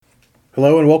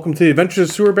Hello and welcome to the Adventures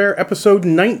of Sewer Bear, episode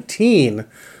 19. A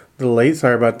little late,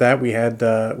 sorry about that. We had,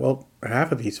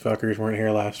 half of these fuckers weren't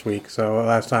here last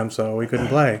time, so we couldn't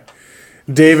play.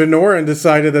 Dave and Norin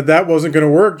decided that wasn't going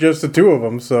to work, just the two of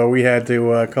them, so we had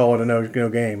to call it a no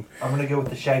game. I'm going to go with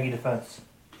the shaggy defense.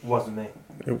 It wasn't me.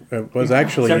 It was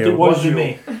actually Except you. it wasn't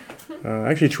me.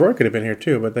 Actually, Troy could have been here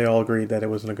too, but they all agreed that it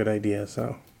wasn't a good idea,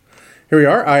 so... Here we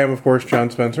are. I am, of course, John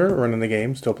Spencer, running the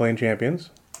game, still playing Champions.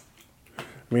 I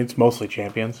mean, it's mostly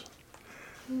Champions.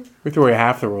 We threw away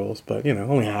half the rules, but,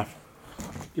 only half.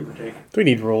 Give or take. Do we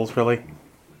need rules, really?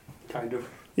 Kind of.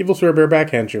 Evil Sewer Bear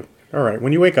backhands you. All right,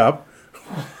 when you wake up,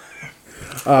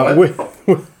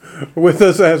 with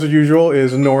us, as usual,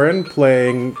 is Norin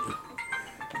playing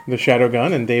the Shadow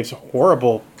Gun, and Dave's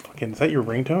horrible fucking... Is that your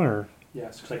ringtone, or...?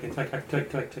 Yes, because I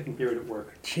can hear it at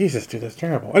work. Jesus, dude, that's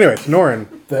terrible. Anyways, Norin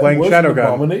playing was Shadow an Gun.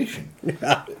 Abomination.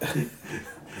 Yeah.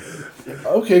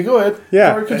 Okay, go ahead.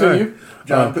 Yeah. Sorry, continue.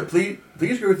 John, please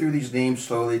go through these names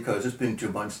slowly because it's been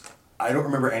 2 months. I don't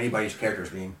remember anybody's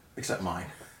character's name except mine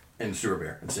and Sewer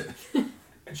Bear. That's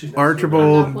it.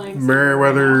 Archibald,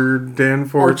 Merriweather,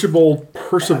 Danforth. Archibald I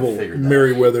Percival figured that.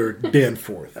 Merriweather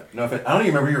Danforth. No offense. I don't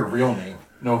even remember your real name.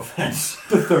 No offense.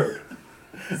 The third.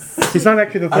 He's not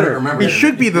actually the I don't third. remember He that.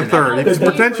 should be the third. It's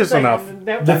pretentious enough.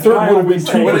 The third would have been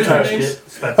too What is your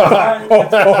pretentious. name?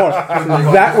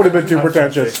 That would have been too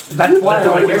pretentious. That's what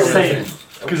That's you're what saying. you're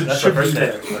Because it That's should my be first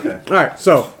there. name. Okay. All right,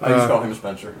 so I just call him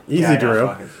Spencer. easy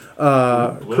drill.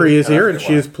 Cree is here, and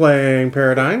she is playing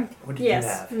Paradigm. What did you Yes,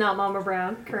 have? not Mama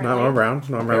Brown. Currently. Not Mama Brown.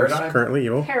 Mama Brown is Paradigm? currently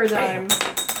evil. Paradigm.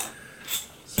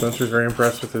 Spencer's very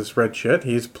impressed with his red shit.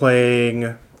 He's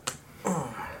playing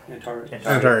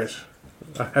Antares.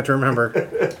 I had to remember.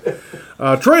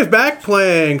 Troy's back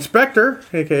playing Spectre,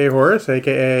 a.k.a. Horace,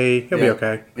 a.k.a. He'll be Yeah.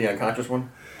 okay. The unconscious one?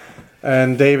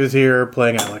 And Dave is here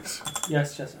playing Alex.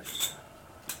 Yes.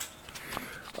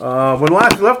 When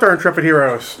last we left our intrepid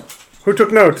heroes, who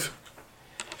took notes?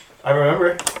 I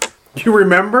remember. You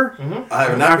remember? I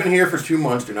have not been here for 2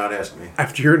 months. Do not ask me.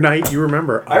 After your night, you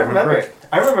remember. I remember it.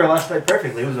 I remember last night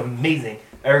perfectly. It was amazing.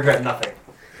 I regret nothing.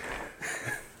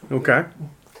 Okay.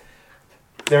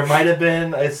 There might have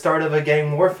been a start of a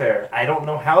gang warfare. I don't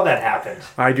know how that happened.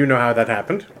 I do know how that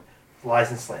happened. Lies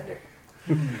and slander.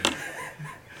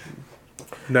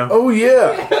 No. Oh,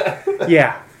 yeah.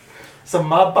 Yeah. Some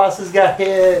mob bosses got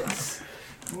hit.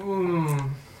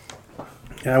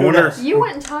 Yeah, I wonder. knows? You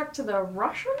went and talked to the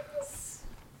Russians?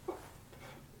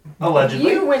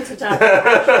 Allegedly. You went to talk to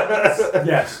the Russians.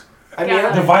 Yes. I mean,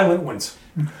 Got The violent ones.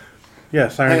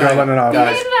 Yes, Iron Hang Girl on. let it off. You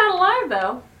Guys. made it out alive,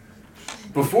 though.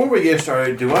 Before we get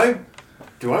started, do I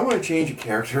want to change a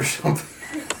character or something?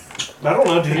 I don't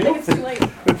know, do I think you? it's too late.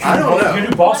 I don't Your know.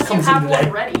 new boss Unless you comes in have one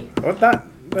today. ready. Well,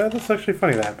 that's actually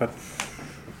funny, but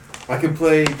I can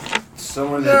play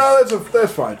someone No, that's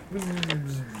that's fine.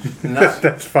 not...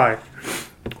 that's fine.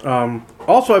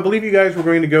 Also, I believe you guys were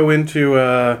going to go into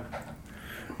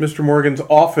Mr. Morgan's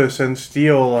office and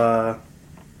steal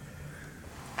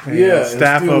Yeah,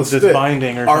 staff steal of the this stick.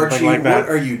 binding or Archie, something like that. what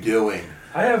are you doing?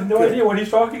 I have no idea what he's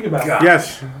talking about. God.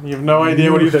 Yes, you have no idea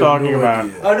what he's You have talking no about.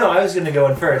 idea. Oh no, I was gonna go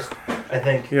in first. I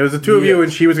think. It was the two of you, Yes.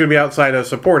 and she was going to be outside as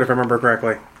support, if I remember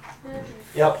correctly.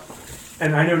 Yep.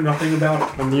 And I know nothing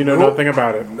about. And you know Nope. nothing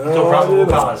about it. Until probable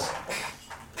cause.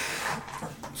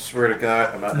 Swear to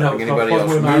God, I'm not No, having anybody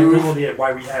else I have no move. idea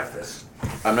why we have this.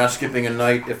 I'm not skipping a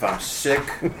night if I'm sick.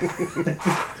 Jesus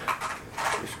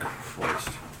Christ.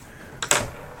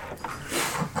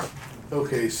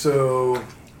 Okay, so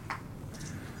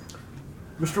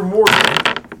Mr.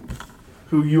 Morgan,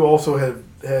 who you also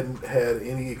hadn't had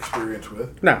any experience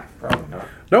with. No. Probably not.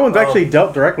 No one's Oh. actually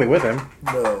dealt directly with him.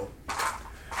 No.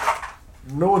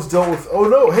 No one's dealt with... Oh,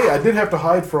 no, hey, I did have to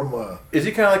hide from... Is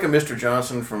he kind of like a Mr.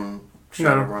 Johnson from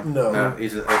Shadowrun? No. No,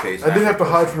 he's okay. He's I did have to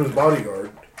not. hide from his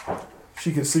bodyguard.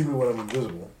 She can see me when I'm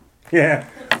invisible. Yeah,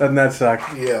 doesn't that suck?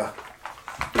 Yeah.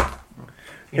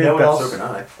 You know what That's So else? can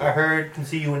I. I heard can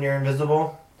see you when you're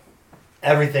invisible.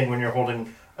 Everything when you're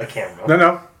holding a camera.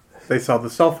 No. They saw the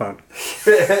cell phone.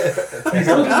 You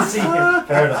still can see him.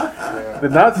 Fair enough.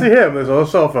 Did not see him. There's a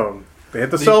cell phone. They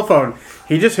hit the cell phone.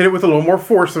 He just hit it with a little more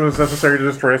force than was necessary to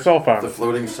destroy a cell The phone.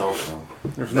 floating cell phone.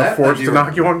 There's no That force I to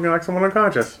do knock someone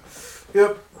unconscious.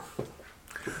 Yep.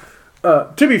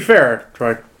 To be fair,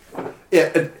 Troy,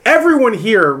 Yeah, everyone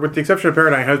here, with the exception of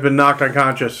Paradigm, has been knocked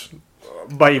unconscious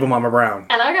by Evil Mama Brown.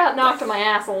 And I got knocked on my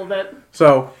ass a little bit.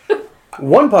 So,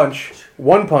 one punch,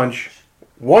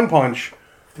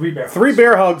 3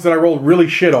 bear hugs that I rolled really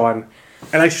shit on,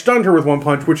 and I stunned her with 1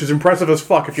 punch, which is impressive as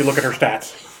fuck if you look at her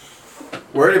stats.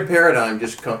 where did Paradigm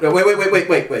just come? No, wait.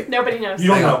 Nobody knows. You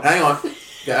don't Hang know. on, hang on.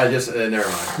 Yeah, I just never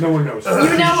mind. No one knows. You know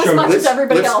as Showed much it. as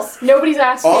everybody let's- else. Nobody's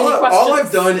asked me any questions. All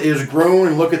I've done is groan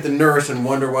and look at the nurse and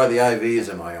wonder why the IV is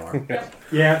in my arm.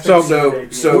 Yeah.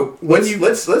 So When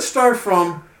let's start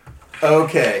from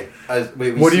okay.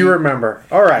 What do you remember?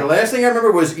 All The right. last thing I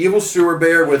remember was evil sewer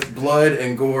bear with blood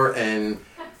and gore and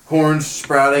horns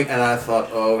sprouting, and I thought,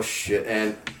 oh shit.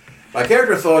 And my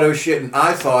character thought, oh shit, and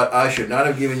I thought I should not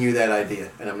have given you that idea,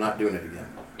 and I'm not doing it again.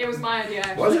 It was my idea,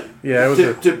 actually. Was it? Yeah, it was.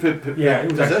 Yeah,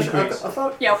 it was actually Possession? I Chris.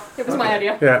 thought. Yep, it was my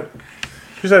idea. Yeah.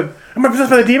 She said, "Am I possessed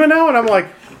by the demon now?" And I'm like,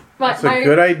 "That's a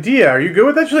good idea. Are you good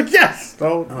with that?" She's like, "Yes."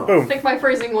 Oh, I boom. think my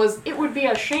phrasing was, it would be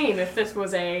a shame if this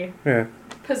was a Yeah.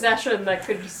 possession that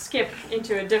could skip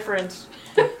into a different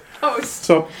host.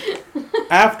 So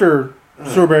after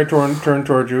Sewer Bear turned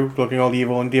towards you, looking all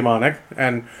evil and demonic,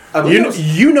 and I believe it was-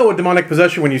 you know a demonic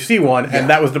possession when you see one, Yeah. and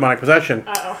that was demonic possession.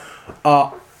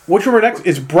 Uh-oh. What you remember next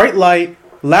is bright light,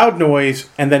 loud noise,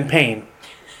 and then pain.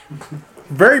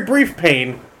 Very brief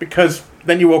pain, because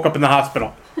then you woke up in the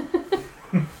hospital.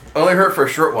 Only hurt for a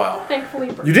short while. Thankfully,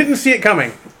 You didn't see it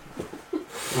coming.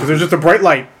 Because there's just a bright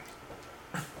light.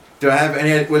 Do I have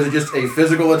any? Was it just a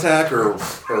physical attack or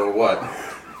what?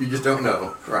 You just don't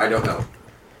know, or I don't know.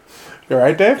 You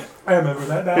alright, Dave? I remember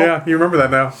that now. Yeah, you remember that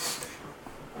now.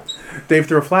 Dave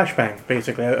threw a flashbang,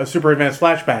 basically, a super advanced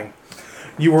flashbang.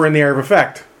 You were in the area of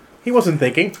effect. He wasn't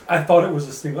thinking. I thought it was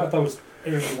a single. I thought it was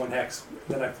AOE1 hex.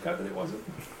 Then I forgot that it wasn't.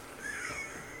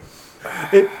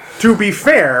 To be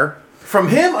fair, From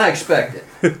him, I expect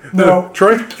it. No.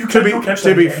 Troy, you to don't catch to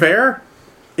that be again. fair,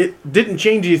 it didn't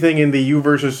change anything in the you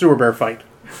versus Sewer Bear fight.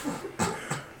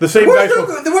 The same There guy.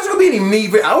 wasn't going to be any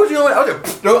me. I was the only. I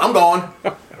was like, no, I'm gone.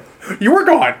 You were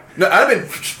gone. No,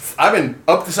 I've been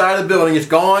up the side of the building. It's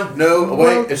gone. No,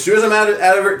 away. Well, As soon as I'm out of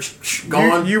it,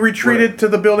 gone. You retreated to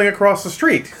the building across the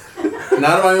street.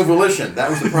 Not of my own volition. That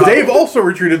was the problem. Dave also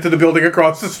retreated to the building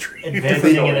across the street.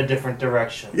 Advancing in a different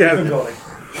direction. Different Yeah, building.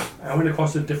 I went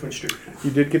across a different street. you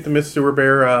did get to miss Sewer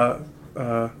Bear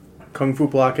kung fu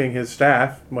blocking his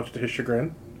staff, much to his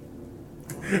chagrin.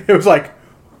 It was like,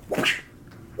 whoosh,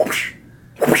 whoosh,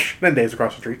 whoosh, then Dave's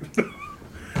across the street.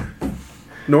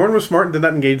 Norrin was smart and did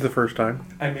not engage the first time.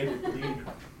 I made it bleed.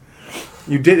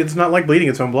 You did. It's not like bleeding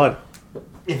its own blood.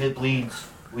 If it bleeds,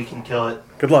 we can kill it.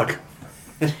 Good luck.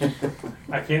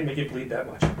 I can't make it bleed that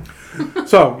much.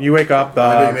 So you wake up.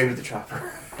 I know you made it with the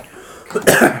chopper.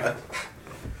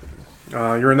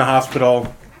 You're in the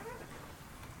hospital.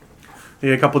 You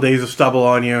get a couple days of stubble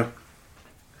on you.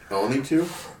 Only two.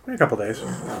 A couple days.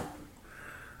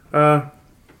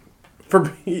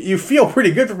 You feel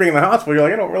pretty good for being in the hospital. You're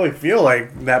like, I don't really feel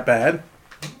like that bad.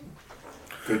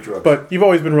 Good drugs. But you've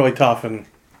always been really tough and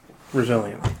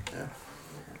resilient.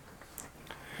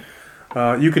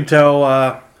 You can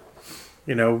tell,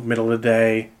 middle of the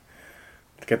day,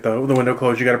 to get the window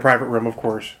closed. You got a private room, of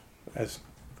course, as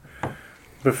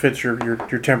befits your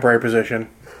temporary position.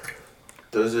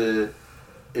 Does it?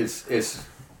 It's.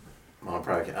 Well, I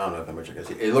probably can't, I don't know how much I can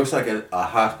see. It looks like a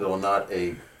hospital, not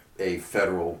a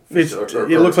federal.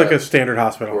 It looks like a standard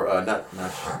hospital. Or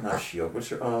not Shield. What's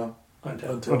your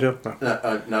Until.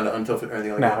 not until or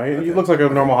anything like No, that. it looks like a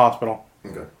normal hospital.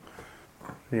 Okay.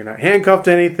 You're not handcuffed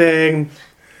to anything.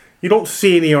 You don't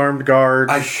see any armed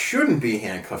guards. I shouldn't be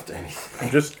handcuffed to anything.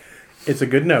 It's a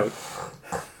good note.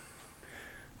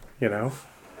 You know?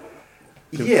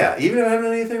 Yeah, even if I haven't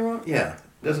done anything wrong. Yeah,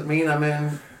 doesn't mean I'm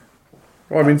in.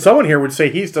 Well, I mean, someone here would say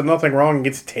he's done nothing wrong and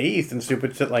gets tased and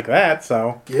stupid shit like that,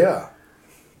 so Yeah.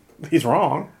 he's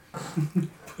wrong.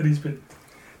 But he's been.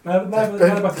 Not about the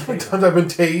case. Sometimes I've been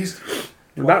tased.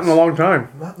 Not in a long time.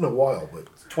 Not in a while, but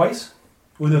Twice?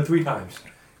 Well, no, 3 times.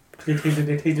 They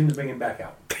tased him to bring him back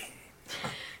out.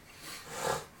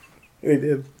 They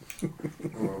did.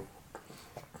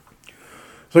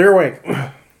 So you're awake.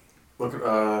 Look,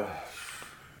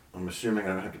 I'm assuming I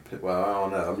don't have to pick. Well, I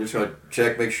don't know. I'm just gonna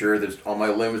check, make sure there's on my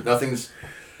limbs. Nothing's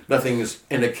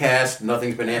in a cast.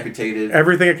 Nothing's been amputated.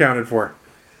 Everything accounted for.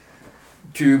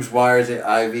 Tubes, wires,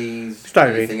 IVs. Just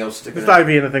IV. Anything else sticking Just out? IV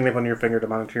and the thing they put on your finger to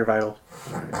monitor your vitals.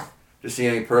 Just see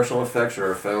any personal effects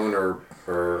or a phone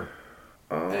or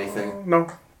anything?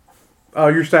 No.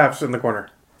 Your staff's in the corner.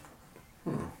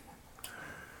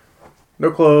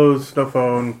 No clothes, no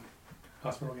phone.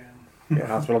 Hospital again. Yeah,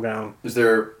 hospital gown. Is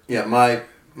there? Yeah, my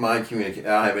communication.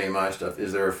 I don't have any of my stuff.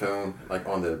 Is there a phone like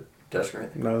on the desk or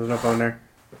anything? No, there's no phone there.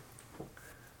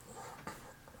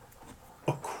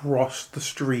 Across the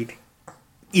street.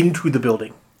 Into the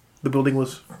building. The building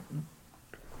was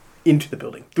into the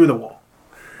building. Through the wall.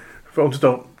 Phones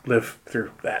don't live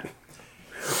through that.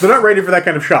 They're not ready for that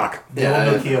kind of shock. The Yeah,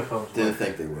 old I Nokia phones. didn't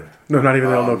think they would. No, not even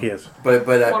the old Um, Nokias.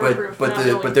 Waterproof, not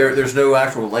really. But there's no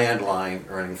actual landline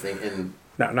or anything in.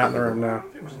 No, not in the room, no.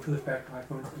 If it wasn't for the fact that my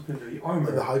phone was into the armor,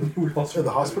 At the, high, it would also at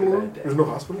the hospital been a room? bad day. There's no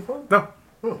hospital phone? No.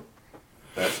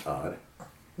 That's odd.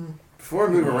 Before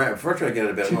I move around, before I try to get out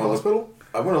of bed, Cheap hospital?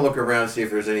 I want to look around and see if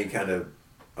there's any kind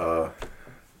of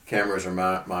cameras or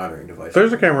monitoring devices.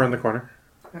 There's a camera in the corner.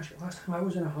 Actually, last time I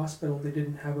was in a hospital, they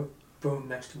didn't have a phone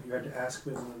next to me. You had to ask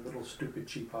for one of the little stupid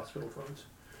cheap hospital phones.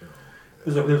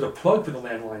 There was a plug for the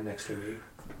landline next to me.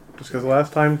 Just because the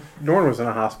last time Norn was in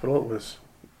a hospital, it was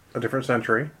a different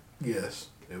century. Yes,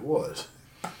 it was.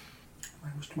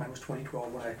 Mine was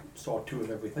 2012 when I saw 2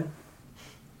 of everything.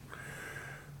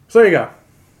 So there you go.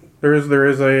 There's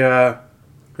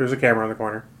a camera in the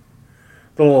corner.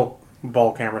 The little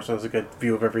ball camera, so it's a good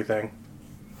view of everything.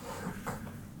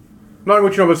 Knowing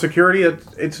what you know about security,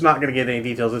 it's not going to get any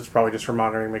details. It's probably just for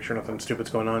monitoring, make sure nothing stupid's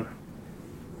going on.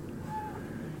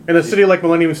 In a city like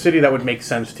Millennium City, that would make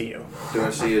sense to you. Do I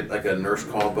see it like a nurse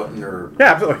call button or?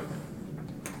 Yeah, absolutely.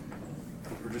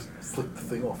 Or just flick the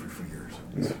thing off your fingers.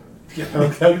 Yeah,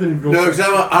 I didn't go No, because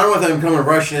I don't want them coming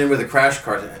rushing in with a crash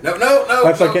cart. No.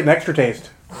 That's no. like getting extra taste.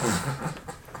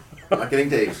 I'm not getting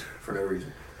tased for no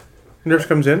reason. Nurse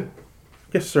comes in.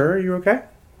 Yes, sir. Are you okay?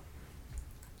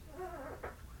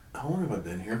 How long have I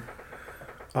been here?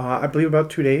 I believe about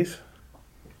 2 days.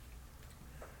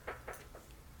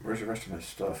 Where's the rest of my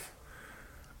stuff?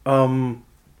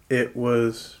 It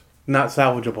was not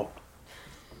salvageable.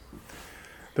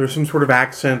 There was some sort of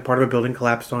accident. Part of a building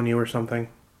collapsed on you or something.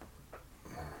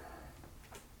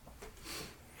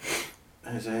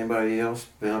 Has anybody else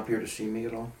been up here to see me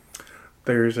at all?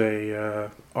 There's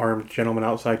a armed gentleman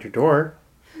outside your door,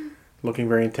 looking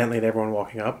very intently at everyone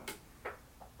walking up.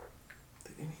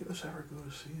 Did any of us ever go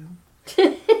to see him?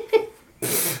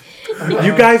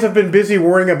 You guys have been busy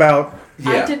worrying about.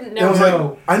 I didn't I know. was No.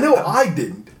 like, I know I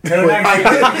didn't.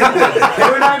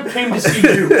 Caroline came to see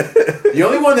you. The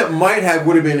only one that might have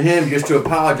would have been him, just to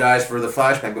apologize for the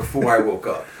flashback before I woke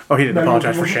up. Oh, he didn't No,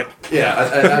 apologize you- for shit. Yeah,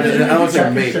 I don't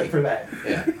think Shit maybe. for that.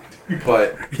 Yeah,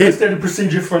 but That's standard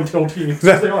procedure for until teams.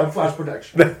 They don't have flash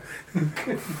protection.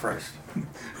 Christ.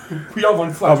 We all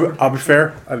want flash protection. I'll be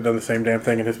fair. I'd have done the same damn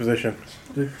thing in his position.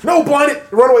 No, blinded!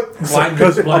 Run away!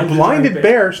 Because a Blinded blinded bear.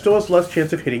 bear still has less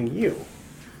chance of hitting you.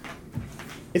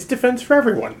 It's defense for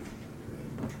everyone.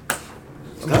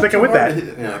 I'm sticking with that.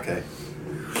 Yeah, okay.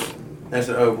 And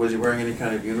so, was he wearing any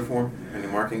kind of uniform? Any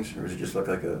markings? Or was he just look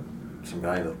like some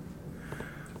guy that...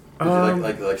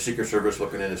 Was he like Secret Service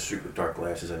looking in his suit with dark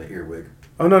glasses and an earwig?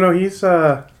 Oh, no, he's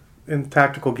in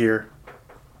tactical gear.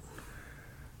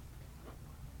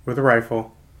 With a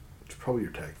rifle. It's probably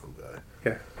your tactical guy.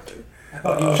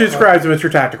 Yeah. She describes him as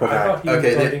your tactical I guy. thought he was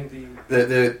Okay, guarding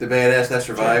the... The badass that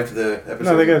survived the episode?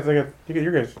 No, they got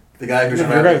you guys. The guy who Yeah,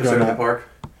 survived your the guys episode doing in the that. park?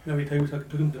 No, he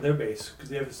took him to their base because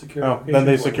they have a secure. Oh, then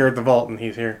they secured the vault and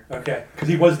he's here. Okay, because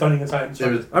he was stunning inside. There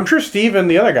was, I'm sure Steve and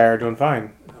the other guy are doing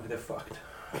fine. No, they're fucked.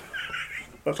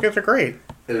 Those guys are great.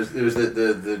 it was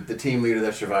the team leader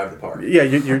that survived the park. Yeah,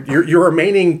 your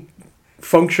remaining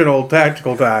functional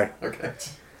tactical guy. Okay.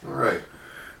 All right.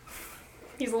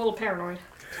 He's a little paranoid.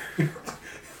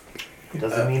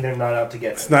 Doesn't mean they're not out to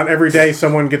get It's them. not every day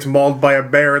someone gets mauled by a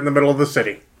bear in the middle of the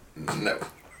city. No.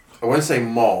 I wouldn't say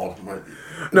mauled.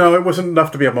 No, it wasn't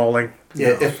enough to be a mauling.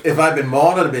 Yeah, if I'd been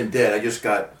mauled, I'd have been dead. I just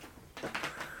got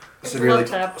severely Love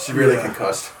tap.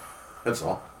 concussed. That's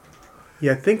all.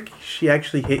 Yeah, I think she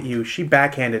actually hit you. She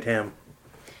backhanded him.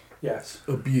 Yes.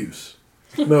 Abuse.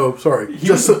 No, sorry.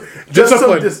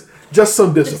 Discipline. Just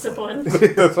some discipline.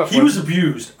 Discipline. He was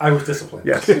abused. I was disciplined.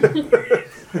 Yes.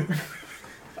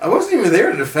 I wasn't even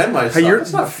there to defend myself. Hey,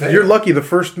 That's not fair. you're lucky. The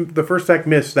first act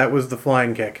missed. That was the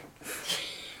flying kick.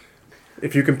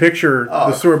 If you can picture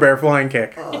the sewer bear flying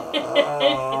kick,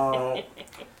 Oh.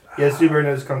 Yeah, Zuber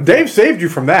knows Kung Fu. Dave saved you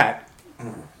from that.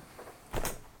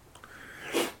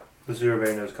 The Zuber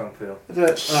Bear knows Kung Fu.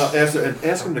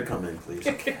 Ask him to come in, please.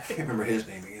 I can't remember his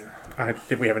name either.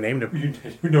 Did we haven't named him?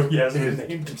 You know he has his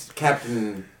name. It's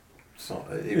Captain.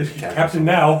 He was Captain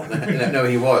now. No,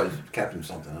 he was Captain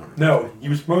something. I don't know. No, he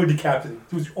was promoted to captain.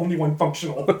 He was the only one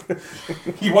functional.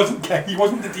 He wasn't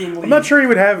the team lead. I'm not sure he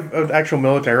would have an actual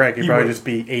military rank. He'd He probably would. just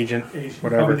be agent, Probably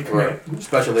whatever. the Right. command.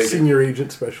 Special agent. Senior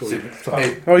agent, special Se- agent.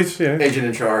 a- Oh, he's agent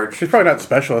in charge. He's probably not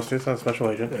specialist. He's not a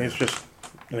special agent. He's just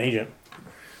an agent. I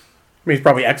mean, he's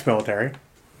probably ex-military.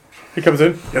 He comes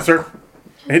in. Yes, sir.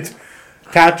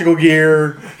 tactical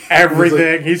gear,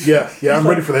 everything. He's I'm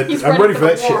ready for that. He's I'm ready for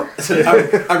that war. shit.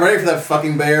 I'm ready for that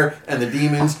fucking bear and the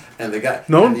demons and the guy.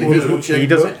 no. and the invisible chick. He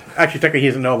doesn't actually. Technically, he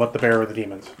doesn't know about the bear or the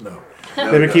demons. No,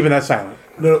 They've been keeping that silent.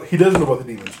 no, he doesn't know about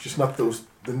the demons. Just not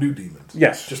the new demons.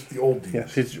 Yes. just the old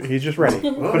demons. Yes, he's just ready.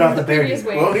 Well, But not the bear. Previous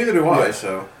demon. way. well, neither do I.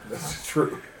 So That's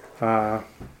true.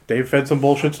 Dave fed some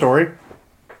bullshit story,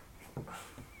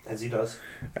 As he does.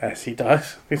 as he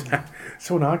does. He's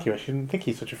so innocuous. You didn't think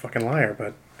he's such a fucking liar,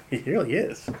 but he really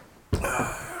is.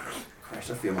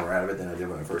 Christ, I feel more out of it than I did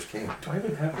when I first came. Do I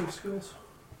even have those skills?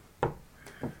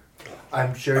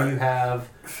 I'm sure you have,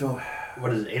 Phil,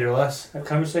 what is it, 8 or less? That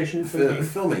conversation for me.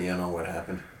 fill me in on what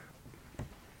happened,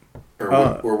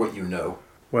 Uh, or what you know.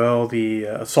 Well, the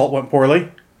assault went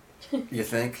poorly. You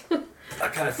think? I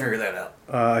kind of figured that out.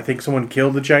 I think someone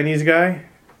killed the Chinese guy.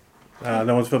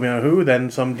 No one's filled me on who.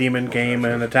 Then some demon came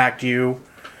and attacked you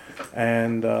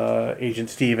and Agent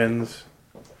Stevens,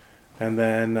 and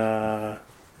then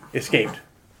escaped.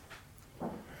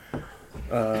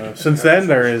 Since then,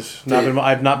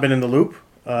 I've not been in the loop.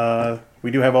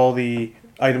 We do have all the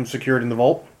items secured in the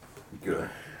vault. Good.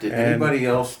 Did And- anybody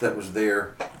else that was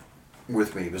there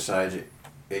with me besides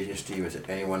Agent Stevens, did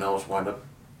anyone else wind up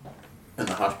in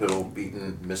the hospital,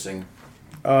 beaten, missing?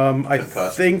 I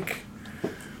Concussed. think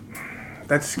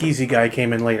that skeezy guy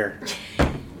came in later.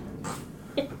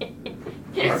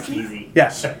 It's easy.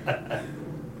 Yes.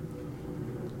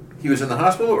 He was in the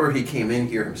hospital, or he came in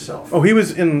here himself? Oh, he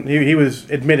was in. He was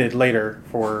admitted later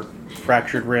for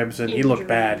fractured ribs, and he looked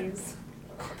bad. Injuries.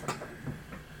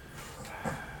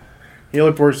 He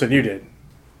looked worse than you did.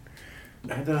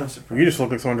 I'm surprised. You just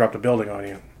looked like someone dropped a building on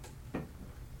you.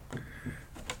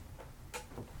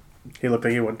 He looked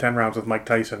like he went 10 rounds with Mike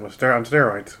Tyson on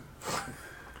steroids.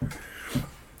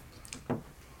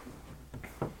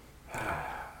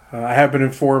 I have been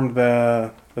informed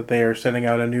that they are sending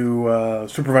out a new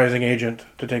supervising agent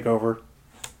to take over.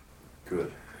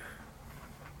 Good.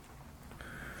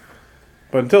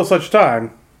 But until such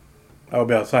time, I will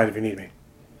be outside if you need me.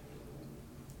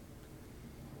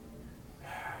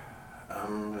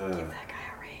 That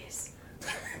guy a raise.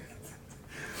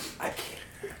 I can't.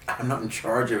 I'm not in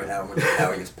charge of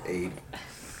how he gets paid.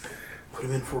 Put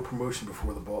him in for a promotion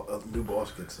before the new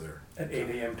boss gets there. At 8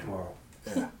 a.m. tomorrow.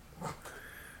 Yeah.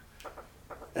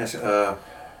 That's, well,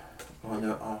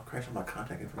 no, oh, Christ, all my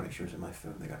contact information was in my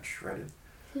phone. They got shredded.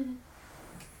 You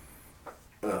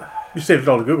saved it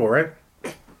all to Google, right?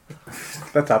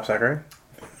 That's OPSEC, right?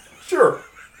 Sure.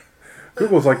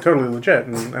 Google's like totally legit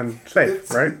and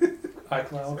safe, right?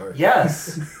 iCloud.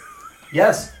 Yes.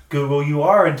 Yes, Google, you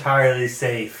are entirely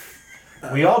safe.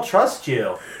 We all trust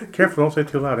you. Careful, don't say it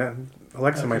too loud.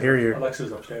 Alexa might hear you.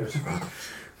 Alexa's upstairs.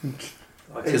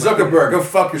 Hey, Zuckerberg, go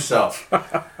fuck yourself.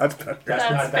 That's That's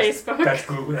Facebook. That's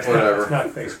Google. That's Whatever. Not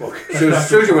Facebook.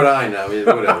 Shows you what I know. I mean,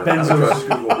 whatever. I Benzos don't is trust,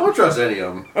 Google. I don't trust any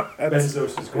of them.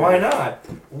 Benzos is Google. Why not?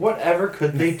 Whatever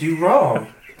could they do wrong?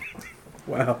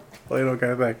 Wow. Well, you know,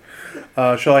 kind of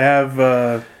thing. Shall I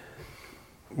have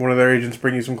one of their agents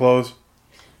bring you some clothes?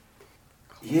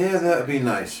 Yeah, that would be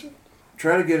nice.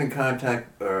 Try to get in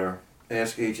contact or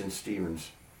ask Agent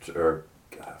Stevens. Or,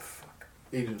 God, fuck.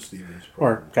 Agent Stevens.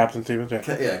 Or Captain Stevens, yeah.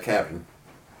 Yeah, Captain.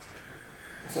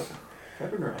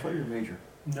 Captain, or I thought you were Major.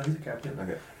 No, he's the captain.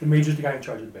 Okay. The major's the guy in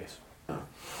charge of the base.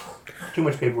 Too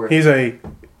much paperwork. He's a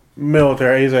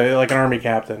military, like an army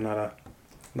captain, not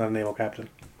a naval captain.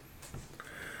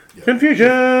 Yeah.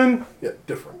 Confusion! Yeah,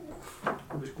 different.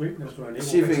 It was great. That's what I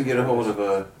See if we can get a hold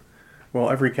of Well,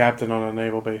 every captain on a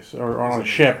naval base or on a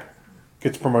ship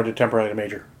gets promoted temporarily to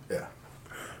major Yeah.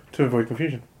 to avoid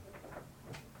confusion.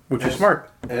 Which is Yes. smart.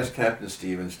 ask Captain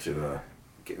Stevens to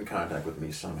get in contact with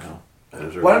me somehow. At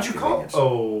his Why don't earliest you call? convenience.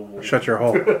 Oh. Shut your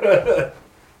hole.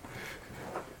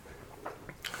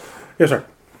 Yes, sir.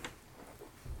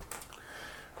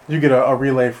 You get a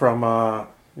relay from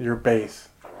your base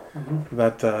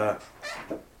that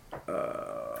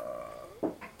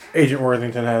Agent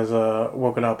Worthington has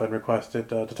woken up and requested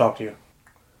to talk to you.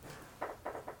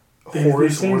 Did they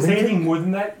Horace say Worthington? anything more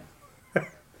than that?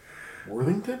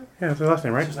 Worthington? Yeah, that's their last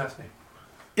name, What's right? his last name?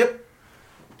 Yep.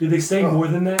 Did they say more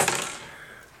than that?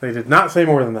 They did not say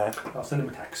more than that. I'll send him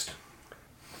a text.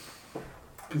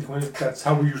 Because that's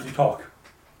how we usually talk.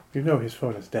 You know his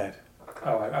phone is dead.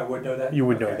 Oh, I would know that? You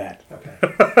would know Okay. that. Okay.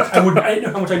 I didn't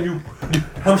know how much I knew.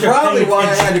 How much Probably I paid why I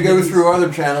had to attention go these. through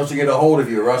other channels to get a hold of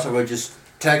you, or else I would have just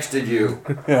texted you.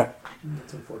 Yeah.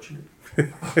 That's unfortunate. I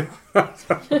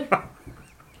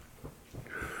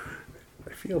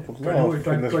feel the Do I know love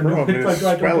where- in this do I know- room. It do I- is do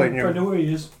I- do I- swelling. do I know where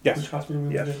he is? Yes. Which hospital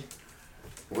room Yes. he's in?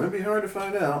 Wouldn't be hard to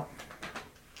find out.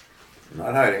 I'm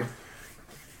not hiding.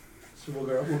 So we'll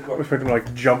go. I was expecting to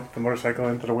like jump the motorcycle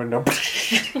into the window.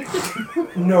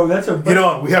 No, that's a. Get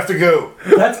on. We have to go.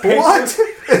 That's paperwork. What?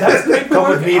 That's paperwork. Come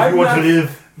with me if I'm you want not- to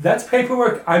live. That's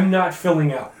paperwork I'm not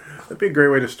filling out. That'd be a great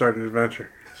way to start an adventure.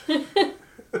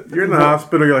 You're in the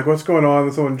hospital. You're like, "What's going on?"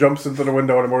 And someone jumps into the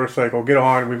window on a motorcycle. Get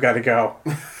on. We've got to go.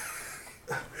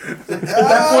 At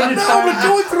that point in time, We're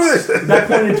going through this. at that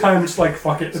point in time, it's like,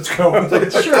 fuck it, let's go. I want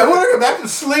to go back to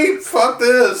sleep. Fuck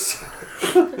this.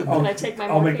 Can I take my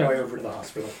I'll make my morphine? way over to the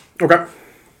hospital. Okay.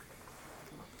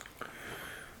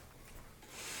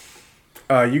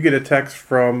 You get a text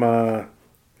from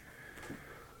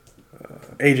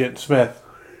Agent Smith.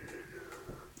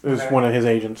 It was Okay. one of his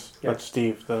agents. Yeah. That's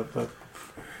Steve. The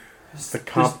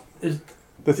comp. Is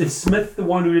This Smith the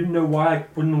one who didn't know why I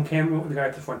put him on camera with the guy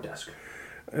at the front desk?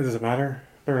 does it matter?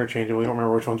 They're interchangeable. You don't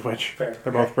remember which one's which. Fair.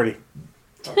 They're both pretty.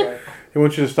 Okay. He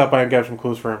wants you to stop by and grab some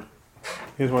clues for him.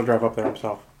 He doesn't want to drive up there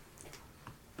himself.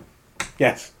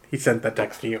 Yes, he sent that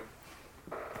text to you.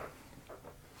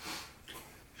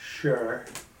 Sure.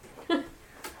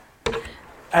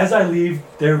 As I leave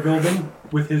their building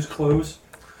with his clothes,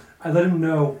 I let him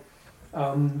know,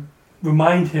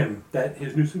 remind him that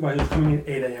his new supervisor is coming in at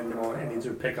 8 a.m. tomorrow and needs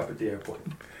to pick up at the airport.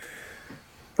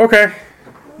 Okay.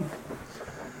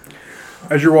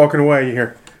 As you're walking away, you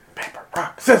hear paper,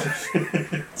 rock, scissors.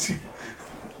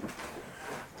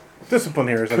 Discipline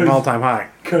here is at an all-time high.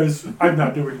 Because I'm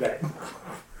not doing that.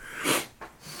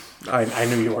 I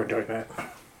knew you weren't doing that.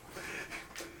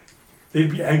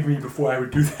 They'd be angry before I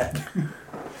would do that.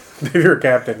 If you're a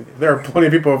captain, there are plenty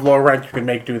of people of low rank you can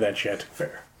make do that shit.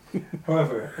 Fair.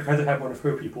 However, I'd rather have one of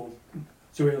her people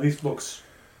so it at least looks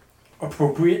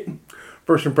appropriate.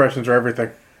 First impressions are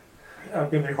everything. I'm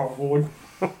going to make horrible one.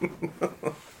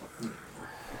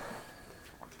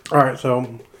 Alright,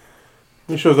 so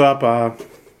he shows up.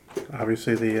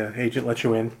 Obviously, the agent lets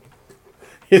you in.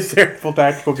 He's there in full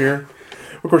tactical gear.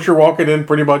 Of course, you're walking in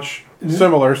pretty much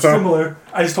similar. So Similar.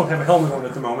 I just don't have a helmet on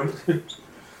at the moment.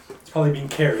 It's probably being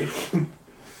carried.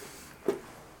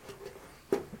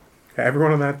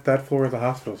 everyone on that floor of the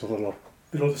hospital is a little.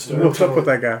 Little What's disturbed. up with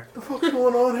that guy? What the fuck's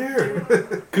going on here?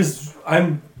 Because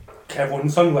I'm have one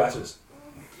sunglasses.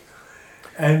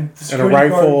 And the And a security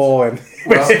rifle and.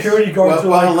 guards, security guards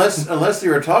Well, are like, unless they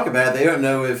were talking about it, they don't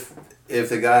know if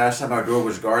the guy outside my door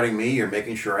was guarding me or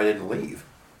making sure I didn't leave.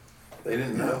 They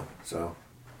didn't know, so.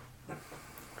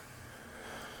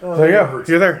 Oh, So that yeah, hurts.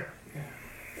 you're there.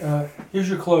 here's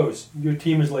your clothes. Your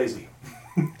team is lazy.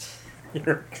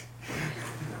 You're-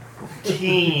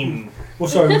 Team. Well,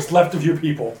 sorry, what's left of your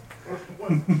people.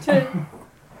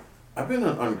 I've been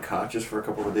unconscious for a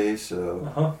couple of days,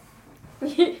 so. Uh-huh.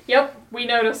 Yep, we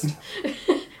noticed.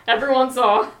 Everyone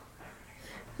saw.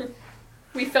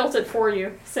 We felt it for you, How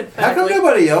come sympathetically.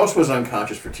 nobody else was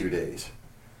unconscious for 2 days?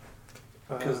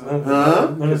 Because none,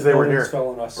 Huh? none of the They were buildings here. fell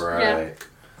on us. Right.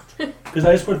 Because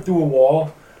I just went through a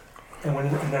wall and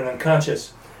went and then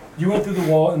unconscious. You went through the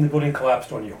wall and the building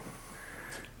collapsed on you.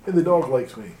 And the dog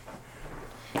likes me.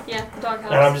 Yeah, the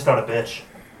doghouse. And I'm just not a bitch.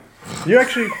 You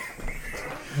actually.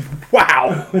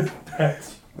 Wow.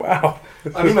 That's- Wow.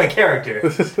 I mean, my character.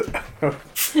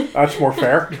 That's more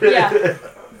fair. Yeah.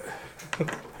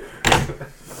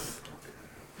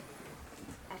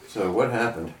 So what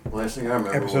happened? Last thing I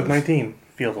remember Episode was 19.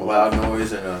 Field a of loud Love.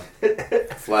 noise and a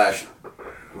flash.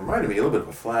 Reminded me a little bit of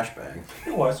a flashbang.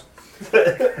 It was.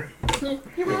 The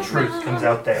truth comes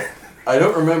out there. I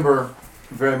don't remember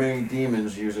very many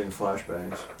demons using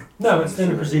flashbangs. No, it's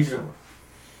standard procedure.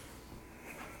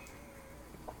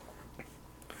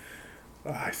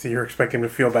 I see you're expecting me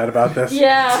to feel bad about this.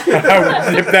 Yeah. I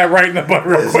would nip that right in the butt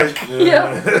real quick.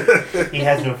 Yeah. He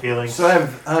has no feelings. So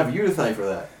I have you to thank for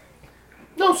that.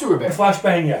 No sewer A bear.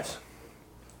 flashbang, yes.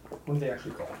 What are they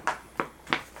actually called?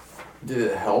 Did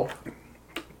it help?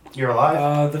 You're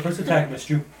alive? The first attack missed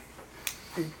you.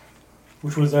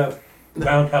 Which was a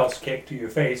roundhouse kick to your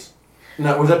face.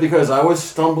 Now, was that because I was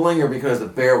stumbling or because the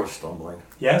bear was stumbling?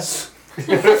 Yes.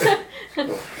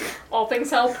 All things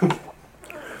help. All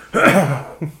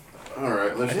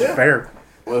right, It's fair.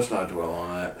 let's not dwell on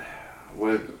that.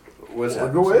 What's Well,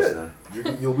 happened go since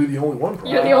ahead. You'll be the only one.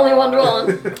 Probably. You're the only one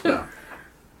dwelling. then? No,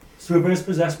 Super is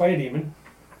possessed by a demon.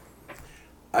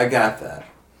 I got that.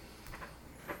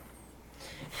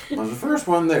 I was the first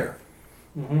one there.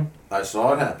 Mm-hmm. I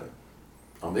saw it happen.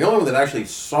 I'm the only one that actually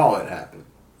saw it happen.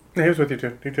 Yeah, he was with you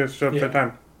too. He just showed up at that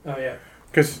time. Oh, yeah.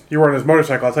 Because you were on his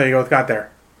motorcycle. That's how you both got there.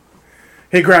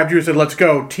 He grabbed you and said, "Let's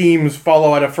go." Teams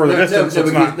follow at a further distance.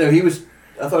 Let's not. He was.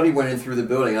 I thought he went in through the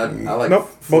building. I like. Nope.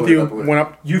 Both of floated you up with- went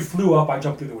up. You flew up, I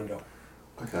jumped through the window.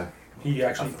 Okay. He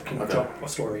actually can Okay. jump a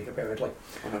story, apparently.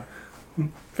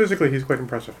 Physically, he's quite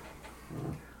impressive.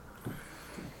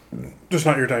 Just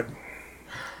not your type.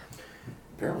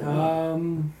 Apparently not.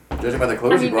 Um, Judging by the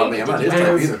clothes I he mean, brought me, maybe I'm not did his you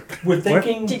type ask? either. we're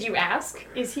thinking. Did you ask?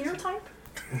 Is he your type?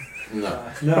 No.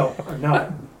 No, I'm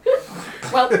not.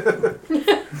 Well,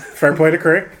 Fair play to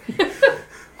Craig.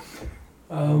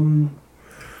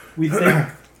 We think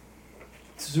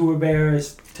Zuerbear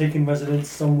is taking residence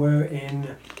somewhere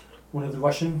in one of the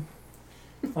Russian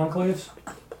enclaves.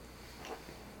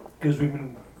 Because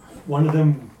one of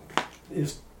them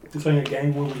is starting a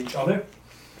gang war with each other,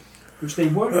 which they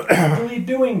weren't really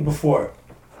doing before.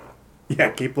 Yeah,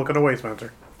 keep looking away,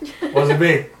 Spencer. Wasn't me.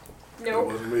 It no.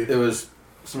 wasn't me. It was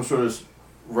some sort of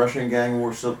Russian gang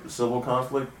war civil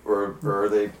conflict, or are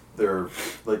they're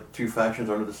like two factions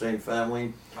under the same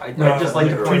family? I'd No, just like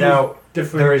to they're point two out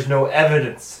different. there is no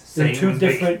evidence They're saying two it was me.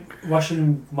 different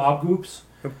Russian mob groups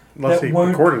Unless That he weren't-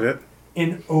 recorded it.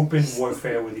 in open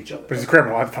warfare with each But other. he's a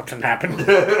criminal. That fucking happened.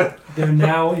 They're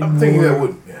now in I'm thinking that more.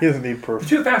 wouldn't. He Yeah. doesn't need The proof.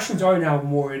 two factions are now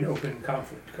more in open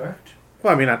conflict, correct?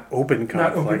 Well, I mean, not open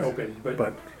Not conflict. open, but,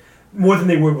 But more than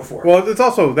they were before. well, it's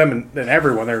also them and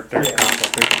everyone. They're Yeah. in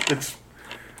conflict. It's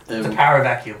It's a And power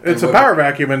vacuum. it's a what- power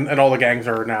vacuum, and all the gangs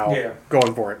are now Yeah.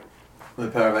 going for it. the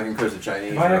power vacuum because the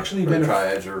Chinese Have I or, actually or been the a-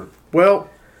 triads or Well,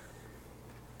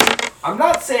 I'm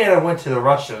not saying I went to the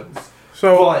Russians.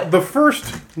 so But- the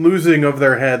first losing of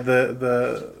their head,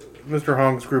 the Mr.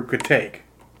 Hong's group could take.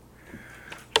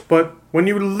 But when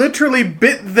you literally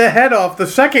bit the head off the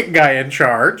second guy in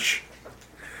charge,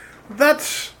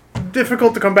 that's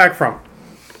difficult to come back from.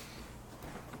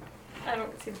 I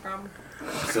don't see the problem.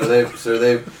 so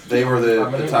they were I'm the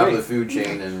gonna top agree. of the food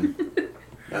chain and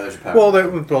now there's a power. So Well, they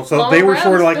were Brown's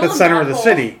sort of like the still in center that of the hole.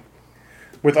 city,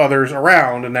 with others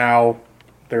around, and now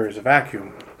there is a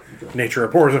vacuum. Nature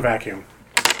abhors a vacuum.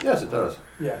 Yes, it does.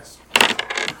 Yes. Cats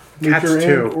Nature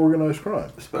too. and organized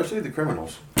crime. Especially the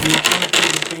criminals. We're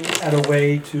currently looking at a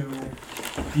way to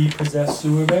depossess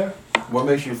Zuerbear. What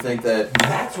makes you think that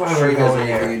That's why She we're has going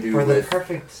anything there to do for the with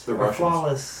perfect, the or Russians.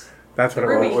 flawless. That's what it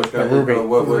Ruby. was. what's going Ruby.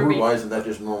 Ruby. why isn't that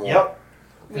just normal? Yep.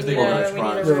 We Because need they a, organize we need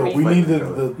a crimes. No, Ruby. we Fight need each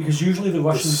other. Because usually the the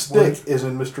Russians stick is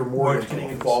in Mr. weren't Morgan's getting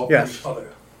hands. involved Yes. with each other.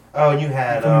 Oh, and you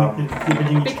had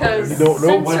Because You don't know.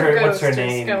 Sensor What's her Ghost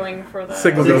name? is going for the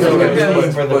Signal Signal Ghost. Ghost.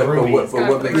 Ghost. For the but rubies.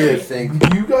 what makes Yeah. you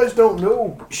think You guys don't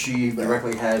know. she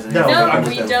directly has No, anything to do we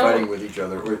with them don't. fighting with each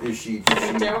other, or is she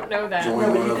We don't know that. join No,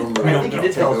 one we of did- them? I or think you take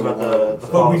did tell us over about one the- of them? the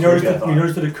But False we noticed Ruby, I that we thought.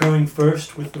 noticed it occurring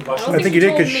first with the I Russians. don't I think think you you did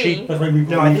told 'cause me. she- That's why we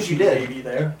No, I think believe you did. may be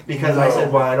there. Because I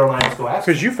said, well, I don't know. I just go ask.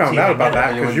 Because you found See if out I about get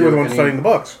that it. because you were the one Anyone studying the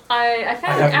books. I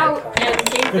found haven't out had time.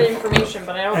 and gave the information,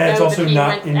 but I don't And it's know also that he not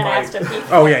went in and my- asked if he.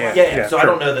 Oh yeah. Yeah, so I sure.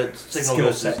 don't know that Signal Skill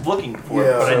Ghost set. is looking for Yeah,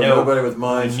 it, but I So know nobody with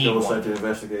my we need skill one. set to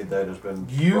investigate that has been.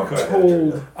 You brought back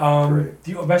told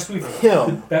The best we've Him.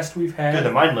 the best we've Through the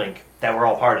had mind link that we're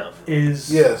all part of.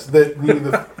 is yes that needed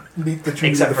that you needed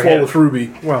Except the for flawless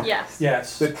ruby. Well, Yes.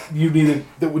 yes. That you needed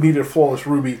that we needed a flawless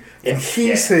ruby, and he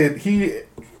Yeah. said he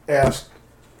asked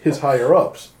his higher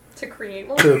ups To create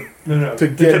one. to No. to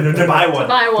get To buy one. To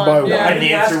buy one. buy one. Yeah. I And the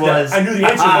didn't answer ask that. was- I knew the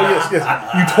answer. Oh yes,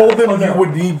 yes. You told them Oh, no. you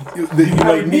would need that you I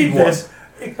might would need need one. this.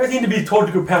 I need to be told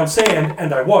to go pound sand,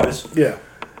 and I was. Yeah,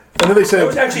 and then they said That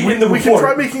was actually we, in the we can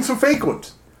report. try making some fake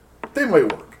ones. They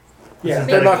might work. Yeah.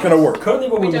 They're not going to work. Currently,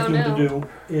 what We we're don't looking to do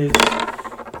is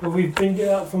what we've been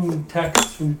getting out from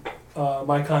texts from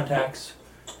my contacts,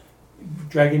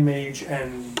 Dragon Mage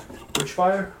and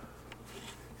Witchfire.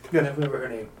 Yeah. Never her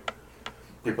name.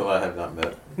 People I have not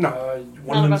met. No.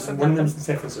 One None of of us them's have in met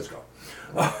San Francisco.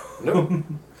 Nope.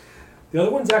 The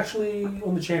other one's actually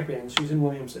on the Champions. She's in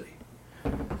William City.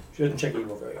 She doesn't check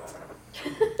email very often.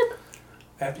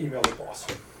 I have to email the boss.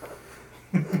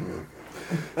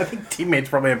 I think teammate's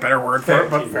probably a better word for it,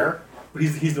 but teammate. fair. But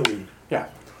he's the lead. Yeah.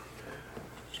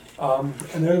 And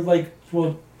they're like,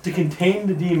 well, to contain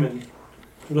the demon so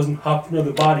it doesn't hop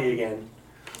another body again,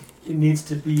 it needs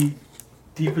to be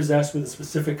depossessed with a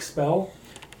specific spell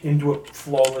into a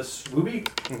flawless ruby.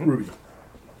 Ruby.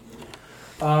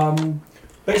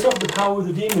 Based off the power of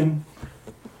the demon,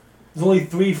 there's only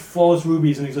 3 flawless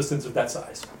rubies in existence of that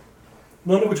size.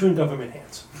 None of which are in government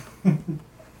hands.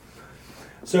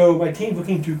 So my team's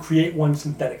looking to create one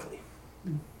synthetically.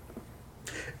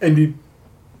 And you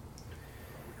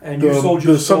And you The- sold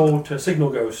your the some- soul to Signal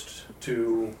Ghost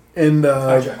to and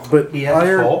Hijack. but He has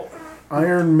a full.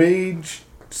 Iron Mage,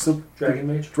 Dragon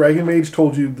Mage. Dragon Mage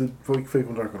told you the fake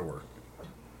ones aren't going to work.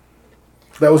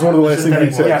 That was one of the last things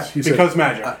he said. Yeah, He said, because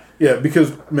magic. yeah,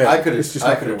 because man, I could it's just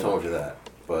have not gonna told work. you that,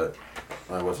 but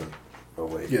I wasn't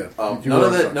awake. Yeah, you none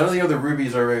of weren't. none of the other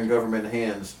rubies are in government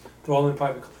hands. They're all in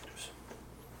private collectors.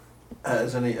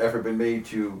 Has any effort been made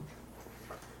to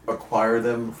acquire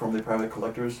them from the private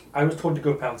collectors? I was told to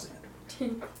go pound sand.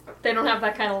 They don't have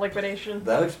that kind of liquidation.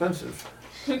 That expensive.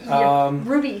 Yeah.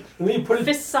 Ruby. Let me put it.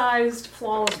 Fist-sized,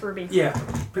 flawless ruby. Yeah.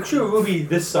 Picture a ruby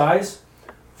this size,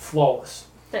 flawless.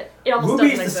 It almost Rubies doesn't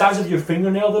the exist. size of your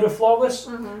fingernail that are flawless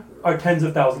are tens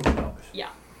of thousands of dollars.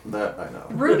 That I know.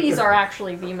 Rubies are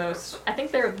actually the most. I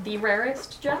think they're the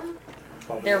rarest gem.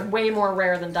 They're way more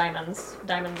rare than diamonds.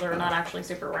 Diamonds are not actually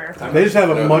super rare. They just have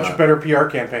a No, much they're not. better PR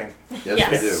campaign. Yes,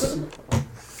 Yes. they do.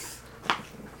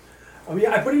 I mean,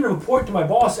 I put in a report to my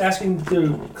boss asking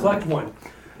to collect one.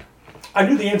 I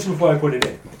knew the answer before I put it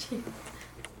in.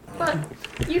 But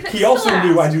you He also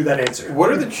knew I knew that answer.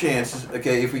 What are the chances?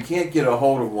 Okay, if we can't get a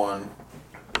hold of one,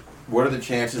 what are the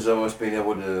chances of us being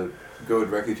able to go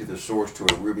directly to the source to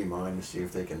a ruby mine to see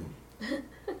if they can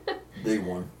dig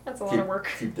one? That's a lot of work.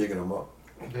 Keep digging them up.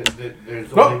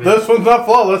 There's Nope, only this one's not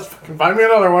flawless. Find me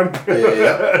another one.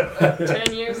 Yeah.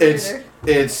 10 years It's later.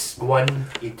 it's one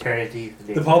eternity.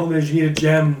 The problem is you need a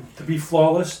gem to be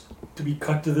flawless, to be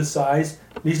cut to this size.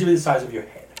 It needs to be the size of your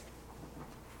head.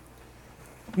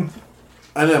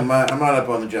 I know I'm not up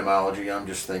on the gemology. I'm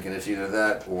just thinking it's either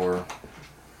that or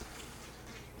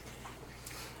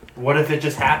What if it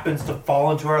just happens to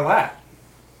fall into our lap?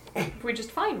 We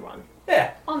just find one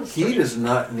Yeah. on the he street. does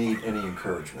not need any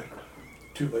encouragement.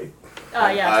 Too late.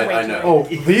 Yeah, it's way I too know.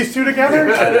 late. Oh, these two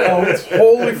together? I know. Oh, it's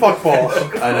holy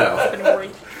fuckballs. I know. It's been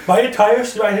great. My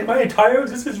entire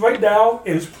existence right now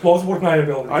is plausible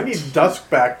deniability. I need Dusk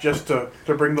back just to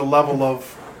bring the level of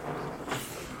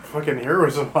fucking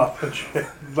heroism up and shit.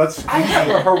 Let's. I have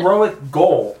a heroic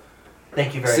goal.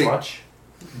 Thank you very See, much.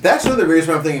 That's another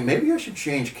reason why I'm thinking maybe I should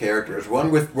change characters.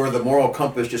 One with where the moral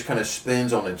compass just kind of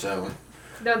spins on its own.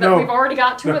 No. We've already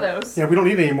got two of those. Yeah, we don't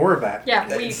need any more of that. Yeah,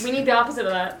 we need the opposite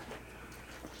of that.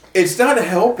 It's not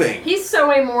helping. He's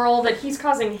so amoral that he's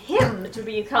causing him to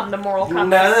become the moral No,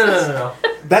 compass. no.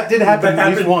 That did happen That at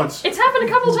least happened- once. It's happened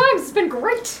a couple times. It's been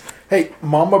great. Hey,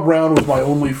 Mama Brown was my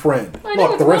only friend. I know,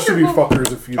 Look, the it's rest of you wonderful.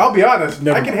 fuckers, if you I'll be honest.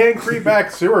 Never I can mind. hand creep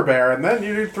back Sewer Bear, and then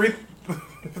you do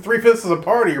three-fifths of the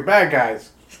party. You're bad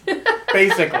guys,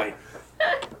 basically.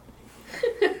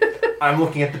 I'm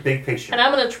looking at the big picture. And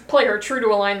I'm going to play her true to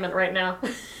alignment right now.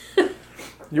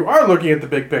 You are looking at the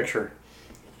big picture.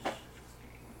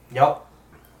 Yep.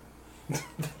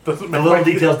 Doesn't The make little my-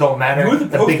 details don't matter. You're the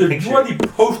The big poster. picture. You are the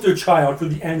poster child for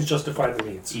the ends justify the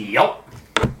means. Yep.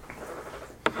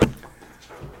 Do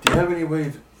you have any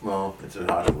way? Well, it's a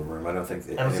hospital room. I don't think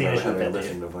they I don't see an issue have with any that,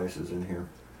 listening devices in here.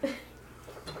 Is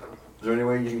there any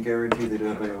way you can guarantee they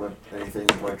don't have anything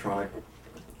electronic?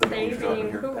 that They eavesdrop in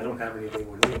being here? who? I don't have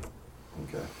anything with me.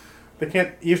 Okay. They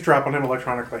can't eavesdrop on him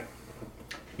electronically.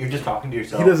 You're just talking to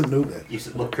yourself. he doesn't know that. You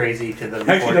look crazy to the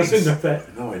Actually, doesn't know recordings.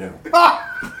 that. No, I don't.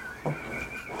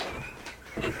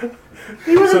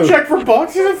 He doesn't So- check for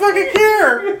bugs. He doesn't fucking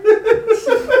care,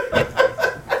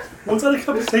 What kind of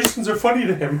conversations are funny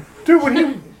to him? dude. When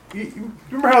you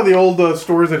remember how the old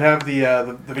stores that have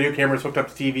the video cameras hooked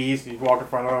up to TVs, and you walk in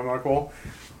front of them, like, cool.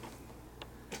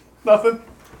 Nothing.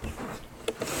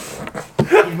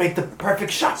 You make the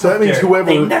perfect shot. So that means doctor. whoever-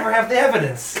 They never have the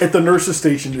evidence. At the nurse's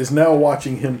station is now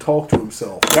watching him talk to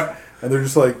himself. Yep. And they're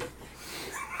just like,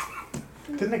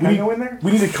 Didn't the guy go in there?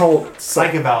 we need to call it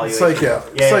Psych evaluation. Psych out.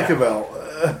 Yeah. Psych eval.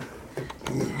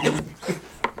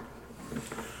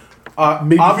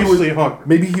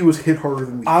 Maybe he was hit harder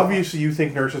than we thought. Obviously, you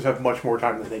think nurses have much more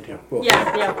time than they do. Well,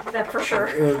 Yeah, that for sure.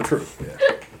 True.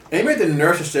 Yeah. Anybody at the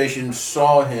nurse's station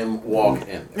saw him walk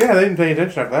in. Yeah, they didn't pay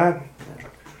attention after that.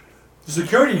 The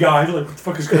security guys are like, what the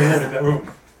fuck is going on in that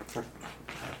room?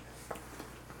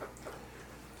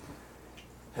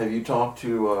 Have you talked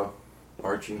to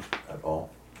Archie at all?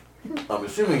 I'm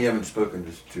assuming you haven't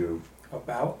spoken to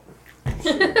About?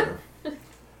 Silver.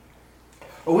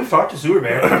 Oh, we've talked to Sewer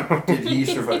Bear. Did he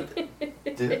survive? I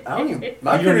don't even. You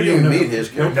I don't couldn't even know. meet his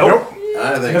character. Nope.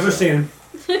 I don't think Never so. seen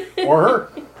him. Or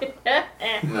her.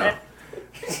 No.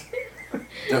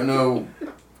 Don't know.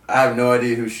 I have no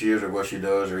idea who she is or what she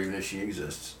does or even if she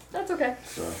exists. That's okay.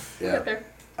 So We'll yeah, get there.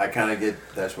 I kind of get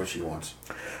that's what she wants.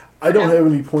 I don't have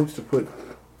any points to put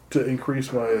to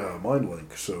increase my mind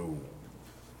link, so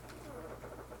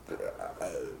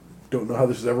I don't know how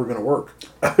this is ever going to work.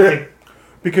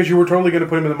 Because you were totally going to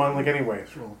put him in the mind link anyways.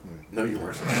 No, you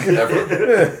weren't.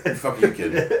 Never. Fuck you,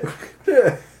 kid.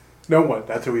 No one.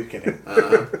 That's who he's kidding.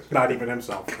 Not even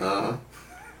himself. I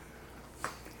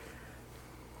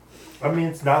mean,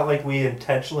 it's not like we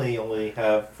intentionally only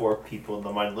have 4 people in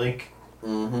the mind link.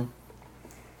 Mm-hmm.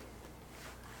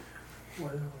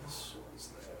 What else was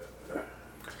there?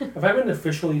 Have I been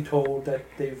officially told that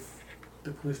the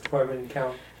police department in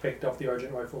Count picked up the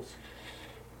Argent rifles?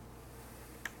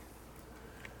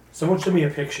 Someone send me a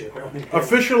picture. I don't think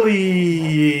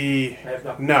Officially, I have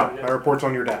not. no. That report's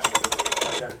on your desk.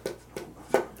 Okay.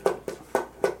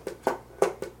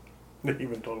 You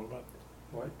haven't told them about.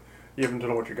 What? You haven't told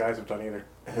them what your guys have done either.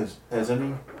 Has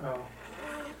any? Oh.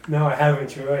 No, I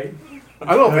haven't. You're right.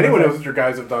 I don't know if anyone knows what your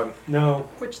guys have done. No.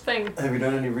 Which thing? Have you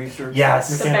done any research?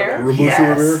 Yes. The bear? Remove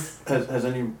Yes. Has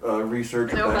any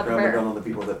research or No, about the background been bear. done on the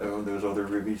people that own those other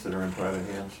rubies that are in private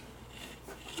hands?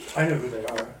 I know who they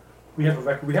are. We have a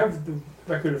record. We have the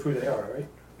record of who they are, right?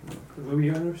 The Ruby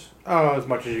owners. Oh, as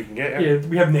much as you can get. Yeah,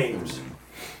 we have names.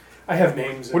 I have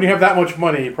names. When you have that much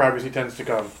money, privacy tends to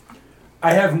come.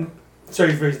 I have.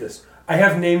 Sorry, phrase this. I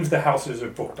have names the houses are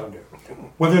booked under.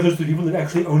 Whether those are the people that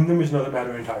actually own them is another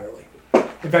matter entirely.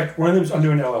 In fact, one of them is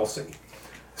under an LLC.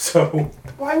 So.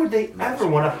 Why would they ever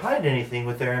want to hide anything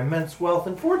with their immense wealth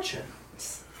and fortune?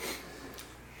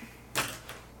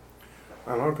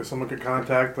 I don't know, because someone could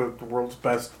contact the world's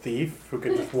best thief who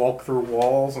could just walk through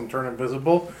walls and turn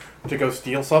invisible to go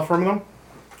steal stuff from them.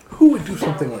 Who would do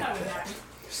something like that?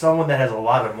 Someone that has a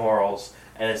lot of morals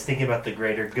and is thinking about the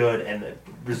greater good and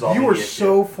resolving You are the issue.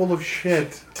 so full of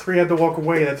shit. Cree had to walk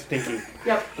away. That's stinky.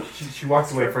 Yep. She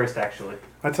walks away first, actually.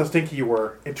 That's how stinky you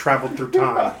were. It traveled through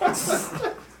time.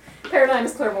 Paradigm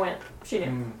is clairvoyant. She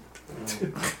knew.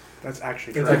 That's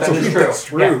actually It's true. actually That's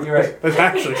true. Yeah, you're right. That's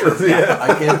actually true. Yeah. I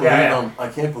can't believe Yeah. I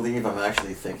can't believe I'm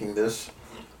actually thinking this.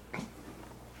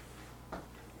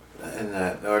 And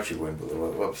that Archie wouldn't believe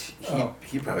it. Well,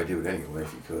 he'd probably do it anyway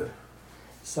if he could.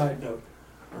 Side note.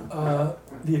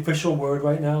 The official word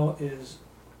right now is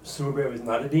Sewer Bear is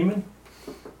not a demon.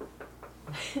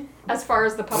 As far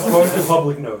as the As public far as the knows.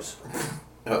 public knows.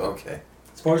 Oh, okay.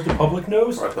 As far as the public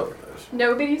knows, Or I thought it was.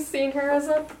 Nobody's seen her as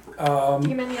a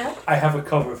demon yet. I have a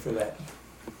cover for that.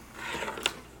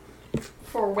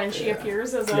 For when she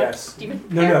appears as a Yes. demon.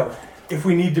 No. If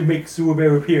we need to make Sewer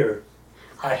Bear appear,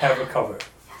 I have a cover.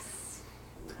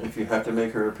 If you have to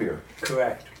make her appear.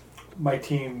 Correct. My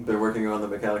team, They're working on the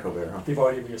mechanical bear, huh? they've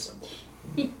already reassembled.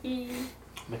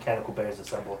 Mechanical bears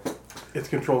assembled. It's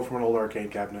controlled from an old arcade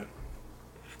cabinet.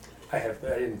 I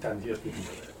didn't time to just looking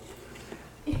for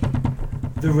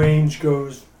that. The range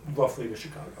goes roughly to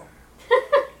Chicago.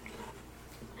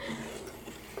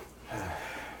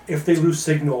 If they lose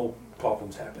signal,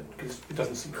 problems happen because it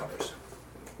doesn't see colors.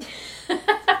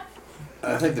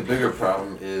 I think the bigger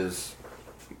problem is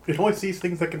It only sees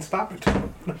things that can stop it.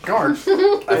 Like cars.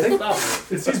 I think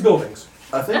It sees buildings.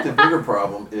 I think the bigger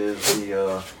problem is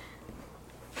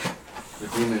the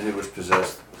demon who was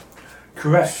possessed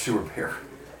Correct. sewer bear.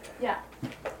 Yeah.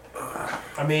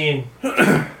 I mean,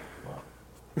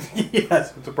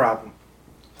 Yes, it's a problem.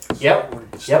 Yep.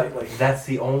 Slightly. yep. That's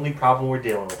the only problem we're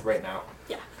dealing with right now.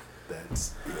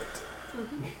 That's it.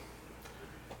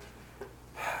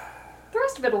 The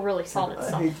rest of it will really solve I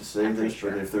itself. hate to say I'm pretty this,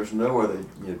 sure. but if there's no other,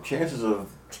 chances of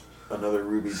another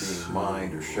ruby being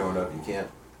mined or showing up, you can't,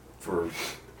 for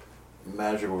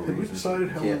magical Have you reasons, decided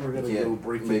how you we're can't, gonna you go can't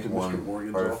break make into Mr. one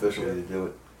Morgan's artificially office to do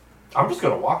it. I'm just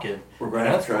gonna walk in. We're going to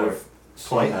have Ask to try for to it.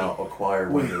 somehow acquire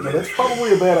one. Wait, now that's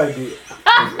probably a bad idea.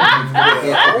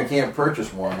 We can't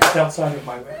purchase one. It's outside of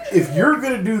my range. If you're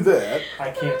gonna do that,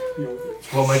 I can't deal with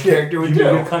it. Well, my Shit. character would You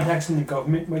know, do. your contacts in the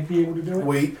government might be able to do it.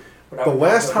 wait. but I The would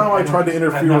last not- time I tried to I'm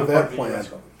interfere not with part that of the US plan,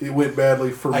 government. it went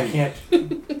badly for I me. can't.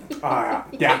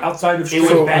 Yeah. Outside of It went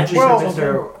street badly matches for or Mr.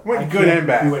 something, Went I good can't and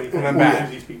bad. do anything And then to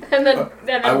bad. these people. And then, I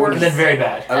then wouldn't- worse. And then very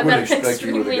bad. I And wouldn't then expect you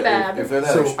extremely to bad. if they're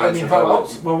that So, I expensive. I mean, I well,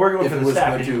 would, well, we're going if for it the was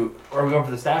staff. going to Or we're going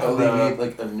for the staff of alleviate the.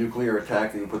 like a nuclear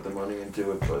attack, you put the money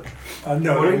into it, but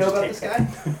No, What do we you know just about take this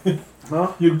that. guy? Huh?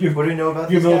 What do we know about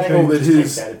Your this guy? military Oh, would that just take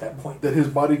his- that at that point. That his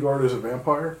bodyguard is a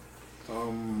vampire.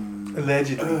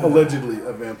 Allegedly. Allegedly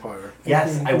a vampire.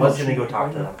 Yes, I was gonna go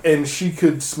talk to them. And she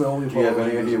could smell me. Do you have while I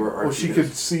any was idea where invisible. Well, she Archie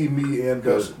could is? see me and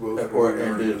Gus because both. or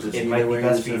and does It he might know be any of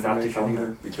best this for you not to information come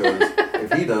either? Because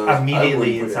if he does, I Immediately wouldn't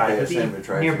put it inside, past him to but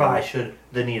try nearby to should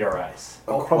the need arise.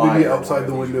 I'll probably be acquire outside one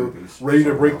the of these window, rubies ready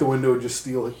to break the somehow. window and just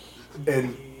steal it.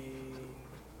 And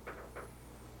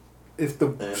if the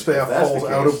And if staff that's falls the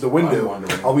out case, of the I'm window,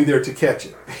 wondering I'll be there to catch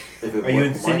it. if it Are you might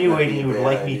not insinuating be a you would bad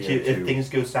like me idea to, if things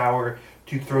go sour,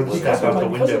 to throw the Because staff of out the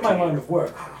my, because window of my to line you? of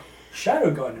work,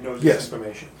 Shadowgun knows Yes. this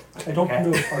information. I don't Okay.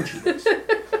 know if Archie does.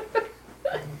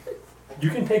 You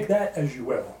can take that as you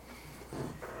will.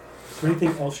 Is there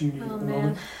anything else you need Oh at the man,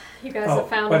 moment? you guys Oh, have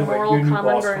found by a the way, moral your new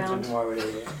common boss ground. comes in tomorrow at 8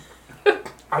 a.m.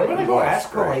 I'm gonna go Boss,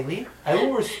 ask right. politely. I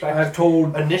will respect I've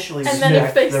told initially. And then if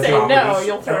respect they their say no, properties.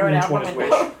 you'll throw it out the Which one is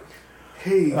window.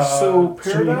 Hey, Uh, so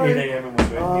June 8 Paradigm, a.m. and was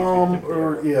ready.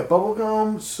 or yeah,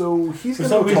 Bubblegum. So he's For gonna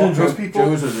some go reason, talk to those Joe- people.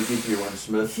 Joe's is a geeky one,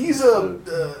 Smith. He's a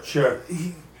Sure.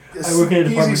 I work in a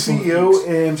department easy full of CEO, geeks.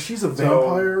 and she's a So,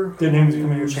 vampire. their names are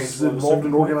coming here, who's change involved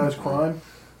in laws. organized crime.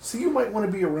 So you might want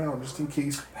to be around just in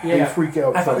case Yeah. they freak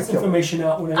out. I try found to this kill her. information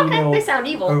out when I Okay, they emailed sound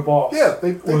her evil. boss. Yeah,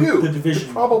 they or do. The division.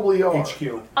 They probably are.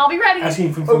 HQ. I'll be ready.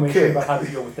 Asking for information Okay. about how to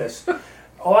deal with this.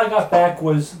 All I got back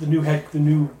was the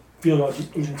new field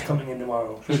agents coming in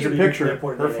tomorrow. There's your Should be at the picture.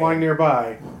 airport Her today. flying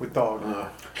nearby with dog.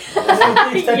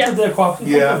 The extent of their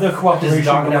Yeah. of their Does the cooperation.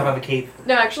 dog now have a cape?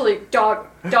 No, actually, dog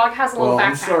has a little Well, backpack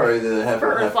I'm sorry that it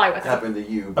for her to fly with him. happened to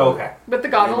you. but Oh, okay. with the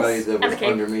goggles Anybody that and the was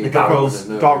cape. under me, The goggles.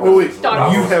 Dog- Oh wait,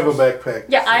 Dog. you have a backpack.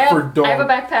 Yeah, I for have. dog. I have a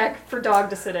backpack for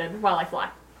dog to sit in while I fly.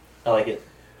 I like it.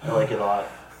 I like it a lot.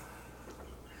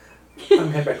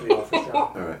 I'm heading back to the office now.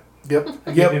 All right. Yep.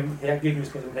 I Yep. gave him his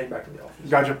schedule and heading back to the office.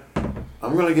 Gotcha.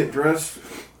 I'm gonna get dressed.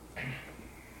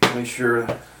 Make sure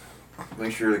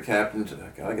the captain's. I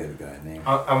gotta give the guy a name.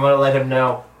 I'm gonna let him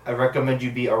know. I recommend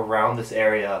you be around this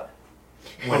area.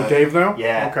 Oh, Dave now?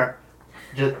 Yeah. Okay.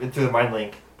 Just through the mind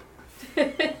link.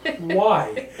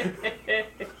 Why?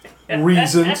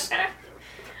 Reasons Do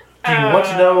you want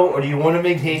to know, or do you want to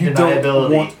maintain you don't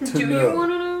deniability? want to Do know. you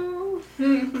want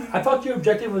to know? I thought your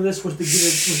objective of this was to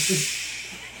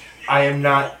I am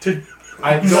not. to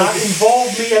I'm not not.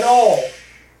 involve me at all.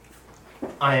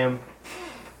 I'm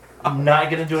not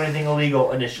gonna do anything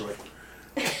illegal initially.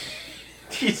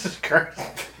 Jesus Christ.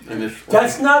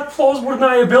 That's not plausible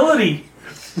deniability.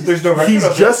 There's no record He's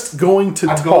of it. just going to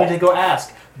I'm talk. going to go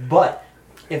ask, but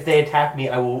if they attack me,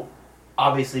 I will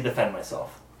obviously defend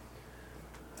myself.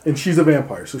 And she's a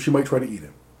vampire, so she might try to eat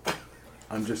him.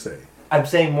 I'm just saying. I'm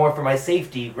saying more for my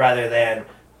safety rather than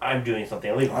I'm doing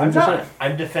something illegal. I'm I'm just not. saying.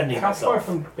 I'm defending How far myself.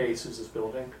 from base is this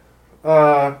building?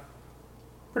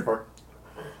 Pretty far.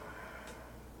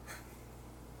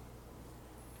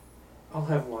 I'll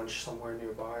have lunch somewhere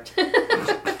nearby.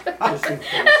 Just in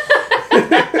case.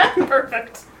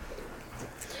 Perfect.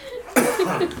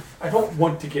 I don't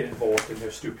want to get involved in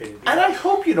their stupidity. And I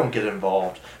hope you don't get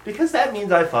involved because that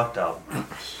means I fucked up.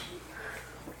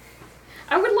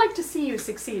 I would like to see you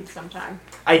succeed sometime.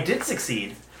 I did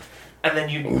succeed, and then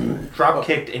you drop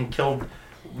kicked and killed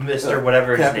Mr.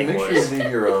 Whatever his Captain, name make sure you was.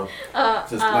 leave your.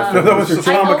 Since my No, that was your I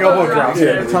atomic elbow elbow drop. dropped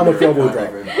Yeah, him. atomic elbow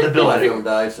drop. The The building. him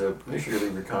died, so make sure you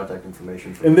leave your contact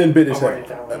information. For And then bit I'll his write it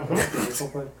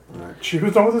head. down. She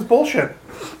was done with this bullshit.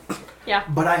 Yeah.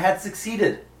 But I had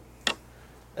succeeded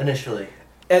initially.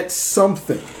 At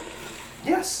something.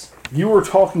 Yes. You were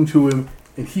talking to him,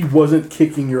 and he wasn't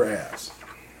kicking your ass.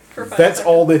 For 5 That's seconds.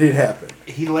 all that had happened.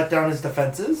 He let down his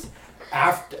defenses.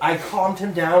 After I calmed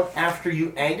him down after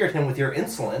you angered him with your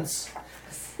insolence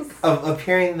of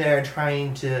appearing there and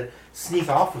trying to sneak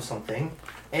off with something,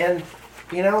 and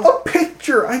you know, A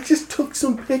picture! I just took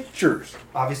some pictures.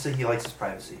 obviously he likes his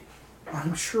privacy.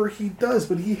 I'm sure he does,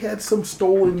 but he had some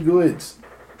stolen goods.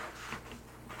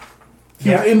 He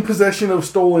Yeah. was in possession of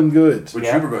stolen goods. Which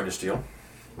Yeah. you were going to steal.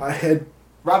 I had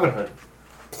Robin Hood.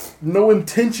 no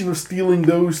intention of stealing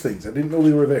those things. I didn't know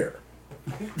they were there.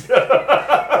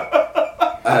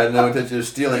 I had no intention of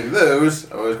stealing those.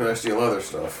 I was going to steal other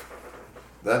stuff.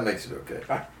 That makes it okay.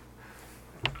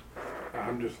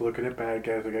 I'm just looking at bad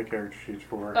guys I got character sheets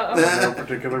for. Uh-oh. For no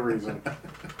particular reason.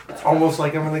 It's almost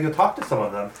like I'm gonna go talk to some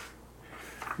of them.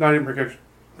 Not even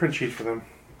print sheets for them.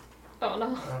 Oh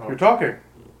no. Oh. You're talking.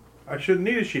 I shouldn't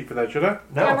need a sheet for that, should I?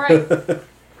 No, I'm right.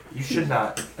 you should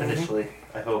not initially.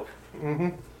 I hope. Mm-hmm.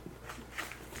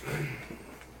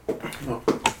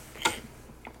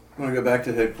 I'm going to go back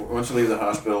to headquarters. Once I leave the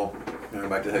hospital, I'm going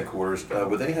back to headquarters.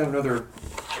 Would they have another...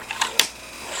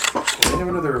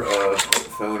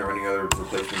 phone or any other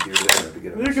replacement gear there to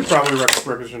get You could probably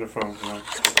requisition a phone for them.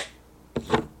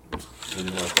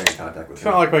 Didn't want to stay in contact with It's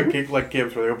him. not like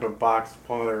Gibbs where they open a box,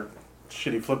 pull their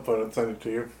shitty flip phone and send it to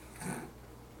you.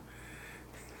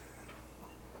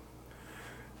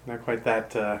 Not quite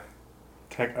that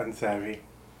tech unsavvy.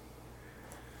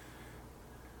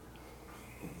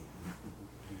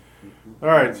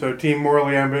 Alright, so team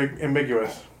morally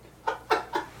ambiguous.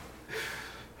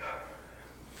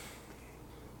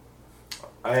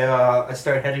 I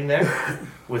start heading there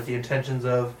with the intentions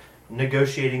of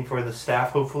negotiating for the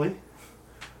staff, hopefully.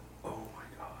 Oh my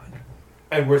god.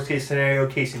 And worst case scenario,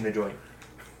 casing the joint.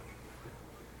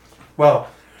 Well,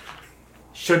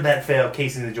 should that fail,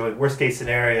 casing the joint. Worst case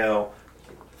scenario,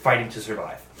 fighting to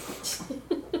survive.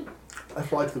 I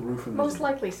fly to the roof and Most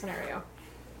likely scenario.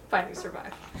 Fighting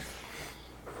survive.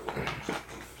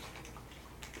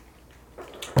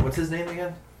 What's his name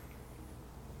again?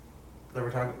 That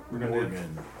we're talking. We're gonna do.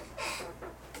 Morgan.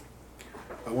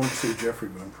 I wanted to say Jeffrey,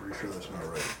 but I'm pretty sure that's not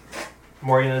right.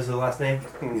 Morgan is the last name.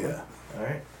 Yeah. All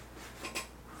right.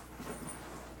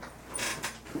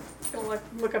 Gonna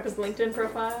look up his LinkedIn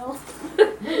profile.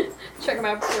 Check him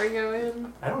out before you go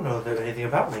in. I don't know anything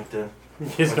about LinkedIn. You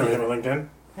just know him on LinkedIn.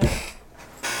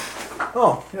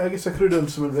 Oh, yeah, I guess I could have done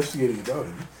some investigating about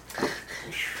him.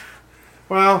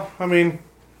 Well, I mean,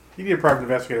 you need a private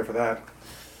investigator for that.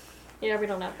 Yeah, we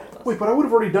don't have one of those. Wait, but I would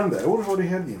have already done that. I would have already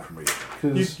had the information.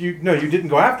 'Cause- You didn't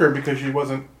go after him because she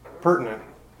wasn't pertinent.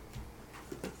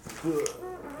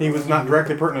 He was not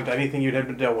directly pertinent to anything you'd had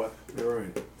to deal with. You're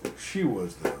right. She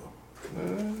was, though.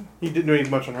 You didn't do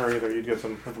anything much on her either. You'd get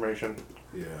some information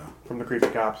Yeah. from the creepy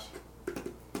cops.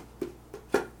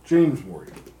 James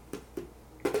Morgan.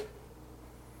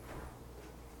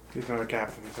 He's not a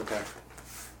captain. He's okay.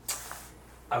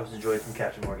 I was enjoying some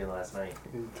Captain Morgan last night.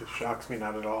 It shocks me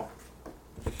not at all.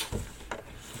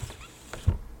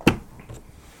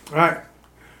 Alright.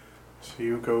 So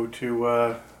you go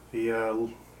to the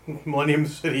Millennium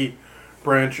City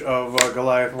branch of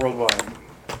Goliath Worldwide.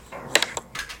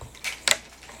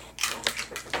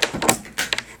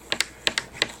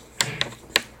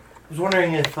 I was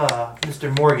wondering if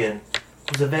Mr. Morgan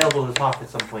was available to talk at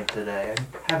some point today.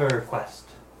 I have a request.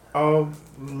 Oh,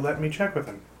 let me check with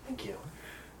him. Thank you.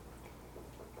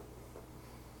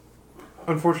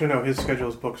 Unfortunately, no, his schedule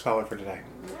is booked solid for today.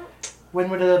 When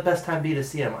would the best time be to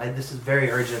see him? This is very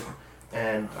urgent,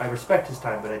 and I respect his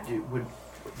time, but would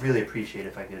really appreciate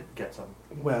if I could get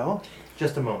Well,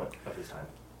 just a moment of his time.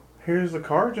 here's the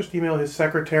card. Just email his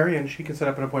secretary and she can set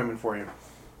up an appointment for you.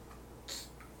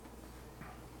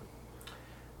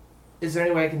 Is there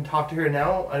any way I can talk to her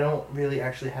now? I don't really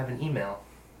actually have an email.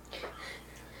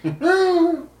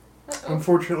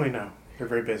 Unfortunately, no. They're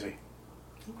very busy.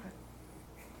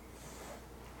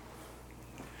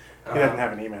 He doesn't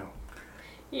have an email.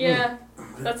 Yeah,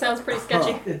 that sounds pretty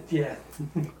sketchy. Yeah.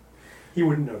 He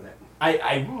wouldn't know that.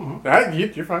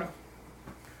 You're fine.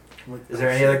 Is there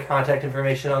any other contact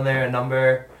information on there? A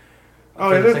number? Oh,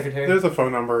 for yeah, the secretary? there's a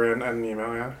phone number and an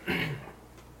email, yeah.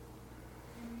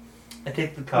 I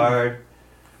take the card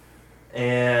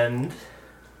and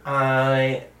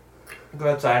I go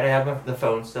outside. I have the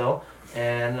phone still,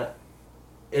 and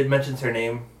it mentions her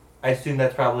name. I assume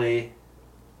that's probably.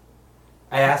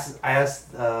 I asked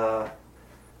Shadowgun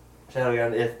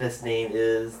if this name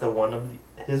is the one of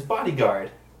his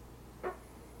bodyguard,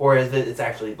 or is it's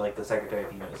actually like the secretary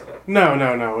he knows about.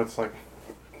 No. It's like,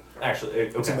 Actually,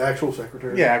 It's an okay. actual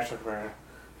secretary? yeah, actually,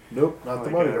 Nope, not like,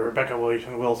 the bodyguard. Rebecca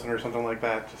Wilson or something like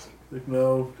that. Just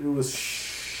No, it was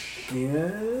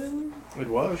Shan. it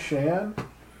was. Shan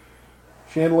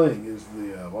Ling is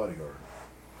the bodyguard.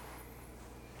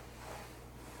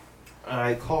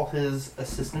 I call his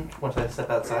assistant once I step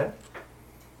outside.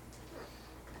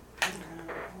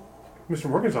 Mr.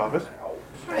 Morgan's office.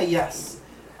 Hi, yes.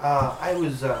 I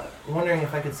was wondering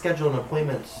if I could schedule an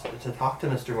appointment to talk to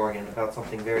Mr. Morgan about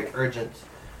something very urgent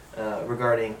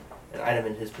regarding an item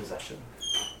in his possession.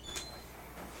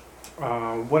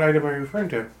 What item are you referring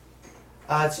to?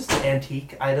 It's just an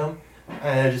antique item.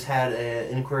 I just had an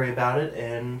inquiry about it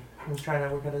and I was trying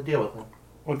to work out a deal with him.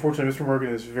 Unfortunately, Mr. Morgan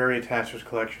is very attached to his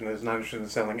collection and is not interested in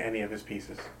selling any of his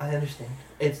pieces. I understand.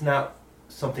 It's not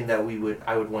something that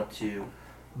I would want to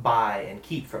buy and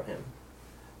keep from him.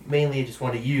 Mainly just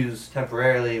want to use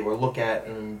temporarily or look at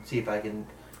and see if I can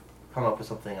come up with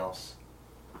something else.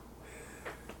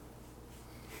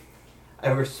 I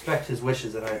respect his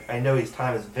wishes and I know his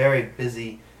time is very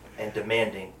busy and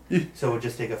demanding, so it would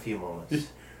just take a few moments.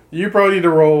 You probably need to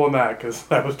roll on that because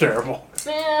that was terrible.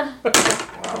 Yeah.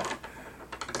 Wow.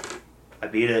 I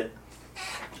beat it.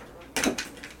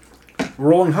 We're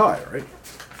rolling high, right?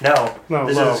 No, No,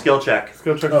 this low. is a skill check.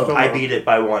 Skill check Oh. still I low. beat it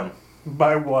by 1.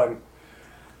 By 1.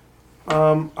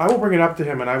 I will bring it up to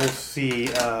him and I will see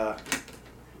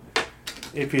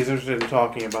if he's interested in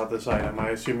talking about this item. I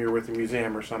assume you're with the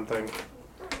museum or something.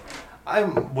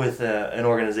 I'm with an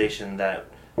organization that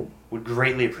would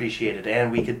greatly appreciate it,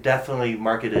 and we could definitely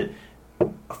market it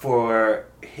for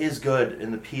his good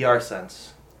in the PR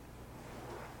sense.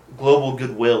 Global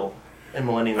goodwill in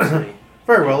Millennium City.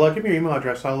 Very well. Give me your email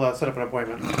address. I'll set up an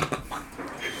appointment.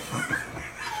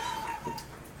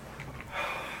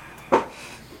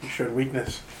 You showed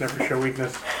weakness. Never show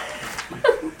weakness.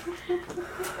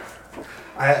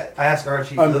 I asked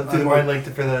Archie I'm- to I'm find like-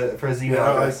 link for his email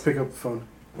Yeah, I address. pick up the phone.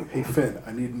 Hey, Finn,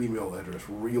 I need an email address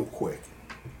real quick.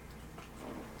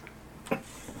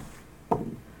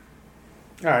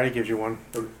 Alright, he gives you one.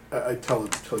 I tell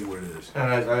you where it is.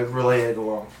 And I relay it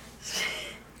along.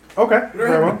 Okay. We don't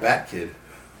Very have a well. Bat Kid.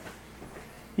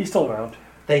 He's still around.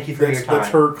 Thank you for your time. That's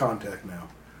her contact now.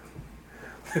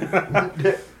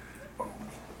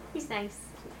 He's nice.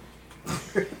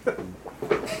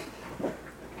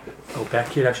 Oh, Bat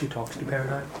Kid actually talks to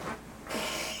Paradigm?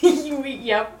 You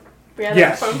Yep. We had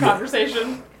Yes. a phone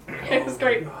conversation. It was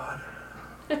great. God.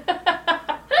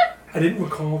 I didn't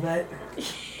recall that.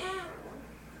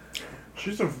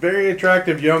 She's a very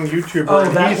attractive young YouTuber, Oh,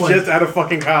 and that he's one. just out of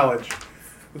fucking college.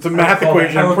 It's a I math recall that-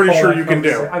 equation I I'm pretty recall sure that you can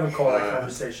do. I recall that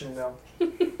conversation now.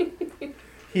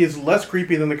 He is less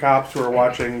creepy than the cops who are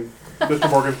watching Mr.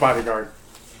 Morgan's Bodyguard.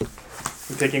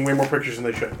 And taking way more pictures than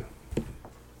they should.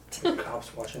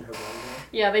 Cops watching her.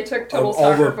 Yeah, they took total All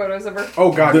stalker the- photos of her.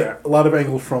 Oh, God, yeah. A lot of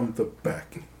angles from the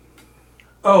back.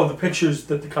 Oh, the pictures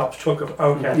that the cops took of.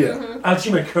 Okay. Yeah, Mm-hmm. I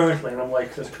see my currently, and I'm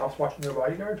like, there's cops watching their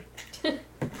bodyguard?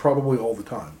 probably all the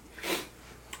time.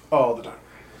 All the time.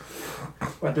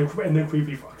 And then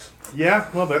creepy fucks. Yeah,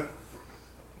 a little bit.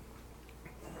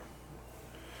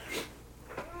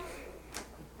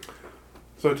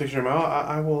 So, Tixer Mel,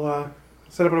 I will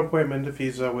set up an appointment if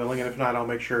he's willing, and if not, I'll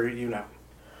make sure you know.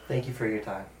 Thank you for your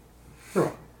time. You're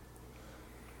welcome.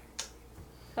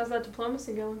 How's that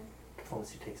diplomacy going?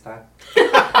 Diplomacy takes time.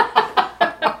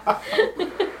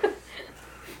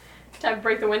 Time to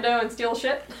break the window and steal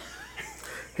shit?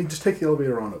 Hey, just take the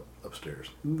elevator on upstairs.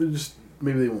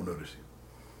 Maybe they won't notice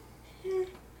you.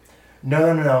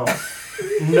 No. No.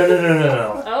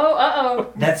 Oh,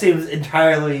 uh-oh. That seems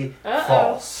entirely Uh-oh.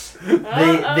 false.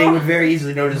 Uh-oh. They would very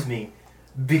easily notice me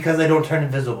because I don't turn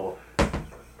invisible.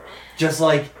 Just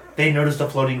like they noticed a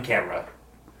floating camera.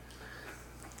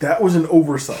 That was an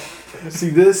oversight. See,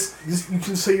 this you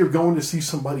can say you're going to see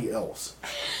somebody else.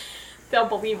 They'll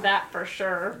believe that for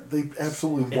sure. They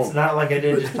absolutely It's won't. not like I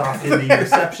did just talk to the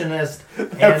receptionist.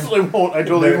 And Absolutely won't. I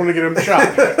totally want to get him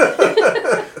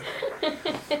shot.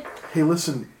 Hey,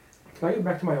 listen, Can I get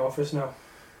back to my office now?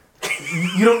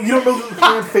 you don't know that the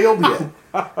plan failed yet.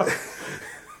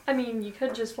 I mean, you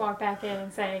could just walk back in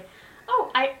and say,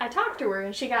 oh, I talked to her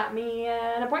and she got me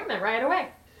an appointment right away.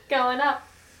 Going up.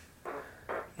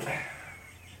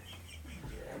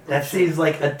 that seems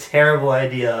like a terrible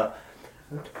idea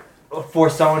for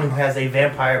someone who has a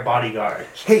vampire bodyguard.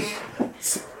 Hey,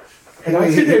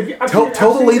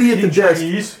 tell the lady at the desk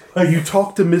you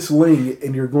talk to Miss Ling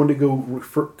and you're going to go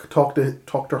talk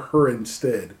to her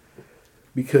instead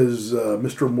because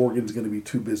Mr. Morgan's going to be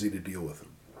too busy to deal with him.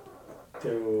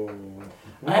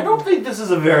 I don't think this is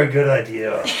a very good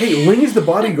idea. Hey, Ling is the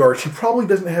bodyguard. She probably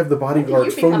doesn't have the bodyguard's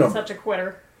You've phone become number. such a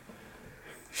quitter.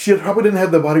 She probably didn't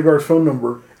have the bodyguard's phone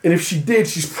number, and if she did,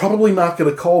 she's probably not going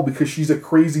to call because she's a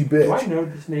crazy Do I bitch. know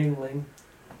this name, Ling?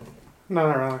 No,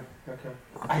 not really. Okay.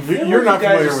 I feel You're like not you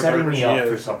guys familiar are with setting her, me she up is.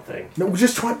 for something. No, we're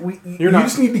just trying. You not-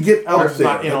 just need to get out Mark's there.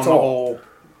 not in on That's the all. whole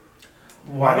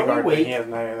Why don't bodyguard we thing. He wait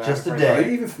hasn't any of that just a information. Are day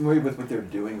you even familiar with what they're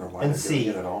doing or why and they're see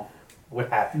doing it at all? what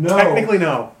happens? No. Technically,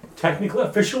 no. Technically,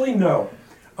 officially, no.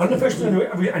 Unofficially,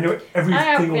 I know every I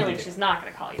have a single feeling detail. she's not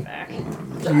going to call you back.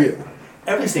 Yeah.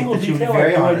 Every I think single that she would be detail.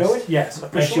 very Do I know honest. it? Yes.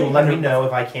 And she Officially, will let I me know. know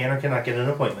if I can or cannot get an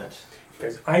appointment.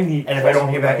 Because I need. And if I don't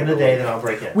hear back in a day, then I'll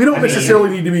break in. We don't I mean, necessarily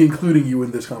need to be including you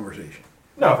in this conversation.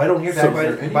 No, if I don't hear So back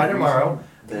is there any by tomorrow, reason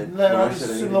that then when I'll I said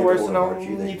I assume needed the to worst get and more I'll about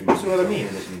you, that need you to pursue other told me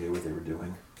means. that you knew what they were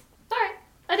doing. Alright.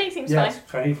 I think seems Yes.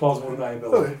 fine. I need plausible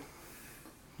deniability. Okay.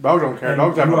 Dogs don't care. And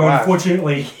Dogs have you no are lives.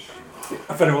 unfortunately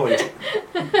a federal agent.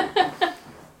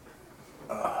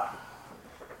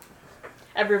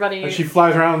 Everybody. And she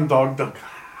flies around dog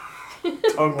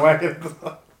wagging.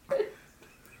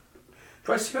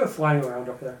 Do I see her flying around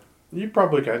up there? You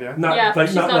probably could, yeah. Not yeah, like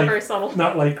she's not not like very subtle.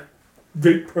 not like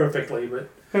very perfectly, but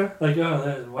Yeah. like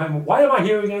why am I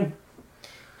here again?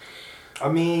 I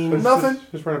mean, It's Nothing.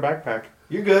 Just wearing a backpack.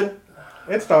 you're good.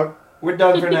 It's dog. We're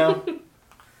done for now.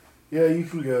 Yeah, you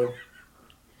can go.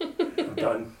 I'm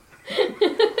done.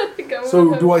 Go So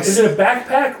with do him. I? Is it a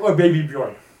backpack or Baby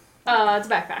Bjorn? It's a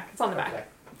backpack. It's on the back. Okay.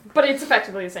 But it's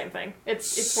effectively the same thing.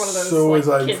 It's one of those. So like, as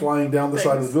I'm kid flying down the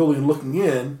side of the things. building looking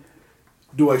in,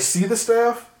 do I see the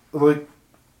staff like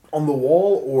on the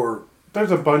wall or?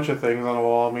 There's a bunch of things on the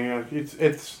wall. I mean,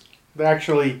 it's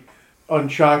actually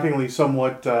unshockingly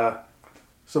somewhat.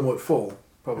 Somewhat full,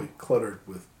 probably cluttered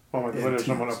with. Well, my windows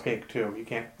somewhat Antiques. opaque too. You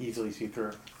can't easily see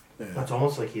through. Yeah. It's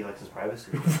almost like he likes his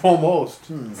privacy. Almost.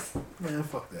 Yeah,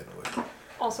 fuck that noise.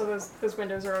 Also, those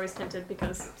windows are always tinted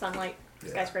because sunlight, Yeah.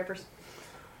 skyscrapers.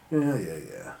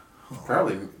 Yeah.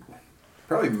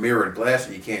 Probably mirrored glass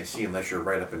that you can't see unless you're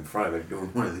right up in front of it doing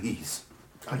one of these.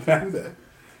 I can do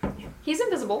that. He's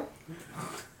invisible,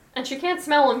 and she can't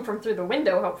smell him from through the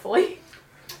window. Hopefully.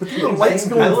 But the light's I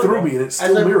going look- through me and it's As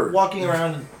still I'm mirrored. walking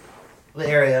around the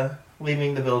area,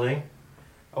 leaving the building,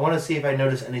 I want to see if I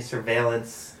notice any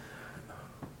surveillance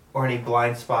or any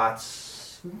blind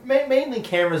spots. Mainly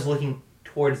cameras looking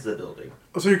towards the building.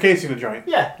 So you're casing the joint.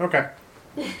 Yeah. Okay.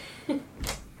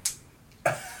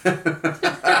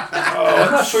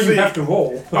 I'm not sure you have to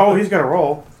roll. Oh, he's got to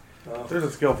roll. There's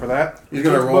a skill for that. He's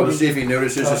going to roll to see if he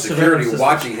notices the security surveillance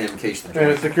watching him in case the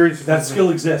And a security That skill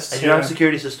exists. I do have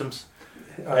security systems.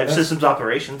 I have systems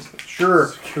operations. Sure.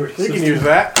 Security You can system. use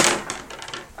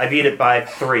that. I beat it by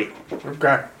 3.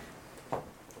 Okay.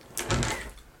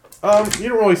 You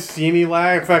don't really see any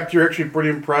lag. In fact, you're actually pretty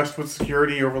impressed with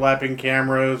security, overlapping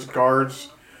cameras, guards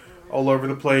all over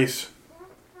the place.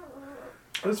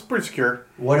 It's pretty secure.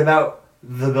 What about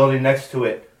the building next to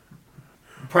it?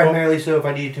 Primarily so if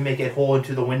I needed to make a hole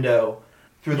into the window,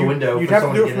 through the window. You'd for have to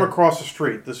someone do it get from in. across the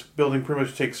street. This building pretty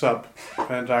much takes up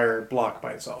an entire block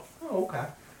by itself. Oh, okay.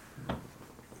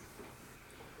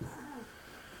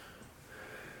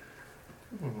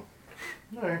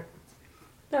 Alright.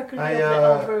 That could be I'm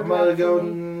up the gonna road go for me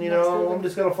and, next I'm building.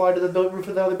 just gonna fly to the roof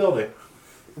of the other building.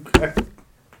 Okay.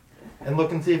 And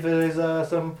look and see if there's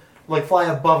some, like fly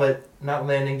above it, not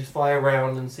landing, just fly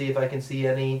around and see if I can see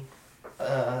any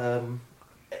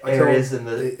areas in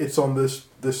the... It's on this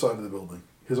side of the building.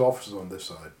 His office is on this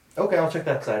side. Okay, I'll check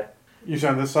that side. You see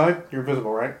on this side? You're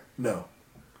visible, right? No.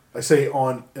 I say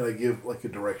on, and I give like a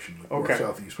direction, like Okay.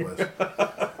 north, south, east, west.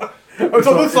 Oh, it's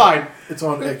on this side. It's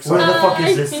on X Where side. the fuck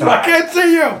is this I side? can't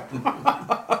see you.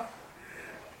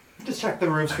 Just check the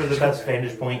roofs for the best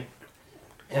vantage point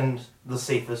and the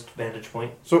safest vantage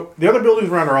point. So the other buildings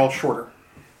around are all shorter.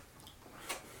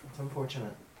 It's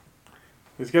unfortunate.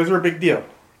 These guys are a big deal.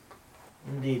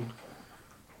 Indeed.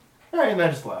 Alright, and I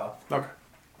just fly off. Okay.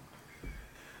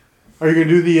 Are you gonna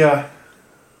do the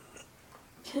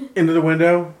into the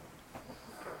window?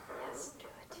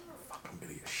 I'm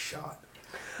gonna get shot.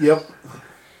 Yep.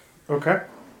 Okay.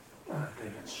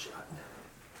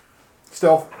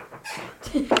 Stealth.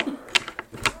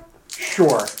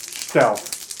 Sure. Stealth.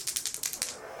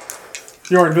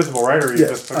 You're invisible, right? Or are you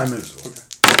Yes, just I'm invisible.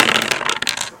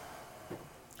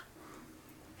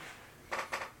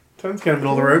 10's kind of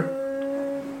middle of the road.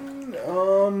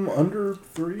 Under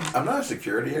 3. I'm not a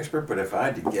security expert, but if I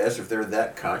had to guess, if they're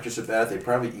that conscious about it, they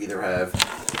probably either have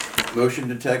motion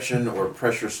detection or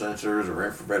pressure sensors or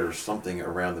infrared or something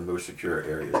around the most secure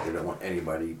areas. They don't want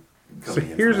anybody So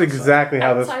coming in. here's from outside. exactly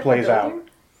how this Outside the plays out. building?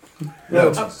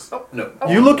 No, no.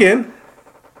 You look in,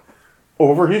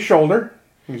 over his shoulder,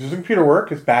 uses his computer work,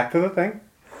 his back to the thing.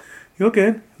 You look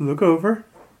in, look over.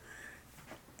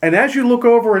 And as you look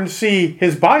over and see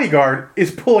his bodyguard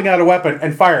is pulling out a weapon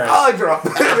and firing. I dropped.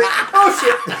 Oh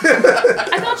shit!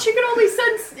 I thought she could only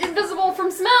sense invisible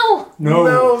from smell.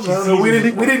 No. We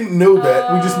didn't know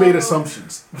that. We just made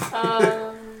assumptions.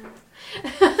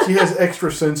 She has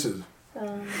extra senses.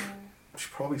 She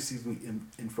probably sees me in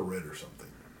infrared or something.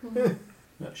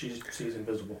 No, she's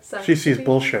invisible. She sees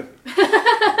bullshit.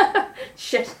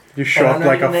 Shit. You show I'm up not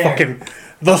like a even there. fucking...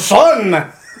 The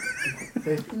sun!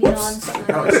 Neon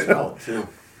Probably smell it too.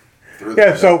 Through the-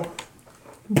 Yeah, so...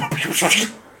 Drop.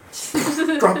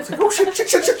 It's like, oh shit.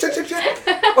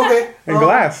 Okay. And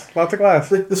glass. Lots of glass.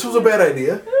 This was a bad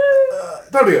idea.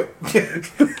 Time to go.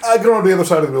 I go on the other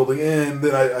side of the building and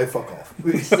then I fuck off.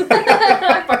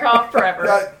 fuck off forever.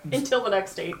 Uh, Until the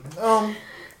next date.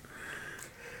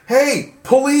 Hey,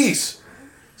 police!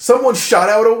 Someone shot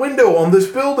out a window on this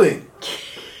building.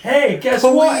 Hey, guess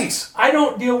Police! what? I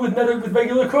don't deal with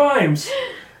regular crimes.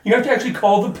 You have to actually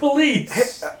call the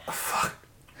police.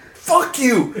 Fuck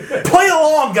you! Play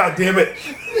along, goddammit!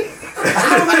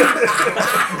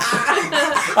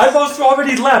 I thought you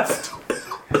already left.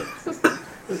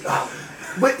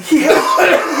 But he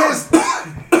has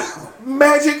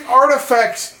magic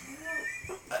artifacts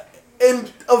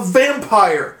and a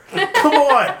vampire. Come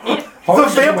on!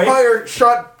 Horace is awake.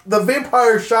 The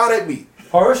vampire shot at me.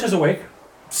 Horace is awake.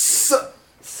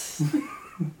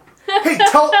 Hey,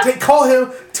 call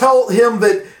him. Tell him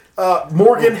that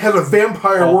Morgan has a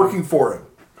vampire working for him.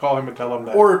 Call him and tell him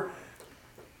that. Or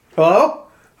Hello?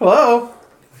 Hello?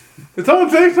 Did someone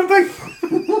say something?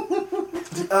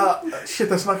 shit,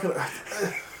 that's not gonna.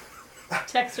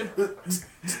 Text him.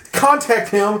 Contact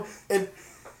him and.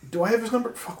 Do I have his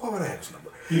number? Fuck, why would I have his number?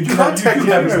 You do Contact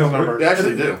have him. his number. They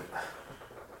actually do.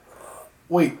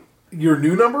 Wait, your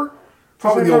new number?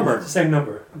 Probably Same the old number. number. It's the same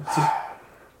number.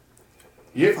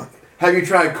 Have you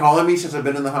tried calling me since I've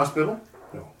been in the hospital?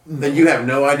 No. Then you have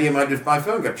no idea my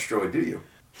phone got destroyed, do you?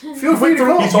 Feel free to through-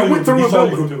 call. He saw You went through he a saw you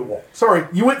building. go through the wall. Sorry,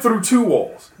 you went through 2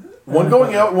 walls. One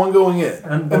going out, one going in.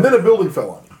 And And then a building fell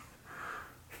on you.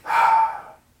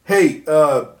 Hey,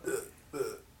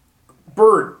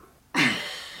 Bird.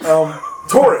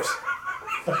 Taurus.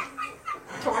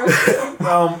 Taurus.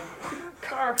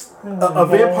 Car. A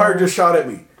vampire just shot at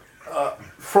me.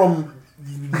 From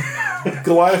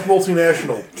Goliath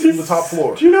Multinational, from the top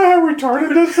floor. Do you know how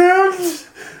retarded this sounds?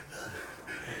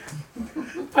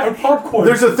 Popcorn.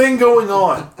 There's a thing going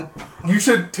on. You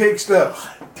should take steps.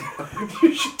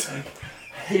 You should take.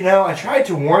 You know, I tried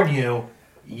to warn you.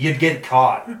 You'd get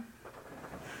caught.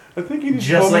 I think you need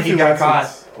Just like you got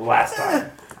lessons. caught last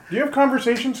time. Do you have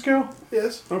conversation skill?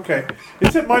 Yes. Okay.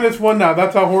 It's at -1 now.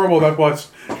 That's how horrible that was.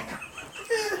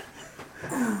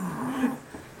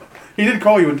 He did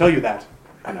call you and tell you that.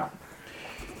 I know.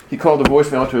 He called the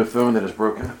voicemail to a phone that is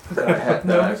broken. No,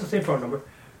 that's the same phone number.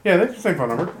 Yeah, that's the same phone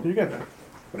number. You get that.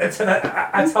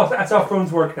 That's how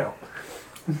phones work now.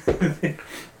 It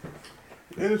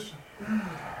is.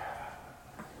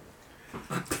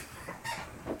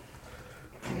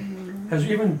 Has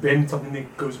there even been something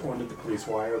that goes on to the police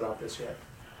wire about this yet?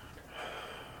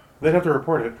 They'd have to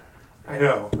report it. I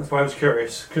know. That's why I was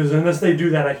curious. Because unless they do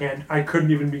that, I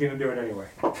couldn't even begin to do it anyway.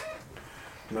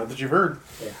 Not that you've heard.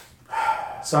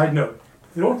 Side note: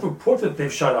 if they don't report that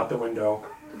they've shot out the window,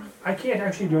 I can't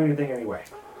actually do anything anyway.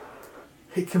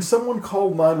 Hey, can someone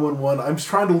call 911? I'm just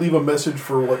trying to leave a message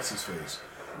for what's-his-face.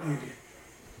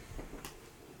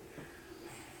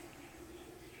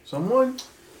 Someone?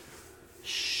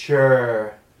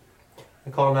 Sure. I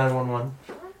call 911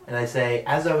 and I say,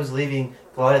 as I was leaving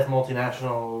Goliath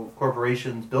Multinational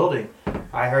Corporation's building,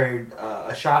 I heard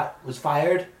a shot was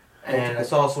fired and I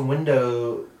saw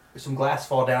some glass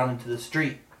fall down into the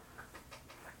street.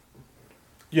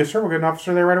 Yes, sir. We'll get an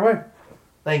officer there right away.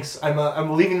 Thanks.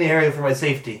 I'm leaving the area for my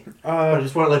safety. I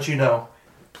just want to let you know.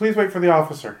 Please wait for the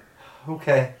officer.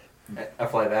 Okay. I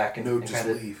fly back and, No, and just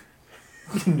kinda, leave.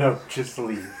 No, just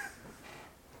leave.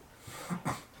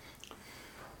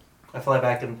 I fly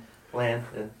back and land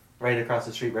right across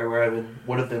the street, right where I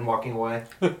would have been walking away.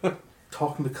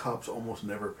 Talking to cops almost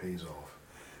never pays off.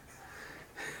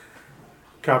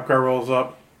 Cop car rolls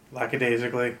up,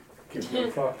 lackadaisically. Gives no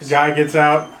fucks. Guy gets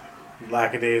out,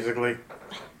 lackadaisically.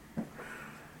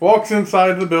 Walks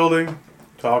inside the building,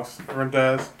 talks to the front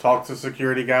desk, talks to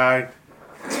security guy.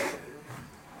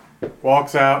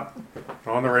 Walks out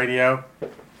on the radio.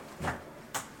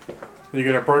 You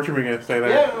gonna approach him? Or you gonna stay there?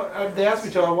 Yeah, they asked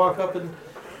me to. I walk up and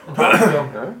talk to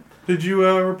them. Did you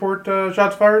report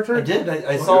shots fired, sir? I did.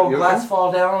 I saw you glass okay?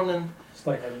 fall down and It's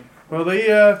like heavy. Well,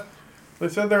 they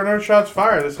said there were no shots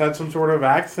fired. This had some sort of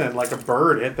accident, like a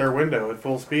bird hit their window at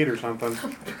full speed or something.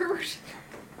 Bird.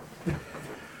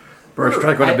 Bird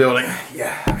strike on I- the building.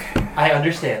 Yeah. Okay. I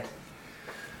understand.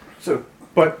 So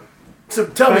But tell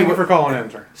thank me you what. for calling in,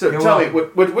 sir. So You're tell me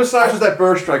welcome. what size was that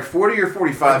bird strike? 40 or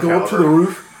 45 I go caliber? up to the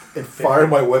roof and fire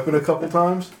my weapon a couple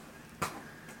times.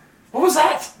 What was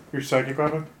that? Your psychic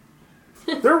weapon?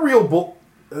 They're real No,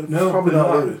 probably they're not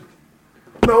not. loaded.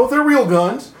 No, they're real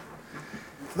guns.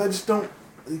 I just don't.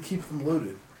 They keep them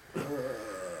loaded.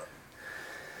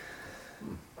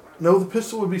 No, the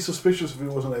pistol would be suspicious if it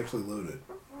wasn't actually loaded.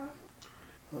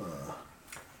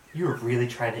 You were really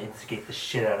trying to instigate the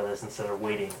shit out of this instead of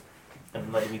waiting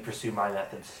and letting me pursue my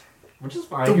methods. Which is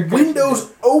fine. The You're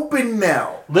window's open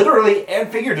now. literally and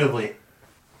figuratively.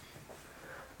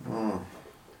 Well,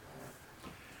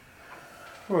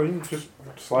 you can just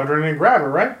slide her in and grab her,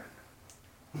 right?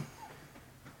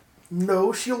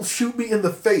 No, she'll shoot me in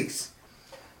the face.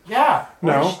 Yeah.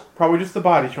 No, probably just the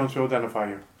body. She wants to identify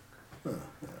you.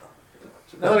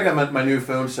 Now that I got my new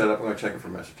phone set up, I'm going to check it for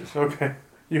messages. Okay.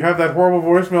 You have that horrible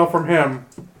voicemail from him.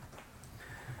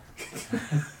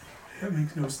 That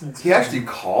makes no sense. He actually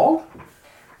called?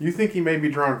 You think he may be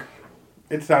drunk.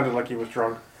 It sounded like he was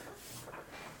drunk.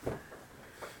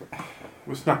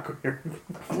 Was not clear.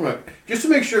 Right. Just to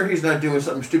make sure he's not doing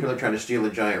something stupid like trying to steal a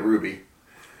giant ruby.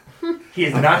 He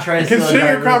is not trying to steal a Consider your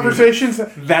giant ruby. conversations.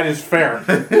 That is fair.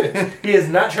 He is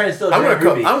not trying to steal a I'm giant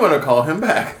ruby. going to call him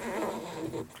back.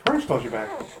 Orange calls you back.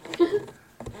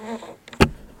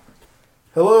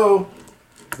 Hello,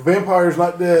 the vampire's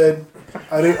not dead.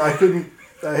 I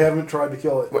haven't tried to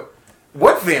kill it.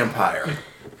 What vampire?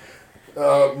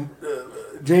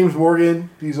 James Morgan,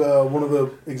 he's one of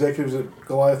the executives at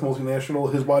Goliath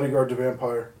Multinational. His bodyguard's a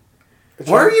vampire.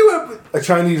 Why are you up? A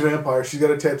Chinese vampire. She's got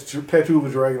a tattoo of a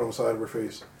dragon on the side of her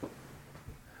face.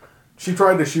 She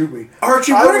tried to shoot me.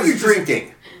 Archie, I what are was you just-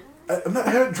 drinking? I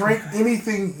haven't drank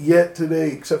anything yet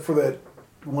today except for that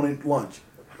one at lunch.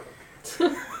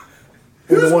 And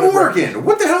Who's the one at Morgan?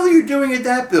 What the hell are you doing at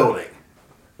that building?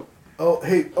 Oh,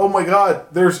 hey, oh my God,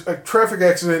 there's a traffic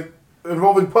accident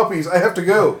involving puppies. I have to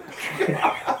go.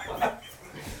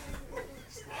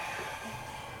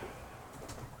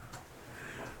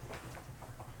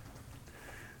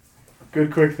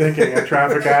 Good quick thinking. A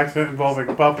traffic accident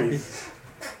involving puppies.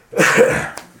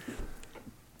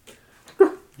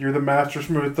 You're the master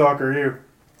smooth talker, you.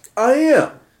 I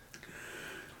am.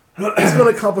 It's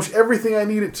going to accomplish everything I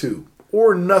need it to,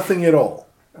 or nothing at all.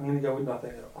 I'm going to go with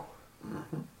nothing at all.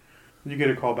 You get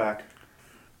a call back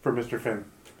from Mr. Finn.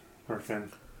 Or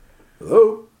Finn.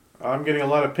 Hello? I'm getting a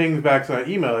lot of pings back to that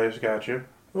email I just got you.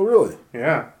 Oh, really?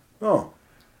 Yeah. Oh,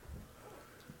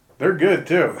 They're good,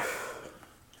 too.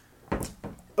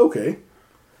 okay.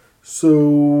 So,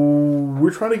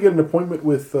 we're trying to get an appointment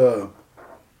with Mr.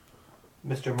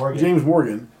 Morgan. James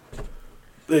Morgan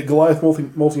at Goliath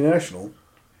Multinational.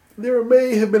 There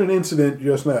may have been an incident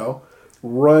just now,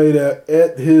 right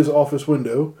at his office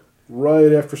window,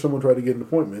 right after someone tried to get an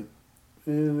appointment,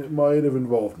 and it might have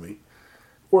involved me.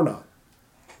 Or not.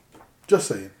 Just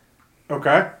saying.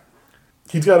 Okay.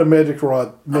 He's got a magic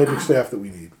staff that we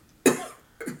need.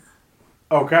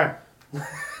 Okay.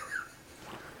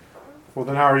 Well,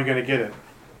 then how are you going to get it?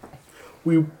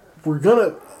 We were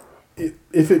gonna...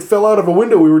 If it fell out of a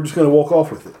window, we were just gonna walk off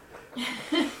with it.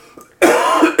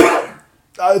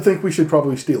 I think we should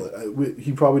probably steal it.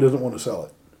 He probably doesn't want to sell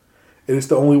it. And it's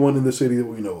the only one in the city that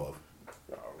we know of.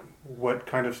 What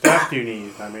kind of staff do you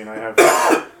need? I mean, I have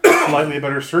slightly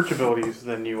better search abilities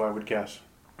than you, I would guess.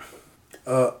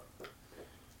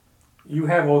 You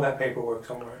have all that paperwork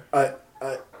somewhere.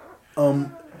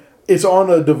 It's on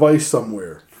a device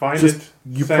somewhere. Find Just, it.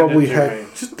 You send probably it to hack. me.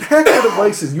 Just hack the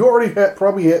devices. You already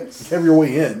probably have your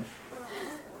way in.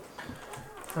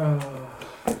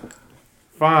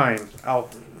 Fine. I'll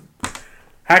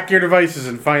hack your devices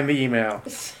and find the email.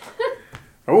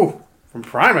 Oh, from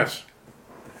Primus.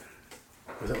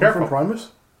 Is that Careful. one from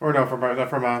Primus? Or no, from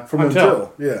From Until.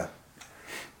 Until. Yeah.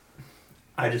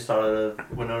 I just thought of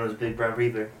Winona's Big Brown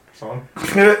Reaper song.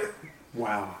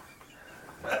 Wow.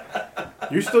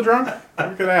 You still drunk?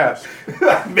 You could ask.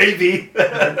 Maybe.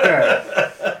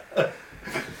 Okay.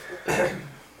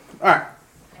 Alright.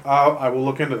 I will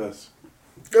look into this.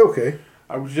 Okay.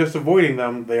 I was just avoiding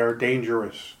them. They are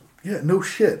dangerous. Yeah, no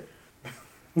shit.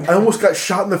 I almost got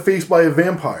shot in the face by a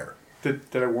vampire. Did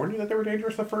I warn you that they were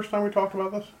dangerous the first time we talked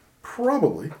about this?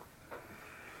 Probably.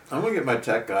 I'm going to get my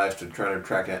tech guys to try to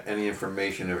track out any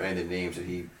information or any names that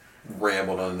he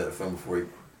rambled on that phone before he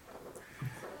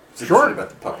said Sure. shit about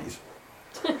the puppies.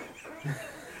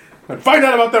 And find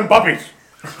out about them puppies!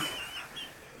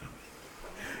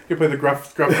 You play the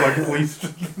gruff like police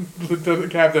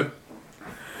lieutenant captain.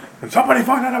 And somebody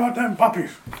find out about them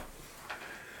puppies!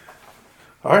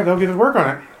 Alright, they'll get to work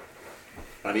on it.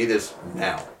 I need this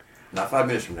now. Not 5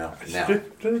 minutes from now. Now.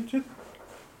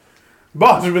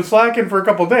 Boss, we've been slacking for a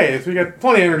couple days. We got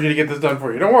plenty of energy to get this done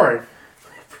for you. Don't worry.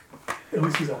 At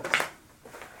least he's honest.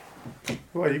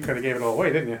 Well, you kind of gave it all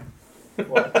away, didn't you?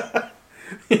 What?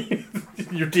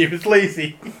 Your team is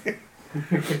lazy.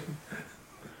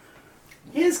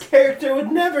 His character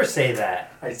would never say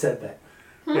that. I said that.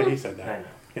 Yeah, he said I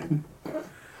that. know.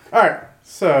 Alright,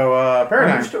 so,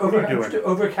 Paradigm, I'm just what are you doing?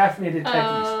 over-caffeinated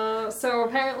techies. So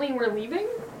apparently we're leaving?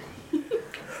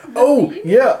 Oh,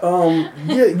 yeah.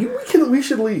 We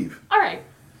should leave. Alright.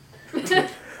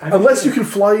 Unless you can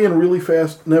fly in really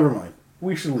fast. Never mind.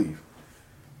 We should leave.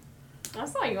 I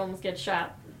saw you almost get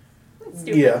shot. That's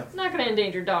stupid. Yeah. Not gonna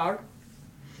endanger dog.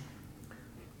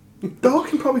 Dog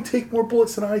can probably take more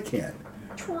bullets than I can.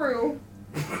 True.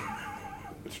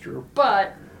 It's true.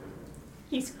 But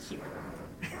he's cute.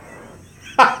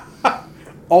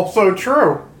 Also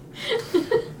true.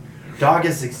 Dog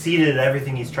has succeeded at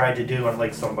everything he's tried to do,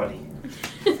 unlike somebody.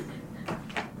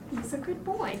 He's a good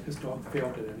boy. His dog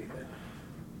failed at anything.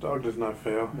 Dog does not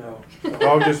fail. No.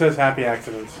 Dog just has happy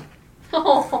accidents.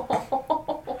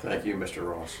 Oh, Thank you, Mr.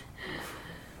 Ross.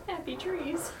 happy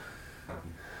trees.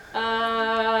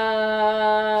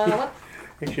 What?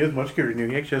 He has much cuter than you.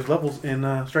 He actually has levels in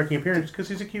striking appearance because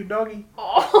he's a cute doggy.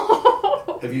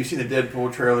 Oh. Have you seen the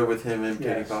Deadpool trailer with him and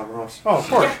Yes. Bob Ross? Oh, of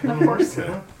course. Yeah, of course.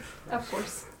 Of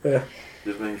course. Yeah.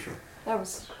 Just making sure. That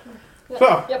was.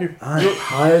 So, Yep. I'm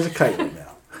high as a kite right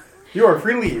now. you are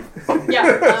free to leave.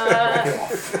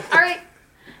 Yeah. All right.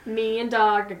 Me and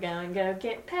dog are gonna go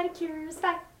get pedicures.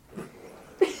 Bye.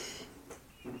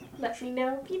 Let me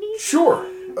know if you need. Sure.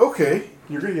 Okay.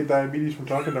 You're going to get diabetes from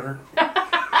talking to her.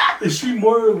 Is she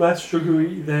more or less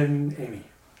sugary than Amy?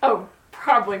 Oh,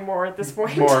 probably more at this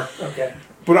point. More. Okay.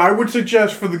 But I would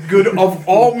suggest for the good of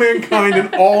all mankind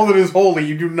and all that is holy,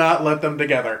 you do not let them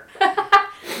together.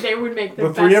 They would make the The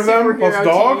best three of them superhero plus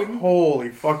dog? team Holy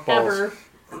fuck balls. ever.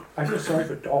 I feel sorry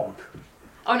for dog.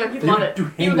 Oh no, he'd They love would it. do He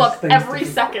would heinous love things every to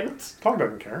you. second. Dog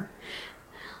doesn't care.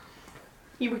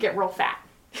 He would get real fat.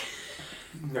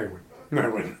 No, he wouldn't. No, I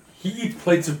wouldn't. He eats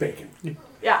plates of bacon.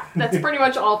 Yeah, that's pretty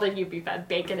much all that you'd be fed.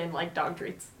 Bacon and like dog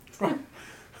treats.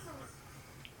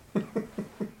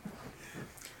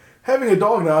 Having a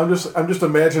dog now, I'm just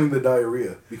imagining the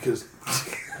diarrhea because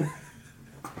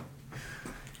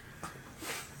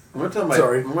I'm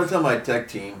Sorry. I'm gonna tell my tech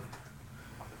team.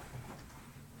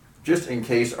 Just in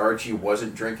case Archie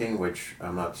wasn't drinking, which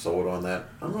I'm not sold on that,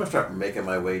 I'm gonna start making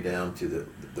my way down to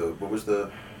the what was the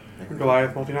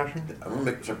Goliath multinational. I'm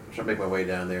gonna start make my way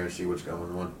down there and see what's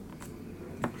going on.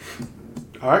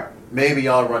 All right. Maybe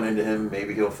I'll run into him.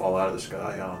 Maybe he'll fall out of the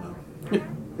sky. I don't know.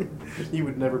 You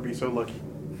would never be so lucky.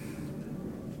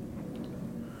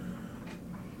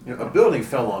 You know, a building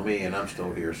fell on me, and I'm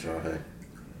still here. So hey,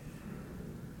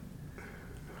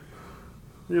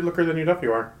 You're looker than you duff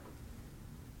you are.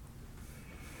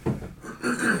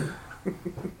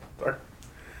 Sorry.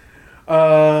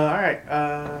 All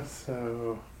right.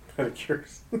 So kind of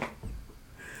curious.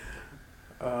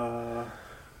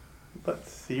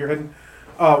 Let's see. You're heading.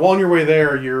 While on your way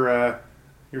there,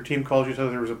 your team calls you, says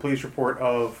there was a police report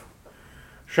of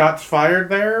shots fired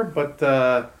there, but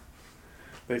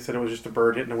they said it was just a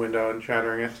bird hitting a window and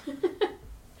shattering it.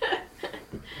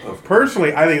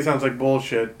 Personally, I think it sounds like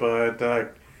bullshit, but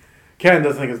Ken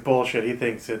doesn't think it's bullshit. He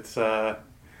thinks it's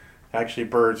actually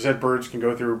birds. He said birds can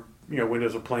go through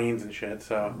windows of planes and shit.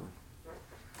 So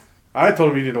I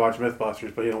told him he needed to watch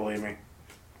MythBusters, but he don't believe me.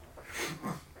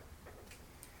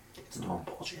 It's all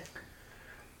bullshit.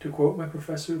 To quote my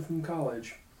professor from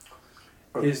college,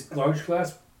 his large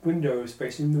glass windows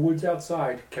facing the woods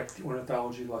outside kept the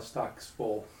ornithology stocks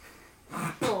full.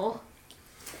 Oh.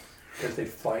 Because they'd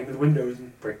fly into the windows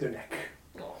and break their neck.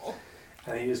 Oh.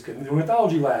 And he just go to the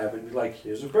ornithology lab and be like,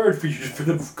 here's a bird for you for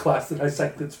the class that I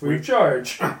psyched that's free of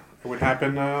charge. It would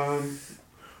happen.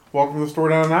 Walking to the store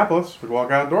down in Annapolis. We'd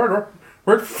walk out the door.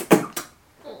 Bird.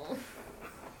 Oh.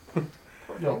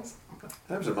 No.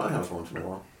 happens at my house once in a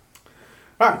while.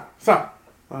 Ah, so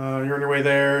you're on your way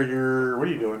there. What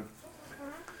are you doing?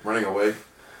 Running away.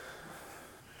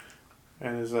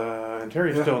 And is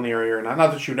Terry's still in the area or not?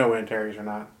 Not that you know Terry's or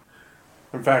not.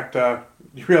 In fact,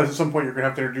 you realize at some point you're going to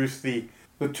have to introduce the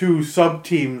two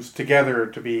sub-teams together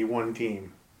to be one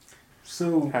team.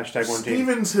 So, Hashtag one team.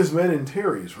 Stevens has met in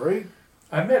Terry's, right?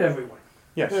 I've met everyone.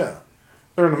 Yes. Yeah.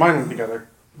 They're in the mine room together.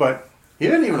 But He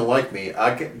didn't even like me.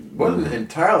 Wasn't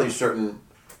entirely certain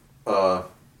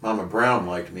Mama Brown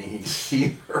liked me.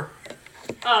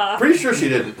 Pretty sure she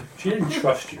didn't. She didn't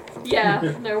trust you.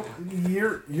 Yeah, nope.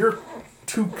 You're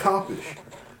too coppish.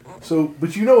 So,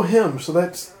 but you know him, so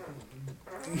that's...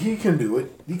 He can do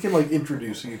it. He can,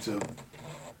 introduce you to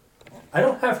I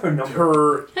don't have her number.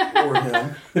 her or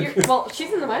him. Well,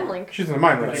 she's in the mine link. she's in the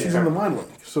mine room. She's in the mine link.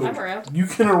 So I'm around. you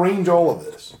can arrange all of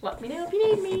this. Let me know if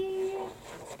you need me.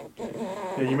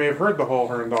 Yeah, you may have heard the whole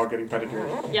her and dog getting pedicured.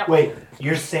 Yep. Wait,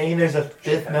 you're saying there's a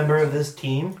fifth member of this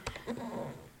team?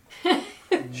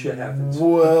 Shit happens.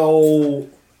 Well,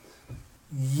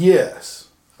 yes,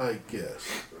 I guess.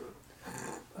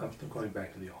 I'm still going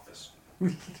back to the office.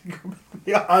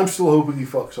 Yeah, I'm still hoping he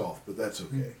fucks off, but that's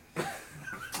okay.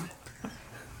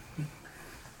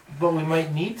 But we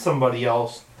might need somebody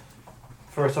else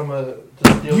for some of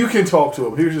the... You can talk to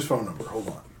him. Here's his phone number. Hold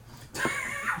on.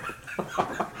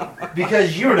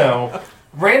 Because,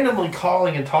 randomly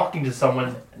calling and talking to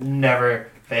someone never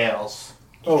fails.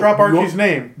 Just drop Archie's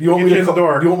name. Do you want Get me you to in the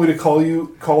door. Do you want me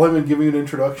to call him and give you an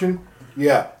introduction?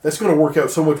 Yeah, that's going to work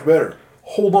out so much better.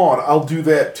 Hold on, I'll do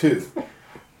that too.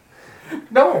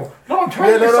 No, I'm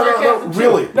trying Yeah, to be no, sarcastic too.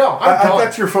 really. No, I'm done. I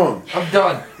got your phone. I'm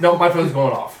done. No, my phone's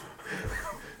going off.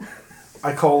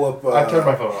 I call up. I turned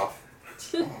my phone off.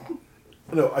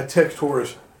 No, I text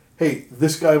Horace. Hey,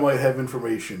 this guy might have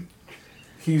information.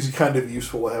 He's kind of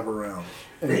useful to have around,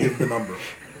 and give the number.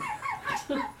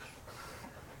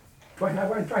 Do I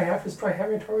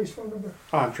have Tori's phone number?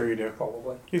 Oh, I'm sure you do.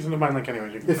 Probably. He's in the mine link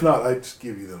anyway. If not, I just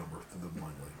give you the number to the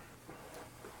blind lady.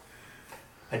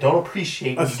 I don't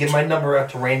appreciate when you give my number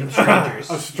out to random strangers.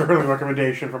 A sterling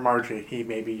recommendation from Archie. He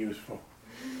may be useful.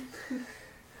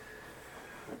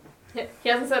 He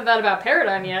hasn't said that about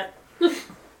Paradigm yet.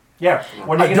 Yeah.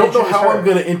 When are I you don't gonna know how introduce I'm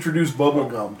going to introduce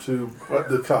Bubblegum to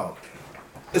the college.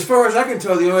 As far as I can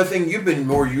tell, the only thing you've been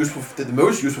the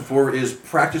most useful for is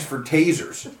practice for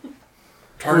tasers.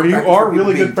 Well, you Target are practice for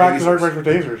really being good practice tasers. hard for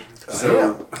tasers.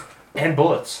 So, And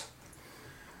bullets.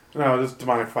 No, this is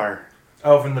demonic fire.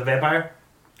 Oh, from the vampire?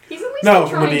 He's at least No, been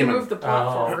from a trying to demon. move the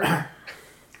plot forward.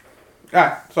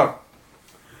 Alright, so.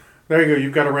 There you go.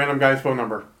 You've got a random guy's phone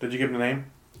number. Did you give him the name?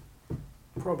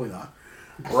 Probably not.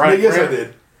 Right. Yes, I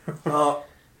did.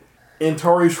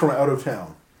 Antari's from out of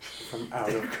town. From out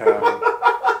of town.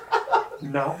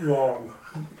 Not wrong.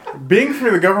 Being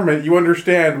from the government, you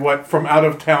understand what from out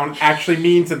of town actually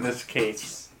means in this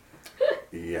case.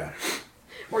 yeah.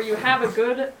 Where you have a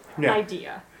good Yeah.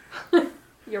 idea.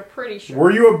 You're pretty sure.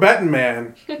 Were you a betting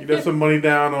man? You got some money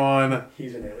down on...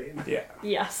 He's an alien. Yeah.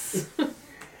 Yes.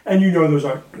 And you know those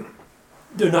aren't...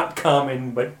 They're not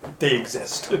common, but they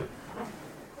exist. The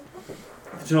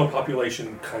general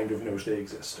population kind of knows they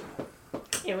exist.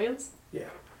 Aliens? Yeah.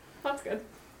 That's good.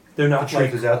 They're The not truth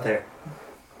like... is out there.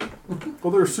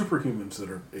 Well, there are superhumans that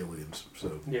are aliens,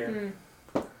 so Yeah.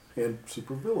 and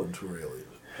supervillains who are aliens.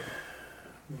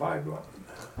 Vibron.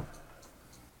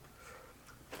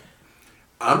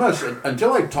 I'm not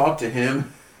until I talk to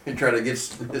him and try to get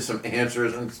some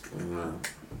answers. And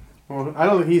Well, I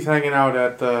don't think he's hanging out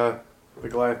at the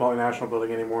Goliath Multinational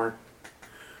building anymore.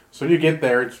 So when you get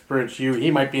there, it's you.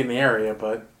 He might be in the area,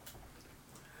 but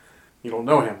you don't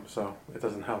know him, so it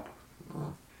doesn't help.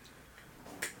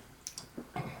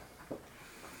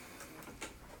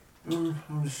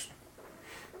 I'm just,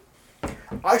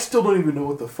 I still don't even know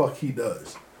what the fuck he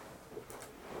does.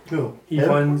 Who? He Him?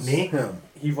 runs... Me? Him.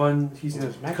 He's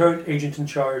Yes, the current agent in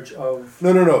charge of...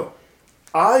 No.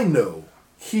 I know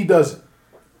he doesn't.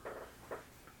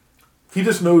 He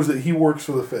just knows that he works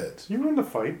for the feds. You were in the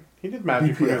fight. He did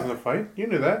magic when he was DPI. in the fight. You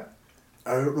knew that.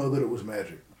 I don't know that it was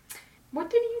magic. What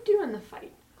did you do in the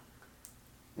fight?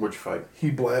 which fight?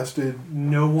 He blasted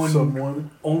No one...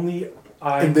 someone, Only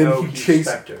I and then know he he's chased,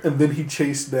 Spectre. and then he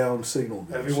chased down Signal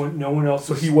Ghost. Everyone, no one else.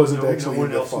 So is- he wasn't no, actually no one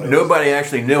in the else fight. knows. Nobody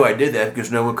actually knew I did that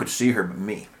because no one could see her but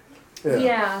me.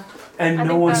 Yeah. And I no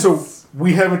think one. that's- So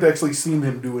we haven't actually seen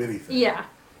him do anything. Yeah.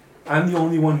 I'm the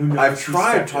only one who knows. I've he's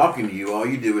tried Spectre. talking to you. All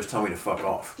you do is tell me to fuck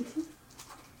off.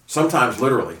 Sometimes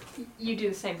literally. You do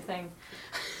the same thing.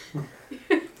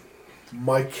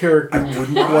 My character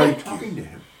wouldn't Tried like you. talking to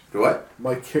him. What?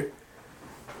 My All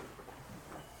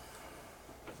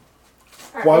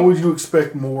Why right. would you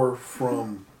expect more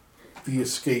from the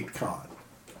escape con?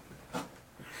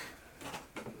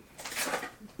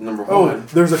 Number Oh, one.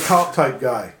 there's a cop type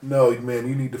guy. No, man,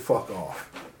 you need to fuck off.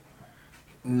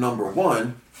 Number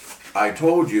one, I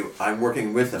told you I'm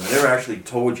working with them. I never actually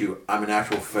told you I'm an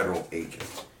actual federal agent.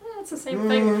 It's the same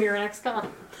thing if you're an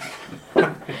ex-con.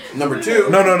 Number two.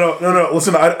 No.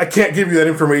 Listen, I can't give you that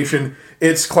information.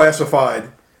 It's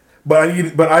classified. But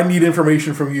I need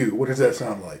information from you. What does that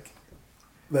sound like?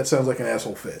 That sounds like an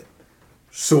asshole fit.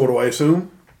 So what do I assume?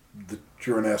 That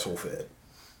you're an asshole fit.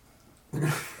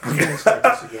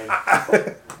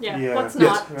 Yeah, let's Yes.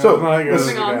 not. So, not good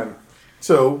moving on. again.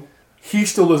 So he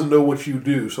still doesn't know what you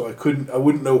do, so I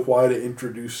wouldn't know why to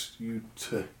introduce you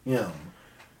to him.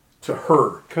 To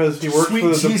her. Because he works Sweet for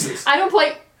the Jesus. I don't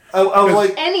play I'm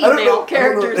like, any I don't male know-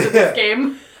 characters in yeah. this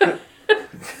game.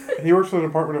 he works for the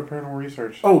Department of Paranormal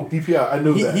Research. Oh, DPI, I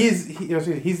know that.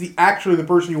 He's actually the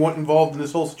person you want involved in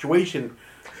this whole situation.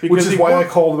 Which Because is he why I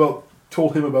work-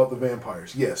 told him about the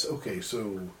vampires. Yes, okay,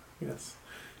 so Yes.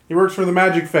 He works for the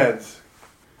Magic Feds.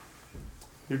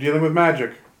 You're dealing with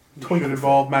magic. You should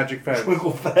involve Magic Feds.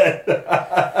 Twinkle Fed.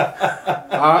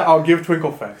 I'll give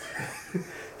Twinkle Feds.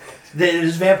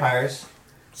 There's vampires.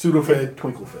 pseudo-fed,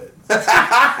 twinkle-fed.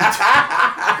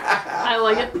 I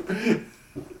like it.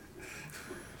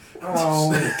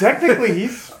 Oh, technically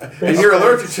he's And you're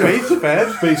allergic to space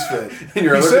fed. Space fed. And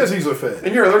you're He allergic- says he's a fed.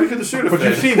 And you're allergic to the Sudafed. But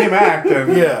you've seen him act,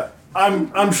 and Yeah,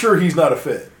 I'm sure he's not a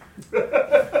fed.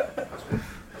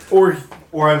 Or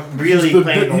Or I'm really He's the-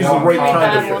 playing he's the long right con. kind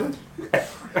Bad of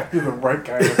one. you're the right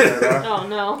guy with that. Oh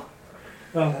no.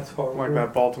 Oh, that's horrible. Like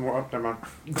that Baltimore. Oh, never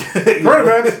mind. Current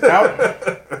events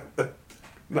out.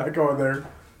 Not going there.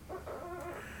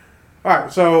 All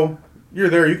right, so you're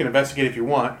there. You can investigate if you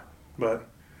want, but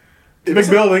it's a big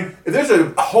building. If there's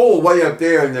a hole way up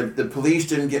there and the police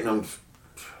didn't get them,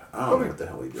 I don't know what the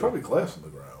hell he did. probably glass on the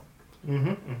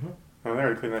ground. Oh, they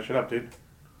already cleaned that shit up, dude.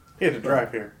 He had to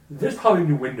drive here. There's probably a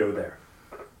new window there.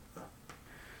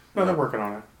 No, they're working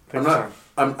on it. I'm Takes not.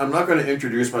 time. I'm not going to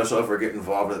introduce myself or get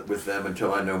involved with them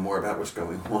until I know more about what's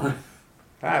going on.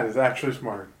 That is actually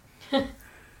smart. I'm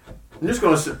just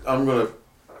going to. I'm going to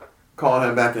call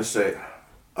him back and say,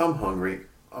 "I'm hungry.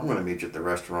 I'm going to meet you at the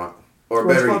restaurant." Or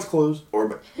better, Restaurant's closed.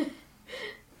 or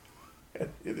It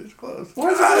is close.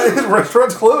 Why is it?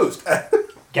 Restaurant's closed.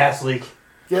 Gas leak.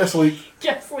 Gas leak.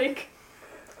 Gas leak.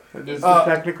 It is the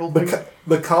technical The, thing.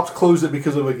 the cops closed it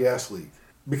because of a gas leak.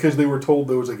 Because they were told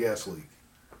there was a gas leak.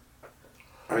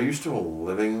 are you still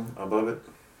living above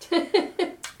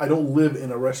it? I don't live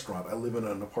in a restaurant. I live in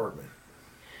an apartment.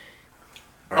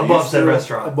 Are you Above said still-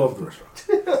 restaurant. Above the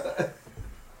restaurant.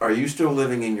 Are you still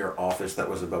living in your office that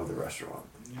was above the restaurant?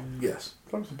 Yes.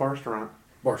 That was a bar restaurant.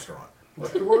 Bar restaurant.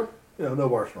 Restaurant? Yeah, no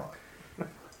bar restaurant.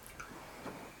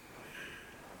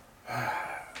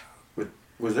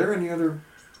 Was there any other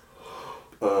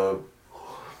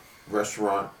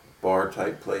restaurant, bar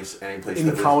type place, any place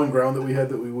Any that common ground that we had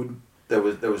that we wouldn't. that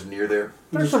was near there?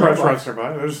 There's There's a some restaurants Starbucks.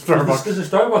 nearby. There's a There's Starbucks.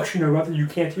 a Starbucks, you know, about that you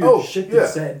can't hear Oh, shit yeah.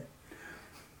 that's said.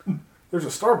 There's a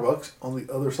Starbucks on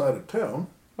the other side of town.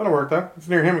 That'll work though. It's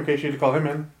near him in case you need to call him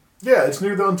in. Yeah, it's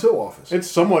near the Until office. It's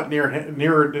somewhat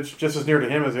nearer. It's just as near to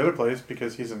him as the other place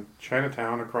because he's in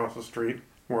Chinatown across the street,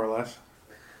 more or less.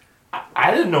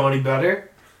 I didn't know any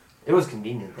better. It was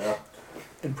convenient though,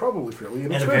 And probably fairly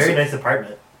and a inexpensive. very nice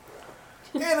apartment.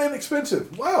 And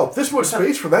inexpensive. Wow, this much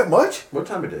space for that much? What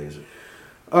time of day is it?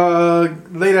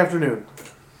 Late afternoon.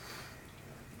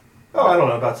 Oh, I don't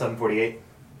know, about 7:48.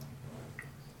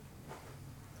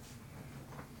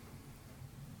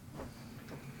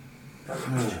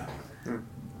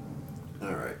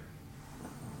 All right.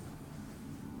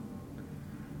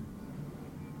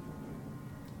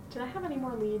 Did I have any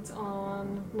more leads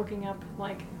on looking up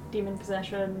like demon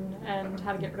possession and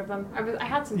how to get rid of them? I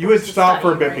had some. You had books to stopped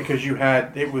for a study, bit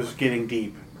right? because it was getting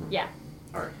deep. Yeah.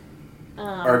 All right.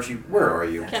 Archie, Archie, where are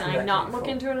you? can I not look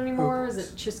into it anymore? Is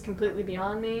it just completely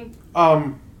beyond me?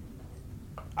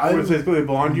 I would say it's completely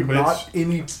beyond you, but not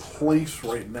any place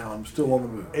right now. I'm still on the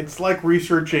move. it's like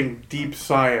researching deep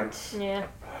science. Yeah.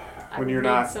 I When would you're need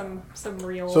not- some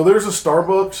real. So there's a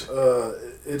Starbucks.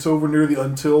 It's over near the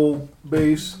Until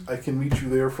base. I can meet you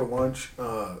there for lunch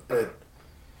at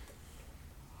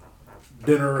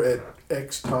dinner at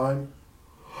X time.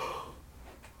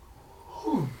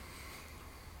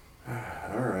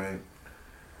 All right.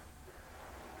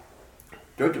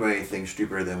 Don't do anything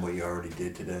stupider than what you already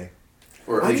did today.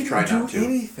 Or at I least try didn't not do to.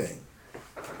 anything.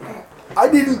 I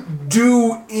didn't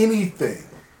do anything.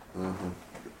 Mm-hmm.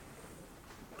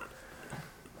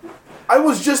 I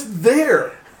was just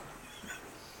there.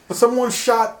 Someone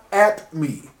shot at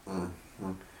me.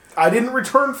 Mm-hmm. I didn't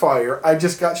return fire. I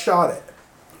just got shot at.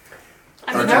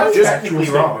 I mean, Archie, that was just- technically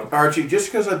wrong. Archie,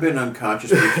 just because I've been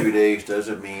unconscious for 2 days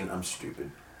doesn't mean I'm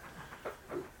stupid.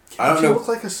 I don't You know. look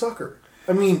like a sucker.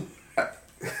 I mean,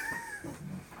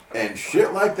 And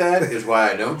shit like that is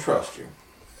why I don't trust you.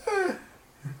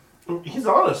 He's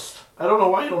honest. I don't know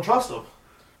why you don't trust him.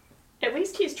 At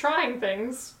least he's trying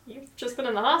things. You've just been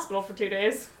in the hospital for 2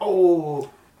 days. Oh,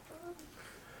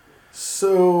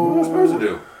 so. What am I supposed to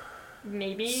do?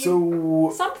 Maybe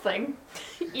So. something.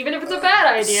 Even if it's a bad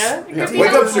idea. It Yeah, could be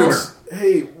wake up helpful. sooner.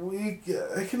 Hey,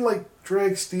 I can like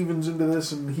drag Stevens into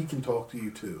this, and he can talk to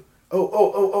you too.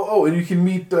 Oh, and you can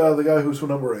meet the guy whose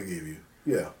number I gave you.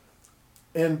 Yeah,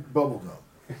 and Bubblegum.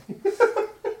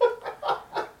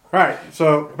 Right.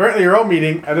 So apparently you're all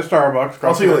meeting at a Starbucks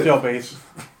across see you the later. hotel base.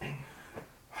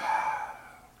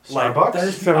 Starbucks? That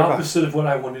is the 7 o'clock. opposite of what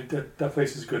I wanted that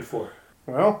place is good for.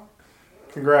 Well,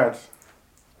 congrats.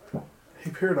 Hey,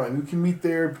 Paradigm, you can meet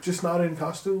there, just not in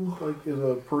costume, like as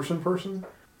a person.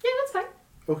 Yeah, that's fine.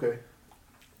 Okay.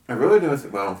 I really don't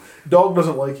think. Well, Dog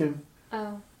doesn't like him.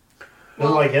 Oh.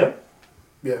 Doesn't like him?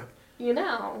 Yeah. You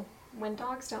know, when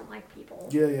dogs don't like people,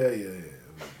 Yeah.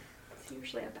 it's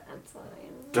usually a bad sign.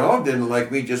 Dog didn't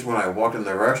like me just when I walked in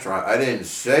the restaurant. I didn't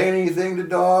say anything to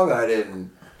Dog. I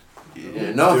didn't.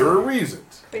 There Nothing. are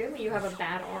reasons. Clearly you have a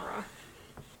bad aura.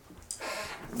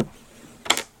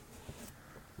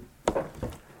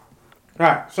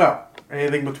 Alright, so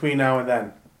anything between now and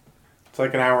then? It's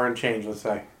like an hour and change, let's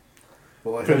say.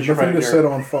 Well, I have Finish your nothing to pedicure. set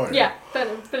on fire. Yeah,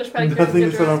 finish pedicure. Nothing to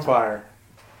get set on dressed. fire.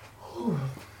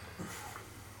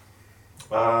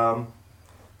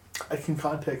 I can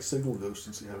contact Signal Ghost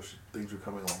and see how things are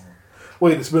coming along.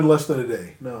 Wait, it's been less than a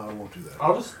day. No, I won't do that.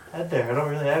 I'll just head there. I don't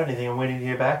really have anything. I'm waiting to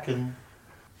hear back. And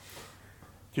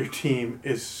Your team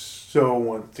is so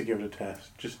wants to give it a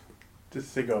test. Just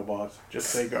say go, boss. Just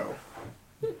say go.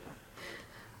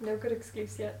 No good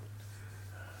excuse yet.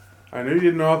 I know you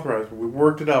didn't authorize, but we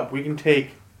worked it up. We can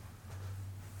take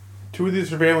 2 of these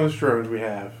surveillance drones we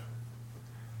have.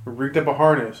 We rigged up a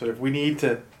harness, so if we need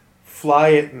to fly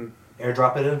it and...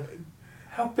 airdrop it in.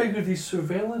 How big are these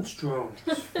surveillance drones?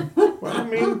 Well, I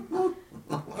mean,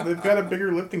 they've got a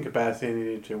bigger lifting capacity than you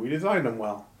need to. We designed them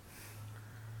well.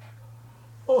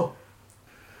 Oh,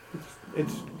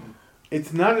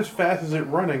 It's not as fast as it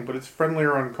running, but it's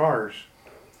friendlier on cars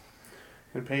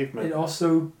and It pavement.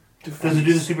 also Does it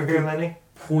do the superhero landing?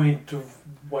 point of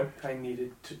what I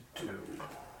needed to do.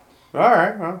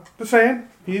 Alright, well, just saying.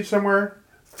 He's somewhere...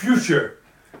 Future,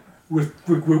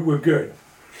 we're good.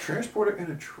 Transport it in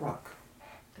a truck.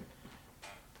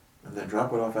 And then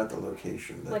drop it off at the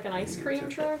location. that Like an you ice need cream to.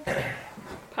 truck.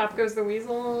 Pop goes the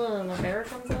weasel and a bear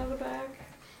comes out of the back.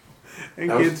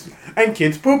 And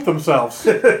kids poop themselves.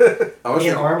 I was thinking,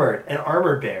 An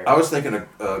armored bear. I was thinking a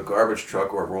garbage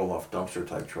truck or a roll-off dumpster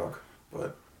type truck,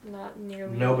 but Not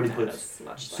nearly. Nobody as puts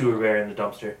much sewer bear in the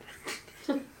dumpster.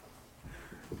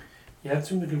 Yeah, that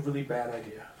seemed like a really bad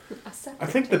idea. A septic I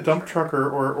think the tank dump truck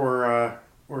or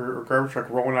garbage truck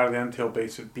rolling out of the Until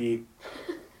base would be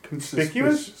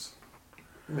conspicuous. suspicious.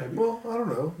 Maybe. Well, I don't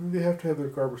know. They have to have their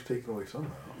garbage taken away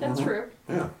somehow. That's true.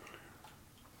 Yeah.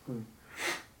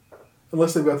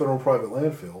 Unless they've got their own private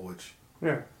landfill, which,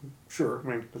 Yeah, sure. I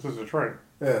mean, this is Detroit.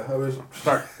 Yeah, I was.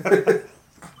 Sorry.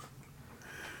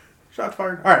 Shots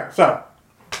fired. All right, so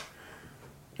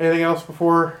anything else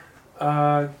before? Did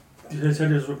I say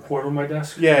there's a report on my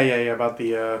desk? Yeah, about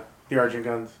the Argent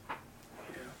guns.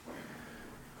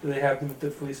 Do they have them at the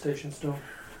police station still?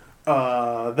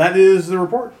 That is the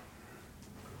report.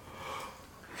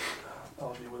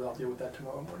 I'll deal with that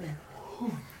tomorrow morning.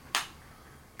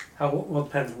 Well, it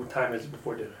depends what time is it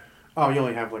before dinner. Oh, you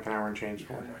only have like an hour and change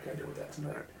for I'm it. not gonna deal with that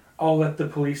tonight. I'll let the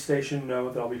police station know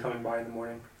that I'll be coming by in the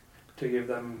morning to give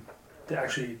them to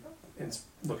actually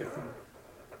look at them.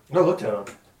 No, look at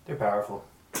them. They're powerful.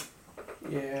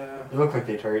 Yeah. They look like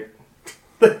they'd hurt.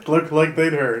 Look like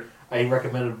they'd hurt. I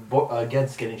recommended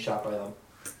against getting shot by them.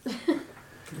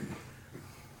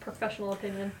 Professional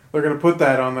opinion. They're gonna put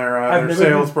that on their never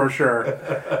sales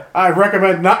brochure. I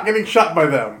recommend not getting shot by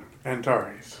them.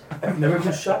 Antares. I've never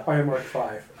been shot by a Mark V.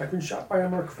 I've been shot by a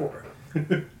Mark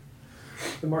IV.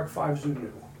 The Mark V's are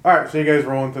new. All right, so you guys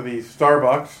roll into the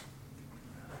Starbucks.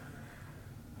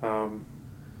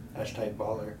 Hashtag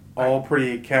baller. All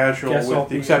pretty casual, Guess I'll with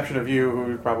the be- exception of you,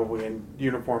 who's probably in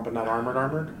uniform but not armored.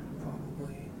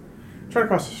 Probably. Try to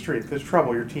cross the street. There's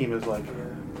trouble. Your team is like,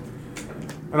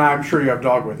 and I'm sure you have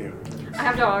dog with you. I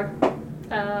have dog.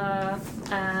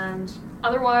 And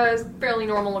otherwise fairly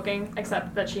normal looking,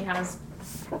 except that she has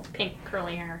pink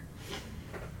curly hair.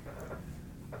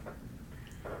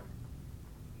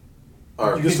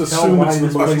 Are, You just can tell assume why it's an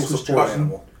this emotional place was support chosen.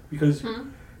 animal. Because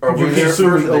are we You there just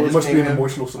assume first? it, Or they it just must be came an in?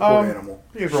 emotional support animal.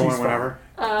 You guys roll She's in whenever.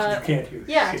 you can't hear.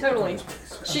 Yeah, shit totally. from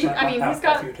this place. She, I mean,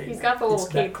 he's got the little It's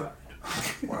that cape. crowd.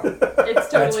 Wow. It's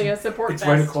totally a support It's vest.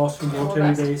 right across from All military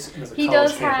vest. base. And there's a He college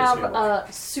does campus have nearby.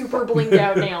 super blinged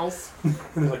out nails, And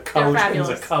there's a college. fabulous.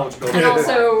 There's a college building. and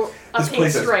also a This pink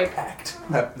place is stripe. packed.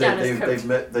 Down his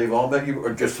coat. They've all met you,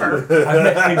 or just you? I've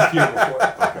met things here before.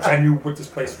 I knew what this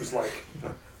place was like.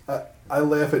 I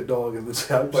laugh at dog in this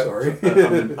house. But- Sorry.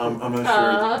 I'm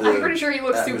not sure. I'm pretty sure he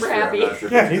looks super atmosphere, I'm happy. not sure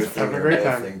if Yeah, it's a he's good thing having a or great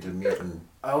bad time. thing to meet and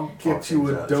I'll talk get you a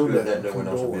things out. It's good donut. that no one from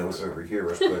else will be able Dole's. to overhear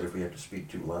us, but if we have to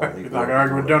speak too loudly, He's not gonna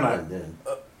argue with we'll donut. blend in.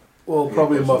 Well, Yeah,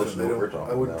 probably a close to muffin. listen They to what we're don't. I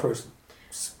talking wouldn't about. trust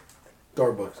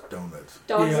Starbucks donuts.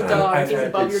 Dog's Yeah, a dog. I've He's had-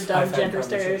 above your I've dumb had gender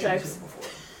conversations stereotypes. here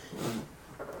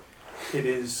before. It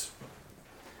is.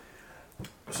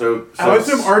 So I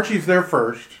assume Archie's there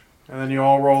first, and then you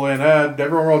all roll in.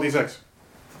 Everyone roll d6.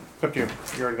 Except you.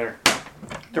 You're already there.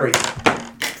 3.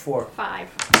 4. 5.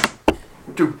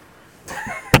 two.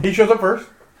 He shows up first.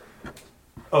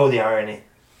 Oh, the irony.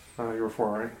 You were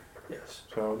 4, right? Yes.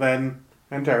 So then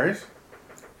Antares.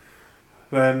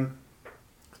 Then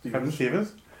Captain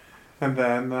Stevens. And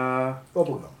then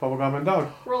Bubblegum. Bubblegum and Dog.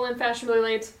 Roll in fashionably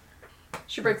late.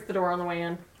 She breaks the door on the way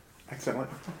in. Excellent.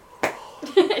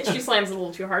 She slams it a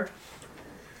little too hard.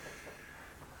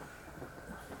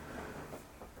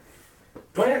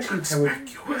 Do I actually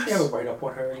have a write-up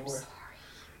on her anywhere?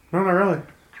 No, not really.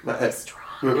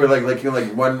 We're like you're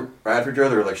like one after each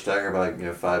other, or like staggered by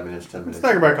 5 minutes, 10 minutes.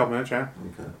 Stagger by a couple minutes, yeah.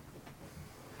 Okay.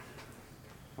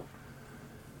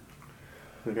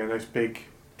 We got a nice big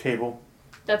table.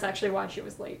 That's actually why she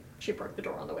was late. She broke the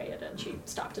door on the way in and she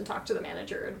stopped and talked to the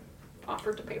manager and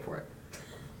offered to pay for it.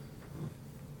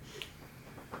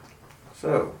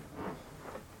 So,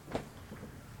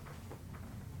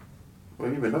 what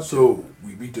have you been up to? So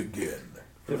we meet again.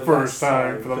 For the first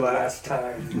time, for the last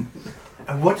time.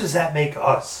 And what does that make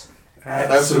us?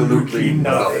 Absolutely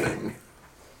nothing.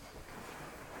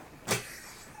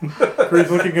 He's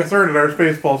looking concerned at our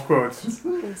Spaceballs quotes.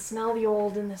 You can smell the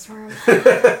old in this room.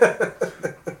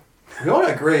 We all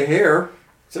got gray hair,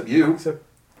 except you. Except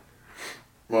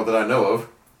Well, that I know of.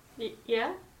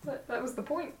 Yeah? That was the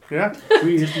point. Yeah,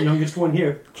 We is the youngest one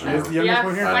here, she is the youngest Yeah,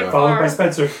 one here. I by know. followed by far.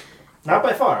 Spencer. Not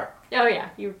by far. Oh yeah,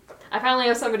 I finally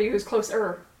have somebody who's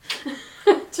closer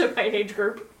to my age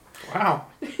group. Wow.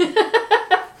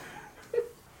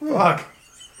 Fuck.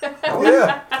 Oh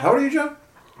yeah. How old are you, John?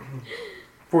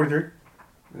 43.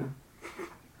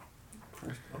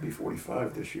 I'll be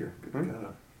 45 this year. Good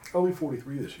God. I'll be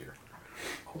 43 this year.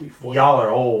 I'll be 40. Y'all are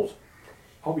old.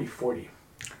 I'll be 40.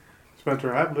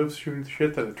 Spencer, I've lived through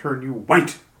shit that'll turn you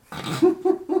white.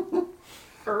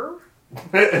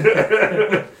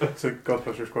 It's a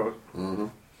Ghostbusters quote. Mm-hmm.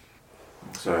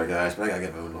 Sorry, guys, but I gotta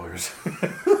get my own lawyers.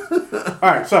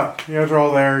 Alright, so you guys are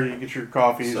all there. You get your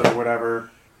coffees So- or whatever.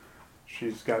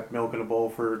 She's got milk in a bowl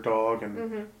for her dog, and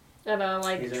Mm-hmm. And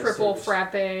like He's in triple service.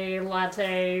 frappe,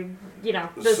 latte, the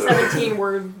So-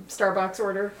 17-word Starbucks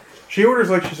order. She orders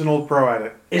like she's an old pro at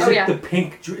it. Is Oh, it yeah. the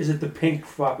pink? Is it the pink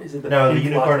frap? Is it the No, the pink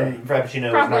unicorn latte? frappuccino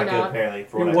is Probably not good not. apparently.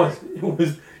 For It what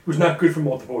was. It was not good for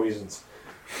multiple reasons.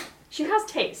 She has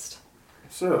taste.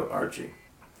 So, Archie,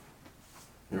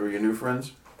 who are your new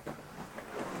friends?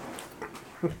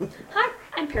 Hi,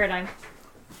 I'm Paradigm.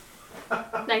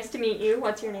 Nice to meet you.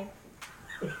 What's your name?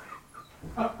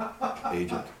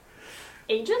 Agent.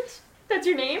 Agent? That's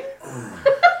your name?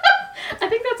 I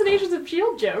think that's an Agents of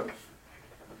S.H.I.E.L.D. joke.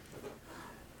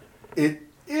 It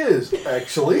is,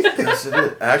 actually. Yes, it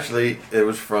is. Actually, it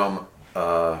was from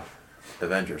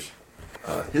Avengers.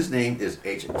 His name is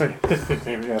Agent.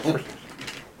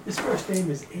 His first name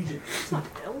is Agent. It's not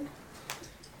Bill.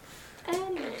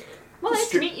 Anyway. Well, nice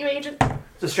to meet you, Agent.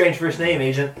 It's a strange first name,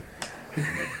 Agent.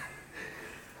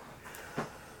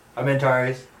 I'm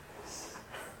Antares.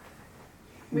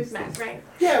 We've met, right?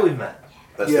 Yeah, we've met.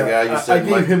 That's the guy you I said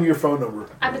gave Mike. him your phone number.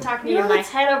 I've been talking to you in my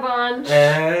head a bunch.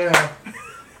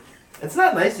 It's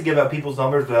not nice to give out people's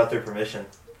numbers without their permission.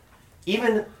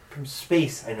 Even from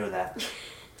space, I know that.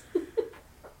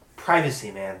 Privacy,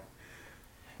 man.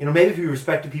 Maybe if you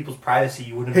respected people's privacy,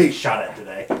 you wouldn't Hey. be shot at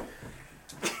today.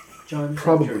 John,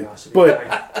 Probably. curiosity.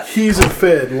 But he's a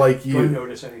Fed like Don't you.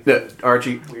 notice anything. Yeah,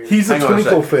 Archie, Weird. He's a Hang on a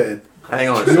twinkle sec. Fed. hang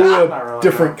on a second. You're Not a really,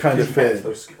 different no. kind of He has Fed.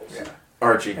 those skills.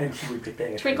 Archie, And he would be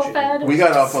paying Twinkle attention. Fed. we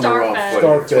got off on the Star wrong Fed. foot.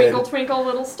 Star Fed. Twinkle, twinkle,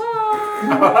 little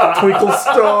star. Twinkle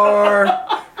star.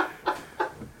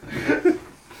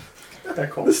 That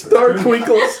calls The for star it.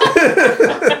 twinkles.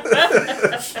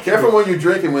 Careful when you're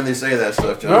drinking when they say that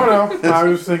stuff, John. No, I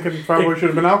was thinking probably should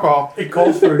have been alcohol. It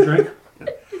calls for a drink.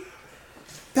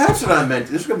 That's what I meant.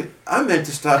 This is gonna be. I meant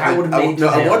to stop. That It. would've I, made no,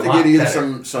 I today want a to lot get either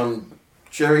better. some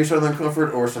cherry Southern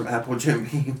Comfort or some apple Jim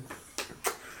Beam.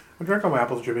 I drank all my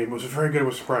apples, Jimmy. It was very good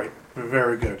with Sprite.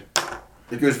 Very good.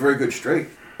 It goes very good straight,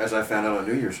 as I found out on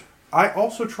New Year's. I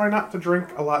also try not to drink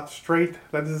a lot straight.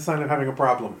 That is a sign of having a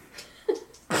problem.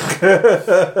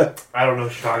 I don't know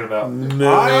what you're talking about. All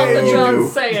that No.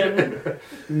 John's saying.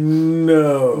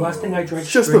 No. The last thing I drank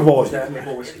It's just the straight was volume. that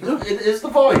maple whiskey. No, it is the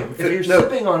volume. If you're No.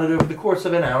 sipping on it over the course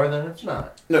of an hour, then it's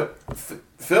not. No,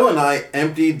 Phil and I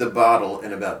emptied the bottle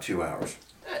in about 2 hours.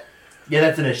 Yeah,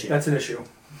 that's an issue. That's an issue.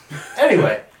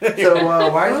 Anyway, so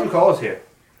why did you call us here?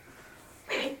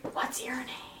 Wait, what's your name?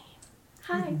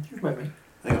 Hi. You've met me.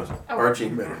 Hang on, a second. Oh.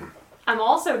 Archie, I'm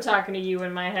also talking to you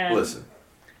in my head. listen.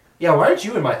 Yeah, why aren't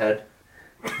you in my head?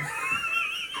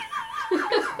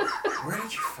 Where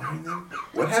did you find them?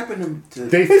 What happened to?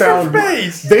 They found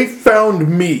They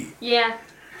found me. Yeah.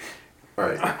 All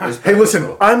right. Hey,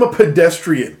 listen, I'm a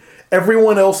pedestrian.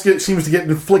 Everyone else seems to get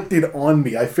inflicted on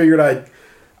me. I figured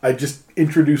I'd just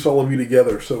introduce all of you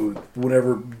together, so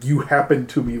whenever you happen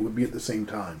to me, it would be at the same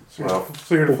time. Well,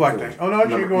 So you're deflecting. Oh, no,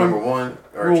 you're going number one,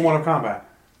 rule Archie. 1 of combat.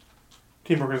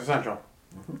 Teamwork is essential.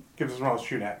 Gives us something else to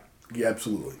shoot at. Yeah,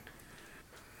 absolutely.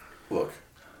 Look,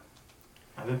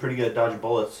 I've been pretty good at dodging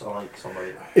bullets on like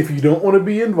somebody. If you don't want to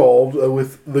be involved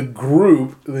with the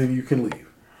group, then you can leave.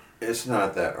 it's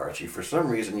not that, Archie. For some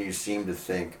reason, you seem to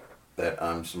think that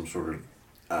I'm some sort of,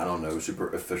 I don't know,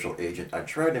 super official agent. I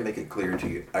tried to make it clear to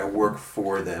you. I work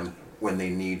for them when they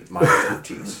need my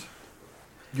expertise.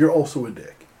 You're also a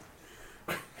dick.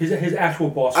 His actual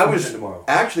boss I comes was in tomorrow.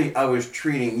 actually I was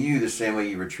treating you the same way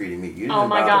you were treating me. You didn't Oh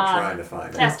my bother God. trying to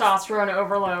find out. Testosterone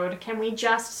overload. Can we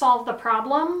just solve the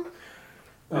problem?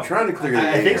 I'm trying to clear the I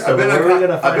air think here. so. I've been, Where are we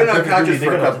gonna I've find been a perfect duty? unconscious They're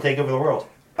for a gonna have to couple. take over the world.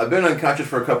 I've been unconscious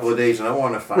for a couple of days, and I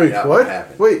want to find Wait, out what?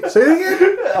 happened. Wait, say it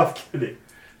again? I'm kidding.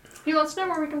 He wants to know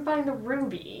where we can find the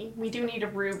ruby. We do need a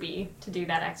ruby to do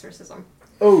that exorcism.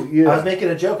 Oh, I was yeah. making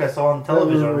a joke I saw on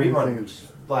television on Everything rerun is-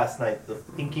 last night. The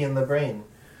Pinky and the Brain.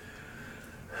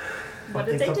 What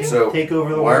did they Something do? So, take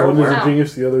over the why are world. One is No. a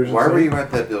genius, the other is Why were insane. you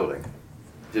at that building?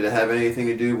 Did it have anything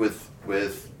to do with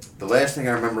the last thing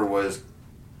I remember was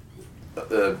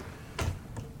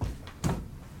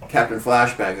Captain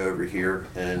Flashbang over here,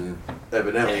 and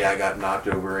evidently I got knocked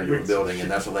over into a building, and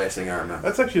that's the last thing I remember.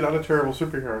 That's actually not a terrible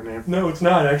superhero name. No, it's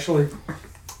not actually.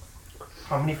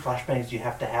 How many flashbangs do you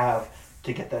have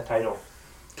to get that title?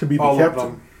 To be the All of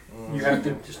captain. them. You have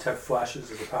to just have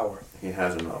flashes as a power. He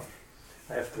has enough.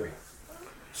 I have 3.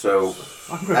 So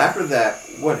I'm good. after that,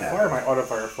 what Why are happened? my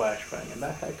autofire flashbang? And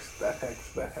that hex, that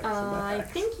hex, that hex, and that I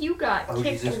hex. think you got Oh,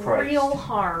 kicked Jesus Christ. real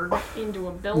hard into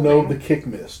a building. No, the kick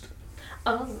missed.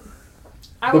 Oh.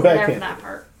 I The wasn't there for backhand. that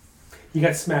part. He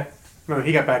got smacked. No,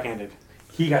 he got backhanded.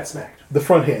 He got smacked. The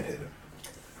front hand hit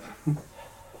him.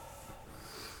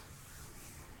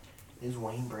 Is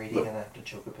Wayne Brady gonna have to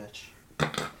choke a bitch?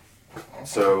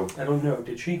 So I don't know.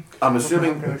 Did she? I'm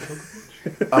assuming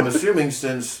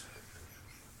since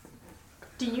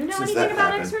Do you know Since anything that about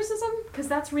happened. exorcism? Because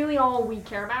that's really all we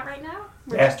care about right now.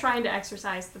 We're Yeah. just trying to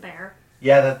exorcise the bear.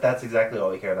 Yeah, that's exactly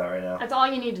all we care about right now. That's all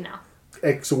you need to know.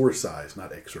 Exorcise,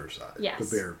 not exorcise. Yes.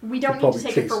 The bear We don't could need to probably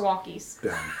take it chase for walkies.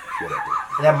 down whatever.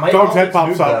 That might Dog's head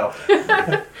always pops move,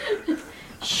 up. though.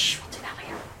 Shh, we'll do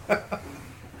that later.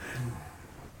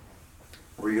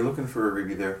 were you looking for a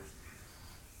ruby there?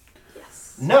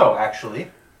 Yes. No, actually,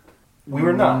 we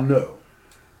were not. No.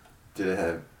 Did it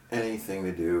have anything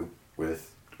to do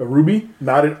with? A ruby?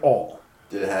 Not at all.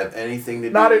 Did it have anything to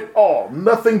do? Not at all.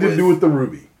 Nothing to do with the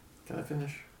ruby. Can I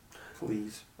finish,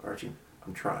 please, Archie?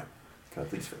 I'm trying. Can I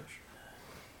please finish?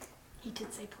 He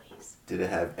did say please. Did it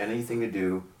have anything to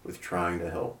do with trying to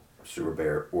help Sewer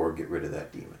Bear or get rid of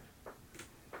that demon?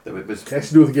 That it was. It has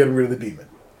to do with getting rid of the demon.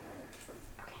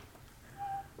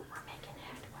 We're making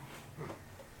headway.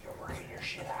 You're working your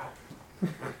shit out.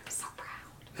 I'm so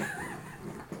proud.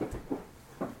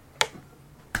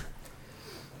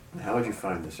 How did you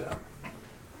find this out?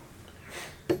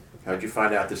 How did you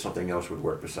find out that something else would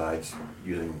work besides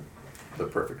using the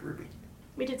perfect ruby?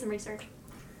 We did some research.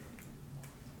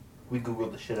 We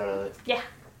googled the shit out of it. Yeah.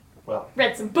 Well,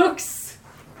 Read some books.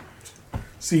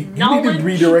 See, you need Knowledge. to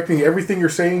be redirecting everything you're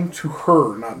saying to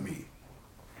her, not me.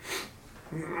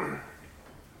 You're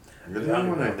the only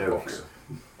one I know here.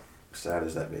 Sad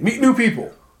as that may be. Meet new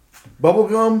people.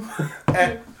 Bubblegum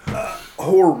at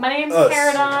horror. My name's us.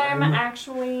 Paradigm,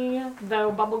 actually,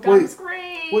 though bubblegum's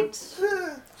great. What?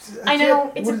 I know,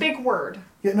 can't- it's what a is- big word.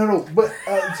 Yeah, no, but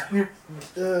your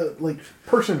like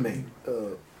person name.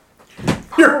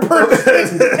 Your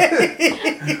person.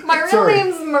 My real Sorry.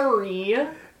 name's Marie.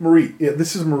 Marie. Yeah,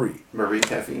 this is Marie. Marie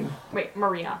Caffeine. Wait,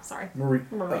 Maria, sorry. Marie.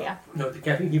 Maria. No, the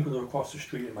caffeine people are across the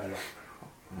street in my life.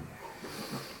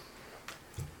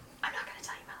 I'm not gonna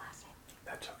tell you my last name.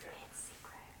 That's okay. It's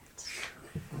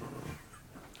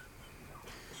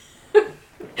secret.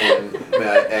 And may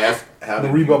I ask, how did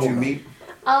Marie you two Bubblegum. meet?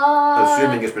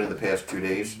 Assuming it's been in the past 2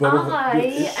 days.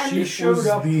 I am She showed was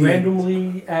up the-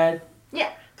 randomly at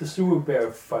Yeah. the sewer bear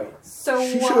fight. So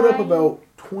She showed up why- about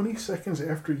 20 seconds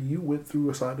after you went through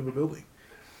a side of a building.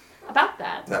 about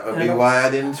that. That would be why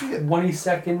I didn't see it. 20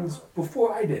 seconds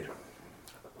before I did.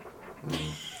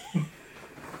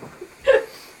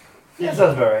 yeah,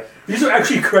 sounds about right. These are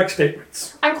actually correct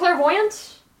statements. I'm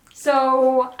clairvoyant,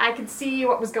 so I could see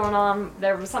what was going on.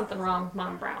 There was something wrong with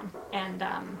Mom Brown, and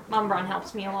Mom Brown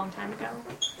helped me a long time ago,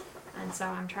 and so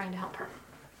I'm trying to help her.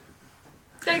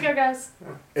 There you go, guys.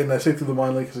 And I say through the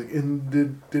mind lake, like, and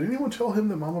did anyone tell him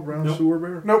that Mama Brown's Nope. sewer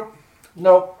bear? Nope.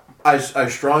 Nope. I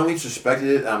strongly suspected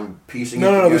it. I'm piecing it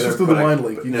No, together. this is through the but I- mind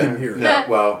lake. You no, couldn't hear it. No,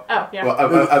 well, Oh, yeah.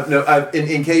 well,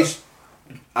 in case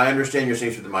I understand you're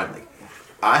saying through the mind link,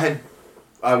 I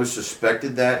was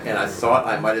suspected that, and I thought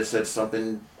I might have said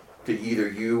something to either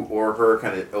you or her,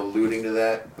 kind of alluding to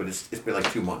that. But it's been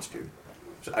like 2 months, dude.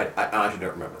 So I honestly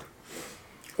don't remember.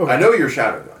 Okay. I know you're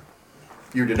Shadow Gun.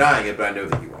 You're denying it, but I know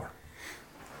that you are.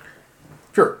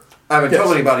 Sure. I haven't Yes.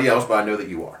 told anybody else, but I know that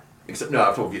you are. Except, no,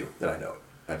 I've told you that I know it.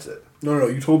 That's it. No,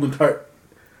 you told the entire.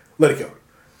 Let it go.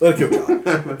 Let it go, John.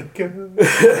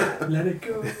 Let it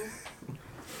go.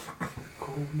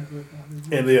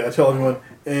 And yeah, I tell everyone.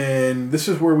 And this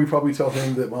is where we probably tell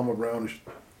him that Mama Brown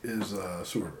is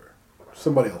sewer bear.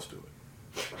 Somebody else do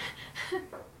it.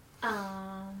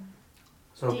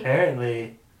 So Do-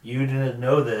 apparently you didn't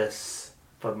know this,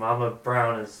 but Mama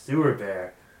Brown is Sewer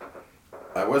Bear.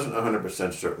 I wasn't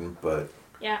 100% certain, but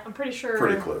Yeah, I'm pretty sure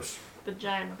pretty close. the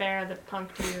giant bear that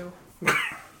punked you,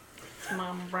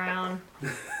 Mom Brown,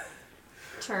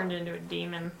 turned into a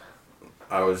demon.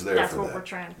 I was there That's for what that. we're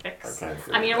trying to fix. I kinda I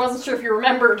mean, I figured wasn't sure if you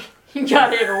remembered. You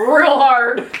got hit real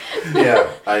hard. Yeah,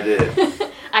 I did.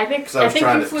 I think Because I was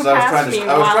trying you to. flew Because I was past trying me to.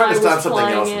 while I was trying to stop something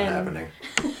flying else from in. happening.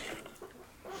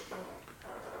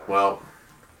 Well,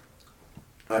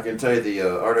 I can tell you the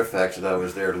artifacts that I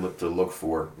was there to look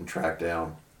for and track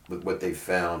down. With what they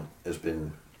found has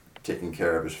been taken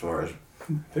care of as far as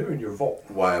They're in your vault.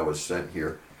 why I was sent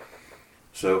here.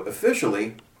 So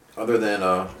officially, other than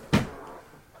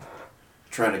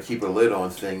trying to keep a lid on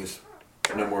things,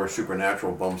 no more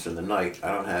supernatural bumps in the night,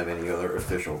 I don't have any other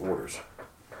official orders.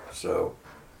 So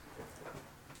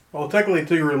Well, technically,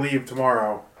 until you're relieved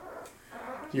tomorrow,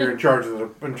 you're in charge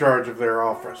of their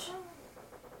office.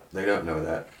 they don't know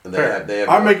that, and Fair. they have.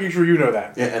 I'm making sure you know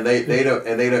that. Yeah, and they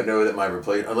don't know that my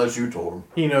unless you told them.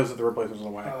 He knows that the replacement's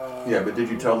on the way. Yeah, but did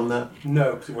you tell them that?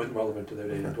 No, because it wasn't relevant to their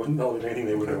day. It wasn't relevant to anything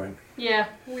they were doing. Yeah,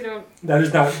 we don't That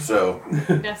is not. So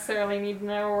necessarily need to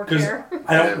know or Because care.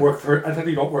 I don't work for. I think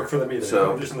you don't work for them either.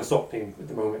 So- I'm just an assault team at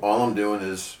the moment. all I'm doing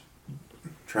is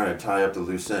trying to tie up the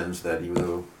loose ends that even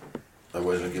though I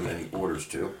wasn't given any orders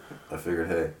to, I figured,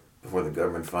 hey, before the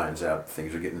government finds out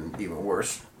things are getting even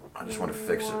worse, I just want to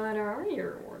fix it. What are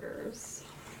your orders?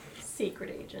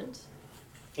 Secret agent.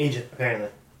 Agent, apparently.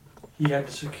 He had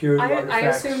to secure the I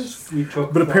artifacts assume- we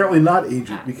took. But from- apparently not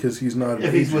agent because he's not an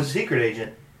If he agent. was a secret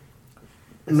agent.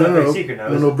 It's No, not very no, secret now,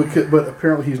 no, is no, it? but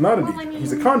apparently he's not an Well, I agent.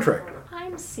 He's a mean- contractor.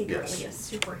 I'm secretly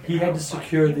Yes. a superhero. He had to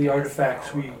secure but the you guys-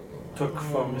 artifacts we took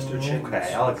from Mr. Chin's.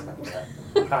 Okay, I'll accept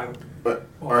that. I- But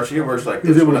Archie, it works like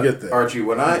He's this. able to When I- get that. Archie,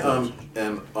 when I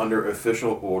am under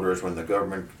official orders, when the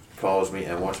government calls me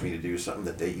and wants me to do something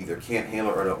that they either can't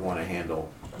handle or don't want to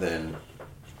handle, then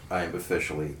I am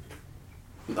officially,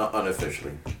 not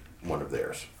unofficially, one of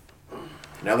theirs.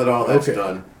 Now that all that's Okay.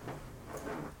 done,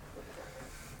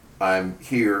 I'm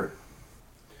here.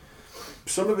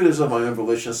 Some of it is of my own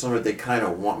volition. Some of it they kind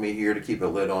of want me here to keep a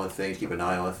lid on things, keep an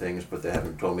eye on things, but they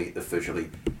haven't told me officially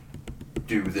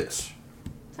do this.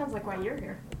 Sounds like why you're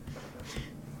here.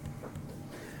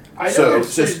 I know So, there's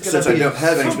since- gonna since I be don't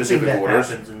have any something specific that orders-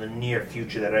 happens in the near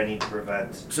future that I need to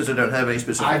prevent. Since I don't have any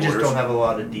specific I just orders, don't have a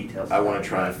lot of details. I want to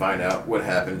try and find out what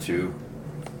happened to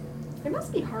It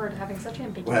must be hard having such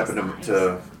ambiguous what happened lives.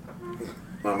 to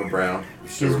Mama Brown.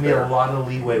 Gives me a lot of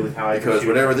leeway with how I Because pursue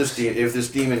whatever it. if this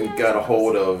demon got a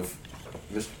hold of,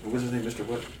 what was his name, Mr.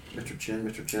 What? Mr. Chin,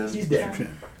 Mr. Chin. He's dead.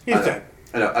 He's I know. dead.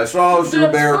 I know. I saw Super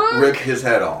The Bear fuck? rip his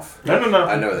head off. No.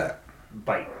 I know that.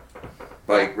 Bite.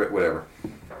 Like whatever.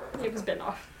 It was bitten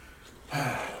off.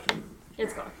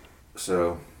 It's gone.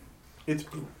 So, It's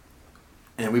poop.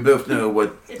 and we both know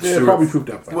what. It's Yeah, probably pooped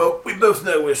out. Fine. Well, we both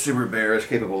know what Super Bear is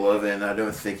capable of, and I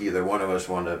don't think either one of us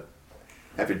want to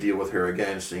have to deal with her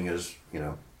again, seeing as,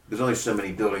 there's only so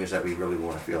many buildings that we really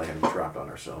want to feel like having dropped on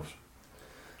ourselves.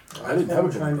 I didn't have a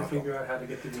I'm trying to problem. figure out how to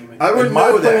get the demon. I would And my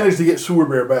know plan that. is to get Sewer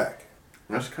Bear back.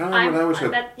 That's kind of what I was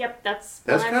hoping. That's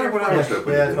That's I'm kind of here what for. I was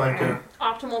hoping. Yeah, to that's do. mine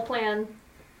too. Optimal plan.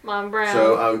 Mom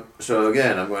Brown. So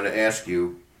again, I'm going to ask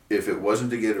you if it wasn't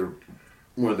to get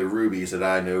one of the rubies that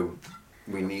I know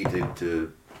we needed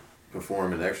to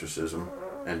perform an exorcism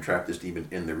and trap this demon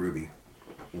in the ruby.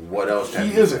 What else? have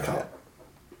He you is a found? cop.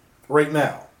 Right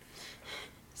now.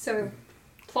 So,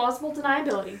 plausible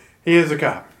deniability. He is a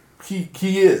cop. He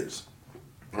is.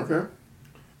 Okay.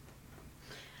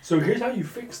 So here's how you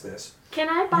fix this. Can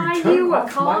I buy turn you a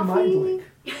off my mind coffee? link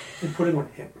and put it on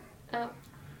him. Oh,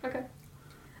 okay.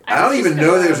 I don't was even just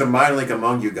know gonna- there's a mind link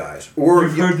among you guys, or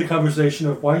You've heard the conversation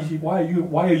of why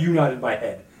are you not in my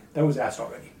head? That was asked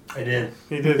already. I did.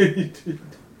 He did.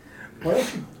 Why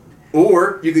don't you?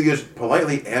 or you could just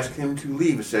politely ask him to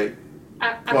leave and say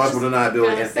I was plausible just deniability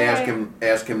gonna and say,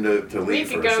 ask him to We leave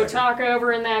could for a go second. talk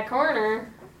over in that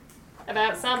corner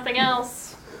about something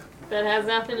else that has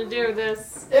nothing to do with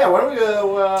this. Yeah, why don't we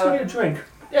go, Let's go get a drink.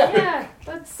 yeah. Yeah,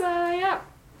 let's, yeah.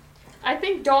 I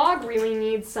think Dog really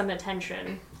needs some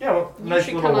attention. Yeah, well, You nice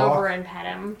should little come walk. over and pet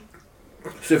him.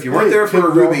 So if you weren't Hey, there for take a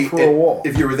dog ruby, for a walk.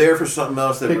 if you were there for something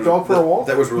else that Take was, dog for a walk?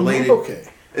 that was related, Okay.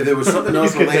 if there was something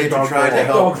else You could related take to dog trying for a to Take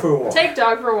help, dog for a walk. Take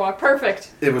Dog for a walk.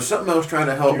 Perfect. there was something else trying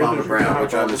to help Did you hear Mama the Brown, description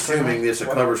which I'm about assuming is a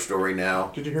what? cover story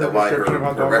now. Did you hear that the why her, description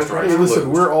about her dog restaurant Hey, listen, closed.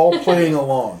 we're all playing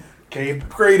along. Gabe,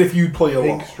 Great if you'd play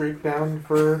along. pink streak down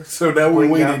for So now we're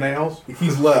pointing out waiting. nails.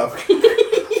 He's left.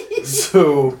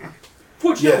 So,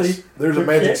 Fortunately, yes, there's a there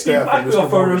magic can't be staff in blackmail Mr.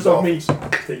 photos of Morgan's me.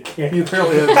 office. They can't. He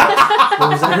apparently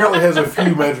has a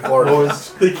few magical artifacts.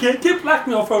 They can't get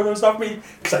blackmail photos of me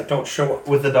because I don't show up.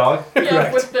 With the dog? Yeah,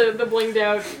 Correct. with the blinged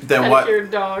out Then what?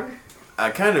 pedicured dog. I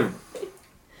kind of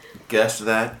guessed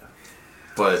that,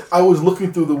 but I was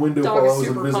looking through the window Dog while is I was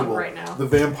super invisible. pumped right now. The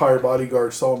vampire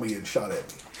bodyguard saw me and shot at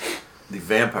me. the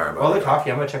vampire. While they're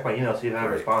talking, I'm gonna check my email, see if I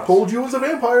have a response. Told you it was a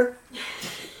vampire.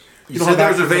 You don't said there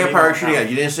have was a access to vampire email shooting now. at you.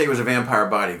 You didn't say it was a vampire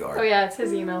bodyguard. Oh yeah, it's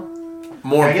his email.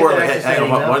 More Can I get importantly, the access hang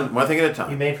to on, email? one thing at a You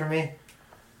time. made for me?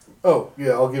 Oh yeah,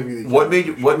 I'll give you the. What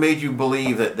made you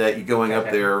believe that you going up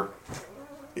Okay. there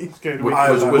He's good.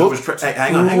 was looked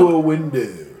hang on. through a window.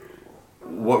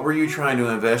 What were you trying to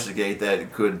investigate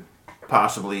that could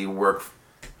possibly work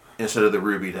instead of the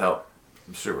ruby to help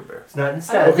Super Bear? It's not I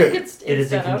instead. don't Okay. think it's It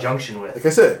is in instead of. conjunction with. Like I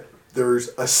said, there's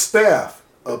a staff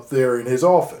up there in his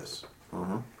office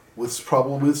with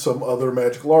probably some other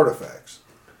magical artifacts,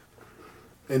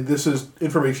 and this is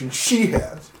information she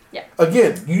has. Yeah.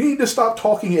 Again, you need to stop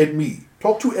talking at me.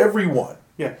 Talk to everyone.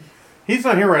 Yeah. He's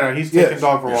not here right now. He's taking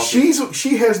dog for a walk.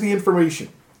 She has the information.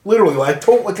 Literally, like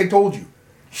I told you,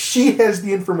 she has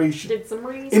the information. Did some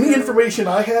research. Any information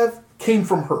I have came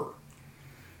from her.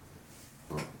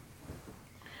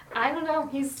 I don't know.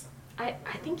 I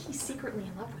think he's secretly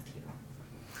in love with you.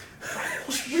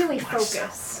 He's really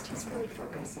focused. He's really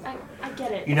focused. I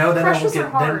get it. You know, then Crushes I are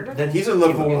will hard. get. Then He's in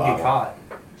love people with will the get caught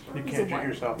You He's can't a shoot what?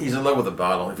 yourself. He's in love with the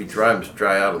bottle. If he dry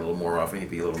out a little more often, he'd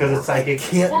be a little because more. it's psychic.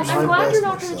 Can't Well, use I'm my glad blast you're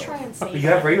not going to myself. try and save You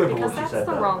have him, regular because bullets, you that's said,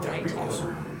 the though. wrong way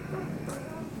to.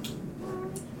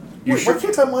 You Wait, should. why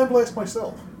can't I mind blast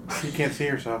myself? You can't see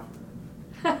yourself.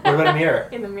 What about a mirror?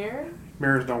 In the mirror?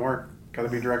 Mirrors don't work. Got to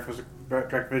be direct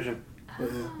vision.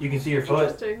 You can see your foot.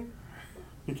 Interesting.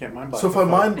 You can't mind blast. So if I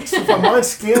mind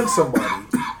scan somebody,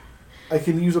 I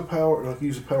can use a power. I can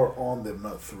use a power on them,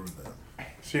 not through them.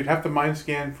 So you'd have to mind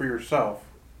scan for yourself,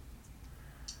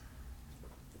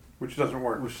 which doesn't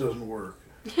work. Which doesn't work.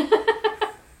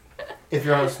 If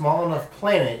you're on a small enough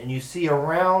planet and you see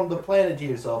around the planet to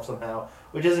yourself somehow,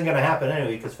 which isn't going to happen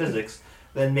anyway because physics,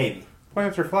 then maybe.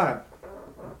 Planets are flat.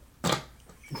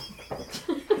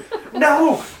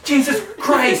 No! Jesus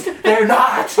Christ! They're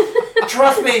not!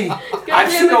 Trust me!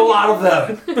 I've seen a lot of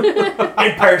them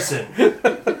in person.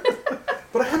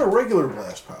 But I had a regular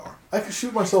blast power. I could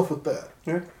shoot myself with that.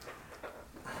 Yeah.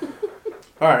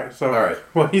 All right. So. All right.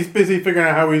 Well, he's busy figuring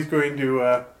out how he's going to.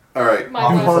 All right, My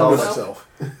Harm Harm myself.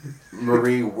 myself.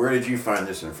 Marie, where did you find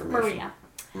this information? Maria.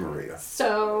 Maria.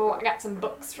 So I got some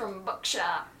books from a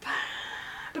bookshop.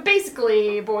 But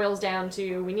basically, it boils down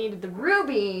to we needed the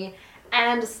ruby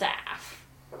and a staff.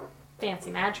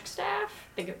 Fancy magic staff.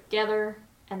 They go together,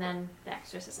 and then the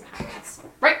exorcism happens.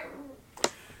 Right?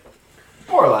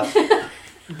 More or less.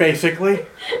 Basically.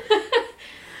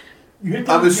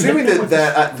 I'm assuming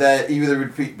that either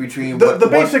between The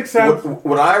basic sound-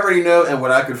 what I already know and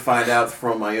what I could find out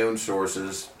from my own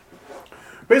sources.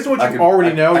 Based on what I you could-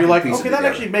 already know, I you're could like, piece it okay, that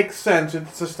together. actually makes sense.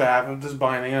 It's the staff of this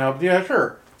binding and help. Yeah,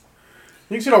 sure.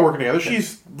 You can see it all working together.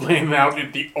 She's laying it out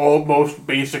at the almost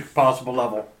basic possible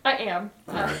level. I am.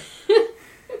 Alright.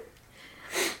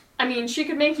 I mean, she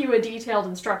could make you a detailed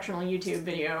instructional YouTube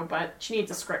video, but she needs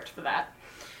a script for that.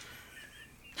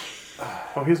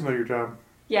 Oh, he doesn't know your job.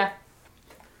 Yeah,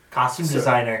 Costume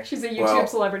designer. she's a YouTube Well,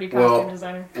 celebrity costume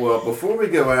designer. Well, before we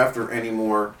go after any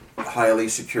more highly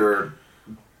secured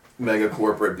mega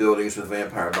corporate buildings with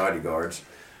vampire bodyguards,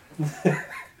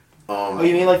 Oh,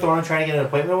 you mean like the one I'm trying to get an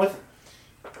appointment with?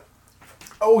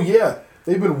 Oh yeah,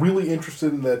 they've been really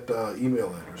interested in that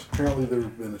email address. Apparently, there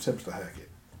have been attempts to hack it.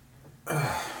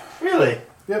 Really?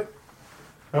 Yep.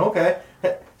 Okay.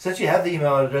 Since you have the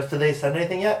email address, did they send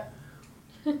anything yet?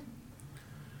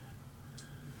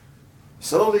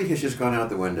 subtlety has just gone out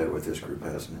the window with this group,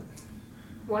 hasn't it?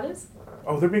 What is?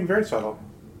 Oh, they're being very subtle.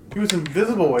 He was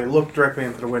invisible when he looked directly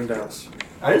into the windows.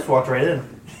 I just walked right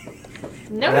in.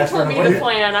 Nobody That's told not me funny. the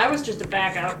plan. I was just a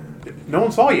backup. No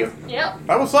one saw you. Yep.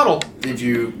 That was subtle. Did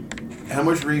you? How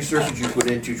much research did you put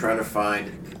into trying to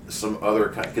find some other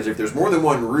kind? Because if there's more than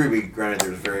one ruby, granted,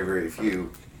 there's very, very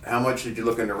few. How much did you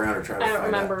look around or try to I don't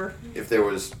find remember. out if there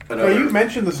was Yeah, another? you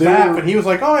mentioned the They staff, were- and he was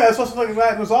like, "Oh yeah, I saw something like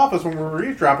that in his office when we were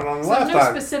eavesdropping on the So last there's no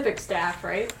time." specific staff,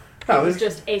 right? No, it was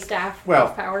there's just a staff Well-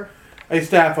 of power. a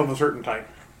staff of a certain type.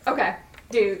 Okay.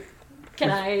 Can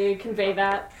I convey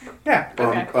that? Yeah.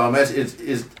 Okay.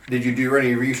 Did you do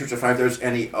any research to find if there's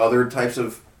any other types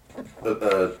of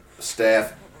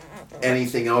staff?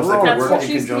 Anything else that could That's work what in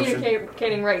she's conjunction?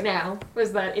 communicating right now,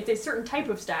 was that it's a certain type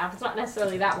of staff. It's not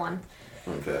necessarily that one.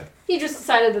 Okay. He just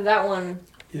decided that that one...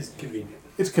 Is convenient.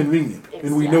 It's convenient, It's-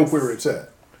 and we know yes. where it's at.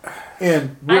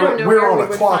 And I don't know we're where on we a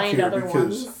would clock find here other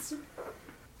because, ones.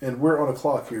 and we're on a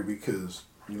clock here because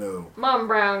Mom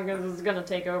Brown is going to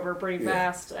take over pretty Yeah.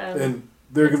 fast. and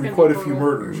there are It's going to be gonna quite be a few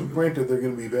brutal. murders. Granted, they're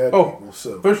going to be bad Oh. people.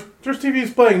 So There's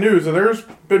TV's playing news, and there's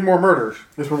been more murders.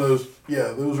 it's one of those.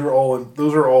 Yeah, those are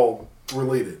all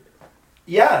related.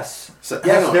 Yes. So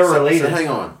Yes, hang on. they're So related. hang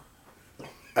on.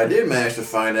 I did manage to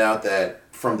find out that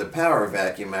from the power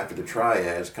vacuum after the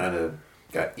triads kind of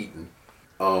got eaten,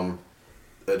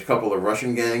 a couple of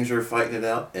Russian gangs are fighting it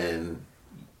out, and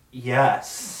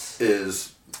Yes.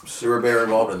 is Sewer Bear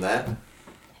involved in that?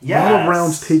 Yes. Mama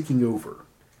Brown's taking over.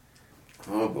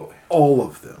 Oh boy! All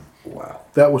of them. Wow.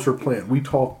 That was her plan. We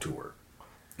talked to her.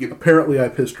 You- Apparently, I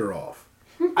pissed her off.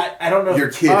 I don't know. Your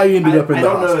If, kid. I ended up in I the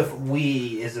don't know hospital. if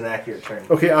 "we" is an accurate term.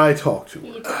 Okay, I talked to her,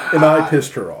 He, and I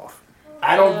pissed her off.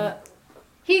 I don't.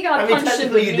 he got I mean, punched in the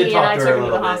technically you did knee talk and I to her took a him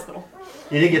to the little bit. hospital.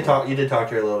 You did talk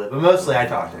to her a little bit, but mostly I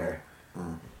talked to her.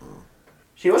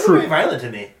 She wasn't True. very violent to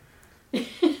me.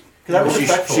 Because I was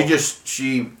respectful.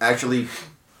 She actually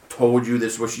told you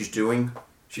this is what she's doing.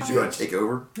 She's going to take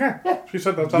over. Yeah. She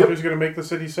said that's how she's going to make the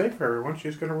city safe for everyone.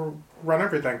 She's going to run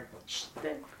everything.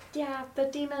 The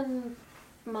demon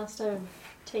must have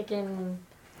taken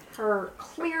her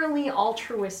clearly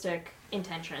altruistic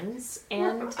intentions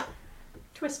and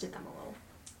twisted them a little.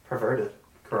 Perverted.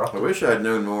 corrupt. I wish I'd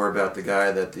known more about the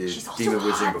guy that the She's also demon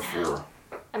was in hot before.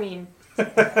 I mean,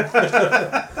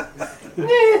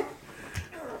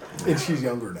 And she's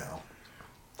younger now.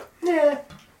 Yeah.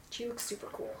 she looks super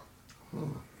cool.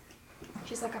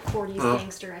 She's like a 40s Well.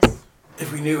 gangsteress.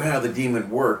 If we knew how the demon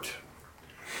worked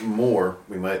more,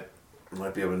 we might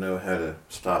be able to know how to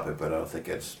stop it. But I don't think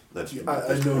that's.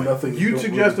 I know nothing. You'd don't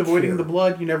suggest really avoiding care. the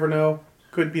blood. You never know.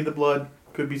 Could be the blood.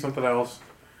 Could be something else.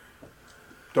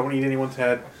 Don't eat anyone's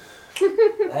head.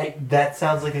 That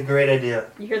sounds like a great idea.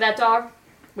 You hear that, dog?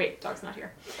 Wait, dog's not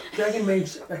here. Dragon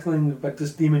Mage explained but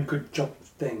this demon could jump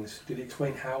things. Did he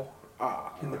explain how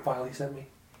Ah. in the file he sent me?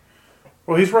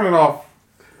 Well, he's running off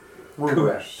rumors,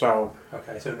 Correct. so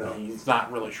Okay, so no. he's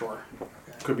not really sure.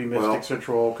 Could be Mystic Well,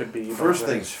 Central. Could be First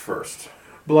other things first.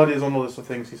 Blood is on the list of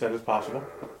things he said is possible.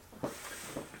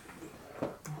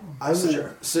 I will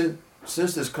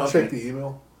Since this check company the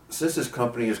email. since this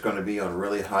company is going to be on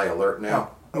really high alert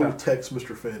now, I will text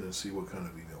Mr. Finn and see what kind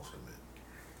of emails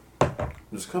come in.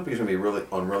 this company's going to be really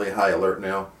on really high alert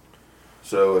now.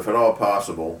 So, if at all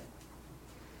possible,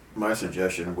 my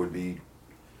suggestion would be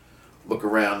look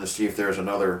around to see if there's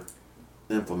another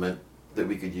implement that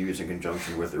we could use in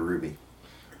conjunction with the ruby.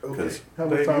 Okay. Because How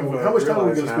much They've, time are we going to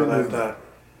realized spend now doing that, that?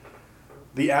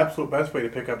 the absolute best way to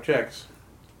pick up chicks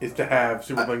is to have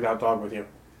Super Blinged Out Dog with you.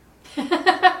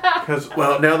 Because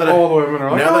well, now that all the women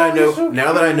are like, now that I "Oh, know he's so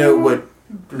now that I know cute."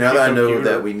 what now that I so know cute.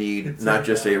 that we need It's not like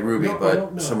just that. a ruby No, I but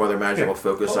don't know. some other magical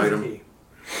focus What was item, the key?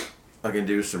 I can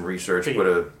do some research, Fee. put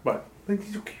a But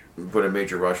he's so cute. put a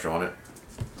major rush on it,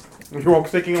 If you're all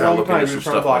sticking Try to all the look time, into you're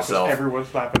some trying to stuff block us. myself. Everyone's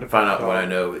slapping the find out dog. what I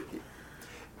know. The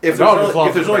If dog there's just only, lost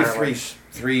if there's his only apparently.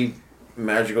 three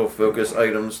magical focus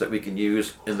items that we can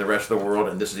use in the rest of the world,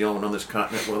 and this is the only one on this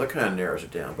continent, well, that kind of narrows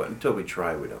it down. But until we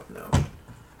try, we don't know.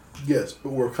 Yes, but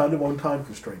we're kind of on time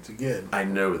constraints again. I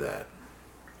know that.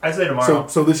 I say tomorrow.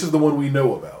 So this is the one we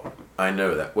know about. I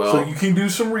know that. Well, So you can do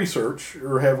some research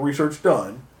or have research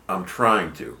done. I'm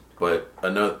trying to, but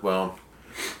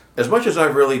as much as I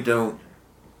really don't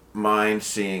mind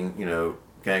seeing,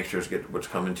 gangsters get what's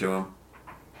coming to them,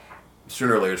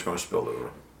 sooner or later it's going to spill over,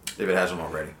 if it hasn't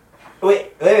already.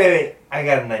 Wait. I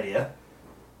got an idea.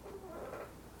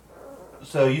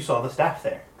 So you saw the staff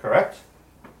there, correct?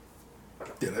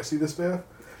 Did I see the staff?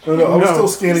 No, I was No. still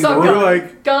scanning So the We're room.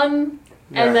 like, Gun,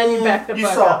 Yeah. and then you back the You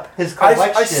fuck saw up. his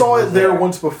collection. I saw it was there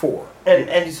once before.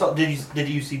 And you saw. Did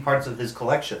you see parts of his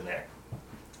collection there?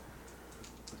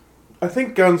 I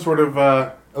think Gunn sort of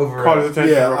Over. caught his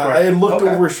attention Yeah, real quick. I had looked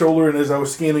Okay. over his shoulder, and as I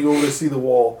was scanning over to see the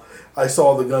wall, I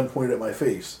saw the gun pointed at my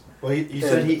face. Well, you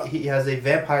said he has a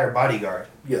vampire bodyguard,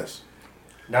 Yes.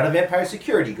 not a vampire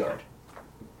security guard.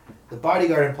 The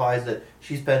bodyguard implies that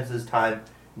she spends his time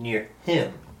near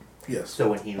him. Yes. So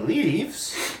when he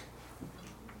leaves,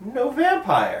 no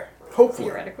vampire, Hopefully.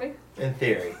 Theoretically. in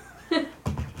theory.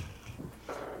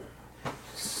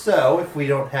 So if we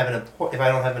don't have if I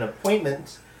don't have an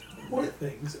appointment, What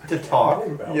things I To can't talk.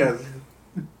 remember about. Yes.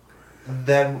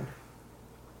 then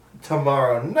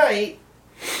tomorrow night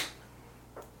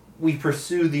we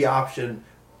pursue the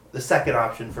second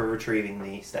option for retrieving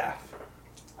the staff.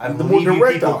 I The more believe you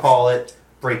direct people option. call it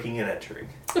breaking and entering.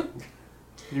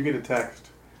 You get a text.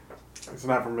 It's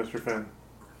not from Mr. Finn.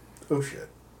 Oh, shit.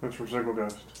 It's from Signal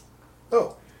Ghost.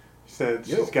 Oh, She said,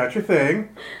 Yo. she's got your thing,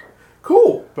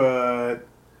 cool. but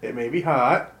it may be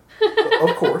hot.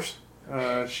 Of course.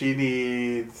 She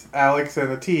needs Alex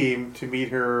and the team to meet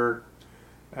her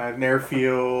at an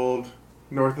airfield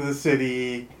north of the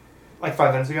city Like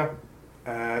 5 minutes ago.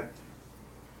 at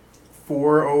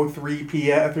 4:03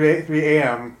 p.m. 3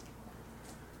 a.m.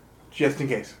 just in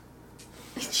case.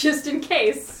 Just in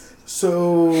case.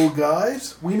 So,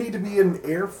 guys, we need to be in an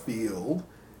airfield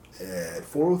at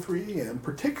 4:03 a.m.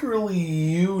 Particularly,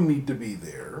 you need to be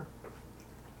there.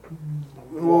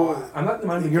 Well, I'm not the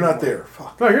mind. you're not there.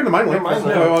 Fuck. No, you're in the mind link. You're mind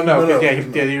Oh, link. no, No,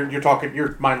 no. you're talking.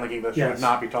 You're mind linking this. You Yes. would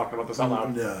not be talking about this out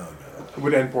loud. No. It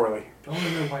would end poorly. I want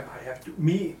to know why I have to.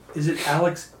 Me? Is it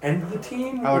Alex and the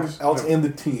team? Alex, Alex no, and the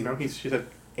team. no, she said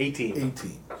 18.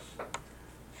 18.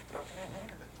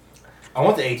 I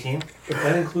want the 18. Does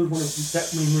that include one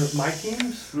of my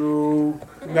teams? So,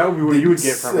 That would be what you would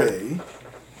get from it. say,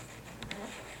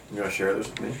 You want to share this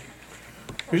with me?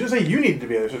 You should say you need to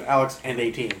be there. It said Alex and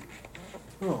 18.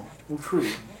 Oh, well, true.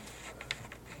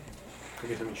 I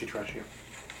guess that means she trusts you.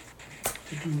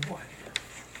 To do what?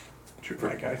 True,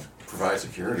 bad guys. Provide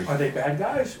security. Are they bad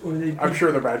guys or are they? I'm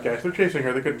sure they're bad guys. They're chasing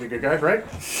her. They couldn't be good guys, right?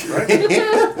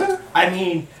 Right? I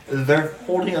mean, they're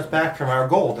holding us back from our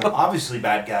goal. They're obviously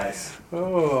bad guys.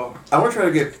 Oh. I want to try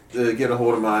to get a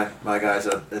hold of my guys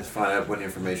up and find out what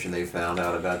information they found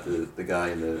out about the guy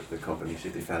in the company, see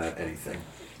if they found out anything.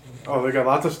 Oh, they got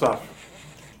lots of stuff.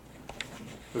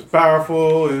 It was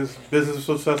powerful. His business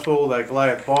was successful. That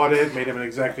Goliath bought it, made him an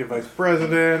executive vice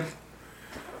president.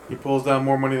 He pulls down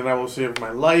more money than I will see of my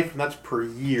life, and that's per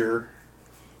year.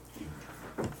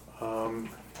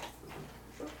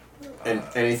 And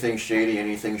anything shady,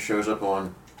 anything shows up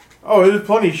on. Oh, it is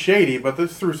plenty shady, but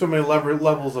this through so many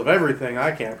levels of everything,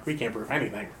 we can't prove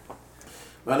anything.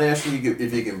 I'm not asking you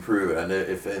if you can prove it. I know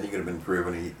if anything could have been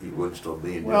proven, he would still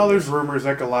be in. Well, there's rumors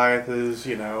that Goliath is,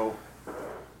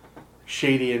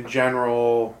 shady in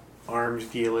general, arms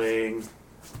dealing,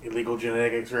 illegal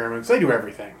genetic experiments. They do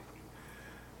everything.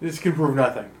 This can prove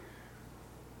nothing.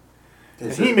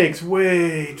 And he makes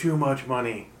way too much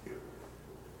money.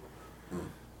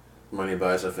 Money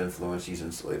buys enough influence. He's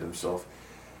insulated himself.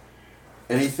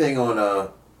 Anything on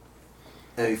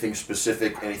anything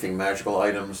specific, anything magical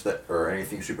items or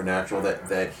anything supernatural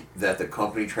that the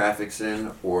company traffics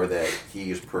in, or that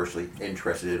he is personally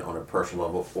interested in on a personal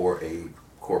level or a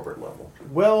corporate level?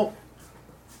 Well,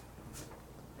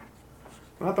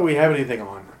 not that we have anything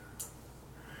on.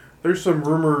 There's some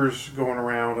rumors going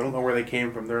around. I don't know where they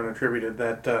came from. They're unattributed.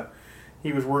 That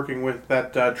he was working with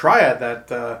that triad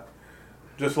that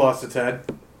just lost its head.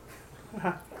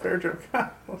 Fair joke.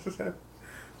 Lost its head.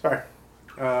 Sorry.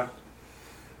 And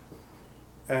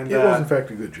It was, in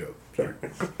fact, a good joke. Sorry.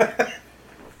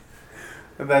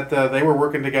 and that they were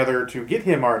working together to get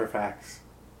him artifacts.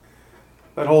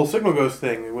 That whole Signal Ghost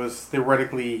thing, it was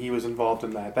theoretically he was involved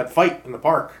in that. That fight in the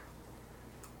park.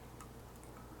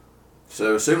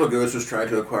 So Signal Ghost was trying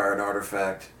to acquire an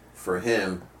artifact for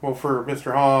him. Well, for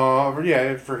Mr. Hall,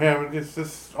 yeah, for him, it's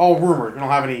just all rumored. We don't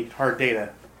have any hard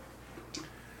data.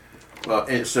 Well,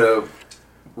 and so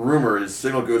rumor is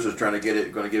Signal Ghost was going to give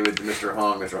it to Mr.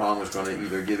 Hong. Mr. Hong was going to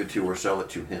either give it to or sell it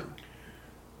to him.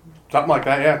 Something like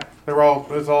that, yeah. It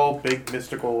was all big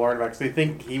mystical artifacts. They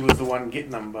think he was the one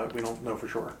getting them, but we don't know for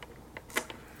sure.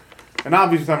 And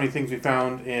obviously some of the things we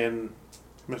found in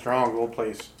Mr. Hong's old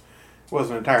place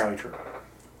wasn't entirely true.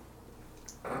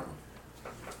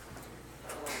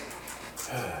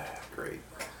 Great.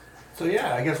 So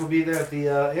yeah, I guess we'll be there at the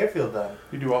airfield then.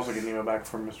 You do also get an email back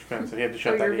from Mr. Finn, said he had to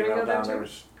shut Oh, that you're gonna email go there down. too? There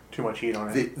was too much heat on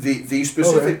it. The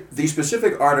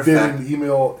specific Did artifact. the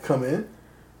email come in?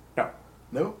 No.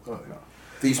 No? Oh, no.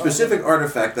 The specific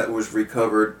artifact that was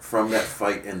recovered from that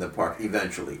fight in the park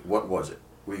eventually, what was it?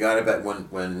 We got it back when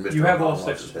Mr. You have Hong all lost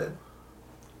six. his head.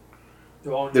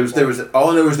 They're all in There your was vault.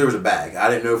 all I know is there was a bag. I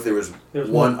didn't know if there was There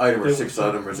was one mul- item or there six was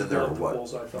items in there or what.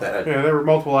 multiples, I thought. That Yeah, there were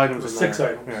multiple items in Six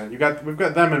there. items. Yeah, we've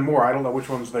got them and more. I don't know which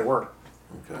ones they were.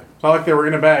 okay, It's not like they were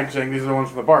in a bag saying these are the ones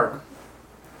from the park.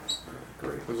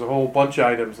 great. There's a whole bunch of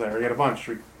items there. We got a bunch.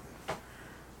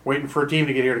 Waiting for a team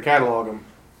to get here to catalog them.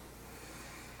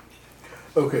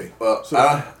 Okay. Well,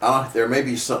 So- there may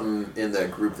be something in that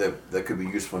group that could be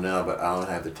useful now, but I don't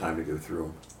have the time to go through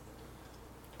them.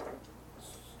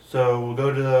 So we'll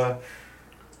go to the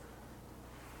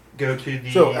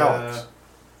So, Alex.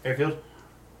 airfield.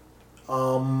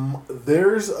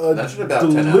 There's a That's in about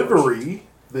 10 hours. delivery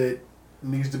that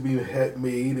needs to be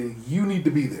made, and you need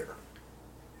to be there.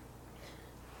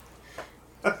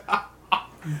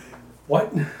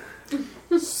 What?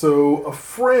 So a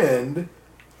friend,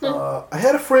 I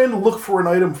had a friend look for an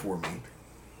item for me,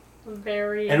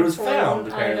 Very And it was important found,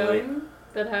 apparently. item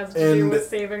that has to do And, with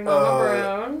saving Mama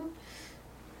Brown.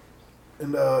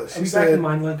 and Are she we back in said,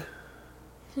 Mind Link?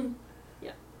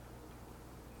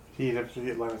 He'd have to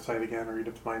get line of sight again, or he'd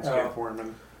have to mind scan Oh. for him.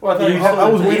 And Well, Yeah, you I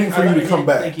was still- waiting for I you thought to he come didn't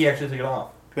back. think he actually took it off.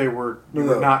 they were No, you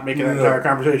were no. not making that No. entire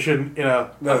conversation in a.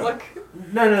 no, Look,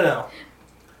 No.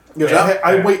 yeah,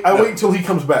 I wait until he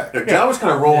comes back. John was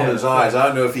kind of rolling Yeah. his eyes. I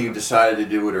don't know if he decided to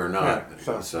do it or not.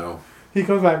 Yeah, So He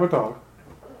comes back with dog.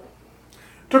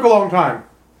 Took a long time.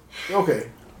 Okay,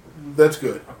 that's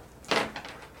good.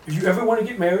 If you ever want to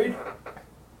get married,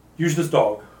 use this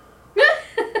dog.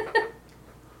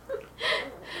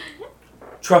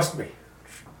 Trust me.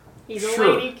 he's a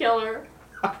Sure. lady killer.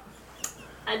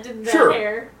 I did that Sure.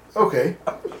 hair. Okay.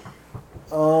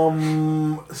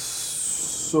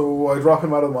 So I drop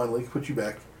him out of the mind lake, put you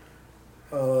back.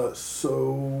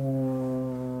 So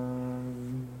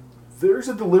there's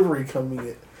a delivery coming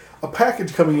in, a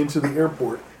package coming into the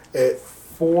airport at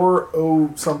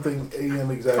 4:00 something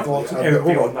a.m. exactly. Well, it's an Hold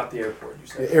airfield, on. not the airport. You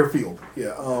The said. airfield.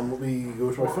 Yeah. Let me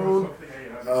go to my phone.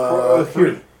 4:03.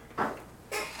 Here.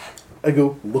 I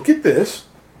go, look at this.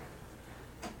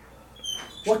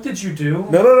 What did you do?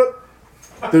 No.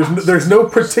 There's no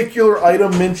particular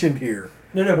item mentioned here.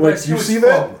 No, but Wait, it's you who see it's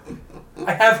that? from.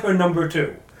 I have her number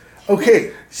too.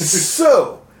 Okay,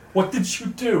 so What did you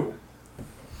do?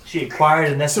 She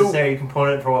acquired a necessary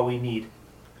component for what we need.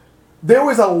 there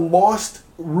was a lost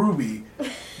ruby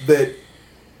that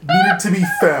needed to be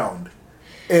found.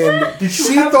 And Did you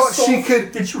she have a thought soul, she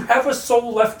could. Did you have a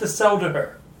soul left to sell to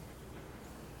her?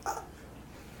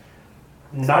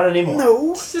 Not anymore.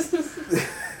 No.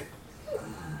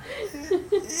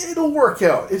 It'll work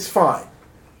out. It's fine.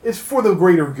 It's for the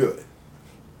greater good.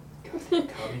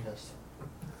 Communist.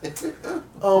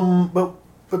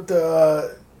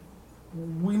 But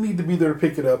we need to be there to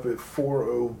pick it up at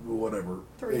 4:00 whatever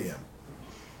Three. a.m.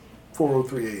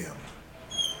 4:03 a.m.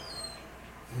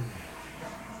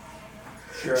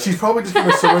 Sure. She's probably just going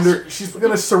to surrender. She's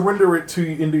going to surrender it to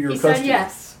into your He custody. said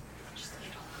yes.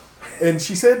 And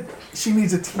she said she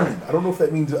needs a team. I don't know if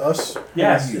that means us. or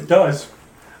Yes, you. it does.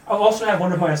 I'll also have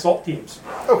one of my assault teams,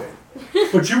 Okay.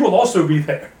 but you will also be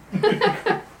there.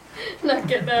 Not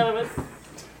getting out of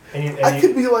it. I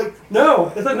could be like, No,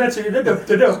 that's not necessarily.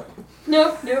 No.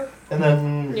 Nope, nope. And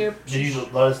then, Nope. did you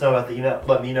let us know about the email?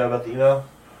 Let me know about the email.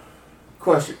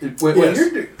 Question: When Yes.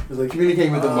 you're it's like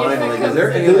communicating with the Yeah, mind link, is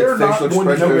there any they're like not facial going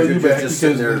to expression, or know is you it back just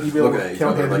sitting there because the email looking at each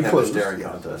account other had to like be having a closed. staring Yeah.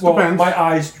 contest? Well, Depends. my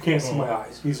eyes, you can't see my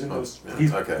eyes. He's in those.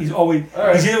 He's, Okay. he's always. All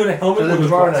right. He's either in a helmet So or then those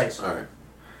tomorrow glasses. night, All right.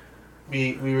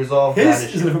 we resolved that His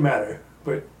issue. doesn't matter,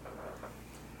 but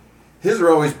His are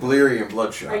always bleary and Are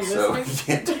bloodshot, you so you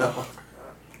listening? can't tell.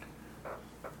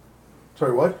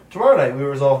 Sorry, what? Tomorrow night we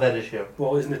resolve that issue.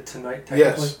 well, isn't it tonight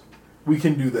technically? Yes. We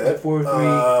can do that.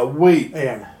 4:03. Wait.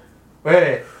 AM.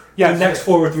 Wait. Yeah, The next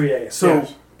 4 or 3 a.m. So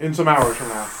yes, in some hours from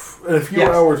now. in a few Yes.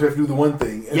 hours we have to do the one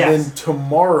thing, and Yes. then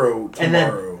tomorrow, And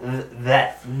then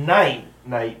that night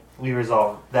we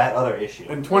resolve that other issue.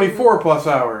 In 24 plus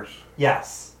hours.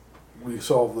 Yes. we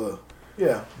solve the.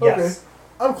 Yeah. Okay. Yes.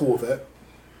 I'm cool with that.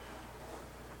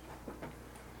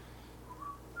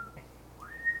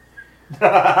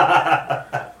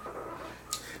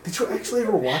 Did you actually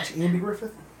ever watch Andy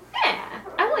Griffith? Yeah,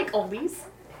 I like oldies.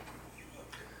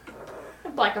 The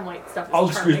black and white stuff is I'll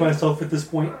excuse charming. myself at this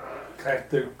point. I have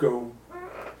to go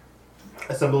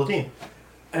Assemble a team.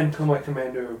 and tell my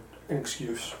commander an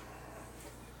excuse.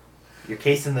 You're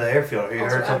casing the airfield. You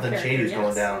Also heard out of something character, shady's yes.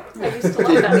 going down. I used to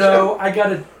love that No, I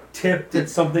got a tip that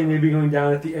something may be going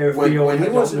down at the airfield. When I he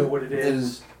don't wasn't know what it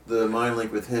is. in the mind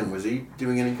link with him, was he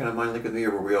doing any kind of mind link with me,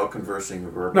 or were we all conversing?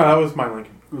 No, that was my link.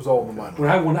 It was all in the mind. When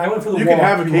I went for the You walk, can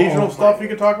have we were all occasional stuff fine. you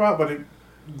can talk about, but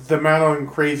the amount of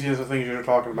craziness of things you're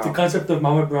talking The about. concept of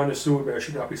Mama Brown as sewer bear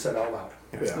should not be said out loud.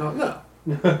 Yeah. No.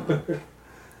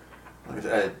 Like I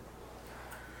said,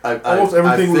 I Almost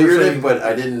everything I we were figured saying- it, but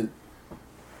I didn't.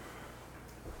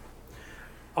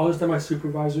 I'll just tell my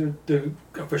supervisor the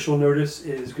official notice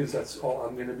is because that's all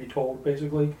I'm going to be told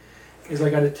basically. Is I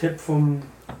got a tip from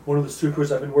one of the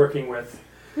supers I've been working with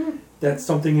that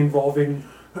something involving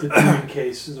the Demon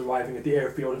case is arriving at the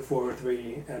airfield at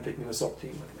 4:03 and I'm taking an assault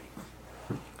team with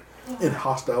me. And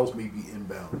hostiles may be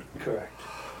inbound. Correct.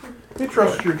 You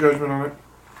trust your judgment on it.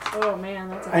 Oh man,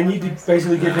 that's. I need to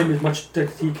basically give him as much that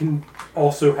he can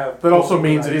also have. That also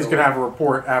means that he's going going to have a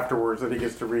report afterwards that he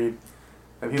gets to read.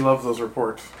 And he loves those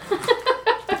reports.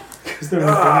 Because they're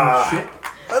not shit.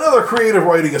 Another creative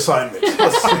writing assignment.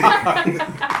 Let's see.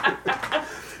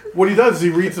 What he does is he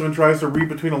reads them and tries to read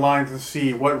between the lines and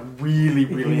see what really,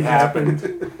 really happened.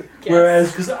 Yes.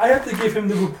 Whereas, because I have to give him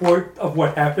the report of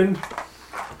what happened,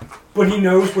 but he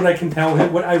knows what I can tell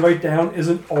him. What I write down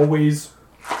isn't always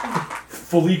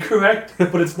fully correct,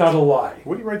 but it's not a lie.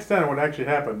 What he writes down and what actually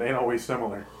happened ain't always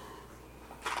similar.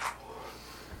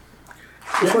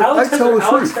 It's like, I tell the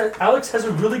truth. Alex has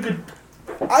a really good.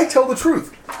 I tell the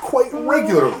truth quite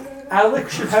regularly.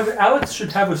 Alex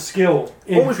should have a skill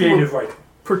in Only from creative a writing.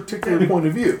 particular point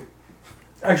of view.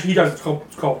 Actually, he does.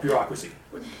 It's called bureaucracy.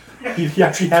 He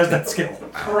actually has that skill.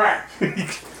 Correct.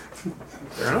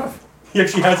 Fair enough. He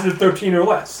actually has it at 13 or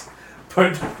less.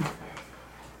 But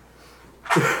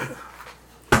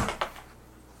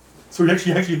so he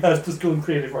actually has the skill in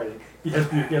creative writing. He has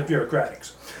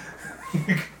bureaucratics.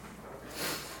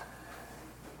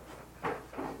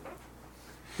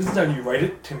 This is how you write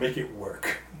it to make it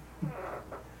work.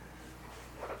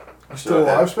 Still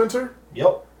alive, Spencer?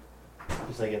 Yep.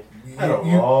 Just thinking. I had a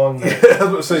You- long Yeah, day. I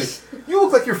was going to say, you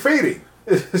look like you're fading.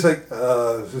 It's like,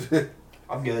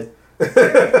 I'm good.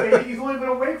 He's only been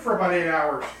awake for about 8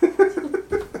 hours.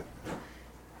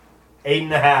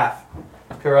 8.5.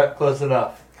 Correct. Close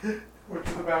enough. Which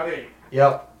is about 8.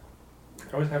 Yep.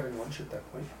 I was having lunch at that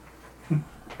point.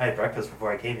 I had breakfast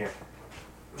before I came here.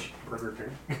 Burger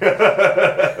King.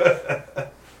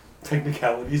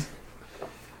 Technicalities.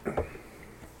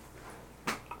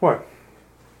 What?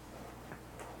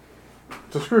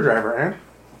 It's a screwdriver, and?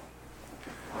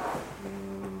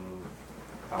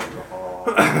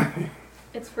 Alcohol.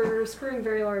 It's for screwing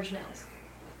very large nails.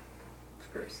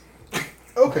 Screws.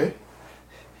 Okay.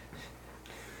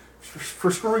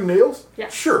 For screwing nails? Yeah.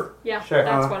 Sure. Yeah, Sure.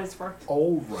 that's what it's for.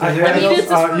 All Is right. there anything He else?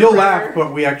 needs a You'll screwdriver. laugh,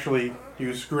 but we actually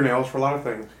use screw nails for a lot of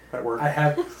things at work. I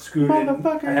have screwed in.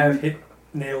 Motherfucker. I have hit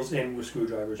nails in with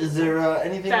screwdrivers. Is there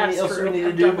anything That's else true. we need to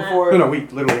I've do done that. before? No, we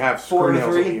literally have 4 screw to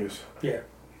nails that 3? we use. Yeah.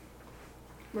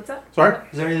 What's that? Sorry?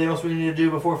 Is there anything else we need to do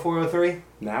before 4:03?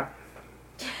 Nap.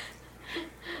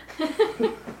 I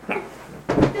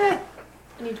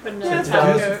need to put Yeah, another it's Juice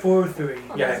fine. at top 4:03.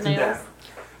 on Yeah, those it's a nails. nap.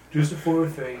 Juice at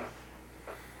 4:03.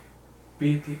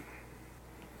 Be at the.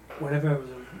 Whenever I was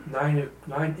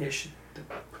 9-ish, the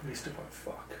police department.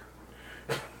 Fuck.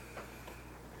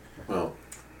 Well,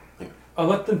 I'll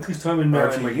let them please tell me now.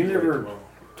 Archie, you never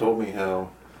told me how.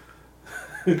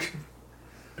 Do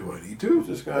I need to? Who's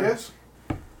this guy? Yes.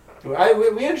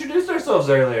 We introduced ourselves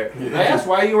earlier. Yeah. I asked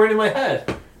why you weren't in my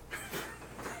head.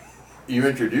 You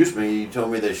introduced me. You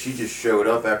told me that she just showed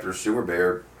up after Sewer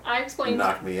Bear I explained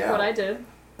knocked me out. what I did.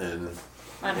 And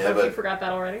I don't Yeah, know if you but- forgot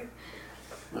that already.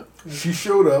 She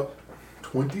showed up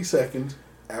 20 seconds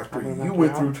after I'm gonna you knock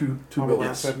went you through out. two Mama Brown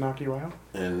buildings. said knock you out.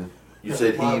 and you Yeah,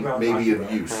 said he Mom Brown may knocked be you of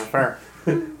out. use. Fair.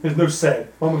 There's no said.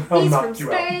 Mama He's knocked from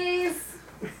you out. space.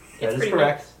 That It's is pretty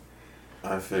correct.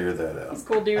 I figured that He's out. a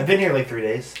cool dude. I've been here like 3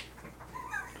 days.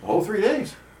 The whole 3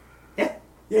 days. Yeah,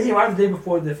 he arrived the day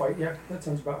before the fight. Yeah, that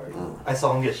sounds about right. Mm. I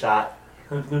saw him get shot.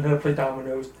 I learned how to play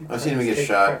dominoes. I've seen him get Take-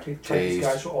 shot, take these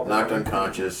guys for all tased, the knocked time.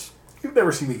 unconscious. You've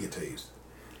never seen me get tased.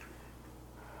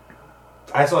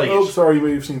 I saw you Oh, get sorry, you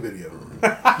may have seen video.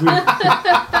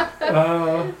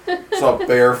 Saw a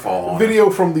bear fall on him. Video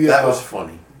from the That was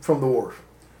funny. from the wharf.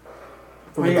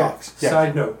 From the yeah. docks. Yeah.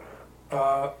 Side note: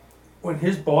 when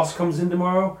his boss comes in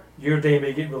tomorrow, your day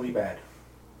may get really bad.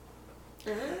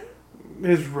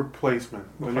 His replacement.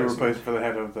 The new Replacement. replacement for the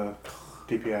head of the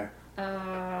DPI.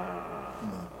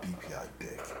 Not DPI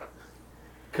dick.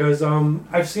 Because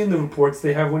I've seen the reports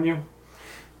they have when you.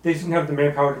 They didn't have the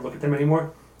manpower to look at them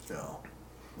anymore. No.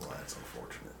 Well, that's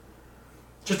unfortunate.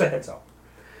 Just a heads up.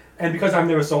 And because I'm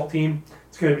their assault team,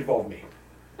 it's going to involve me.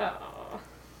 Oh.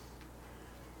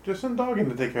 Just send Dog in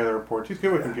to take care of the reports. He's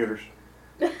good with computers.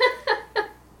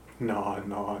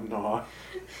 No.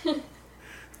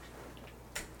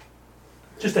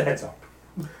 Just a heads up.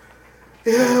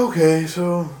 Yeah, okay,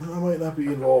 so I might not be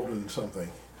involved in something.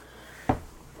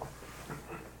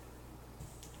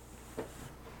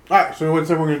 Alright, so what's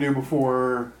everyone going to do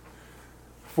before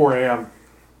 4 a.m.?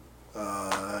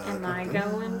 Am I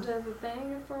going to the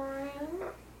thing at 4 a.m.?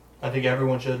 I think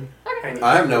everyone should.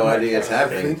 I have no idea it's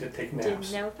happening. To take Didn't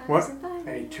naps. know if I What? was invited.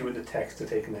 I need 2 of the techs to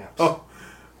take naps. Oh.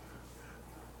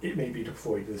 It may be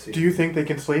deployed this evening. Do you think they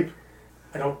can sleep?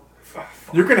 I don't.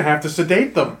 You're going to have to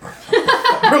sedate them.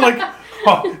 You're like,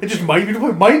 oh, it just might be.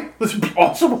 Might? This would be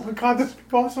awesome. Oh my god, this would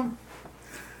be awesome.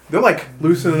 They're like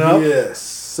loosening up, Yes,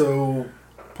 so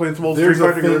playing some old Street there's a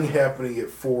Fighter thing games. happening at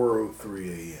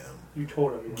 4:03 a.m. You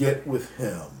told him. Get with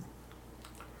him.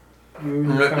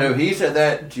 No, he said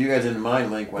that to you guys in the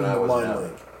Mind Link when In I the was Mind out.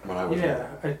 Link. When I was Yeah,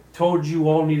 I told you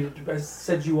all needed. I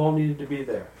said you all needed to be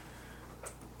there.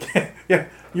 Yeah,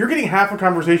 you're getting half a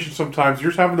conversation sometimes.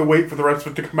 You're just having to wait for the rest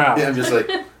of it to come out. Yeah, I'm just like,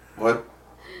 what?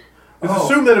 Just Oh.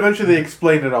 assume that eventually they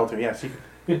explain it all to you. Yes,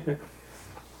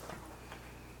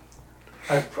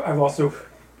 I've also.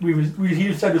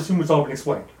 He said assume it's all been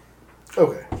explained.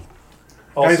 Okay.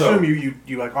 Also, I assume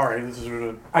you like, all right, this is sort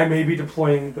of... I may be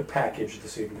deploying the package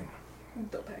this evening.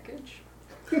 The package.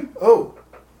 Oh.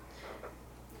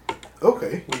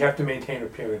 Okay. We have to maintain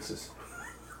appearances.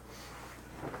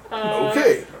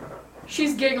 Okay.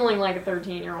 She's giggling like a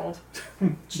 13-year-old.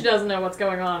 She doesn't know what's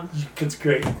going on. That's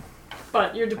great.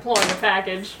 But you're deploying a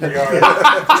package We are.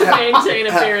 to maintain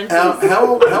appearances.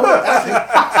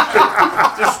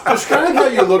 Just describe how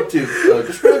you look to.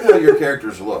 Describe how your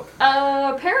characters look.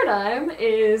 Paradigm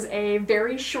is a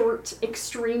very short,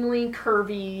 extremely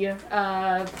curvy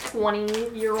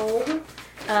 20-year-old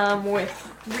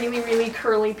with really, really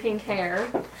curly pink hair.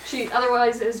 She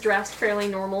otherwise is dressed fairly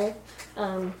normal,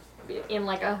 in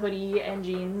like a hoodie and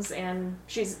jeans, and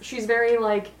she's very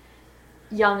like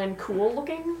young and cool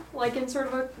looking, like in sort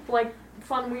of a like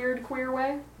fun, weird, queer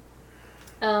way.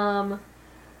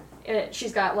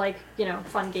 She's got like, you know,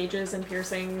 fun gauges and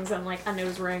piercings and like a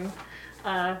nose ring,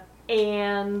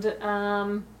 and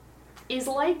is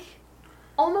like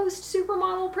almost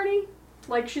supermodel pretty.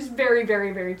 Like she's very,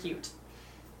 very, very cute.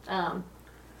 For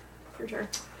sure.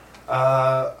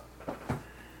 I'm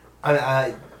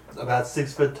about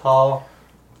 6 foot tall,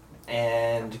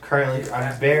 and currently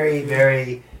I'm very,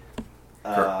 very.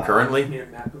 Currently? Need a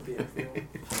map of the airfield.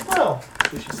 Well,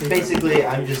 We should see basically,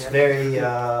 I'm just very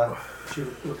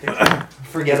Shoot, location.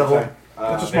 forgettable.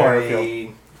 It's a small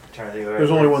Very trying to think of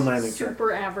There's only one landing strip.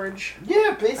 Super average.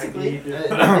 Yeah, basically. I need-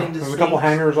 Nothing There's a couple distinct.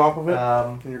 hangers off of it.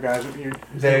 Um, And your guys,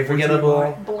 very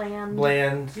forgettable, Bland.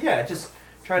 bland. Yeah, just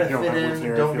try to You don't fit have woods in.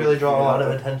 here, Don't if really you- draw a yeah, lot of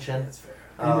but- attention. That's fair.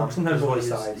 Sometimes is what both you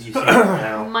sides. see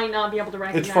now. Might not be able to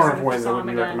recognize It's far him enough away if I that saw it him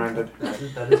would be again. recommended.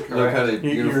 That is No correct. kind of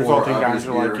Your uniform, resulting obvious guys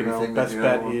are gear like, or you know, anything best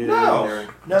that bet you is No,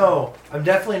 no, I'm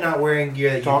definitely not wearing gear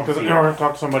that you talk can to see.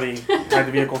 talk to somebody, hide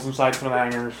the vehicles inside some of the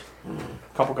hangars.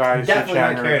 A couple guys, Definitely each not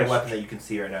hanger, carrying a just weapon that you can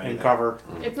see right now. in either. cover.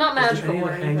 It's not Is there magical any or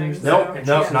other anything. hangers Nope, that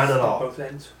nope, exist not at at all. Both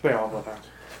ends. They all have that.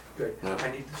 Good. No. I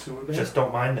need the sewer bed Just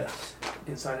don't mind us.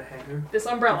 inside a hangar. This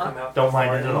Come umbrella. out Don't the mind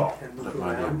far it at end all. And look Don't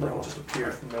mind the around. umbrella. It just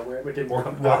appeared from nowhere, but didn't Or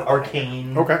come out of the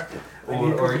arcane. Okay. I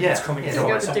need Or it's yeah, coming yeah, So from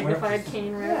go the somewhere. dignified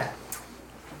cane route. Yeah.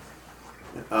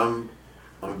 I'm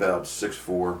about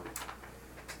 6'4",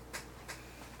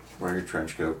 wearing a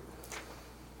trench coat.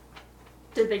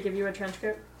 Did they give you a trench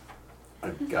coat? I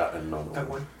got another I one.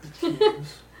 want the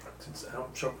keys. Since I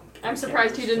don't show I'm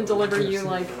surprised he didn't deliver you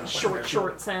like short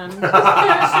shorts and.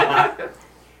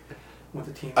 With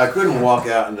the team. I couldn't walk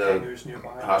out in the hangars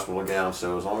nearby. hospital gown,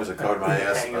 so as long as I covered my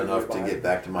ass enough to get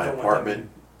back to my Don't want them apartment,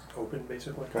 Open,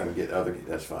 basically. trying to get other,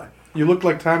 that's fine. You look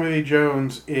like Tommy Lee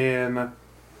Jones in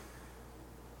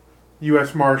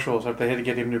U.S. Marshals if they had to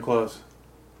get him new clothes.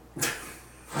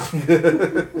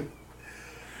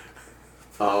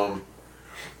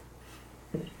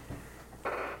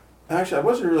 Actually, I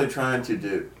wasn't really trying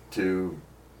to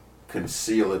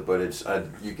conceal it, but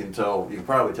you can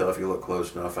probably tell if you look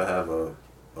close enough. I have a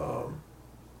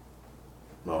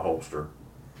holster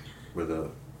with a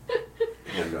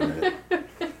handgun in it.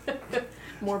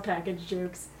 More package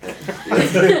jokes.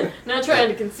 Not trying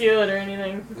to conceal it or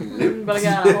anything, but I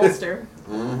got a holster.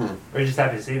 Mm-hmm. We're just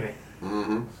happy to see me.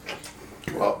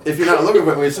 Mm-hmm. Well, if you're not looking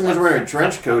for it, when someone's wearing a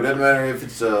trench coat, doesn't matter if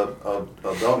it's a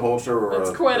belt holster or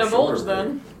That's a quite a shoulder bulge blade.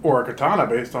 then. Or a katana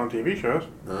based on TV shows.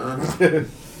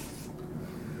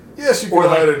 Yes, you can Or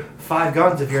hide like it. 5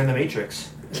 guns if you're in the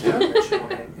Matrix.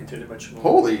 Interdimensional.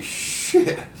 Holy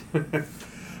shit!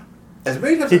 As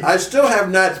many times, I still have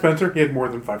not. Spencer, he had more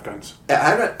than 5 guns. I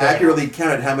haven't accurately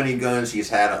counted how many guns he's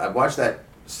had. I watched that.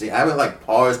 See, I haven't like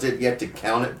paused it yet to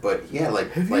count it, but yeah,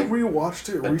 like. Have like, you rewatched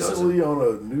it a recently on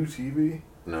a new TV?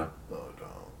 No. Oh,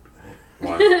 don't.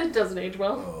 Why? It doesn't age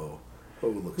well. Oh,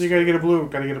 it looks. You gotta get a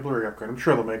Blu-ray upgrade. I'm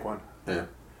sure they'll make one. Yeah.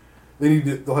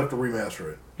 They'll have to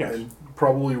remaster it. Yes. And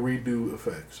probably redo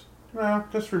effects. Well,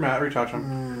 just retouch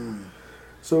them.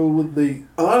 So with the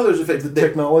A lot of those effects.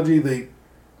 technology, the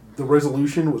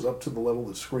resolution was up to the level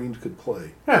that screens could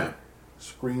play. Yeah.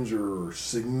 Screens are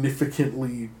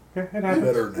significantly Yeah, it happens.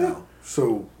 better now.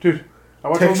 So Dude, I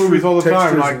watch old Texture- movies all the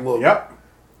time. textures Like, look- yep.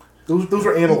 those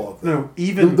are analog. No,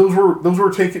 even Those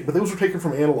were taken, but those were taken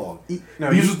from analog.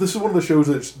 no, This is one of the shows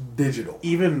that's digital.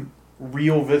 even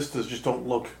real vistas just don't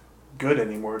look good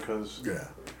anymore because Yeah.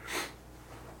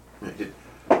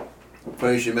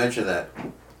 Funny you should mention that.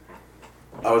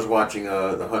 I was watching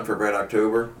The Hunt for Red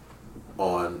October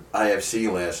on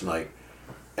IFC last night,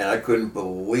 and I couldn't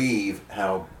believe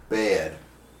how bad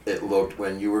it looked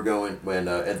when you were going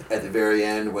at the very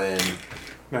end when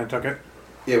Nantucket.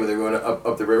 when they were going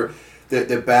up the river.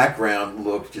 The background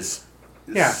looked just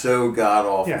so god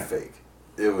awful Yeah. fake.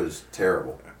 It was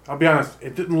terrible. I'll be honest,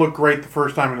 it didn't look great the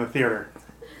first time in the theater.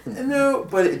 No,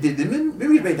 but it did. The movie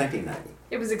was made in 1990.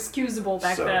 It was excusable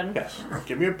back So, then. Yes.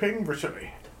 Give me a ping for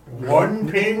Silly. One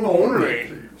ping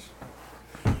only.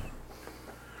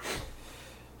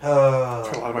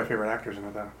 Got a lot of my favorite actors in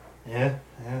it though. Yeah.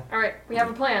 All right, we have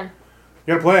a plan.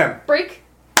 You got a plan? Break,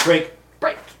 Break.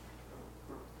 break.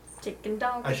 Chicken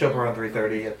dog. I show up around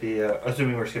 3:30 at the.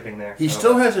 Assuming we're skipping there. He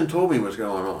still hasn't told me what's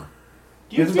going on.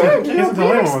 You He did. hasn't You told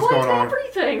anyone what's explained going on.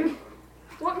 everything.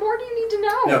 What more do you need to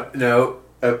know? No,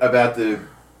 about the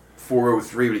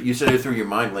 403. But you said it through your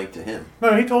mind link to him.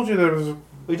 No, he told you there was.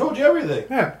 We told you everything.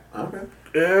 Yeah. Okay.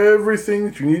 Everything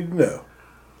that you need to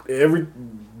know.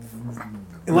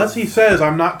 Unless he says,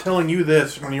 "I'm not telling you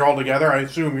this," when you're all together, I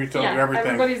assume you're telling Yeah, you everything.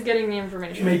 everybody's getting the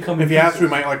information. May come If in you have to, we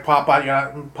pieces. might like pop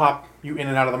you in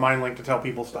and out of the mind link to tell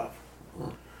people stuff.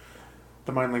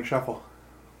 The mind link shuffle.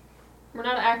 We're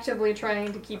not actively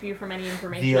trying to keep you from any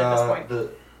information The at this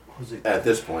point. who's it? At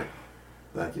this point.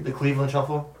 Thank you. The Cleveland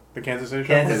Shuffle. The Kansas City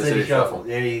shuffle. Kansas City City Shuffle. Shuffle.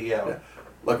 There you go. Yeah.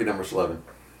 Lucky number 11.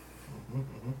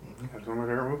 That's one of my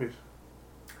favorite movies.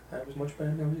 That was much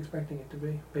better than I was expecting it to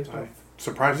be. Based I on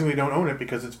surprisingly don't own it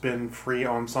because it's been free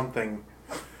on something.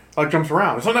 Like Jumps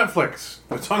Around. It's on Netflix.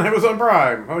 It's on Amazon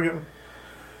Prime. Oh, yeah.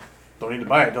 Don't need to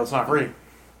buy it until it's not free.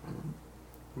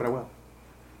 But I will.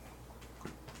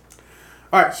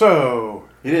 Alright, so.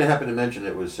 He didn't happen to mention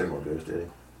it was Signal Ghost, did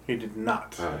he? He did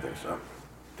not. I don't think so.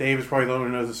 Dave is probably the one who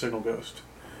knows the Signal Ghost.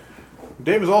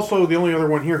 Dave is also the only other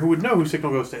one here who would know who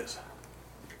Signal Ghost is.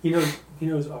 He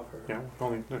knows of her. Yeah,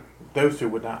 only those two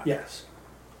would not. Yes.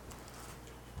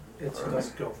 It's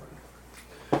Dusk's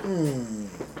girlfriend.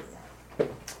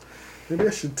 Maybe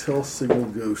I should tell Signal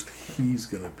Ghost he's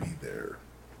gonna be there,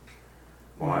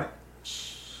 Why?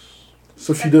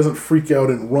 so she doesn't freak out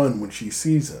and run when she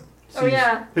sees him. Oh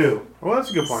yeah, Who? Well, that's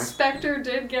a good point. Spectre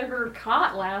did get her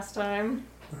caught last time.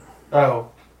 Oh.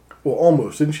 Well,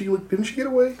 almost. Didn't she get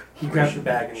away? He grabbed the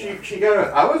bag and She got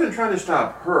it. I wasn't trying to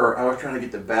stop her. I was trying to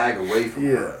get the bag away from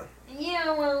her. Yeah.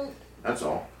 Yeah, well, That's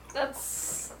all. that's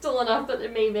still enough that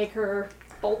it may make her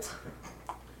bolt.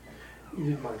 he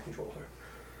didn't mind control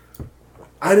her.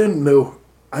 I didn't know.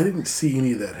 I didn't see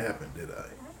any of that happen, did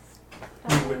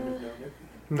I? You wouldn't have known it.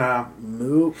 Nah,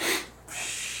 Nope.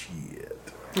 Shit.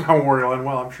 I'll worry all in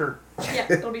well, I'm sure. Yeah,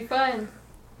 it'll be fine.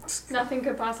 Nothing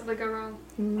could possibly go wrong.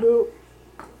 Nope.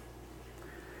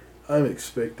 I'm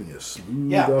expecting a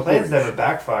smooth Yeah, plans operation. never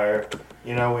backfire.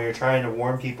 You know, when you're trying to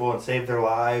warn people and save their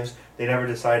lives, they never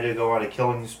decided to go on a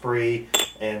killing spree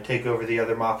and take over the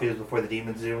other mafias before the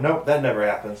demons do. Nope, that never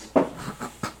happens.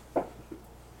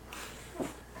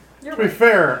 You're To be right.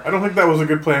 fair, I don't think that was a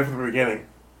good plan from the beginning.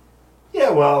 Yeah,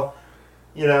 well,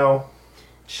 you know,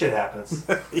 shit happens.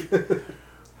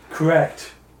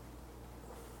 Correct.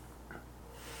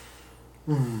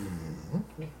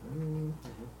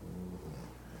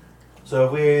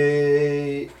 So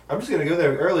if I'm just gonna go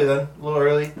there early then, a little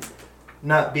early.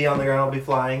 Not be on the ground, I'll be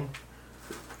flying.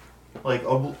 Like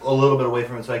a little bit away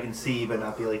from it so I can see, but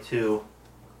not be like too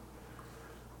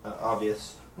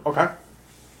obvious. Okay.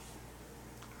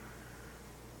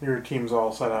 Your team's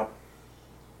all set up.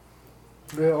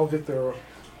 Yeah, I'll get there.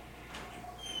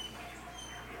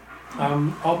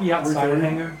 I'll be outside the Where's the-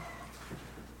 hangar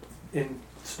in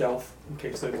stealth in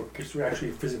case we're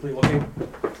actually physically looking.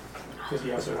 Because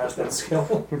he also has that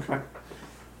skill. Okay.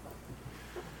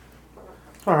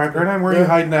 All right, Paradigm, where are you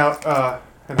hiding out?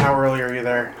 And how early are you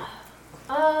there?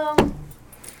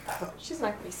 She's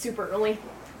not gonna be super early.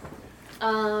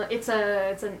 It's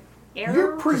an air.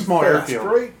 You're pretty Small fast,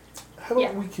 airfield. right? How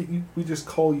about Yeah. we just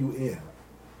call you in?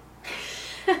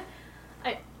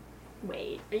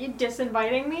 Wait, are you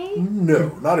disinviting me? No,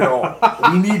 not at all.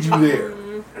 We need you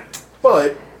there.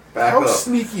 But Back how up.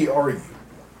 sneaky are you?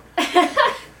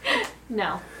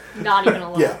 No, not even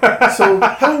a little. Yeah. So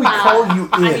how do we call you in?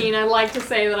 I mean, I'd like to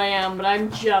say that I am, but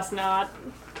I'm just not.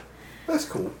 That's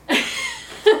cool.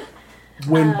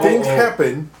 When things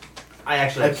happen, I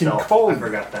actually I have can stealth. call I you.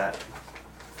 forgot that.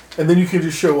 and then you can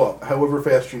just show up however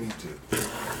fast you need to.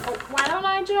 Oh, why don't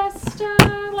I just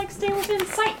stay within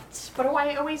sight, but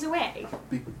a ways away?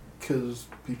 Because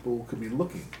people could be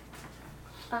looking.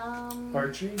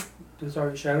 Archie, this is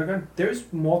our Shadowgun.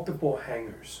 There's multiple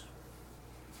hangars.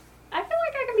 I feel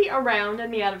like I can be around and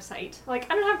be out of sight.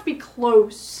 Like, I don't have to be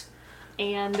close.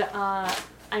 And, I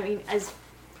mean, as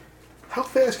How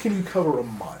fast can you cover a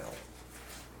mile?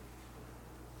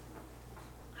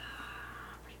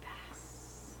 pretty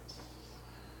fast.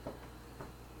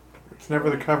 It's never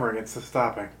the covering, it's the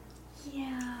stopping.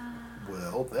 Yeah.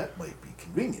 Well, that might be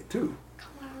convenient too.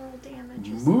 Collateral damage.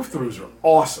 is Move throughs are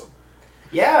awesome.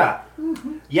 Yeah.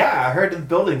 Yeah, I heard the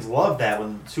buildings loved that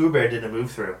when Sewer Bear did a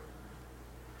move through.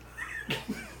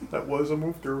 That was a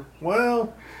move through.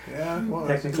 Well, yeah, it was.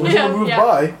 Technically. Yeah, Move yeah.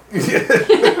 by.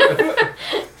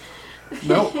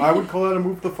 No, I would call that a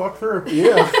move the fuck through.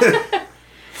 Yeah.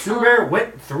 Sewer Bear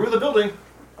went through the building.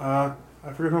 I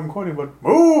forget who I'm quoting, but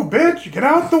move, bitch, get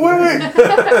out the way.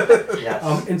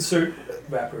 Yes. Insert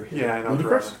rapper here. Yeah, I know.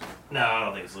 Ludicrous? No, I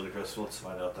don't think it's ludicrous. Let's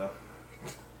find out though.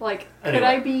 Like, Anyway.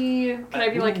 could I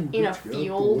be like in a get out the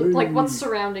field? way. Like, what's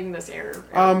surrounding this area?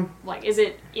 Like, is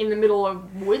it in the middle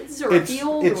of woods or a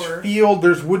field? It's or field.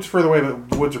 There's woods further away, but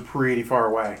the woods are pretty far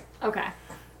away. okay.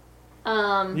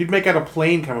 You'd make out a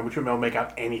plane coming, but you wouldn't make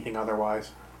out anything otherwise.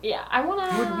 Yeah, I You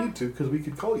wouldn't wanna. need to because we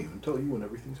could call you and tell you when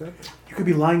everything's happening. You could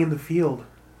be lying in the field,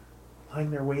 lying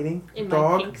there waiting. In my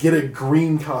Dog. pink Get a suit.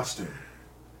 green costume.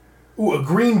 Ooh, a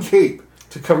green cape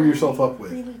to cover yourself up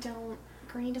with. Really don't.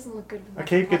 Green doesn't look good. With my A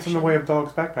cape gets in the way of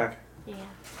Dog's backpack. Yeah.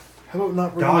 How about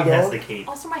not bringing Dog a has dog? the cape.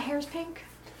 Also, my hair's pink.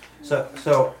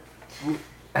 So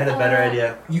I had a better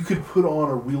idea. You could put on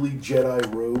a really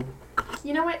Jedi robe.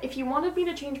 You know what? If you wanted me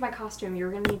to change my costume,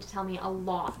 you're gonna need to tell me a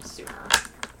lot sooner.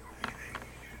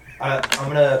 I'm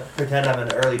gonna pretend I'm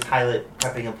an early pilot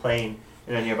prepping a plane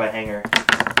in a nearby hangar,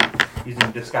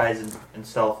 using disguise and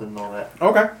stealth and all that.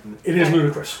 Okay. It is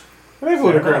ludicrous. It is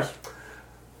ludicrous.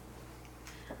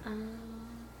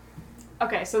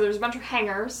 Okay, so there's a bunch of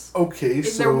hangars. Okay,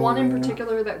 Is so there one in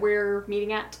particular that we're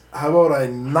meeting at? how about I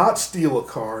not steal a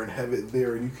car and have it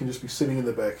there, and you can just be sitting in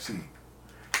the back seat?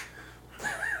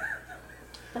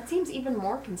 That seems even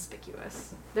more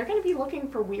conspicuous. They're going to be looking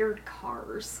for weird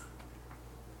cars.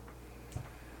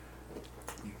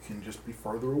 You can just be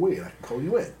farther away and I can call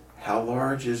you in. How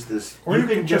large is this? Or you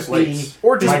can just be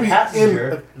Or just my be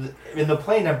passenger in the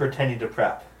plane I'm pretending to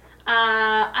prep.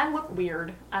 I look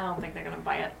weird. I don't think they're going to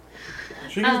buy it.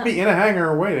 She can just be in a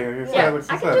hangar waiting. Yeah,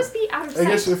 I can just be out of sight. I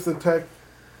guess if the tag,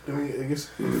 I guess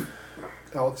if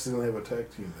Alex is gonna have a tag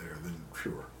team there, then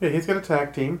sure. Yeah, he's got a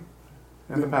tag team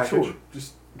and the Then package. Sure.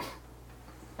 Just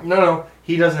No,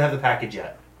 he doesn't have the package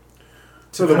yet.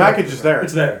 So the package is there.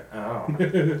 It's there.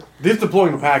 Oh. He's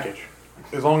deploying the package.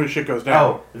 As long as shit goes down.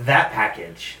 Oh, that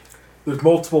package. there's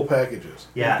multiple packages.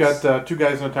 Yes. We've got 2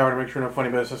 guys in the tower to make sure no funny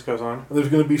business goes on. And there's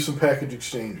gonna be some package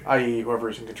exchange. I.e.,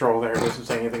 whoever's in control there doesn't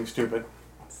say anything stupid.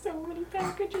 So many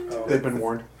packages. They've been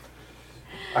warned.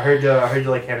 I heard you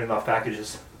like handing off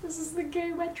packages. This is the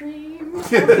game I dream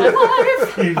of my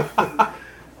life.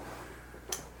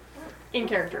 In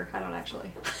character, I don't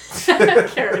actually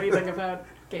care anything about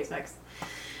gay sex.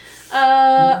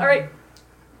 Alright.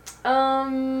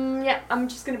 Yeah, I'm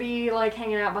just gonna be like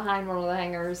hanging out behind one of the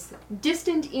hangars.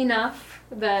 Distant enough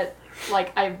that,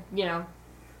 like,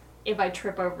 if I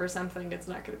trip over something, it's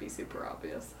not gonna be super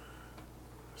obvious.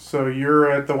 So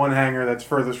you're at the one hangar that's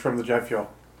furthest from the jet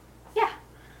fuel. Yeah,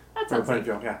 that Or the sounds plane safe.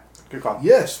 fuel, yeah. Good call.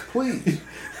 Yes, please.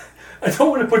 I don't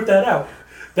want to put that out.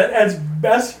 That adds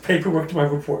massive paperwork to my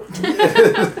report.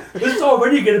 This is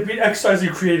already going to be an exercise in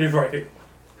creative writing.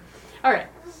 Alright,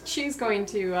 she's going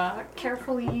to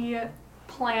carefully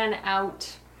plan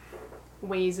out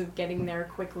ways of getting there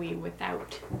quickly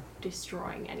without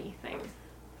destroying anything.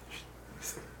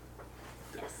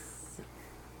 Yes.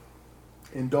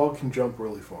 And dog can jump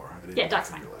really far. I didn't Yeah, dog's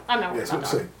fine. I'm not worried Yes, about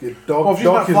let's dog. say yeah, dog. Well, if she's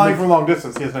dog not can flying make- from a long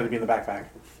distance, he doesn't have to be in the backpack.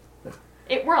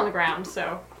 We're on the ground,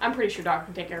 so I'm pretty sure dog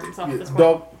can take care of himself yeah, at this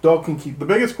point. dog can keep. The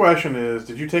biggest question is,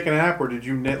 did you take a nap or did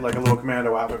you knit like a little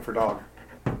commando outfit for dog?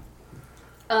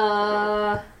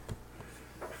 I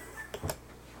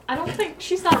don't think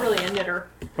she's not really a knitter.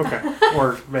 Okay.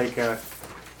 Or make a...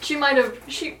 She might have.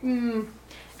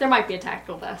 There might be a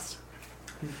tactical vest.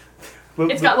 Little,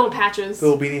 It's got little patches.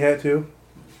 little beanie hat too?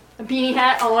 A beanie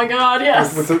hat. Oh my god,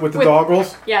 yes. With the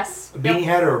goggles? Yes. A beanie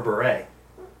hat or a beret?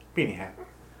 Beanie hat.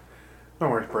 No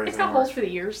worries, Brazen. It's got holes for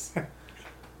the ears.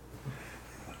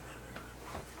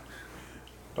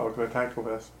 Dog's got a tactical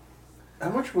vest. How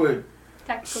much would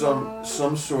Tactical.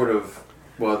 some sort of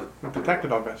Protect the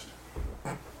dog vest.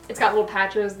 It's got little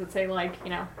patches that say, like,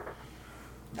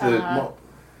 the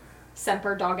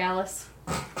Semper Dog Alice.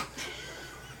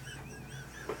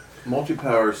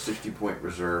 multi-power 60-point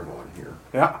reserve on here?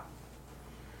 Yeah.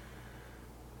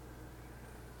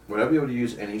 Would I be able to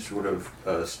use any sort of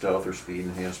stealth or speed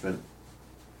enhancement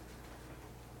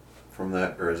from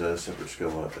that, or is that a separate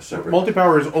skill? A separate.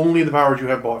 Multi-power is only the powers you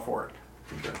have bought for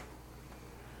it. Okay.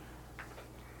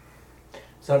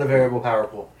 It's not a variable power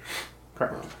pool.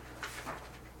 Correct.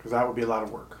 Because that would be a lot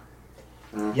of work.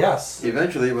 Yes.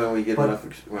 Eventually, when we get But-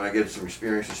 when I get some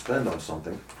experience to spend on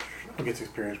something. Who gets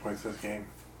experience points this game?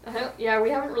 Yeah,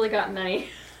 we haven't really gotten any.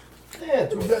 Yeah,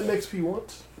 it's We got an XP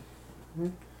once.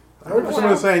 I heard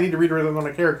someone say I need to read rhythm on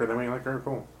a character. Then we like, very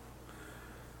cool.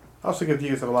 I also get the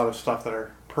use of a lot of stuff that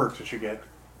are perks that you get.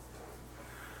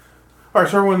 Alright,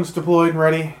 so everyone's deployed and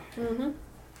ready. Mm-hmm.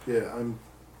 Yeah, I'm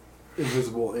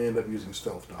invisible and I'm using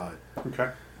stealth to hide. Okay.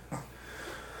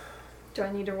 Do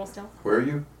I need to roll stealth? Where are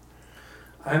you?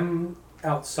 I'm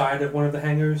outside of one of the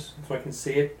hangars, so I can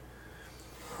see it.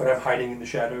 But I'm hiding in the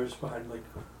shadows behind, like,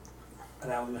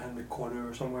 an alley behind the corner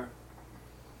or somewhere.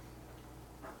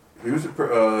 Who's the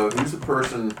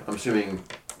person? I'm assuming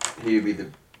he would be the.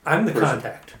 I'm the Person.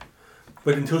 contact.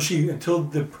 But until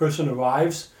the person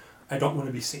arrives, I don't want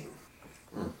to be seen.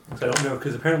 So I don't know,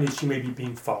 because apparently she may be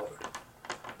being followed.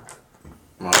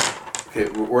 Okay,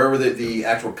 wherever the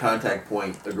actual contact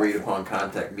point, agreed upon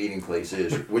contact meeting place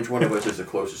is, which one of us is the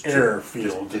closest to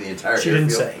Airfield. to the entire She airfield?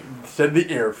 didn't say. Said the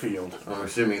airfield. I'm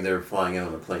assuming they're flying in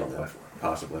on a plane, though,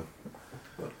 possibly.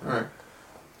 All right.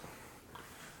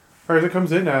 Alright, as it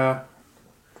comes in, Does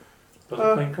the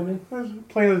plane come in? there's a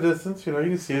plane in the distance. You know, you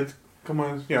can see it come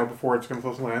on, before it's going to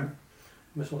close to land.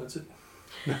 Missile hits it.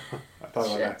 I thought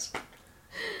about that.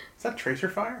 Is that tracer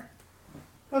fire?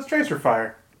 That's tracer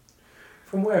fire.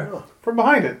 From where? From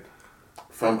behind it.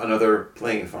 From another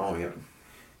plane following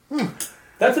it.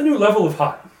 That's a new level of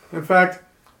hot. In fact,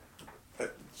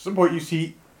 at some point you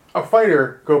see a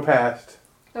fighter go past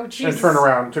Oh, Jesus. and turn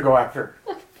around to go after.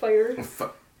 Fire.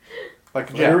 Like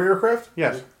a Fighter jet. aircraft?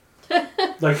 Yes.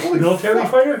 Like military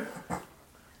fighter?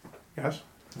 Yes.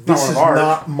 This Not one is of ours.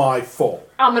 not my fault.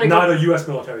 I'm gonna Not go. a U.S.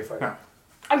 military fighter.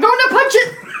 I'm going to punch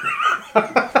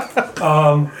it!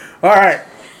 Alright.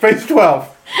 Phase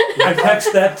 12. I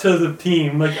text that to the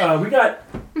team. Like, we got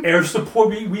air support.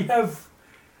 We have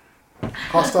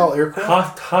Hostile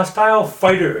aircraft. hostile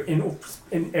fighter in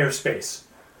airspace.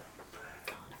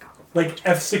 Like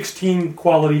F-16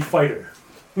 quality fighter.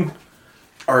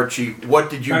 Archie,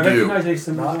 what did you I do? recognize a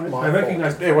symbol Not on it. my I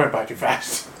recognize It went by too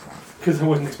fast. because I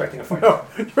wasn't expecting a fight. No,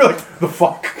 you're like, the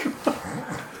fuck?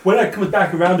 When I come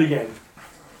back around again,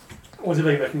 I wasn't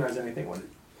able to recognize anything with it.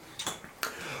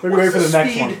 Maybe wait for the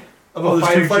next one. Of Oh, a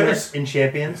there's two firefighter jets. in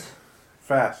Champions.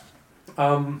 Fast.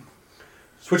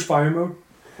 Switch fire mode.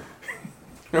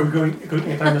 We're going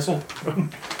anti-missile.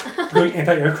 Going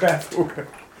anti-aircraft. Okay.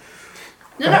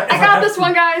 No, I got this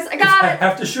one, guys. I got I it.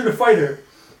 have to shoot a fighter.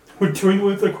 We're doing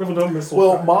with the equivalent of a missile.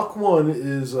 Well, Mach 1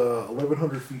 is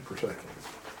 1,100 feet per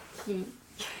second.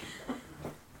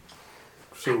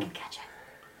 So, Catch it.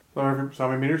 So how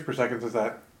many meters per second is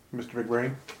that, Mr. Big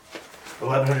Brain?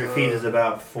 1,100 feet is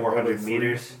about 400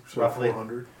 meters, so roughly.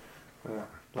 400.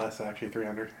 Less, actually,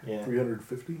 300. Yeah.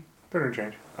 350? 300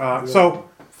 change. So,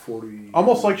 40.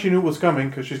 almost like she knew it was coming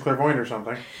because she's clairvoyant or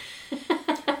something.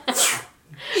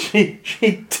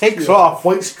 she takes off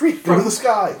White streak through the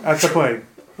sky. at the plane.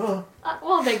 Well,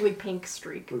 a vaguely pink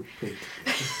streak. Pink.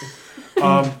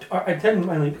 I tend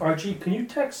my link. Archie, can you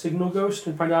text Signal Ghost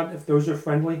and find out if those are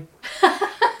friendly?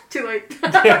 Too late.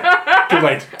 Yeah, too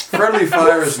late. Friendly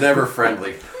fire is never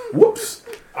friendly. Whoops.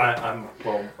 I'm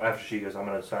well. After she goes, I'm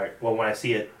gonna start. Well, when I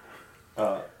see it,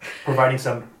 providing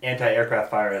some anti-aircraft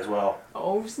fire as well.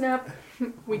 Oh, snap.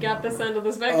 We got this end of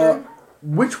the spectrum.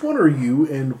 Which one are you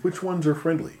and which ones are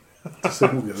friendly?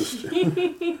 Signal Ghost.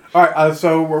 All right,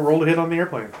 so we're rolled a hit on the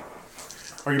airplane.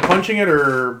 Are you punching it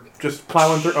or just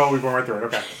plowing through? Oh, we're going right through it.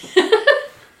 Okay.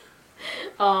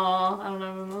 Oh, I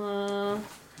don't know.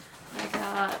 I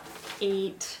got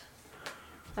 8.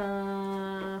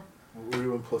 Were you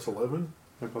doing plus 11?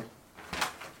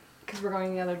 Because we're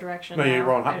going the other direction. No, you're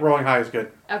now. rolling high is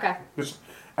good. Okay. Just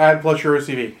add plus your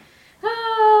OCV.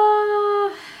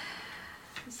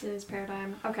 This is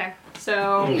paradigm. Okay,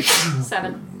 so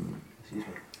 7. Excuse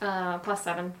me. Plus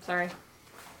 7. Sorry.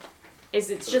 It's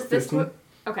just this? 15.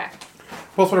 Okay.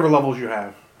 Plus whatever levels you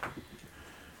have.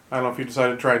 I don't know if you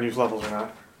decided to try and use levels or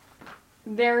not.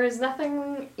 There is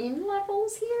nothing in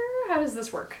levels here. How does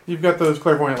this work? You've got those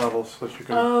clairvoyant levels that you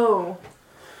can. Oh.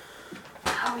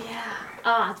 Oh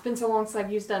yeah. It's been so long since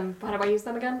I've used them. How do I use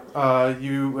them again?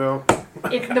 Well.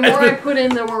 The more I put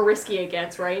in, the more risky it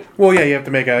gets, right? Well, yeah, you have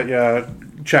to make a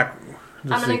check.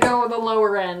 to I'm see. gonna go with the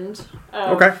lower end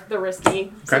of Okay. the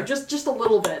risky. So Okay. just a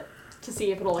little bit to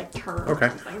see if it'll like turn Okay. or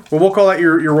something. Well, we'll call that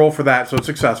your roll for that, so it's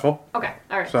successful. Okay.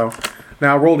 All right. So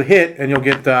now roll to hit, and you'll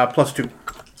get plus 2.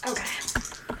 Okay.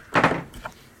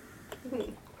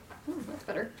 That's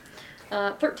better.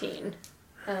 13.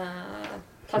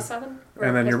 Plus 7? Or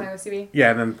And then plus you're- my OCB?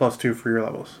 Yeah, and then plus 2 for your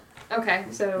levels. Okay,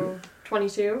 so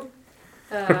 22.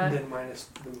 And then minus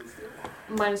the move.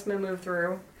 Minus my move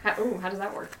through. How does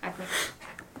that work? I think.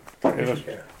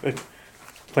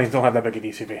 Planes don't have that big a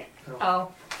DCV.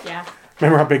 Oh, yeah.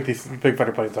 Remember how big these big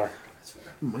fighter planes are.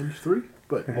 Minus 3?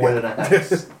 But More than a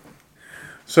half.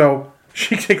 So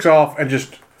she takes off and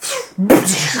just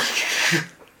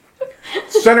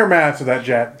center mass of that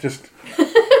jet. Just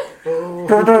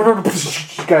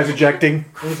guys ejecting.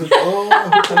 I was like, oh, I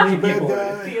hope that was a bad People.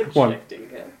 guy. One.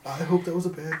 I hope that was a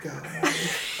bad guy.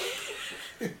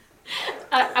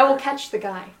 I will catch the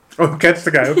guy. Oh, catch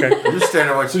the guy. Okay. I'm just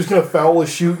standing there So he's gonna foul a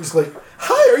shoot. He's like,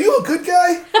 "Hi, are you a good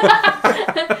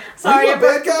guy? Sorry, a I bad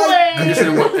broke the guy? I'm plane. just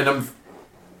and I'm.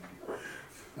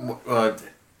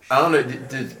 I don't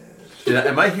know.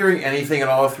 Am I hearing anything at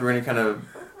all through any kind of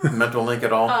mental link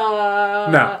at all?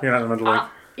 No, you're not in the middle link.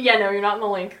 Yeah, no, you're not in the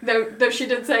link. Though she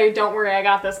did say, "Don't worry, I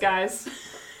got this, guys."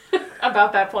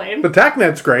 About that plane. The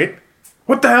TACNet's great.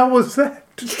 What the hell was that?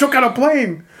 Just took out a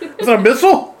plane. Was it a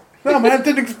missile? No, man, it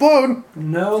didn't explode.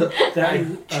 No, that I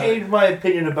is. changed my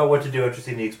opinion about what to do after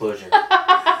seeing the explosion.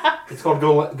 It's called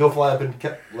go fly up and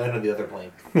land on the other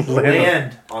plane.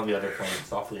 Land on the other plane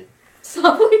softly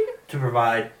Softly. to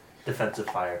provide defensive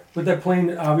fire. But that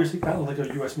plane obviously not like a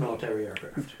U.S. military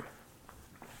aircraft.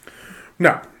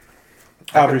 No,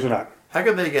 obviously not. How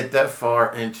could they get that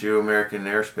far into American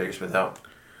airspace without?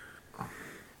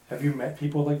 Have you met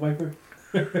people like Viper?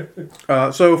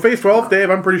 So phase 12, Dave.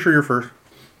 I'm pretty sure you're first.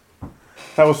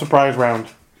 That was surprise round.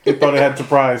 You thought it had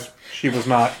surprise. She was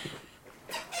not.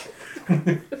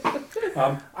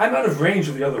 I'm out of range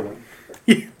of the other one.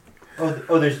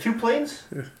 Oh, there's 2 planes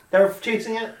that were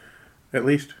chasing it. At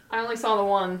least. I only saw the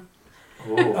one.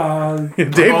 Oh.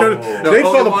 Dave, No, Dave saw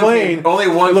only the one plane. came- only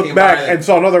one Looked came back by and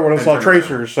saw another one and and saw turned around.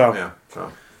 tracers. So Yeah.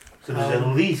 So So there's at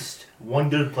least one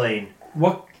good plane.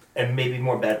 What and maybe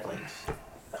more bad planes.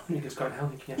 He just got hell.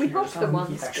 He can't We figure hope this the out.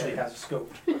 one's He actually good. has a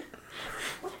scope.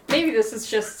 Maybe this is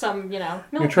just some,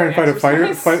 You're trying to fight a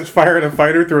exercise. fire at a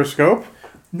fighter through a scope?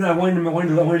 No, I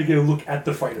wanted to get a look at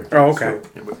the fighter. Oh, okay.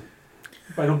 Yeah, but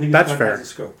But I don't think That's this gun fair. has a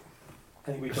scope.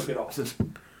 I think we took it off. since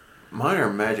mine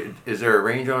are magic, is there a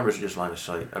range on them or is it just line of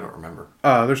sight? I don't remember.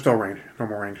 There's still range.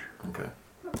 Normal range. Okay.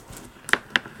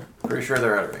 Pretty sure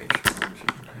they're out of range.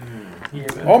 Yeah,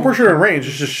 but All I'm pretty sure in range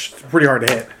is just pretty hard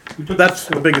to hit. we took That's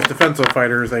the the biggest defensive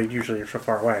fighters. They usually are so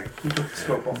far away. We took the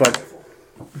scope off But- the rifle.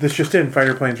 This just in,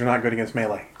 fighter planes are not good against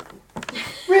melee.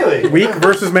 Really? Weak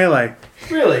versus melee.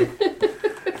 Really?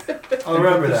 I'll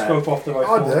remember We took the that. scope off the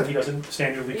rifle. Odd that. And he doesn't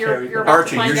standardly You're- carry. you're the- about-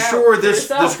 Archie, find you're out sure for this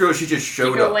yourself. girl she just You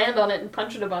showed go up? land on it and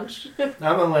punch it a bunch. I'm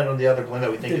gonna land on the other plane that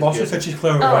we think They've is also good. said she's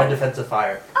clear. Oh. Provide defensive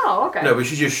fire. Oh, okay. No, but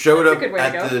she just showed That's a up good way to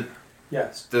at go.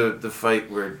 Yes. the fight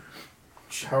where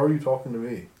How are you talking to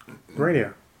me?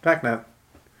 Radio. TACnet.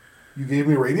 You gave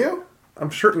me radio?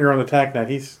 I'm certain you're on the TACnet.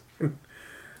 He's...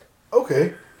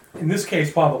 Okay. In this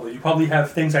case, probably. You probably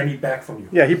have things I need back from you.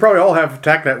 Yeah, he probably all have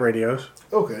TACnet radios.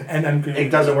 Okay. And I'm good.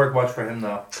 It doesn't work much for him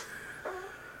though.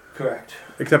 Correct.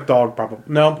 Except dog, probably.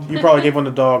 No, you probably gave one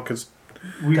to dog because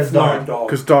We've Because learned dog.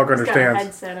 dogs. dog He's got a understands.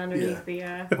 headset underneath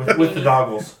the. With the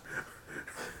goggles.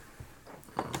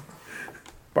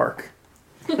 Bark.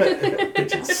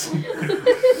 Bitches.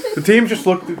 The team just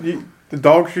looked at you. The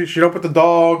dog showed up with the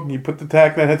dog. You put the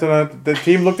TACnet headset on. The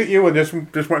team looked at you and just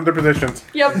went in their positions.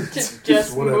 Yep,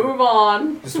 just whatever. move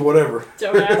on. Just whatever.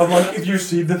 Don't ask. I'm like, if you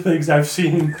see the things I've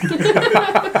seen,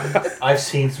 I've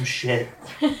seen some shit.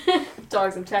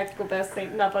 Dogs and tactical vests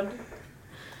ain't nothing.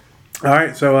 All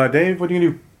right, so Dave, what do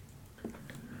you do?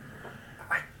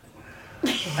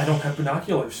 I don't have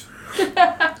binoculars.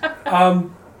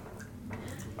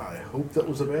 I hope that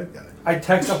was a bad guy. I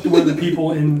text up to one of the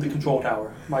people in the control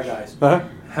tower, my guys. Huh?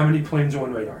 How many planes are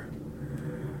on radar?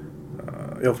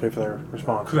 You'll pay for their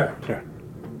response. Correct. Yeah.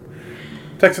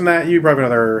 Texting that, you probably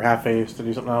another half phase to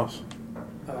do something else.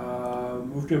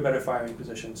 Move to a better firing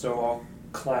position, so I'll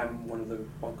climb one of the.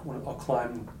 I'll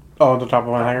climb. Oh, on the top of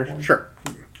one hanger? Sure.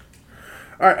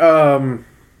 All right, I don't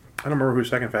remember who's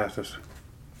second fastest.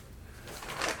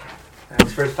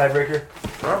 His first tiebreaker?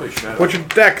 probably Shadow. What's your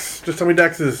dex? Just tell me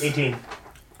dexes. 18.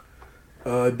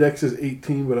 Dex is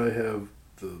 18, but I have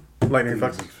the Lightning thing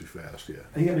reflex. that makes me fast. Yeah.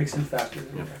 I think that makes him faster.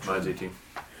 Than Yeah, me, mine's 18.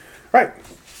 Right.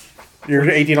 You're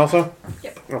 18 also?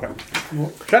 Yep. Okay.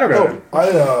 Well, Shadow guy. Oh,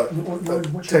 I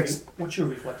What's text. your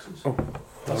reflexes? Oh.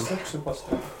 Plus 6 or plus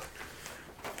 3?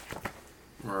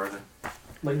 Where are they?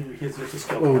 Lightning hits a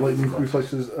skill. Oh, lightning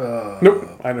reflexes.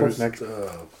 Nope. I know plus, who's next.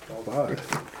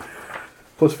 5.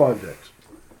 Plus 5 dex.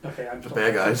 Okay, I'm The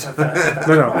bad guys.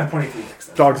 No. I'm 23 next.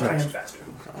 Then. Dog's I am next. faster.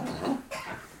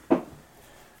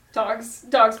 Dogs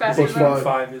faster Plus than five.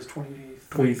 5 is 23.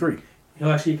 23. He'll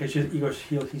actually, because his ego's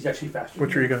healed, he's actually faster.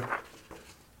 What's your ego?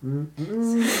 23.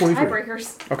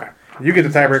 tiebreakers. Okay. You get the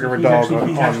tiebreaker for He's dog actually-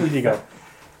 he's on actually ego.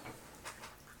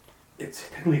 It's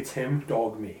technically it's him,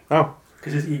 dog, me. Oh,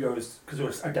 Because his ego is,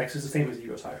 because our dex is the same as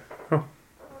ego's higher. Of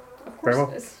Very course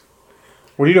well. it is.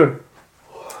 what are you doing?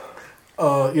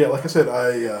 Yeah, like I said,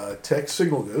 I text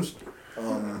Signal Ghost.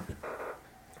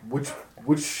 Which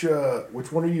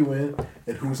one are you in,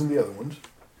 and who's in the other ones?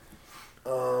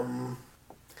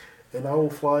 And I will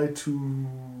fly to.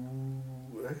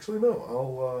 Actually, no.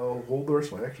 I'll hold the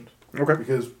rest of my actions Okay.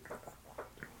 because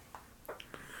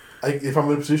if I'm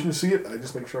in a position to see it, I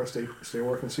just make sure I stay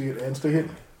where I can see it and stay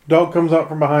hidden. Dog comes up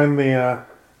from behind the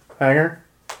hangar.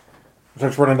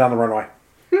 Starts running down the runway.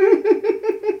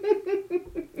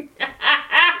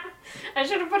 I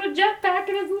should have put a jetpack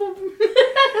in his little, his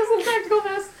little tactical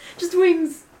vest. Just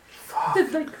wings.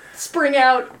 Just like spring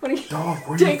out when he Dog,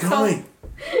 where are you takes off. going?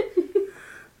 Did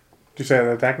you say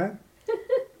that attack net?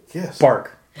 Yes.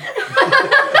 Bark.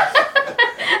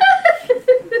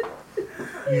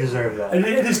 You deserve that. And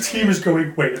his team is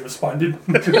going, wait, it responded.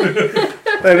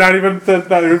 They're not even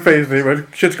phased me,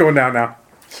 but shit's going down now.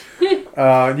 You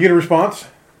get a response?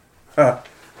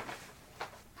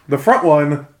 The front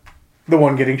one, the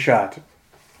one getting shot.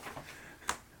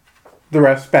 The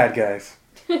rest, bad guys.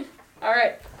 All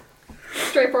right.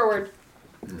 Straightforward.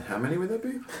 And how many would that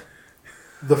be?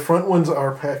 The front ones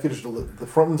are package. The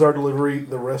front ones are delivery.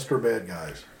 The rest are bad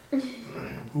guys.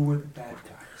 Who are the bad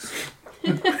guys?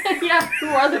 Yeah, who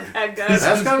are the bad guys?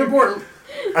 That's kind of important.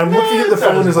 I'm looking at the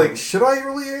phone and is like, should I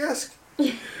really ask?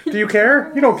 Do you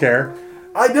care? You don't care.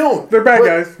 I don't. They're bad but,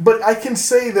 guys. But I can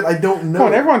say that I don't know. Come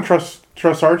on, everyone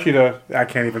trusts Archie to... I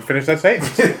can't even finish that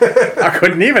sentence. I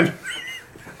couldn't even.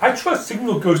 I trust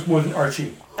Signal Ghost more than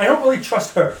Archie. I don't really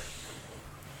trust her.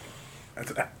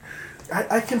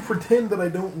 I can pretend that I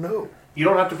don't know. You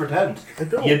don't have to pretend. I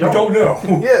don't. You I don't know.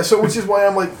 Yeah, so which is why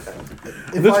I'm like,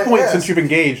 At if this I point, ask, since you've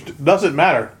engaged, does it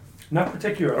matter? Not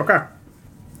particularly. Okay.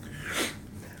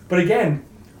 But again,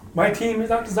 my team is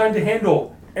not designed to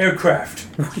handle aircraft.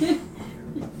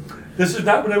 This is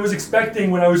not what I was expecting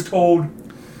when I was told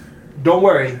Don't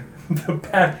worry. the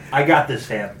path. I got this,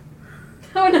 fam.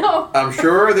 Oh no. I'm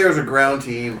sure there's a ground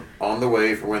team on the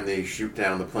way for when they shoot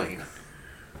down the plane.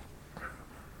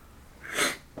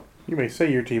 You may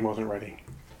say your team wasn't ready.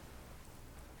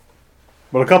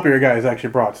 But a couple of your guys actually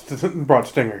brought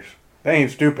stingers. They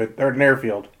ain't stupid. They're at an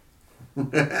airfield.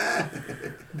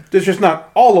 There's just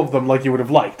not all of them like you would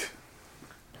have liked.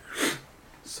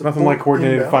 Nothing like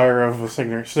coordinated inbound. fire of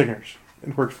stingers.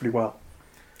 It works pretty well.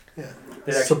 Yeah.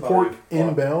 They actually Support probably bought-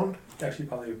 inbound. Actually,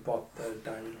 probably bought the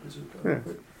Diamond Bazooka,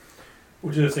 Yeah.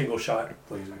 which is a single shot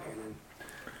laser cannon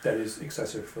that is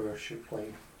excessive for a ship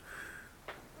plane.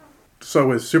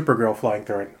 So is Supergirl flying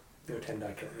through it. They're 10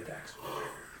 die killing attacks.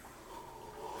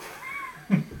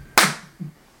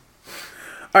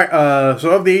 Alright, so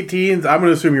of the 18s, I'm going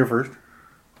to assume you're first.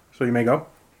 So you may go.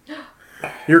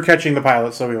 You're catching the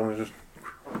pilot, so we want to just...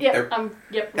 Yep.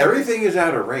 Yep. Everything is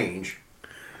out of range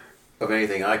of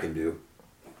anything I can do.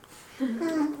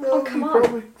 Oh, come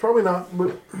on. Probably not, but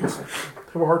you just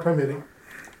have a hard time hitting.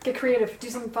 Get creative. Do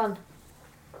something fun.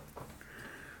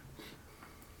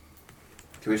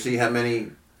 Can we see how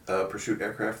many pursuit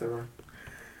aircraft there are?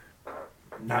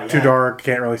 Not Too yet. dark,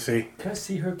 can't really see. Can I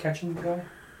see her catching the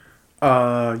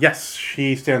guy? Yes,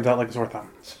 she stands out like a sore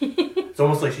thumb. It's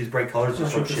almost like she's bright colors or I'm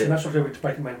some not shit. sure if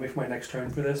I wait for my next turn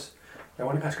for this. I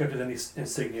want to ask her if there's any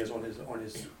insignias on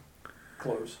his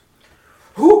clothes.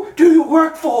 Who do you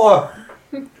work for?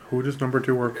 Who does number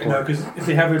 2 work for? No, because if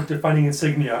they have a defining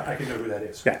insignia, I can know who that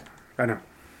is. Yeah, I know.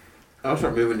 I'll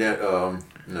start moving that.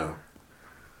 No.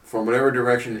 From whatever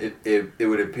direction it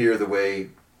would appear the way.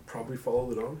 Probably follow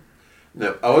the dog.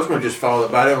 No, I was going to just follow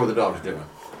it, but I don't know what the dog's doing.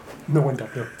 No one knows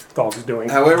what the dog is doing.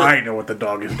 However, I know what the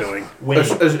dog is doing.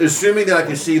 assuming that I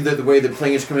can see the way the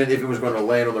plane is coming in, if it was going to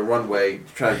land on the runway,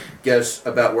 to try to guess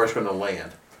about where it's going to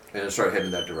land, and then start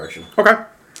heading that direction, Okay,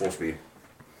 full speed.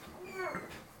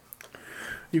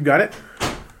 you got it.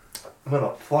 I'm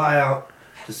gonna fly out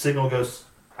to signal ghost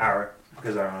hour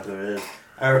because I don't know who it is.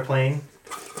 Airplane,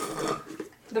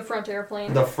 The front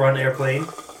airplane. the front airplane.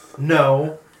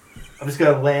 No, I'm just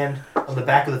gonna land on the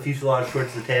back of the fuselage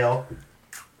towards the tail,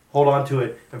 hold on to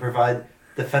it, and provide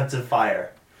defensive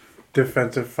fire.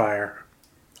 Defensive fire.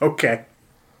 Okay.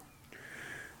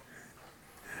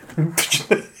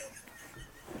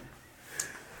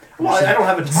 Well, I don't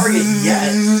have a target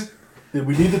yet. Did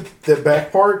we need that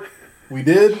back part? We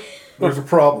did. There's a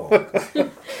problem.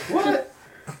 What?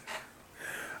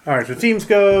 All right, so teams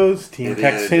goes. Team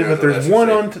Indiana texts him Jones, that there's that's one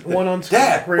what on one on.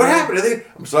 Dad, what happened?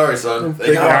 I'm sorry, son. They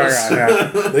They got got us.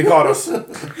 Yeah. They caught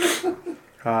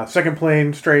us. Second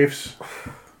plane strafes.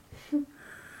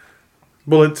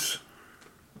 Bullets.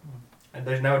 And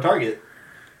there's now a target.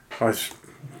 Oh, it's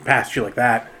past you like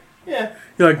that. Yeah.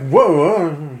 You're like, whoa.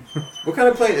 What kind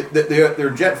of plane? They're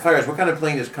jet fighters. What kind of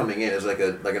plane is coming in? Is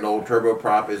it like an old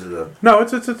turboprop? Is it a? No,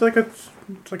 it's like a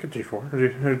G4,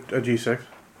 a G6.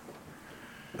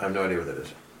 I have no idea what that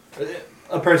is.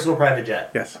 A personal private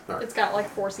jet. Yes. It's got like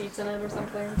 4 seats in it or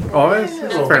something. Oh, it's Yeah,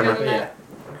 That's fair bigger enough. than Yeah. that.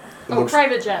 It Oh, looks,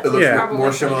 private jet. it looks Yeah. Probably more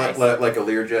pretty similar nice. like a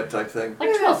Learjet type thing.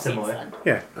 Like 12 seats similar. then.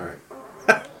 Yeah. All right.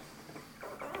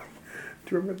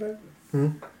 Do you remember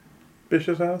that?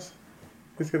 Bishop's house.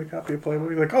 He's got a copy of Playboy.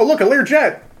 He's like, oh, look, a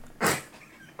Learjet.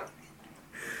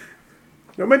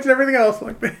 Don't mention everything else.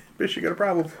 Like, Bish, you got a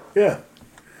problem. Yeah.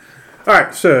 All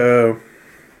right, so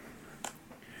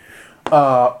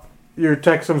your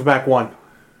text comes back 1.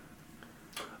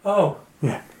 Oh,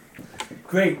 Yeah.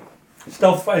 great.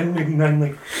 Stealth fighting.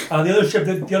 The other ship,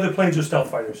 the other planes are stealth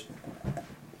fighters.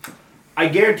 I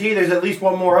guarantee there's at least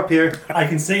one more up here. I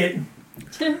can see it.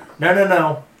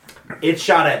 No. It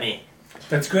shot at me.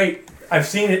 That's great. I've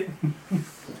seen it.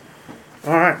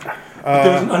 All right.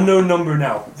 There's an unknown number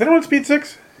now. Is anyone speed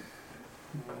 6?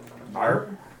 Arp.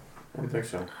 I don't think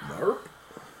so.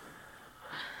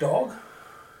 Dog?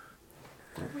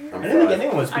 I'm I didn't think five.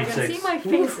 anyone was I speed can 6. see my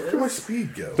Where did my faces.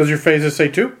 speed go? Does your phases say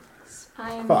 2?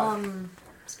 I'm 5.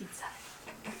 speed 7.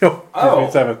 No. Oh.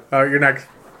 Speed 7. All right, you're next.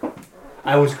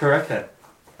 I was correct then.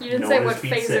 You didn't No say one what is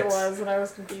speed phase it 6. was, and I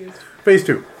was confused. Phase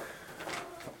 2.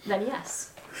 Then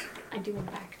yes, I do in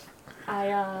fact.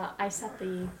 I set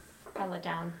the pilot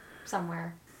down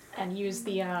somewhere and used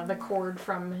the cord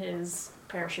from his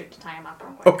parachute to tie him up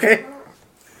real quick. Okay.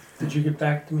 Did you get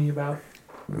back to me about?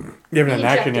 You haven't had He an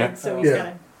action ejected, yet. so he's Yeah.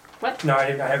 gonna. What? No, I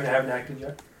haven't acted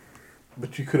yet.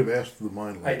 But you could have asked the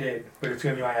mind I link. did, but it's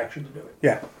going to be my action to do it.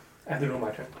 Yeah. I have to do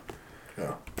my turn.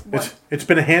 It's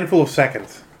been a handful of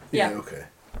seconds. Yeah. Okay.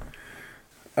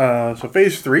 So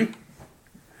phase 3.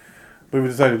 We've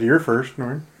decided you're first,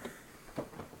 Norrin.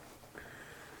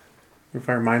 You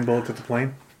fire mind bullets at the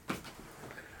plane.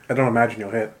 I don't imagine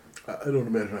you'll hit. I don't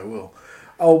imagine I will.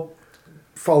 I'll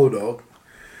follow dog.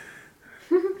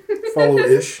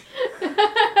 Follow-ish.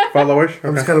 Followish?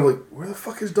 I'm just Okay. kind of like, where the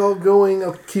fuck is dog going?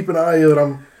 I'll keep an eye out.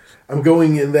 I'm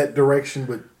going in that direction,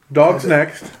 but Dog's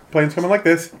next. Plane's coming like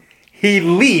this. He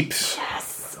leaps.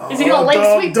 Yes. Is he gonna leg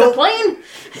dog, sweep the don't- plane?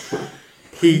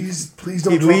 please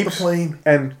don't He drop leaps the plane.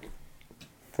 and,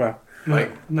 well,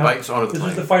 Bites onto the This plane.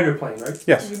 is the fighter plane, right?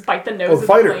 yes. You bite the nose Oh, of the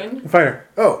fighter. plane The fighter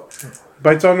Oh,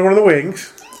 bites onto one of the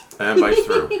wings. And bites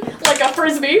through. like a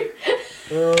frisbee.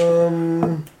 you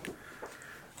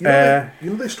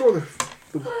know they store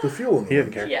the fuel in He them.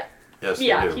 didn't care. Yeah. Yes, they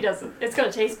Yeah, do. he doesn't. It's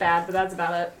gonna taste bad, but that's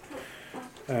about it.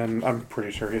 And I'm pretty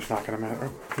sure he's not going to matter.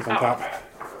 He's on Oh. top.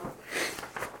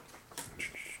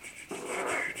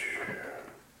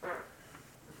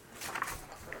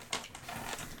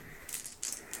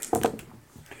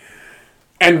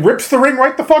 And rips the ring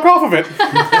right the fuck off of it.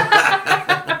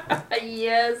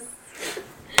 Yes.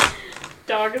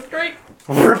 Dog is great.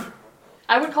 and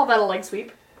I would call that a leg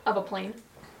sweep of a plane.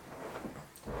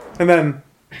 then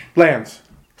lands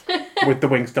with the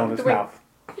wing still in his The wing. mouth.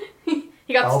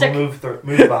 He got I'll stick. move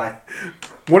by.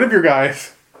 One of your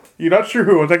guys, you're not sure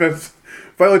who, it's like this,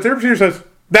 violates every procedure, says,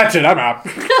 "That's it, I'm out."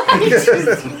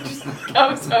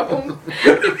 Goes home.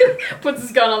 Puts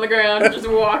his gun on the ground and just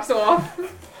walks off.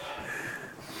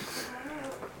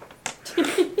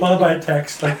 Followed by a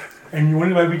text, like, and you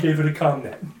wonder why we gave it a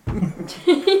ComNet.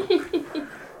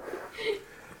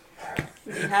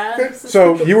 He had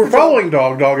So you were following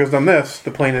Dog. Dog has done this.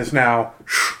 The plane is now.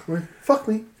 Fuck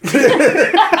me.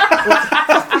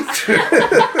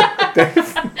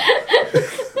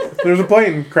 There's a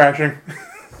plane crashing.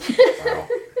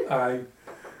 I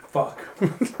fuck.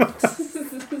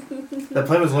 That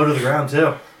plane was low to the ground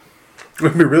too.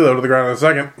 It'll be really low to the ground in a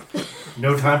second.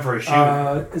 No time for a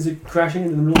shoot. Is it crashing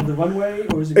in the middle of the runway,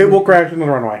 or is it? It will crash into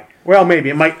the runway. Well, maybe.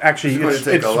 It might actually. It's going It's, to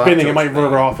take it's a lot spinning. to It might expand.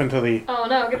 rotor off into the. Oh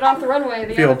no, get it off the runway.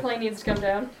 The Field. other plane needs to come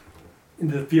down.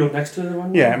 into the field next to the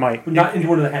runway? Yeah, it might. But not into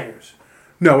one of the hangars.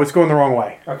 No, it's going the wrong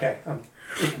way. Okay,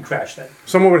 it can crash then.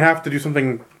 Someone would have to do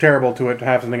something terrible to it to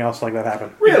have something else like that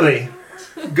happen. Really?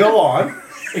 Go on.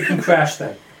 It can crash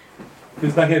then.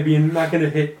 It's not going to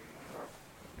hit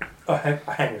a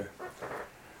hangar.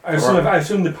 I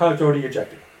assume the pilot's already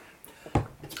ejected.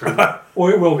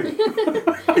 Or it will be.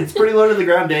 It's pretty low to the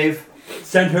ground, Dave.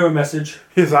 Send her a message.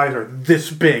 His eyes are this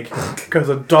big because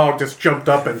a dog just jumped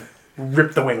up and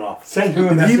ripped the wing off. Send her a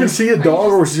Did message. you even see a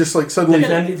dog, or was it just like suddenly? If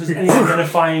there's any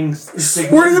identifying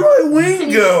insignia Where did my wing Can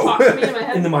you just talk go? to me in my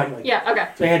head? in the mine link. Yeah, okay.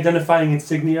 So any identifying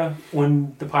insignia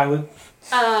on the pilot.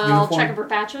 I'll Uniform? check it for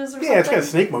patches or something. Yeah, it's got a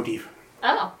snake motif.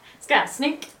 Oh, it's got a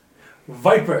snake.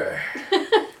 Viper.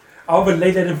 I'll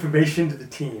relay that information to the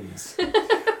teams.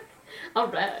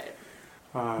 Alright.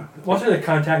 I want you to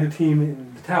contact the team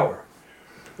in the tower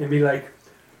and be like,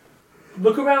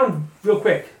 look around real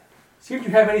quick. See if you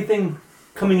have anything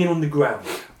coming in on the ground.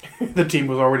 The team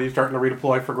was already starting to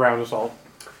redeploy for ground assault.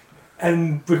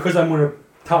 And because I'm on the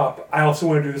top, I also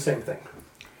want to do the same thing.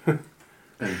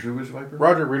 And who was Viper?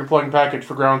 Roger, redeploying package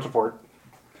for ground support.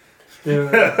 The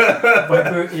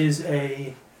Viper is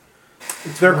a...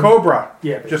 They're Cobra,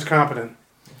 Yeah, but just competent.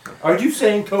 Are you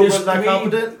saying Cobra's not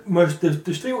competent?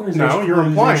 There's three organizations. No, you're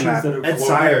implying that. are Ed global.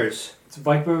 Sires It's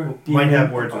Viper, might Demon,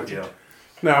 have words and with you.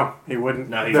 No, he wouldn't.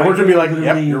 No, he The wouldn't. words would be like, yep,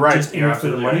 Literally you're right. Just in it for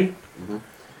the money.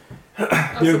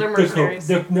 Oh, so they're mercenaries.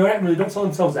 They're not really, don't sell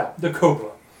themselves out. They're Cobra.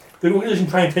 They're an organization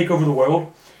trying to take over the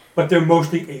world, but they're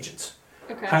mostly agents.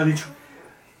 Okay. Highly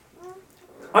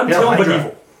until but Hydra.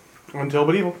 evil Until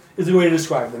but evil. is the way to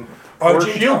describe them. Or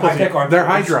Archie, shield high-tech arms. They're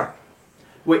Hydra.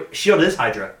 Wait, Shield is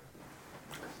Hydra.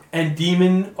 And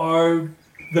Demon are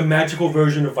the magical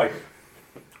version of Viper.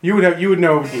 You would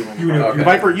know Demon. You would know Okay.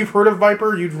 Viper. You've heard of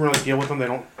Viper. You'd really deal with them. They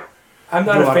don't. I'm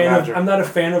Do not a a lot of fan of. magic. I'm not a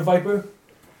fan of Viper.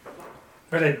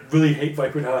 But I really hate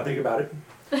Viper now that I think about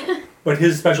it. But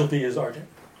his specialty is Argent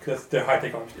because they're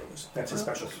high-tech arms dealers. That's his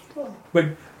specialty. But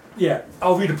yeah,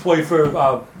 I'll redeploy for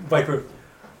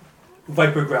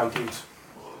Viper ground teams.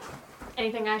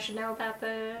 Anything I should know about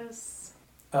this?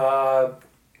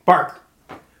 Bark.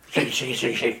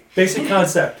 Shake. Basic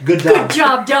concept. Good Good job.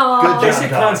 job, dog! Good job. Basic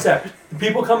dog. concept. The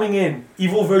people coming in,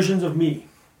 evil versions of me,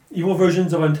 evil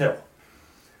versions of Until,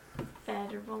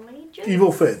 Federal agent?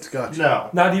 Evil feds, gotcha. No.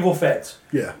 not evil feds.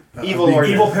 Yeah. Evil being- or-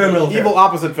 Evil paramilitary. Evil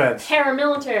opposite feds.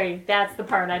 Paramilitary. That's the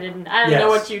part I didn't Yes. know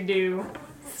what you do.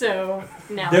 So,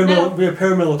 now I They're know.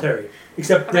 paramilitary.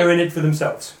 Except they're in it for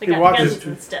themselves. They He got watches- guns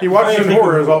and stuff. He watches in Right.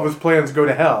 horror as all of his plans go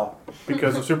to hell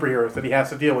because of superheroes that he has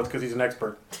to deal with because he's an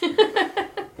expert.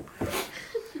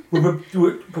 We're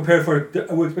prepared for.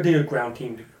 We're expecting a ground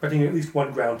team. Expecting at least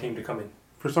one ground team to come in.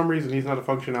 For some reason, he's not a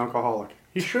functioning alcoholic.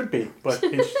 He should be, but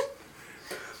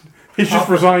he's just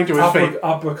resigned to his fate.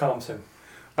 Opera calms him.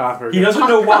 Very He good. doesn't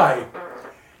know why.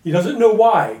 He doesn't know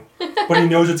why, but he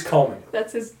knows it's calming.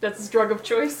 That's his drug of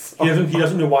choice. He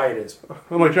doesn't know why it is.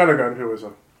 Unlike Shadowgun, who was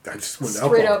a I just went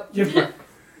Straight alcohol. up.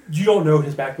 You don't know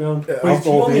his background. Yeah, But he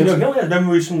alcohol only dancing. has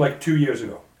memories from like 2 years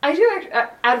ago. I do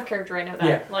out of character. I know that.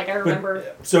 Yeah. Like I remember.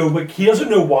 So like he doesn't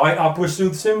know why opera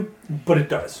soothes him, but it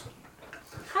does.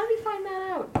 How did he find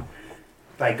that out?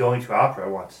 By going to opera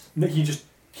once. He just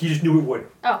knew it would.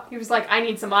 Oh, he was like, I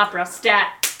need some opera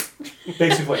stat.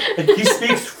 Basically, like, he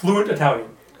speaks fluent Italian,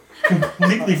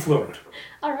 completely fluent.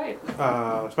 All right.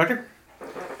 Spectre.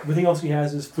 Everything else he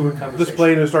has is fluent conversation. This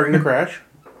plane is starting to crash.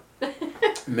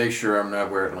 Make sure I'm not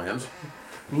where it lands.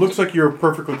 Looks like you're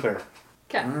perfectly clear.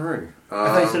 Okay. Alright. I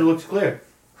thought you said it looks clear.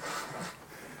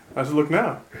 How's it look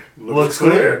now? Looks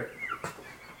clear.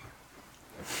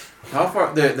 How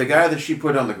far? The guy that she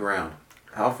put on the ground.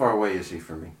 How far away is he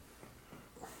from me?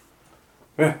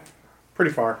 Yeah,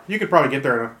 pretty far. You could probably get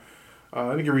there in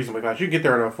I think you're reasonably fast. You could get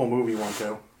there in a full move you want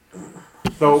to.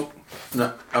 So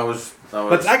No, I was.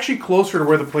 that's actually closer to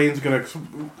where the plane's going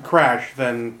to crash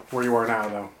than where you are now,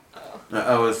 though.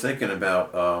 I was thinking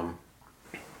about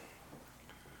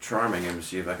charming him to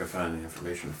see if I could find any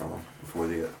information from him before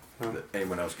that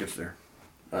anyone else gets there.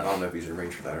 I don't know if he's in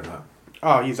range for that or not.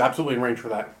 Oh, he's absolutely in range for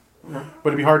that. But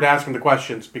it'd be hard to ask him the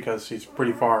questions because he's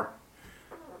pretty far.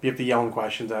 You have to yell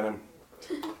questions at him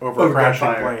over a Over crashing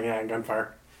gunfire. plane. Yeah, and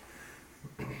gunfire.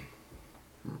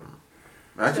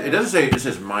 Actually, it doesn't say. It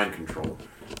says mind control.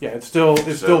 Yeah, it's still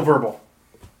So- verbal.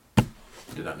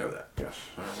 Did not know that. Yes.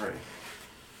 Alrighty.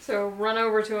 So run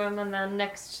over to him, and then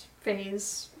next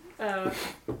phase,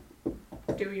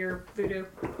 do your voodoo.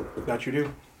 That you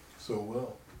do. So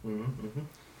well. Mm-hmm.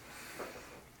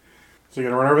 So you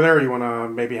gonna run over there, or you wanna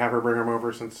maybe have her bring him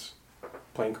over since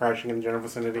plane crashing in the general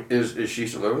vicinity? Is she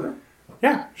still over there?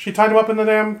 Yeah, she tied him up in the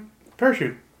damn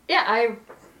parachute. Yeah,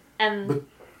 and But-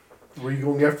 Were you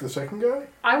going after the second guy?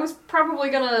 I was probably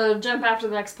gonna jump after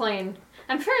the next plane.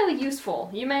 I'm fairly useful.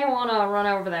 You may want to run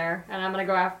over there, and I'm gonna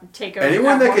go after take over.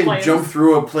 Anyone that more can planes. jump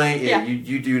through a plane, Yeah.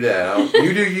 you do that.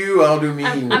 You do you, I'll do me.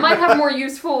 I might have more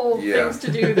useful Yeah. things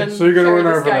to do than So you're gonna carry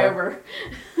run this over guy there. over.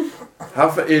 How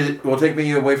far is it? Will take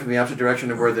me away from the opposite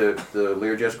direction of where the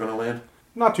Learjet's going to land.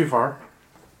 Not too far.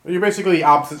 You're basically the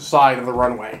opposite side of the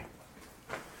runway.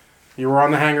 You were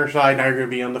on the hangar side, now you're gonna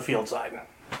be on the field side.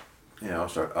 Yeah,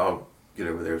 I'll get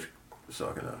over there so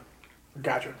I can.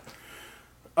 Gotcha.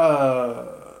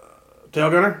 Tail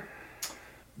gunner?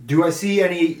 Do I see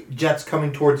any jets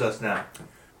coming towards us now?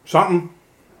 Something.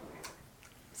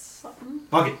 Something.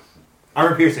 Fuck it.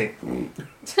 Armor piercing.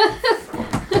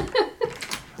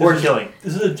 Or killing.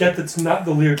 This is a jet that's not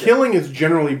the Learjet. Killing is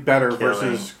generally better Killing.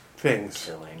 versus things.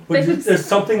 Killing. But But there's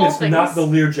something all that's not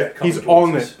things. the Learjet. coming He's towards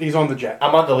on us. it. He's on the jet.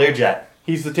 I'm on the Learjet.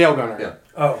 He's the tail gunner. Yeah.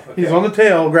 Oh, okay. He's on the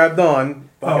tail, grabbed on,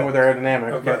 fucking Oh. with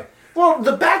aerodynamic. Okay. Well,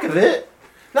 the back of it.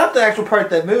 Not the actual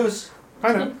part that moves.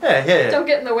 But I know. Yeah. Don't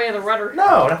get in the way of the rudder.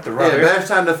 No, not the Yeah, rudder. the best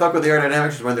time to fuck with the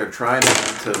aerodynamics is when they're trying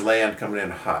to land coming in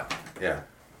hot. Yeah.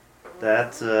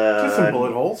 That's Just some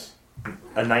bullet holes.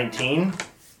 a 19.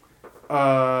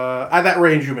 At that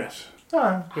range, you miss.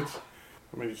 Huh. It's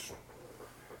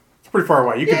pretty far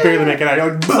away. You can barely make it out.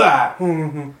 You're like, blah!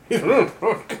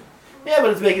 Yeah,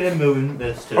 but it's making it move and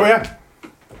this too. Oh, yeah.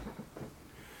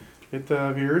 It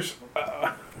veers.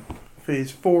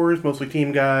 Phase 4 is mostly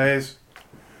team guys.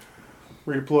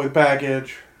 Redeploy the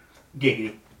package.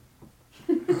 Giggity.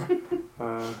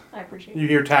 Uh, I appreciate you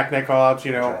hear TACnet call-outs,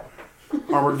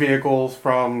 armored vehicles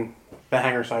from the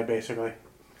hangar side, basically.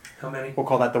 How many? We'll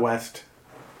call that the West.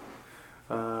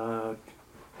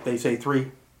 They say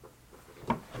 3.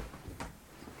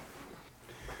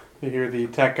 You hear the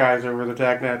tech guys over the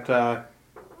TACnet.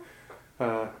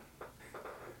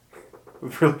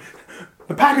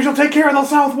 The package will take care of the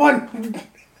south one.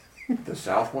 The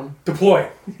south one. Deploy.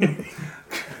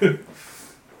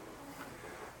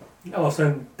 I'll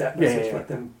send that message. Yeah. Let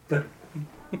them. Let,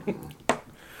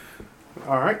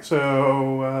 All right,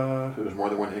 so There's more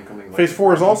than one incoming. phase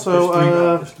 4 is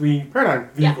also there's three paradigm.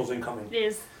 vehicles incoming. it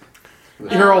is. You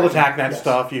hear all the TACnet Yes.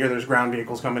 stuff. You hear there's ground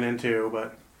vehicles coming in too,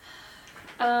 but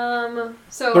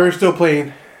So they're still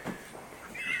playing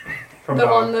From the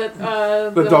dog. one that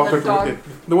the dog. that dog.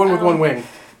 The one with Um, one wing.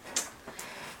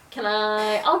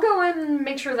 I'll go and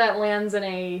make sure that lands in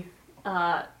a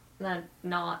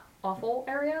not awful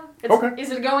area. It's, Okay.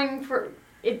 Is it going for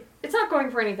it? It's not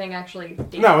going for anything actually.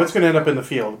 No, it's going to end up in the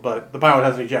field, but the pilot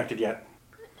hasn't ejected yet.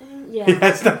 Yeah.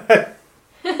 That's not.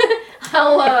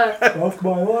 I'll Off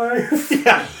my life.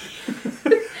 Yeah.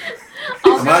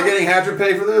 Am I getting hazard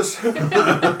pay for this?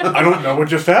 I don't know what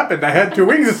just happened. I had 2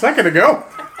 wings a second ago.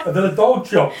 And then a dog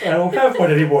jumped. I don't have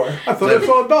one anymore. I thought I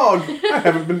saw a dog. I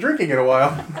haven't been drinking in a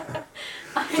while.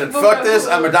 Said, fuck this,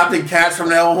 I'm adopting cats from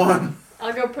now on.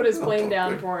 I'll go put his plane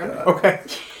down for him. Okay.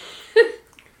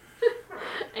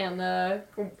 And I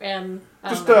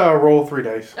Just don't know. roll 3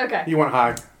 dice. Okay. You want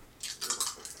high.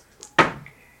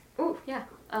 Ooh, yeah.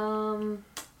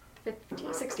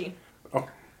 15, 16.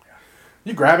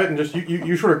 You grab it and just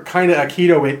you sort of kind of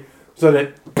Aikido it so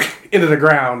that into the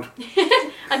ground.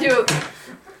 I do.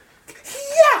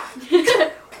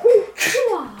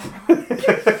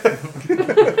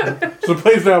 So the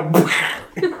plane's now.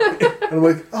 And I'm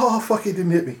like, oh, fuck, it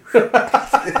didn't hit me. Fight's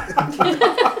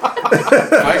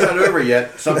not over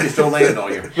yet. Something's still landing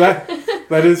on you.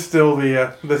 That is still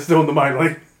that's still in the mind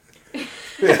link.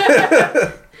 All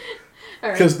right.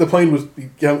 Because the plane was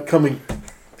coming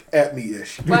at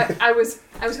me-ish. But I was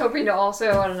hoping to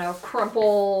also, I don't know,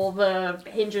 crumple the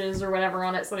hinges or whatever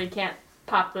on it so that he can't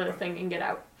pop the thing and get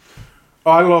out.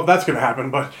 Oh, I don't know if that's going to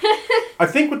happen, but I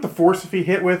think with the force if he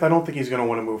hit with, I don't think he's going to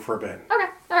want to move for a bit. Okay,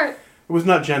 alright. It was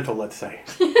not gentle, let's say.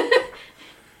 It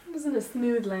wasn't a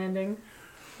smooth landing.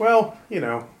 Well, you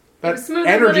know, that was smoother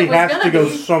than energy it was has gonna to go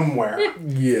be. somewhere.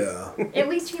 Yeah. At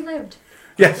least he lived.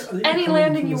 Yes, Are they Any coming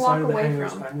landing from you the walk side of the away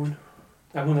hangars? from.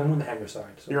 I'm on the hangar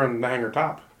side. So. you're on the hangar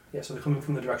top. Yeah, so they're coming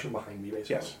from the direction behind me,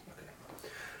 basically. Yes. Okay.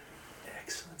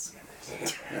 Excellent.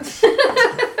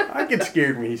 I get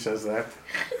scared when he says that.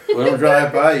 Let them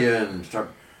drive by you and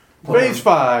start Phase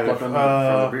 5. plucking from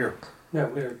the rear. No,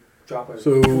 we're gonna drop a.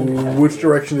 So, which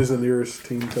direction is the nearest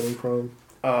team coming from?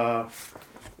 The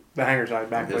hangar side,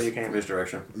 back where you From came. this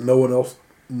direction. No one else?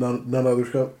 None others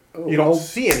come? Oh, You don't I'll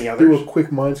see any do a others.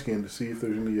 quick mind scan to see if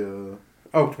there's any...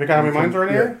 Oh, to pick out how many mines are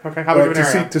in there? Okay, how big of an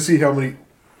area? to see how many...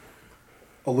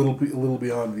 A little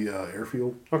beyond the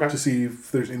airfield. Okay. To see if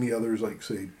there's any others, like,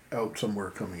 say, out somewhere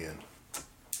coming in.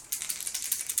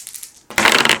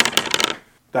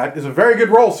 That is a very good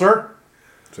roll, sir.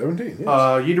 17,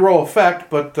 yes. You'd roll effect,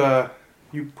 but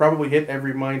you probably hit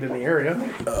every mine in the area.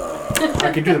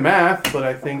 I could do the math, but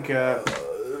I think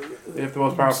if the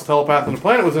most powerful telepath on the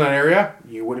planet was in that area,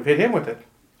 you would have hit him with it.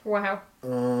 Wow.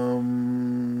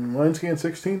 Mind scan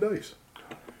 16 dice.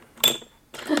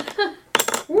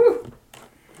 Woo!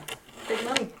 Big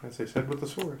money. As they said with the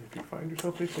sword, if you find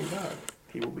yourself facing God,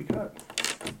 he will be cut.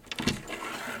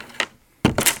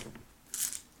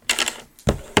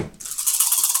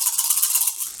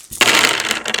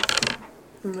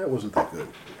 That wasn't that good.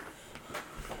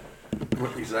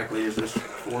 What exactly is this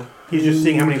for? He's just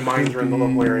seeing how many mines are in the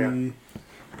local area.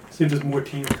 See if there's more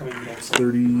teams coming next.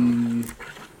 30,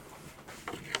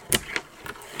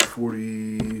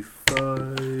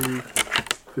 45,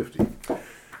 50.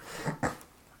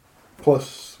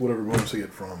 Plus whatever bonus I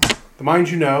get from. The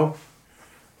mines you know,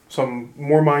 some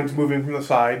more mines moving from the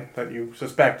side that you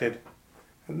suspected,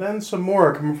 and then some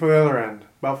more coming from the other end,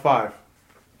 about 5,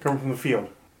 coming from the field,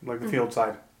 like the field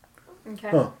side. Okay.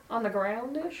 Huh. On the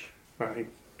ground-ish? Right.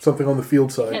 Something on the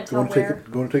field side. Can't Going tell to take where.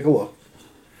 going to take a look.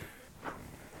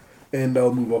 And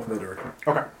I'll move off in that direction.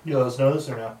 Okay. You let us know this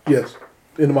or no? Yes.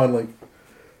 Into mind link.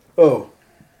 Oh.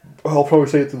 I'll probably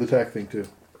say it through the tack thing too.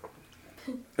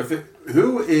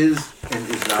 Who is and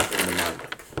is not in the mind?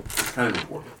 It's kind of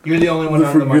important. You're the only one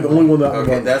on the You're mind. the only one that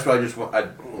Okay, that's why I just want.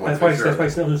 That's why to I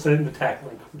still just said it in the tack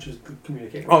link, which is the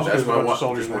communicator. Oh, That's there's a what I bunch of want.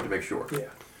 soldiers Just want to there. make sure. Yeah.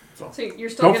 So you're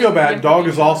still Don't getting feel bad. the Dog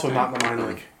is information also this not time. in the mind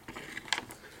link.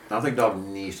 I don't think dog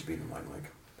needs to be in the mind link.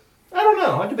 I don't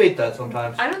know. I debate that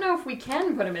sometimes. I don't know if we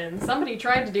can put him in. Somebody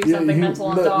tried to do Yeah, something mental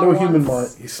on no, Dog no human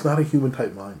once. mind. It's not a human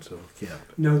type mind, so it can't.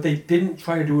 No, they didn't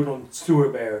try to do it on Sewer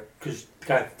Bear because the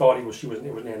guy thought it was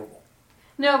an animal.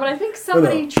 No, but I think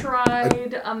somebody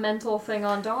tried a mental thing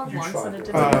on Dog You once tried and it it.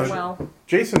 didn't go well.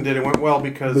 Jason did. It went well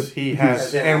because But he he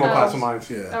has has animal animals. class of minds.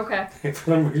 Yeah. Okay.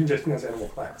 For some reason, just has animal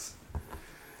class.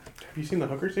 Have you seen the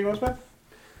hookers he goes with?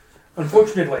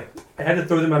 Unfortunately, I had to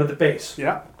throw them out of the base.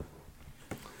 Yeah.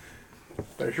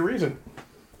 There's your reason.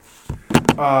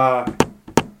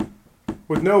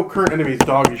 With no current enemies,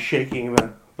 Dog is shaking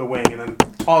the wing and then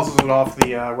tosses it off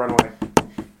the runway.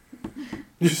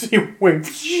 You see wing.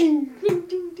 Ding, ding,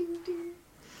 ding, ding.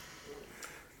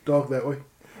 Dog that way.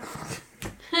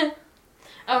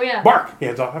 Oh yeah. Bark! He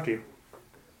heads off after you.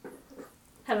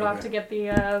 Headed off Okay. to get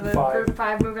the Five. group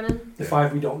 5 moving in. The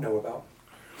 5 we don't know about.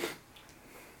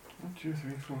 1, 2,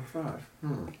 3, 4, 5.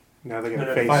 Now they're No,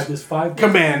 gonna no, face there's five.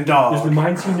 Command There's the Dog.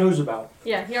 mines he knows about.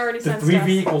 Yeah, he already The sent 3 us.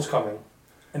 vehicles coming,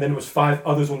 and then there was 5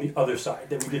 others on the other side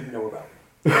that we didn't know about.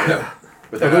 No.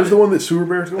 But Are they're those not, the one that Sewer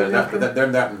Bear's they're going not, after? they're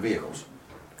not in vehicles.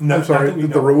 No, I'm sorry, not that we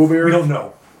the know. Robo-Bear? We don't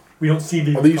know. We don't see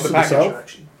the Are these other to the package south?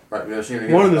 direction. Right, we don't see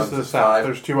One of them is to the south.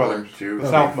 There's 2 others. 2, The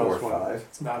 3, southmost 4, one. 5.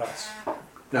 It's not us.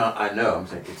 No, I know. I'm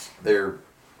saying they're.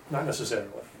 Not necessarily.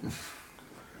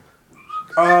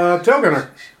 Tail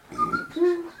Gunner.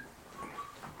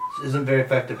 This isn't very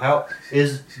effective. How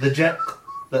is the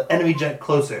enemy jet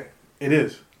closer? It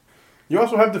is. You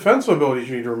also have defensive abilities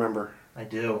you need to remember. I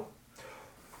do.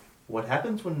 What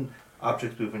happens when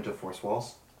objects move into force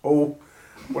walls? Oh,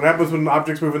 what happens when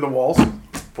objects move in the walls?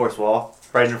 Force wall,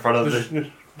 right in front of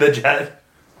the jet.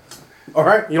 All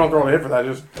right, you don't throw a hit for that.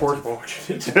 Just force ball.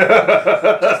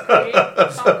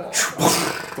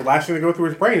 The last thing to go through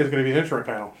his brain is going to be an instrument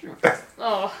panel,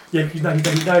 Oh, Yeah, he's not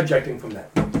ejecting from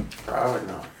that. Probably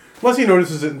not. unless he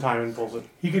notices it in time and pulls it.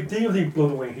 He could definitely blow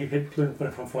the wing. He hit in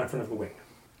front of the wing.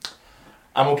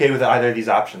 I'm okay with either of these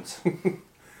options.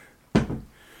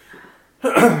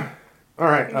 All right.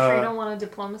 are you sure you don't want to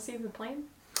diplomacy the plane?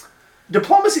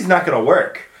 Diplomacy's not going to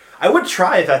work. I would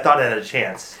try if I thought I had a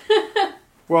chance.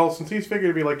 Well, since he's figured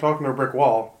it'd be like talking to a brick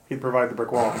wall, he'd provide the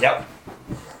brick wall. Yep.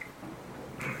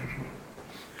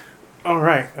 All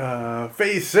right.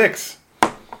 Phase 6.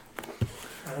 I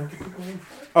don't think we're going.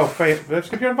 Oh, phase. Did I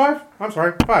skip you on 5? I'm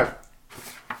sorry. 5.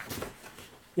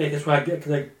 Yeah, that's why I get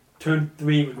because I turned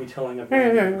 3 with me telling Yeah,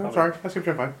 everyone. yeah, yeah. I'm sorry. I skipped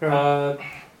you on 5. Go ahead.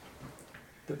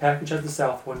 The package has the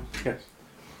south one. Yes.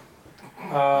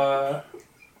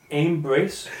 Aim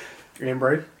brace. Aim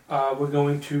brace. We're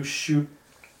going to shoot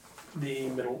the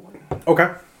middle one.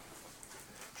 Okay.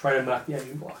 Try to knock the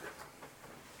enemy block.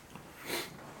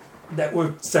 That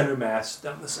we're center mass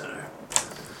down the center.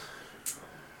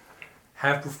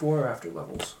 Half before or after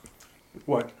levels?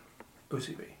 What?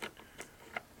 OCB.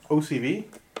 OCV?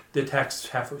 The attack's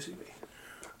half OCB.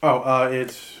 Oh,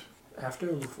 it's... After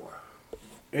or before?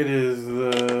 It is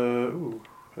the... Ooh,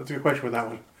 that's a good question with that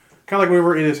one. Kind of like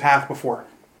whenever it is half before.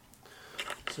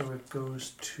 So it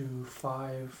goes to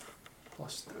 5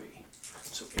 plus 3.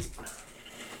 So 8.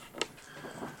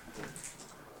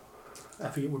 I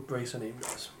forget what brace and aim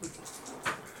does.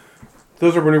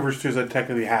 Those are maneuvers too that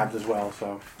technically halved as well,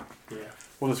 so Yeah.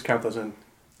 we'll just count those in.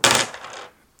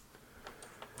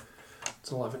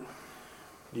 It's 11.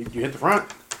 You hit the front.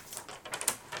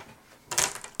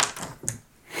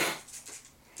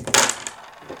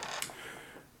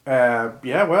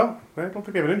 Yeah, well, I don't think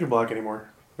they have an engine block anymore.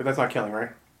 But that's not killing, right?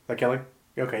 Is that killing?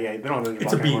 Okay, yeah, they don't have an engine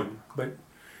It's a block anymore.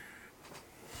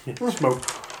 beam, but Smoke.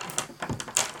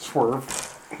 Swerve.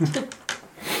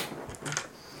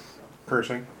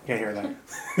 Cursing. Can't hear that.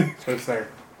 So it's there.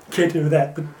 can't do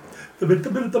that. But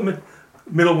the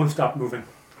middle one stopped moving.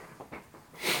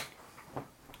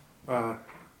 Uh,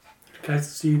 Can I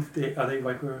see if are they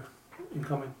Viper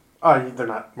incoming? they're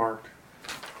not marked.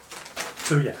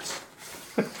 So yes.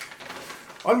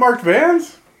 Unmarked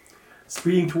vans?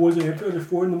 Speeding towards the airport at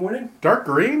 4 in the morning? Dark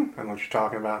green? I don't know what you're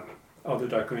talking about. Oh, the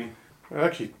dark green. They're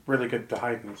actually really good to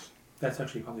hide in this. That's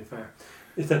actually probably fair.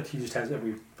 It's that he just has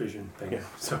every vision thing. Yeah.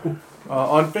 So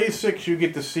On phase 6, you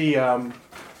get to see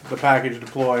the package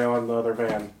deploy on the other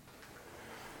van.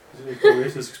 is it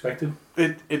glorious as expected?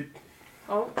 It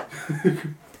Oh,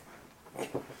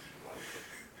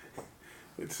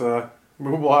 It's a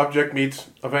movable object meets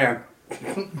a van.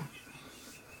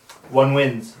 One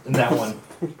wins in that one.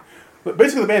 But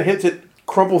basically, the van hits it,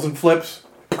 crumples and flips.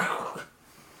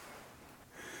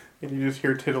 And you just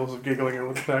hear tittles of giggling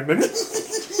over the tag.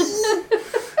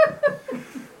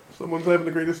 Someone's having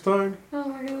the greatest time. oh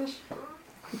my gosh.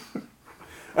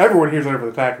 Everyone hears it over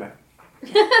the tack net.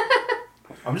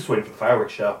 I'm just waiting for the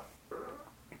fireworks show.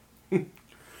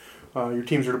 Your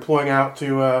teams are deploying out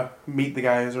to meet the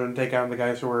guys or take out the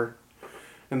guys who are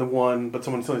in the one, but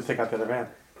someone still needs to take out the other van.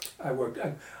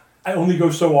 I only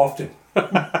go so often.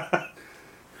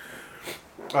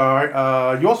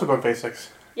 Alright, you also go in phase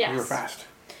 6. Yes. You were fast.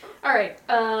 All right.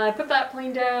 I put that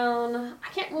plane down. I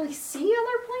can't really see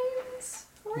other planes,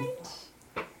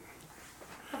 right?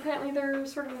 Apparently they're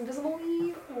sort of invisible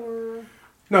or...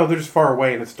 No, they're just far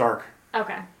away and it's dark.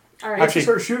 Okay. All right. Actually,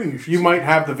 Start shooting. You might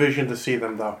have the vision to see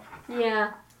them, though.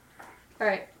 Yeah. All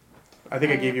right. I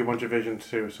think I gave you a bunch of visions,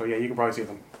 too, so yeah, you can probably see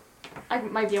them. I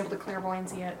might be able to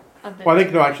clairvoyancy it a bit. Well, I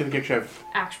think, no, actually, I think you have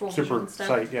Actual super vision stuff.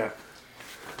 sight, yeah.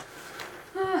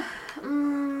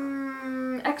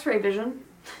 X-ray vision.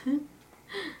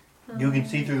 You can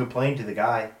see through the plane to the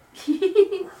guy.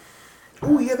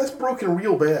 Oh yeah, that's broken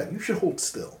real bad. You should hold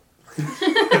still.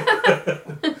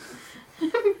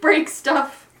 Break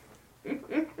stuff.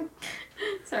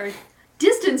 Sorry.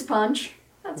 Distance punch.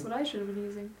 That's what I should have been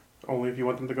using. Only if you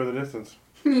want them to go the distance.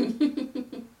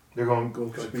 They're going Go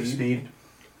for speed. speed.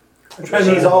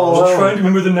 She's all alone. trying to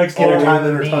remember the next All character. time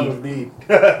in of their time need. of need.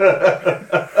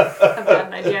 I've got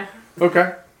an idea.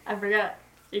 Okay. I forgot.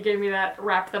 You gave me that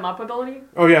wrap them up ability.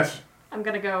 Oh, yes. I'm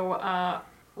gonna go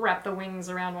wrap the wings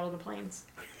around one of the planes.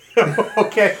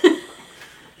 Okay.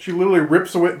 She literally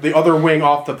rips the other wing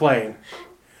off the plane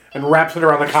and wraps it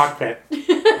around the cockpit.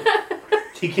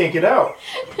 He can't get out.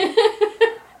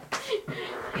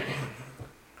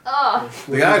 Oh,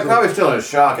 The guy's probably still in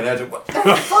shock and has it. What the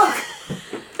fuck?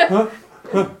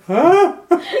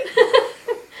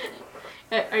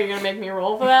 are you gonna make me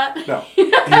roll for that? No. He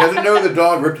doesn't know the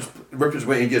dog ripped his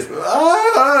wing. He just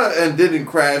and didn't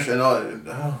crash and all.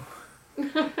 Oh.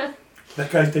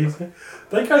 That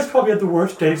guy's probably had the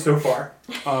worst day so far.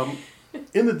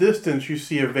 In the distance, you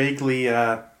see a vaguely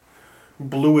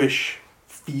bluish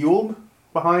field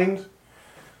behind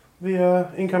the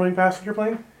incoming passenger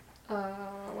plane,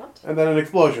 What? and then an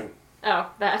explosion. Oh,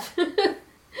 that.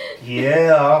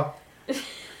 Yeah.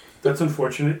 That's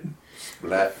unfortunate.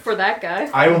 Splat. For that guy.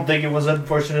 I don't think it was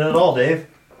unfortunate at all, Dave.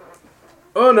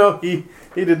 Oh no, he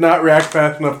did not react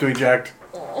fast enough to eject.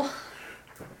 Oh.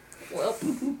 Well.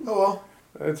 Oh well.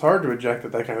 It's hard to eject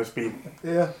at that kind of speed.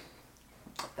 Yeah.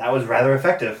 That was rather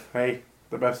effective. Hey,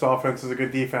 the best offense is a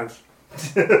good defense.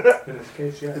 In this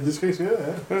case, yeah. In this case,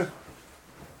 yeah.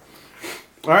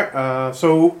 All right,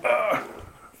 so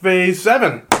phase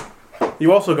 7.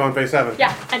 You also go in phase 7.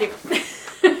 Yeah, I do.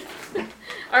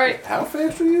 Alright. How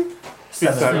fast are you?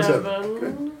 Phase 7.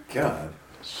 Seven. God.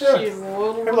 She's a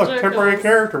little Hey, look, temporary ridiculous.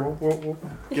 character. We'll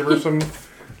give her some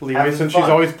leeway Having since fun. she's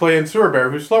always playing Sewer Bear,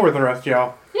 who's slower than the rest of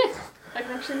y'all. Yeah, I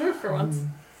can actually move for once.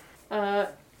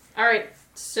 Alright,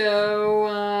 so,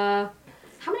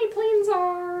 how many planes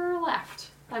are left?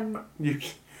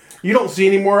 You don't see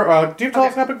any more. Do you have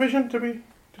telescopic vision to be?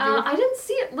 I didn't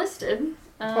see it listed.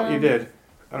 I thought you did.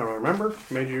 I don't remember.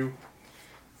 Made you.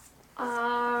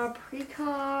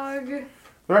 Precog. There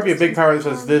might be a big power that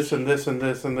says this and this and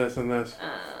this and this and this.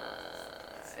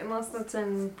 Unless that's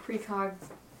in precog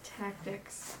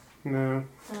tactics. No.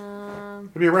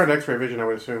 It'd be around X-ray vision, I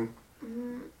would assume.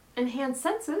 Enhanced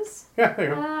senses. Yeah, there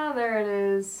you go. There it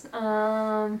is.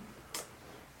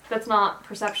 That's not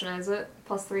perception, is it?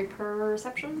 +3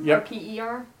 perception? Yep. Or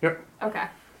PER? Yep. Okay.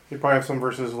 You probably have some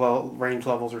versus range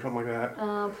levels or something like that.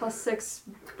 +6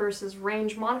 versus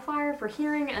range modifier for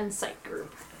hearing and sight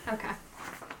group. Okay.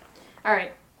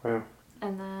 Alright. Yeah.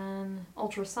 And then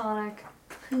ultrasonic.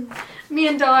 Me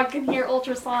and Dog can hear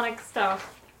ultrasonic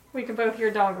stuff. We can both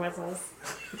hear dog whistles.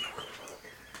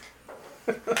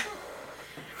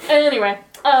 Anyway,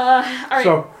 alright.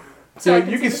 So I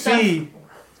you can the stuff. see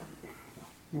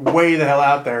way the hell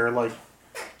out there, like.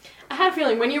 I had a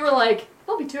feeling when you were like,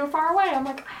 they'll be too far away. I'm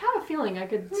like, I have a feeling I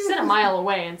could sit a mile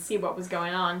away and see what was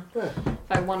going on if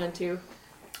I wanted to.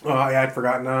 Oh, yeah, I'd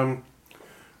forgotten.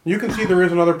 You can see there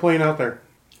is another plane out there.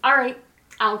 Alright,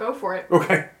 I'll go for it.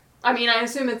 Okay. I mean, I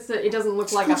assume it doesn't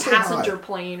look like a Just say passenger hi.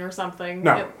 plane or something.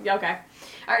 No. Yeah, okay.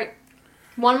 Alright.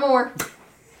 One more.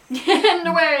 And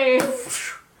away.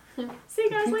 See you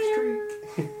guys later.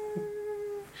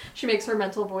 She makes her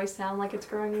mental voice sound like it's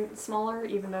growing smaller,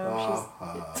 even though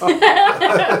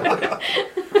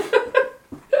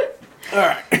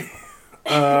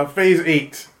Alright. Phase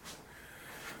 8.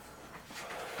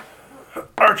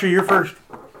 Archie, you're first.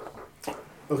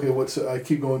 Okay, I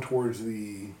keep going towards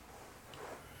the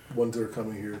ones that are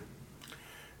coming here.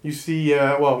 You see,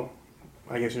 well,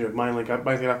 I guess you have mind link up.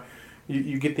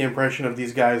 You get the impression of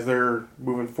these guys, they're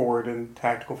moving forward in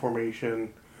tactical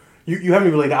formation. You haven't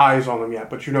even laid eyes on them yet,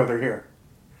 but you know they're here.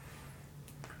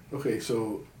 Okay,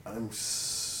 so I'm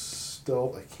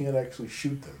stealth. I can't actually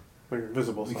shoot them They're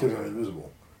invisible. because I'm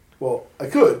invisible. Well, I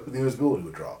could, but the invisibility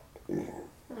would drop. I'm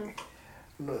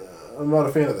not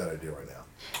a fan of that idea right now.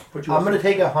 But you I'm also- going to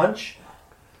take a hunch,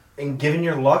 and given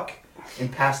your luck in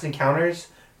past encounters,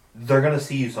 they're going to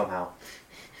see you somehow.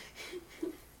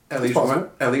 At least possible.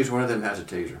 one of them has a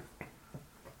taser.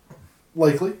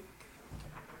 Likely.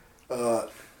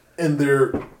 And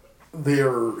they're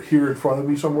here in front of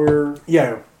me somewhere.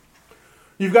 Yeah.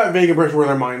 You've got vague impression where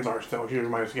their minds are still. Your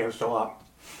mind scan is still up.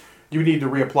 You need to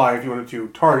reapply if you wanted to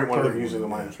target one of them using the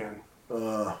mind scan.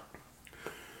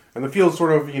 And the field's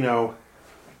sort of,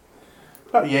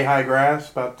 about yay high grass,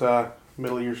 about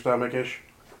middle of your stomach-ish.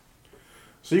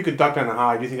 So you could duck down and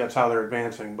hide. You think that's how they're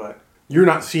advancing, but you're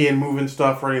not seeing moving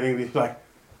stuff or anything. These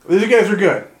guys are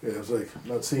good. Yeah, it's like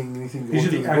not seeing anything going These are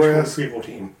through the the actual grass. people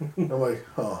team. I'm like,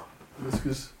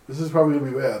 this is probably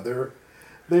gonna be bad.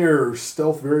 They're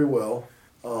stealth very well.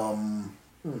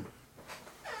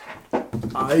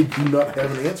 I do not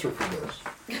have an answer for this.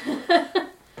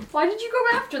 Why did you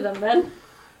go after them then?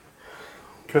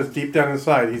 Because deep down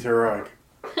inside, he's heroic.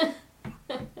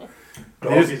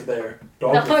 Dog is there.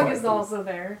 Dog Dog fight is them. also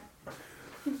there.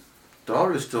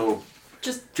 Dog is still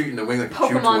Just treating the wing like a chew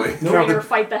Pokemon toy. trainer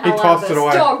fight the hell out tossed of it this.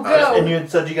 away. Dog, And go! you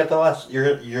said you got the last.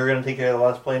 You're gonna take care of the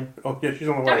last plane. Oh, yeah, she's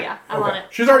on the way. Oh yeah, I'm on it.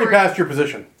 She's already Don't worry. past your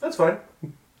position. That's fine.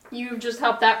 You just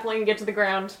help that plane get to the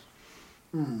ground.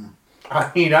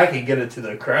 I mean, I can get it to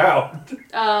the crowd.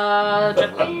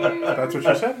 That's what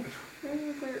she said.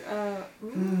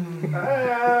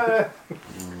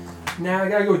 Nah, I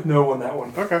gotta go with no on that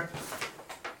one. Okay.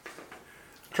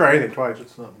 Try anything twice.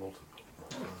 It's not multiple.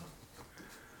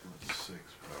 6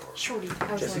 power. Shorty.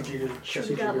 I was Jesse like, Jeter. should Jesse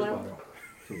we got Jeter's low? bottle.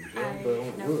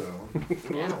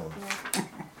 Yeah.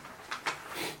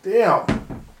 Damn.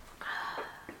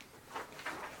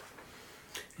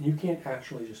 And you can't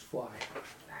actually just fly.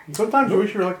 Sometimes you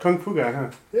wish you were like Kung Fu guy, huh?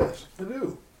 Yes, I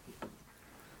do.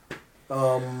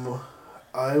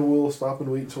 I will stop and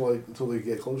wait until they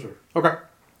get closer, Okay.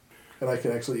 and I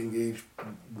can actually engage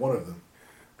one of them.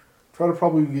 Try to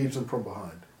probably engage them from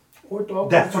behind. Or dog.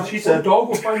 That's will what she find- said. Or dog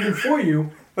will find them for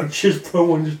you and just throw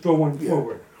one Yeah.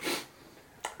 forward.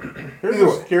 Here's Either the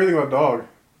way. scary thing about Dog.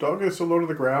 Dog is so low to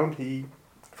the ground, he's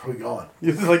Probably gone.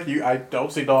 like you. I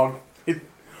don't see Dog.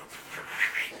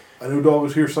 I knew dog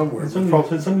was here somewhere. And There's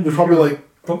something there's probably like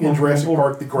Thump, in thump, Jurassic thump,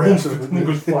 Park, the grass is and it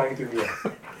goes flying through the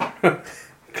air.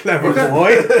 Clever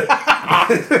boy.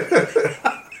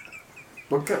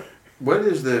 What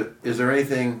is the? Is there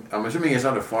anything? I'm assuming it's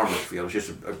not a farmer's field. It's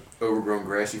just a overgrown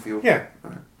grassy field. Yeah.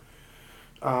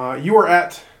 You are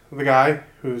at the guy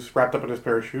who's wrapped up in his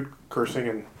parachute, cursing,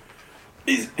 and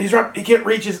he's wrapped. He can't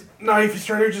reach his knife. He's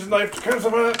trying to reach his knife because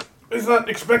of it. He's not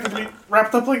expected to be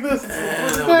wrapped up like this.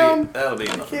 That'll be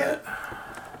enough of that.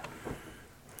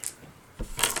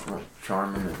 I'll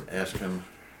charm him and ask him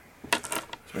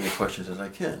as many questions as I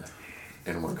can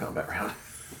in one combat round.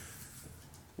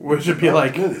 Which would be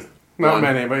like Really? not One.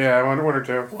 many, but yeah, one or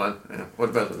two. One. Yeah.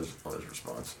 What depends on his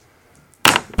response.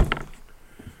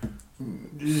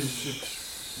 Did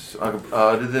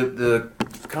the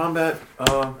combat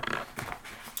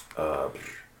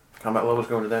combat levels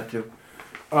go into that too?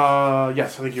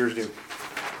 Yes, I think yours do.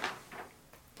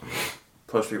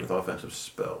 +3 with offensive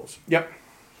spells. Yep.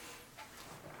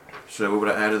 So what would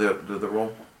I add to the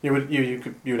roll? You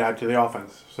would add to the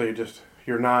offense. So you just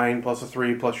your 9 plus a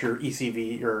 3 plus your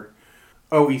ECV, your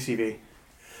OECV.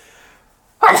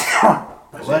 I see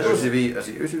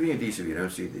OCV and DCV. I don't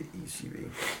see the ECV.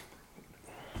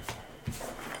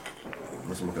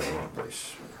 Unless I'm looking at the wrong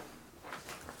place.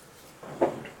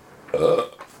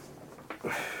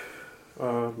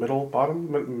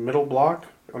 Middle block,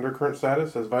 under current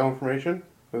status as vital information.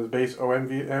 As base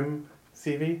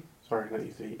OMCV. Sorry, not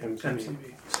ECV,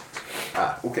 MCV.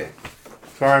 Ah, okay.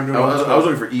 Sorry, I'm doing all this I was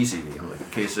stuff. looking for ECV. I'm like,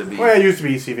 okay, so it'd be, Oh yeah, it used to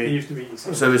be It ECV. used to be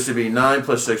easy. so this should be 9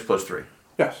 plus 6 plus 3.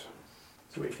 Yes.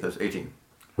 Sweet. That's 18.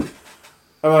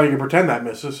 Although you can pretend that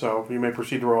misses, so you may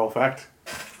proceed to roll effect.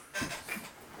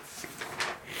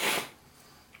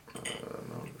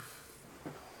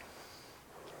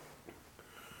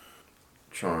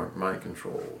 Charm, mind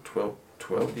control,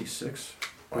 12d6.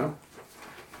 Wow.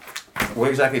 What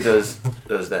exactly does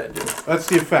that do? That's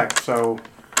the effect. So,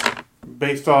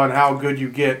 based on how good you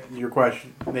get your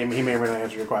question, he may or may not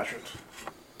answer your questions.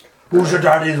 Who's your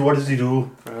daddy? What does he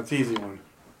do? That's an easy one.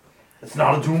 It's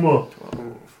not a tumor.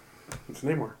 It's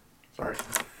Namor. Sorry.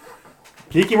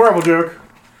 Geeky Marvel joke.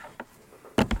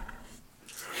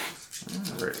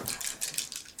 Alright.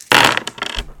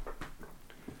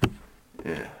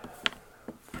 Yeah.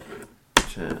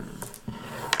 10,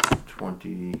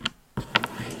 20,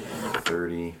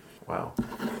 30, wow,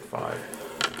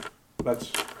 5.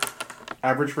 That's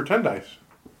average for 10 dice.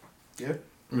 Yeah. It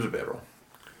was a bad roll.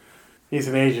 He's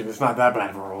an agent. It's not that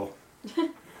bad of a roll.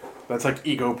 That's like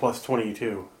ego plus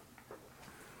 22.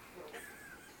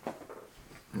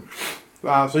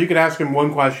 So you can ask him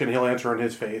one question, he'll answer on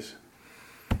his phase,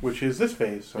 which is this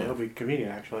phase, so it'll be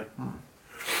convenient actually.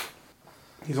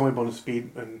 He's only bonus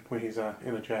speed and when he's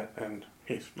in a jet, and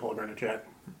he's no longer in a jet.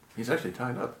 He's actually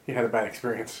tied up. He had a bad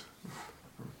experience.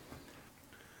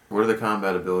 What are the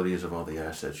combat abilities of all the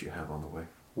assets you have on the way?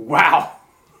 Wow!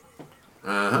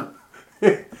 Uh-huh.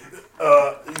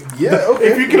 Yeah, okay.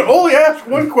 If you can only ask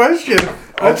one question,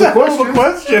 that's a a hell of a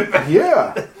question.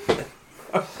 Yeah.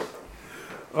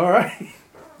 All right.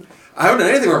 I haven't done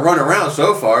anything but run around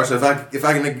so far, so if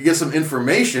I can get some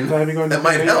information, Have you gone that to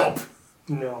might eight? help.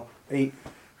 No. 8.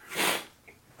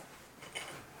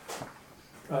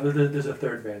 There's a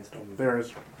third van still. There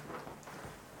is.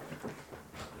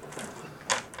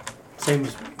 Same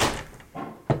as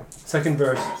Second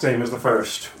verse. Same as the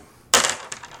first.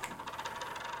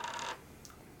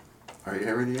 Are you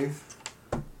Henry the Eighth?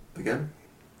 Again?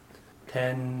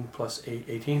 10 plus 8,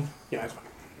 18. Yeah, that's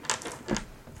fine.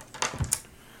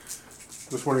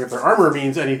 Just wondering if their armor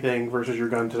means anything versus your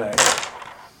gun today.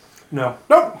 No.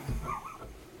 Nope.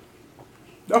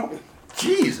 Nope.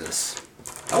 Jesus.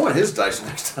 I want his dice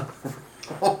next time.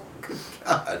 Oh, good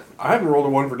God. I haven't rolled a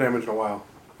 1 for damage in a while.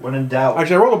 When in doubt.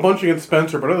 Actually, I rolled a bunch against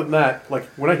Spencer, but other than that, like,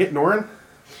 when I hit Norin,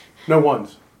 no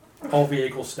 1s. All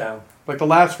vehicles down. Like, the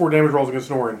last 4 damage rolls against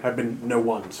Norin have been no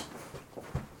 1s.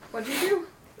 What'd you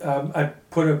I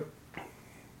put a...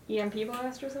 do? EMP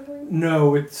blast or something?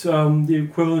 No, it's the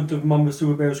equivalent of Mama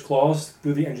Super Bear's claws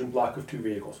through the engine block of 2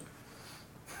 vehicles.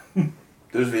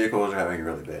 Those vehicles are having a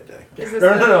really bad day. Is this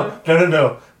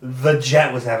No. The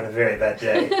jet was having a very bad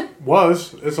day.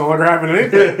 Was. It's no longer having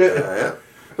anything.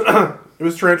 Yeah. It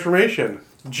was transformation.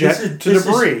 Jet This is- to this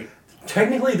is- debris.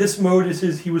 Technically, this mode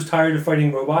is he was tired of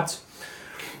fighting robots.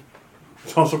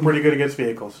 It's also pretty good against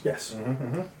vehicles. Yes.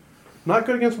 Not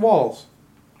good against walls.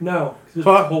 No. There's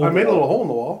But hole I in made the a little wall. hole in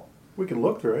the wall. We can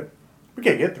look through it. We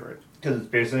can't get through it. Because it's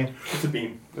piercing. It's a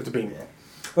beam. It's a beam.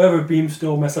 However, beams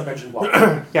still mess up engine block.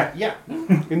 Yeah. Yeah.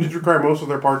 Engines require most of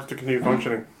their parts to continue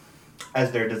functioning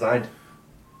As they're designed.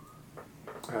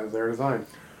 as they're designed.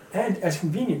 And as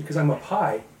convenient, because I'm up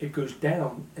high, it goes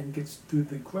down and gets through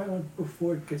the ground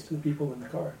before it gets to the people in the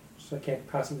car. So I can't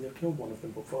possibly have killed one of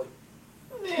them, hopefully.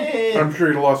 I'm sure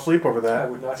you'd have lost sleep over I that.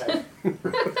 would not have.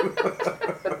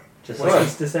 Just What's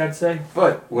like, this ad say?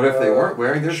 But what if they weren't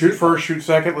wearing their Shoot seatbelts? first, shoot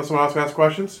second. Let someone else ask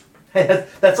questions.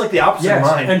 that's like the opposite Yes,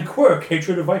 of mine. and Quirk,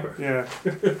 Hatred of Viper. Yeah.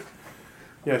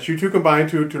 Yeah, shoot 2 combined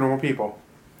to normal people.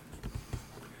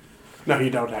 No,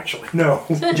 you don't actually. No.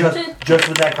 just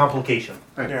with that complication.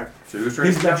 Yeah. So who's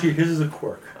His, trying actually, his is a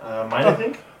Quirk. Mine, I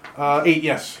think. 8,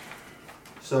 yes.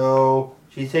 So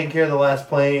she's taking care of the last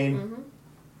plane. Mm-hmm.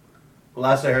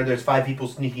 Last I heard, there's 5 people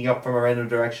sneaking up from a random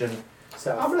direction.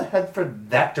 South. I'm gonna head for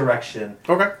that direction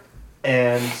Okay.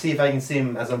 and see if I can see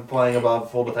him as I'm flying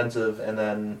above full defensive, and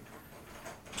then.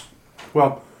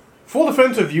 Well, full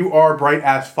defensive, you are bright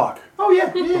as fuck. Oh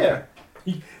yeah.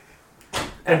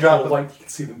 And drop drop it. light, you can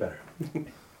see them better.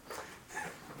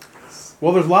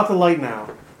 Well, there's lots of light now.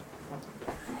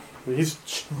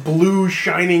 He's blue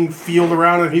shining field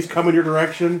around and he's coming your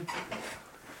direction.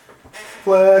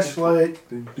 Flashlight.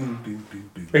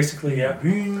 Basically, yeah.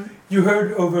 You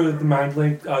heard over the mind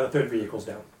link, the third vehicle's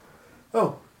down.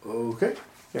 Oh, okay.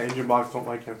 Yeah, engine blocks don't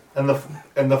like him. And the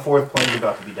 4th plane's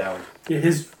about to be down. Yeah,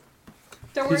 his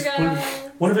Don't worry, His- guys.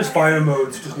 one of his fire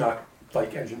modes does not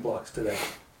like engine blocks today.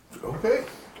 Okay.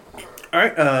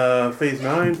 Alright, phase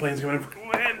 9, plane's coming in for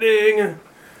landing.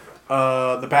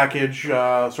 The package,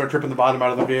 start tripping the bottom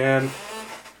out of the van.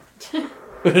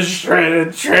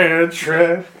 Shred.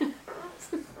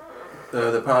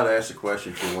 The pilot asked a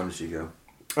question to when does he go?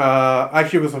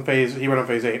 Actually, it was on he went on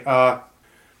phase 8.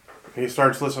 He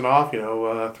starts listing off,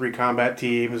 3 combat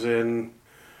teams in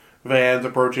vans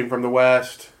approaching from the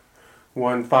west,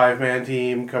 1 5-man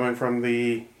team coming from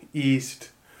the east,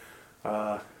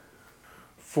 4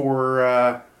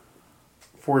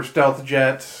 stealth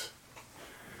jets,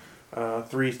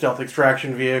 3 stealth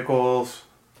extraction vehicles.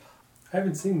 I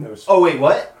haven't seen those. Oh wait,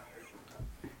 what?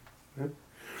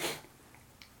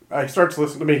 He starts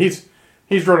listening. I mean,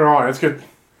 he's running on. It's good.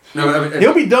 No, I mean,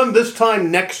 He'll be done this time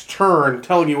next turn,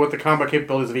 telling you what the combat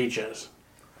capabilities of each is.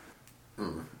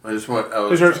 I just want.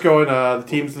 He starts going, the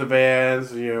teams in the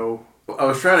vans, I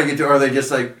was trying to get to. Are they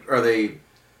just like? Are they?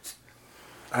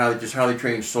 Highly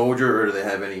trained soldier, or do they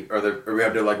have any? Or we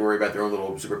have to like worry about their own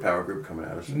little superpower group coming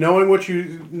at us? Knowing what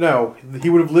you know, he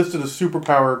would have listed a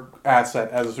superpower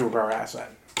asset as a superpower asset.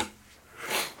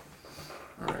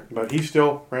 All right. But he's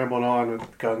still rambling on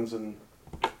with guns and...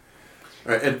 All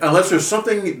right. And unless there's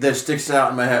something that sticks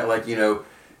out in my head, like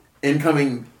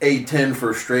incoming A10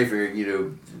 for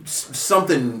strafing,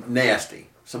 something nasty,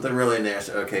 something really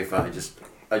nasty. Okay, fine. I just.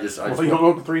 Well, you don't know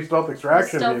what the 3 stealth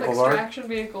extraction Stealth vehicles extraction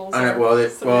vehicles. All right, are well, the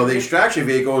severe. extraction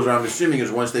vehicles, I'm assuming, is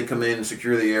once they come in and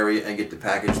secure the area and get the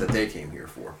package that they came here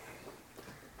for.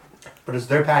 But is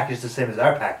their package the same as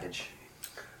our package?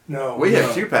 No. We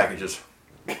have 2 packages.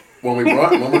 One we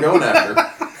brought and one we're going after.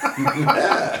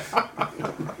 Yeah.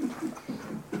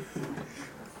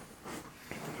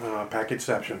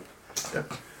 Packageception.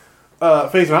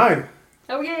 Yep. Phase 9.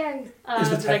 Oh yeah. Is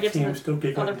the Did I tech get to team the still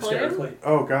giggling other player? hysterically?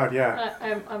 Oh, God, yeah.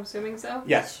 I'm assuming so.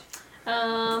 Yes.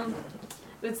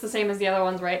 It's the same as the other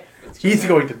ones, right? It's just He's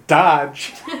going to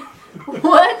dodge.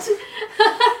 What? Do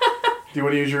you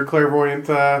want to use your clairvoyant...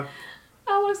 I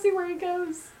want to see where he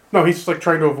goes. No, he's like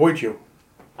trying to avoid you.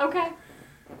 Okay.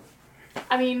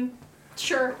 I mean,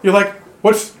 Sure. You're like,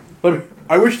 what's?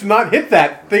 I wish to not hit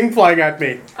that thing flying at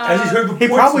me. As he's heard He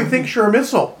reports, probably thinks you're a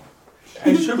missile.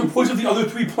 as he's heard reports of the other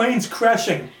 3 planes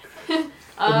crashing.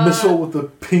 A missile with the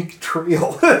pink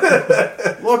trail.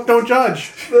 Look, don't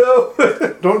judge. No.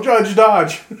 Don't judge,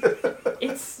 dodge.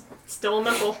 It's still a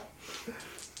missile.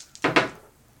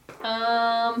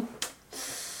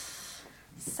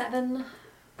 7.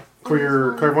 For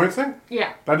your clairvoyance thing?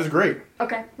 Yeah. That is great.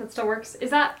 Okay, that still works. Is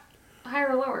that higher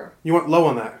or lower? You want low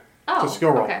on that. Oh, It's a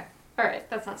skill roll. okay. All right,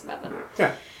 that's not so bad then.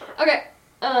 Yeah. Okay.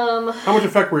 How much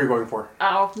effect were you going for?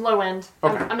 Oh, low end.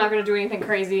 Okay. I'm not going to do anything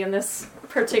crazy in this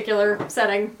particular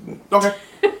setting. Okay.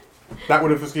 That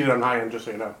would have succeeded on high end, just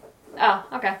so you know. Oh,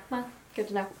 okay. Well, good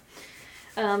to know.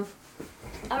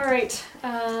 All right.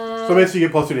 So basically, you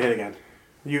get +2 to hit again.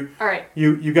 All right.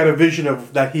 You got a vision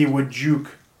of that he would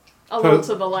juke A little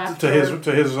to the left. to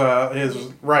his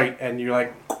right, and you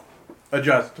like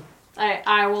adjust.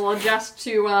 I will adjust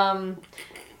to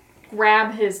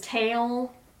grab his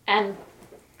tail and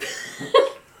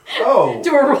Oh.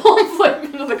 do a roll and flip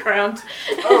him into the ground.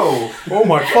 Oh. Oh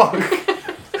my fuck!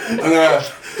 I'm gonna.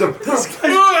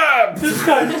 This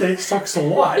guy's day sucks a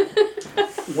lot.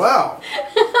 Wow.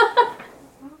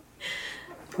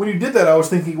 When you did that, I was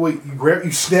thinking, wait,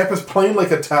 you snap his plane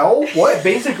like a towel? What?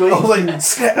 Basically. I was like,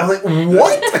 snap. I was like,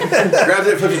 what? Grabs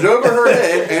it, flips it over her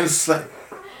head, and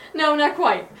No, not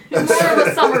quite. More of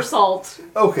a somersault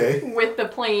Okay. with the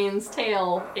plane's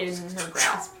tail in her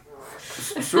grasp.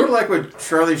 sort of like what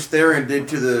Charlize Theron did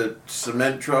to the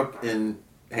cement truck in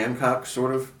Hancock,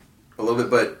 sort of. A little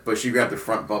bit, but she grabbed the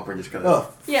front bumper and just kind of.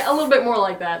 Oh. Yeah, a little bit more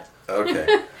like that. Okay.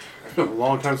 It's been a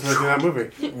long time since I've seen that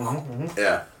movie.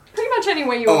 Yeah. Pretty much any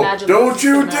way you Oh, imagine. don't this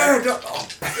you is dare! gonna-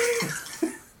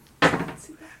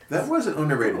 That was an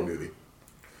underrated movie.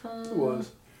 It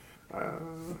was.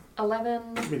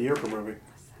 11. Mediocre movie.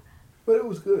 But it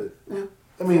was good. Yeah.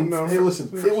 I mean, No. hey, listen,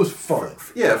 it was fun.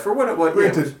 Yeah, for what it was.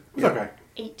 Granted, It's okay.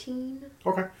 18.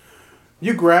 Okay.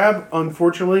 You grab,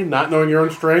 unfortunately, not knowing your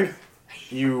own strength,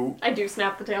 you I do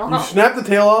snap the tail. snap the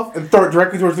tail off and throw it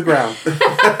directly towards the ground.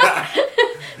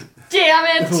 Damn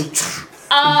it!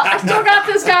 I still got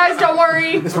this, guys. Don't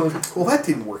worry. this one was, well, that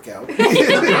didn't work out.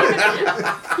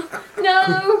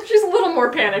 No, she's a little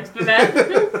more panicked than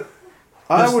that.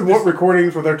 I would want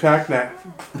recordings with their TACnet.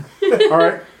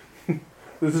 Alright.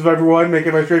 This is Viper 1,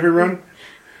 making my strafing run.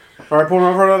 Alright, pulling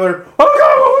on for another. Oh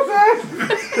god, what was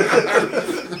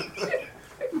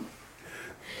that?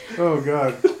 Oh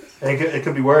god. It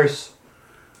could be worse.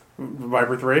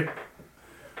 Viper 3.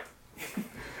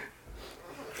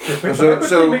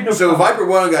 So Viper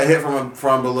 1 got hit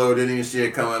from below, didn't even see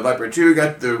it coming. Viper 2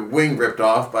 got the wing ripped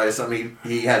off by something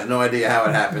he has no idea how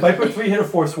it happened. Viper 3 hit a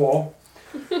force wall.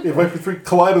 Yeah, Viper 3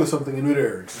 collided with something in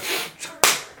midair.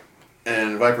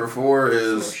 And Viper 4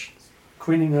 is...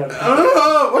 Cleaning up.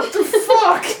 what the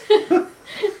fuck?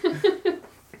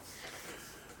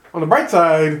 On the bright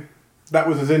side, that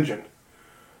was his engine.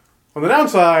 On the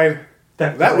downside,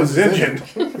 that was his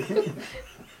engine.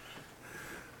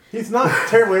 He's not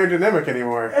terribly aerodynamic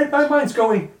anymore. And my mind's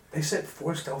going, they sent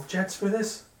 4 stealth jets for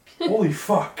this? Holy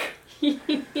fuck.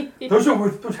 Those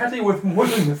had to be worth more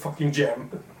than the fucking gem.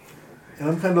 And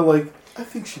I'm kind of like, I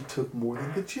think she took more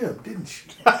than the gem, didn't she?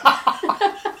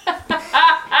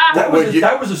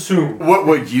 That was assumed. What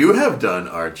would you have done,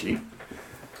 Archie?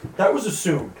 That was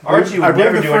assumed. Archie I would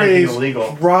believe never the do anything phrase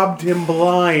illegal. robbed him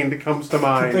blind comes to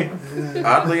mind.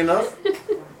 Oddly enough.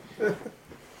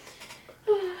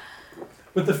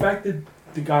 But the fact that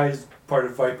the guy's part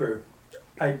of Viper,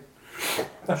 I'm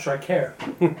not sure I care.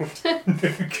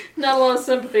 Not a lot of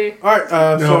sympathy. Alright,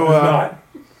 No, so, it's not.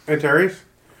 Antares,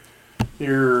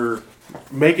 you're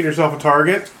making yourself a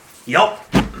target. Yup.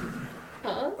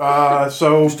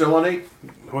 So, Still on 8?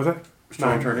 what was that? Still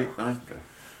on 9. turn 8? 9? Okay.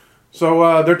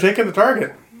 So, they're taking the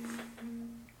target.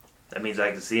 That means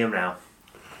I can see him now.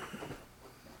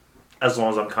 As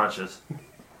long as I'm conscious.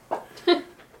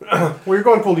 Well, you're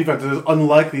going full defense. It is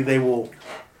unlikely they will.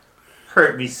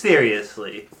 Hurt me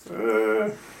seriously.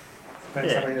 Depends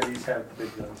Yeah. how many of these have the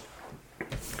big guns.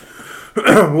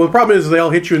 Well, the problem is they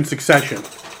all hit you in succession.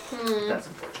 That's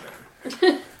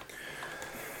unfortunate.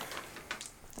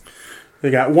 They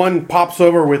got one pops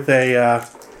over with a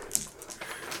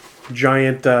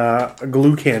giant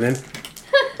glue cannon.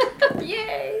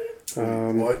 Yay!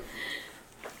 What?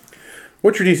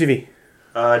 What's your DCV?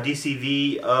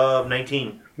 DCV of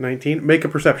 19. 19. Make a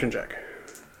perception check.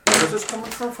 Where's this coming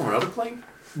from? From another plane?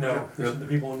 No, this is the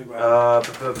people on the ground.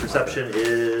 Perception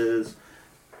is...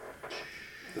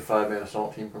 The 5-man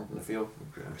assault team from the field?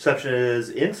 Okay. Perception is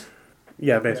int?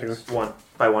 Yeah, basically. 1.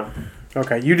 By 1.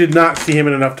 Okay, you did not see him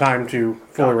in enough time to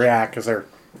fully react because they're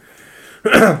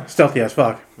Stealthy as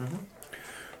fuck.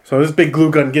 So this big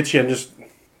glue gun gets you and just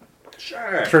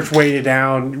Sure. starts weighing you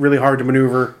down, really hard to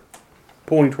maneuver,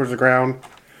 pulling you towards the ground.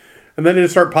 And then they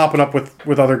just start popping up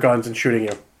with other guns and shooting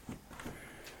you.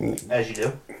 As you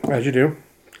do. As you do.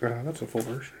 That's a full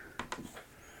version.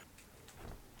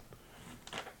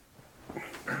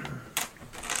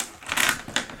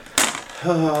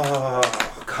 Oh,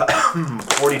 God.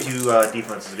 42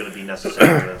 defense is going to be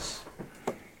necessary for this.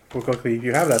 Well, quickly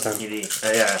you have that time.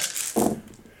 Yeah.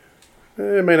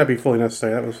 It may not be fully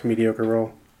necessary. That was a mediocre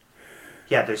roll.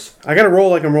 Yeah, there's I got to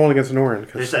roll like I'm rolling against Norin.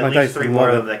 at least 3 more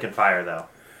of them that can fire, though.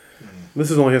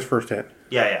 This is only his first hit.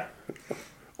 Yeah.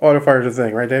 Auto fire's a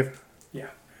thing, right, Dave?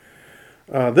 Yeah.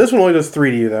 This one only does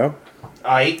 3 to you, though.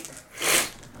 Aight.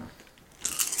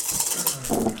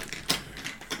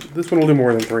 This one will do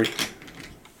more than 3.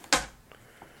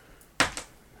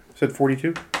 Said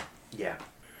 42? Yeah.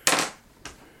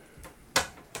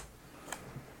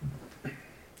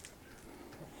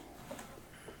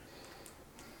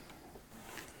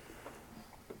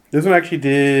 This one actually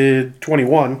did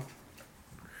 21.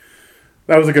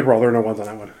 That was a good roll. There are no ones on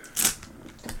that one.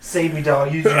 Save me,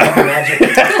 dog. Use your magic.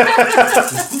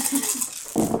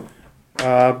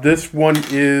 This one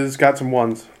is got some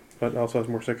 1s, but also has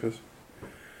more 6s.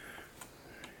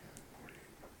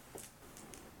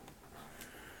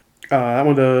 That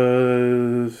one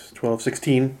does 12,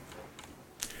 16.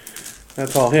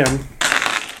 That's all him.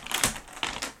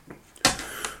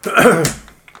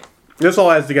 This all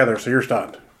adds together, so you're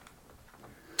stunned.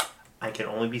 I can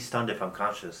only be stunned if I'm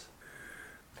conscious.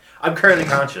 I'm currently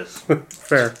conscious.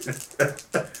 Fair.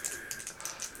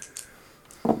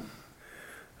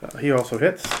 He also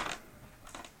hits.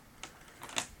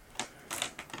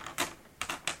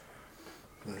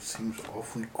 That seems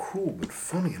awfully cruel but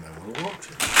funny, and I want to watch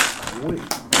it. Wait.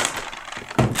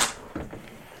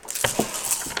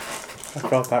 I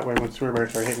felt that way when Sewer Bear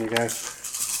started hitting you guys.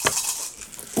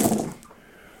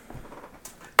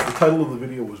 The title of the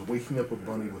video was "Waking Up a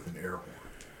Bunny with an Air Horn."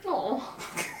 Oh.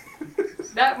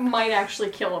 That might actually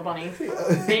kill a bunny.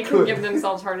 They can give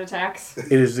themselves heart attacks.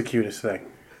 It is the cutest thing.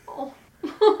 Oh.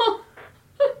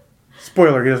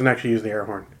 Spoiler, he doesn't actually use the air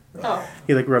horn. Oh.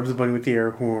 He like rubs the bunny with the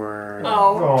air horn.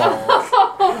 Oh.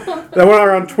 That went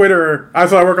around Twitter. I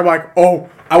saw I work. I'm like, oh,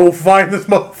 I will find this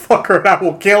motherfucker and I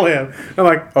will kill him. I'm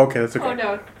like, okay, that's okay. Oh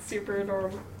no, super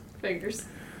adorable fingers.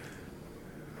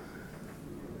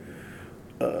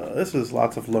 This is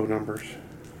lots of low numbers,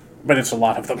 but it's a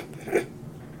lot of them.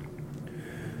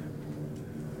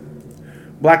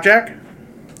 Blackjack?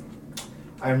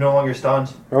 I am no longer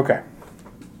stunned. Okay.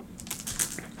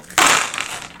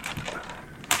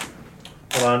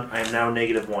 Hold on. I am now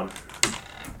 -1.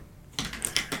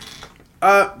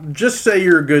 Just say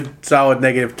you're a good solid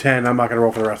 -10. I'm not going to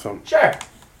roll for the rest of them. Sure.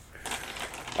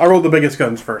 I rolled the biggest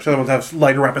guns first. The other ones have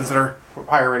lighter weapons that are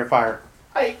higher rate of fire.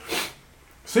 Hey.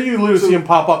 So you literally see him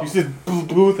pop up. You see this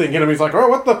blue thing hit him. He's like, oh,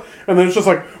 what the? And then it's just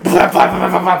like, blah, blah, blah,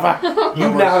 blah, blah, blah.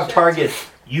 You now have targets.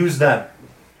 Use them.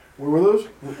 Where were those?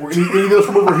 Were any of those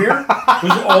from over here?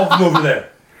 Those are all from over there.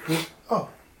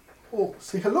 Oh,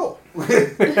 say hello.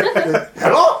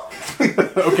 Hello?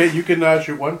 Okay, you can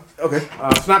shoot one. Okay.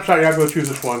 Snapshot, you have to go choose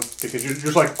this one because you're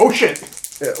just like, oh shit.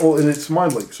 Yeah, well, and it's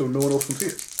mind link, so no one else can see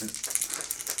it.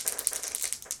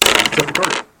 Except for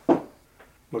target.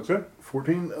 Looks good.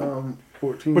 14.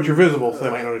 14. But you're visible, so they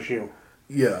might notice you.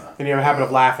 Yeah. And you have a habit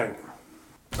of laughing.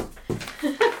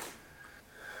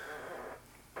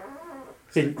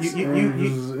 See, you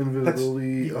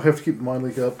Invisibility. I have to keep the mind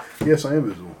link up. Yes, I am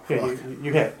visible. yeah, Fuck.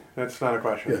 you hit. That's not a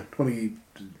question. Yeah, 20.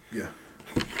 Yeah.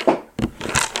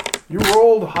 You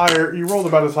rolled higher. You rolled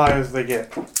about as high as they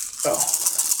get. Oh.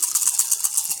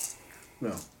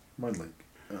 No, mind link.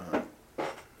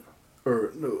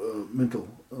 Mental.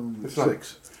 It's not-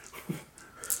 6.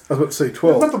 I was about to say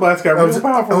 12. Mental blast got I was,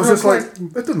 really powerful. I was real just quick.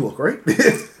 like, that didn't look right.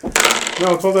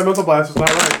 No, 12 that mental blast is not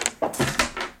right.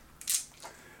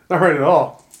 Not right at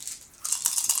all.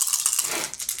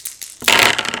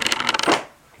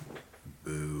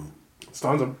 Boo.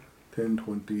 Stuns him. 10,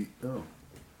 20. Oh,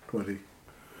 20.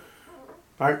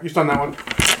 Alright, you stun that one.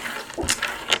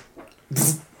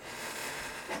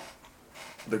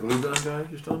 The glue gun guy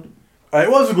you stunned? It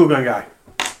was a glue gun guy.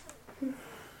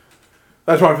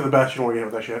 That's probably for the best. You don't want to get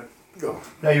hit with that shit.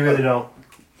 No, you really don't.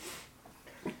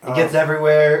 It gets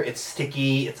everywhere. It's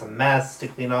sticky. It's a mess to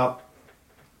clean up.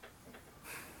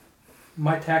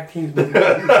 My tag team's been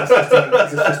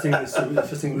assisting.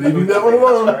 Leaving that one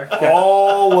alone.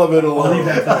 All of it I'll leave alone.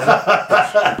 that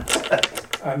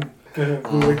to I'm gonna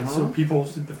go wait so people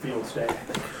in the field stay.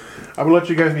 I'm gonna let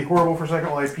you guys be horrible for a second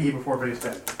while I pee before phase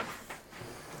 10.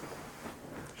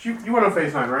 You went on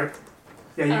phase 9, right?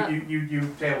 Yeah,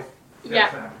 you tail.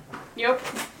 Yeah. Yep.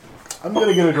 I'm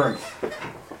gonna get a drink.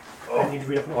 I need to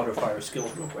read up an auto fire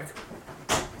skills real quick.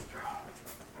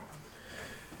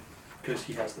 Because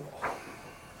he has them all.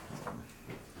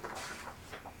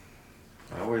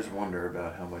 I always wonder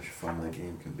about how much fun the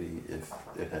game can be if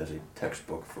it has a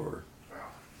textbook for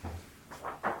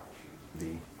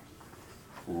the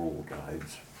rule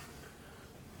guides.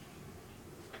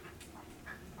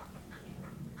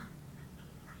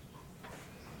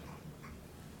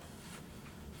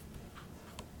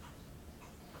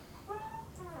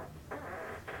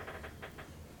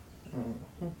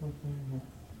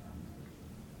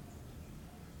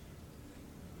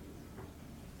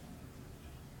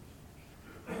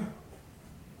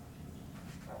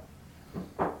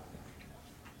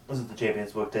 Was it the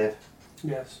Champions book, Dave?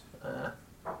 Yes.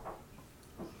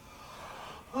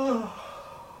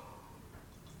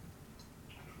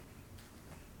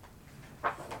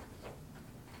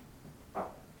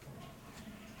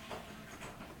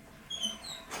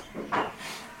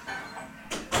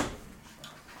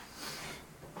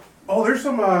 Oh, there's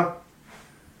some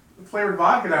flavored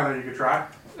vodka down there you could try.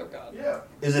 Oh god. Yeah.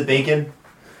 Is it bacon?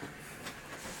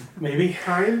 Maybe.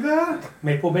 Kinda.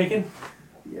 Maple bacon?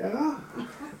 Yeah.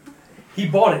 He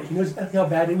bought it. He knows exactly how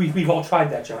bad it is. We've all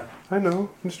tried that, John. I know.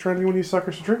 I'm just trying to get one of these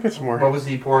suckers to drink it some more. What was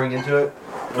he pouring into it?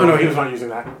 Oh no, he was not using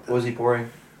that. What was he pouring?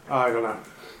 I don't know.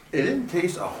 It didn't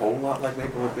taste a whole lot like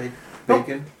maple bacon,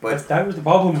 Nope. but That was the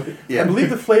problem with it. yeah. I believe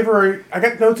the flavor. I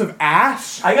got notes of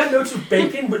ass. I got notes of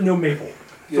bacon, but no maple.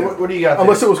 So what do you got there?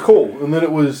 Unless it was coal, and then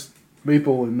it was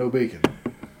maple and no bacon.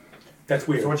 That's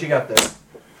weird. So what you got there?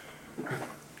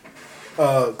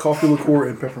 Coffee liqueur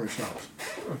and peppermint schnapps.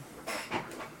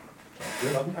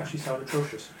 It doesn't actually sound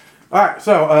atrocious. All right,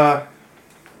 so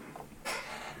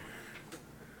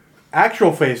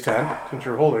actual phase 10, since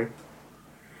you're holding.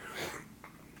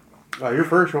 You're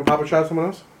first. You want to pop a shot at someone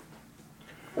else,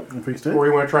 And phase 10? or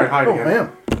you want to try and hide Oh,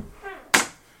 again? bam.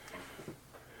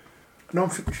 No, I'm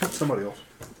shooting somebody else.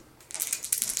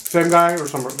 Same guy or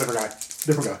some different guy?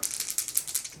 Different guy.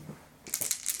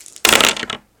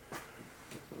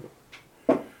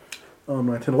 Oh,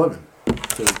 9, 10, 11.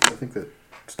 So I think that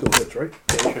still hits, right?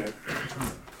 Yeah, you should.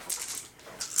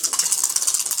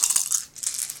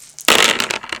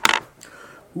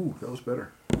 Ooh, that was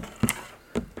better.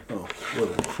 Oh,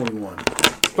 little 21.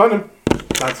 Stunned him. Not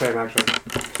the same, actually.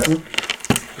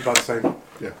 About the same.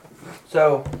 Yeah.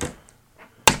 So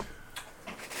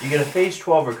you get a phase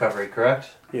 12 recovery,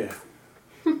 correct? Yeah.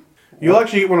 You'll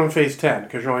actually get one on phase 10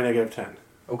 because you're only negative 10.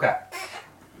 Okay.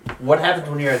 What happens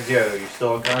when you're at 0? You're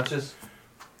still unconscious?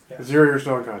 0, you're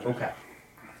still unconscious. Okay.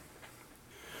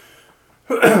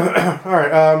 All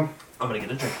right. I'm gonna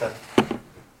get a drink then.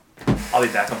 I'll be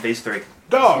back on phase 3.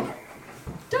 Dog.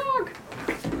 Dog.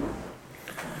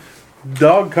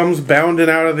 Dog comes bounding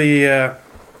out of the.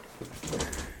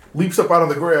 Leaps up out of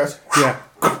the grass. Yeah.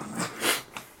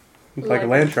 Like a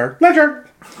land shark. Land shark!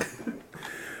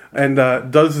 And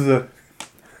does the.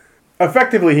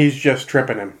 Effectively, he's just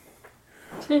tripping him.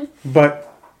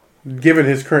 But given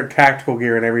his current tactical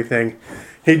gear and everything,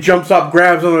 he jumps up,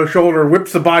 grabs on the shoulder,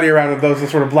 whips the body around, and does the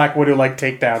sort of Black Widow-like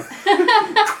takedown.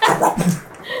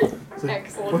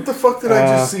 Excellent. What the fuck did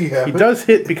I just see He happen? does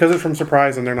hit because it's from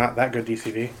surprise, and they're not that good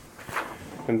DCV.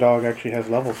 And Dog actually has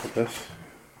levels with this.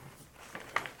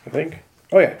 I think.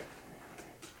 Oh, yeah.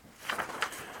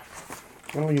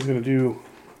 Oh, he's going to do...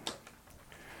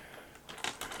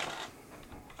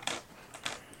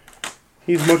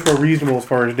 He's much more reasonable as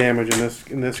far as damage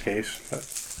in this case. But...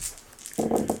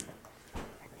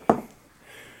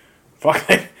 Fuck,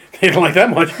 they don't like that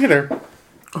much either.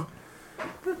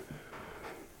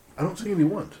 I don't see any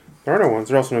ones. There are no ones.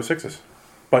 There are also no 6s.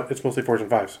 But it's mostly 4s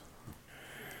and 5s.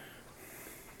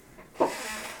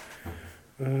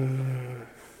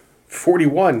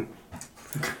 41.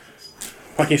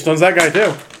 Fuck, he stuns that guy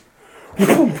too.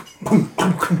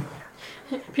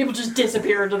 People just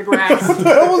disappear into the grass. What the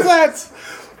hell was that?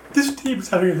 This team is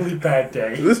having a really bad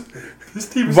day. This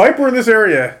team is... Viper in this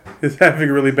area is having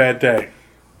a really bad day.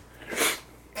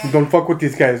 Don't fuck with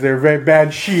these guys. They're very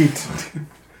bad sheet.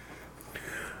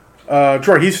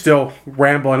 Troy, he's still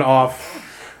rambling off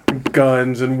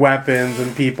guns and weapons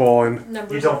and people and...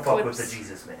 Numbers You don't of fuck with clips. the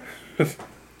Jesus man.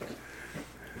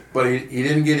 But he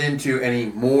didn't get into any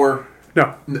more.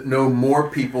 No. No more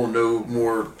people, no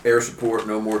more air support,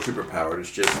 no more superpowered. It's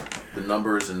just the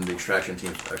numbers and the extraction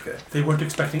teams. Okay. They weren't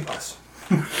expecting us.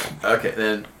 Okay,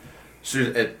 then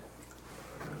Susan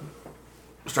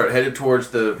start headed towards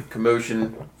the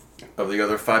commotion of the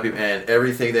other 5 people and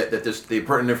everything that the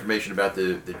pertinent information about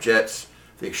the jets,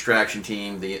 the extraction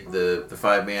team, the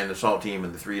 5-man assault team,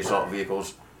 and the 3 assault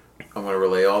vehicles. I'm going to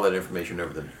relay all that information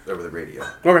over the radio.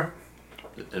 Okay.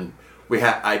 And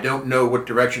I don't know what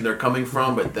direction they're coming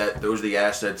from, but those are the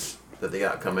assets that they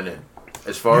got coming in.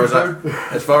 As far as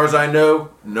I know,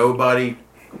 nobody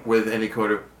with any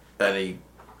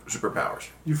superpowers.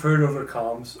 You've heard over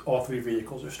comms, all 3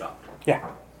 vehicles are stopped. Yeah.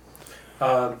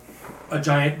 A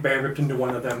giant bear ripped into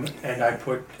one of them, and I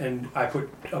put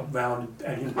a round,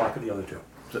 and he's blocking the other 2.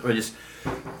 So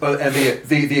and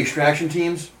the extraction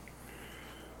teams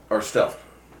are stealth.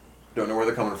 Don't know where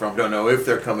they're coming from. Don't know if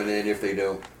they're coming in. If they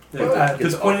don't. At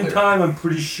this point in time, I'm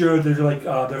pretty sure they're like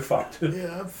they're fucked.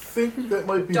 Yeah, I think that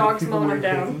might be Dogs the people mowing we're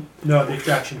them down. thinking. No, the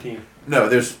extraction team. No,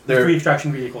 there's 3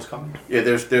 extraction vehicles coming. yeah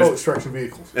there's extraction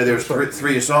vehicles. there's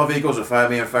three assault vehicles, a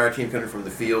 5-man fire team coming from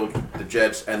the field, the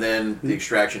jets, and then the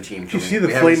extraction team. Did you coming. see the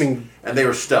We haven't- flaming And they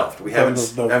were stealth. We the haven't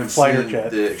fighter seen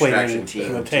jet the flaming extraction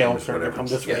team. and the tail teams, starting to whatever. come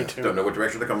this way, too. Don't know what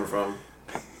direction they're coming from.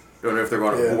 Don't know if they're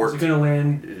going to Yeah. Is port. it going to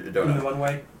land Don't in the know.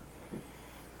 runway?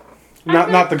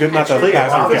 not the good, not the Clear. It's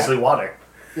passenger jet. obviously water.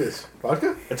 Yes.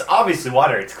 Vodka? It's obviously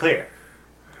water. It's clear.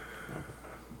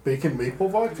 Bacon maple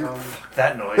vodka?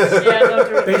 That noise. Yeah, don't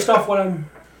do it. Based off what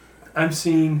I'm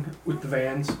seeing with the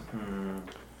vans,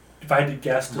 if I had to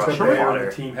guess, does the Russian bear and water.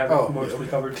 the team have it Oh, mostly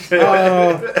yeah.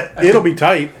 covered? It'll be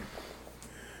tight.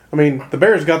 I mean, the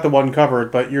Bears got the one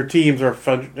covered, but your teams are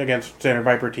against Standard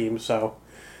Viper teams, so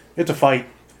it's a fight.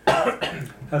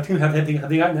 Have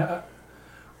they gotten?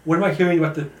 What am I hearing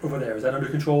about over there? Is that under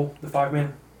control? The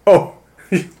 5-man? Oh,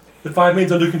 The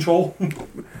 5-man's under control.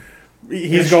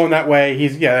 he's going that way.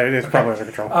 It is probably under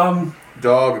control.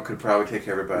 Dog could probably take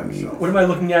care of it by himself. What am I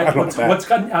looking I at? don't know. What's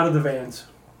gotten out of the vans?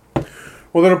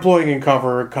 Well, they're deploying in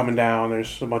cover, coming down.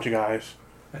 There's a bunch of guys.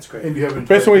 That's great. And you haven't.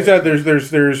 Based on what he said,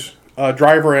 there's a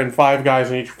driver and 5 guys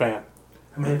in each van.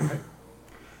 I mean,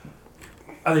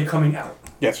 are they coming out?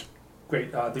 Yes.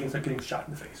 Great. Things like getting shot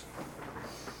in the face.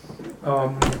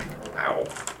 Ow.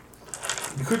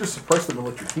 You could just suppress them and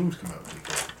let your teams come out.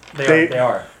 They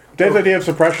are. Dave's idea of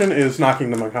suppression is knocking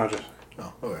them unconscious.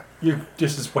 Oh, okay.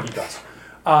 This is what he does.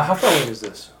 How far away is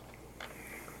this?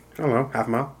 I don't know, half a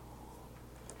mile.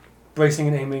 Bracing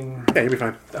and aiming. Yeah, you'll be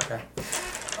fine. Okay.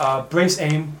 Brace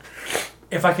aim.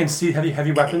 If I can see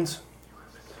heavy weapons,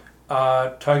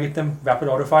 target them. Rapid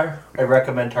auto fire. I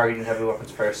recommend targeting heavy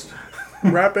weapons first.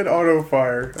 Rapid auto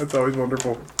fire. That's always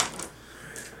wonderful.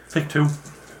 Take 2.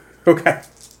 Okay.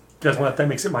 Just want that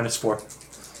makes it -4.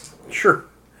 Sure.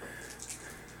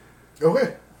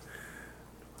 Okay.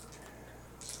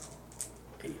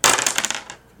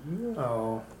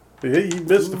 Oh. Yeah, you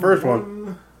missed the first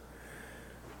one.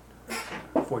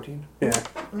 14. Yeah.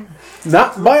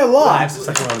 Not by a lot. It's the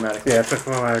second automatic. Yeah, it's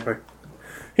automatically.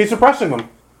 He's suppressing them.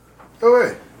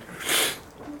 Okay.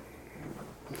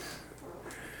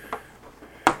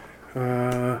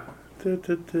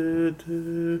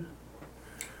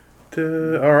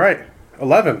 All right.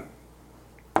 11.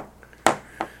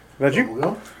 That you?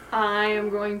 Go. I am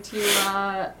going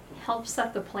to help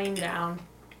set the plane down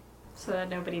so that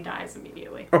nobody dies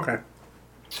immediately. Okay.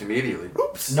 Immediately.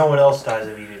 Oops. No one else dies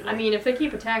immediately. I mean, if they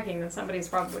keep attacking, then somebody's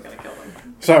probably going to kill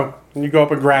them. So, you go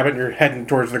up and grab it and you're heading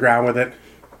towards the ground with it.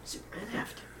 Superman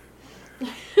have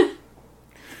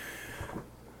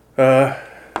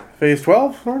to. Phase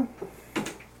 12, Norm?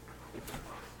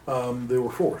 There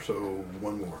were 4, so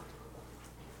 1 more.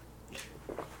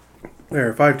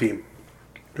 There, 5 team.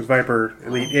 Because Viper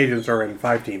Elite agents are in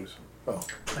 5 teams. Oh.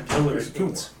 Until there's Two more.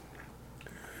 boots.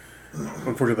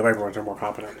 Unfortunately, the Viper ones are more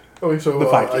competent. Okay, so The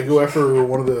 5 I teams. go after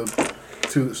one of the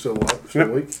 2 that's still alive, still Yep.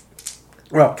 awake.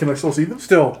 Well, Can I still see them?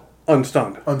 still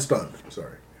unstunned. Unstunned.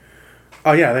 Sorry.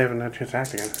 Oh, yeah, they haven't had a chance to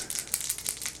act again.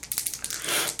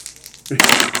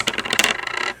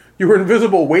 You were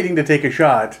invisible waiting to take a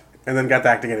shot, and then got to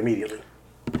act again immediately.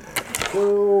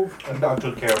 12. And Dog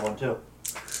took care of one too.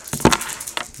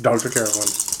 Dog took care of one.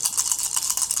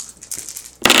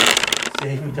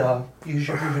 Save me, dog. Use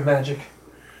your magic.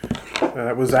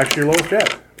 That was actually your lowest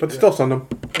jet, but still stunned him.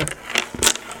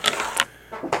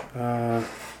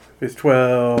 Phase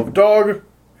 12, dog.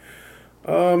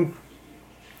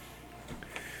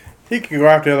 He can go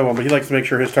after the other one, but he likes to make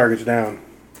sure his target's down.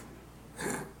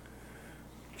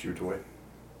 Shoot away.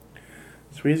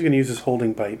 So he's going to use his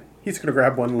holding bite. He's going to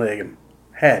grab one leg and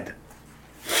head.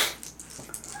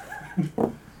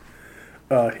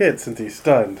 Hit since he's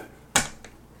stunned.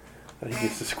 He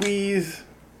gets to squeeze.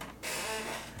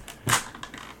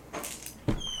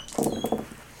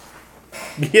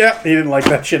 Yeah, he didn't like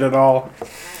that shit at all.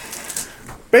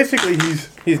 Basically,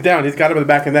 he's down. He's got him in the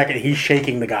back of the neck, and he's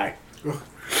shaking the guy.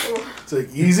 It's like,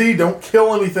 easy, don't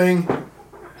kill anything.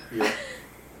 Yeah.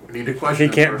 We need to question He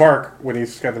him can't first. bark when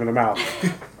he's got them in the mouth.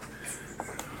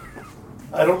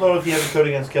 I don't know if he has a code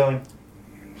against killing.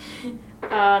 No.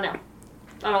 I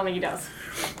don't think he does.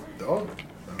 Dog?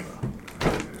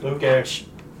 Who cares?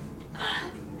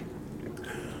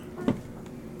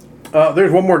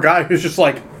 There's one more guy who's just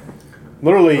like,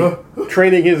 literally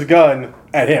training his gun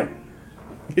at him.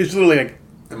 He's literally like,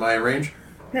 Am I in range?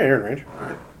 yeah, you're in range.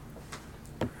 Alright.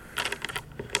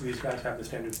 These guys have the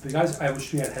standards. The guys I was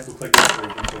shooting at had looked like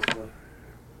basically.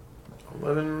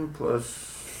 11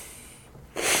 plus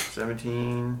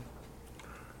 17.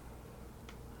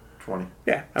 20.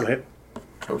 Yeah, I'm hit.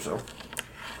 Hope so.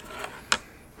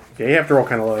 Yeah, you have to roll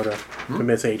kind of low to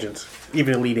miss agents,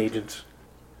 even elite agents.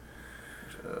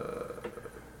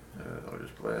 I'll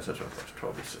just blast. That's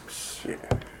 12d6. Yeah.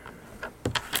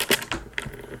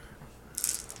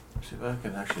 See if I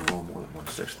can actually roll more than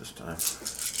 1/6 this time.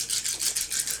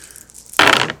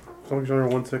 As long as you only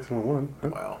roll 1 6 and 1 1. Huh?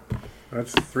 Wow.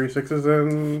 That's 3 6s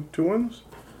and 2 1s?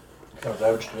 Sounds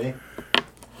average to me.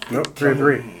 Nope, 3 and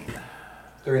 3.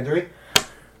 3 and 3?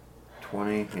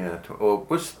 20. Yeah.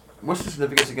 What's the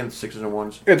significance against 6s and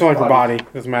 1s? It's only for body.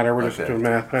 Doesn't matter. We're just Okay. doing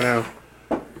math. I know.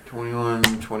 21,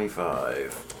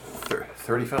 25,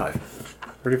 35.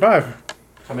 35.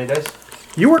 How many dice?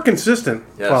 You were consistent.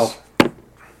 Yes. 12.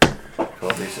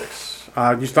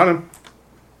 12d6. You stun him.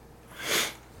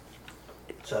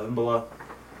 7 below.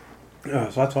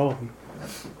 So that's all of them.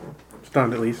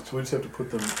 Stunned at least. So we just have to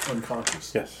put them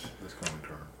unconscious. Yes. This coming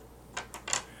turn.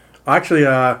 Actually,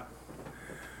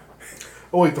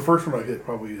 Oh wait, the first one I hit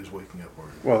probably is waking up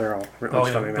already. well, they're all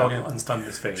stunning Dog now. unstunned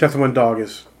his face. Except the one dog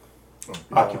is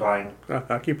Occupying.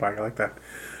 occupying. I like that.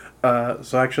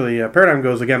 So actually, Paradigm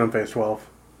goes again on phase 12.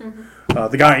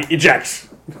 The guy ejects.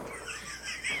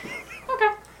 Okay.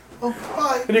 Oh,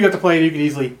 hi. And you got the plane, you can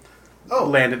easily Oh,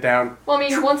 land it down. Well, I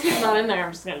mean, once he's not in there,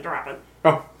 I'm just gonna drop it.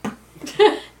 Oh,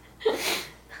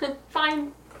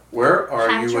 Fine. Where are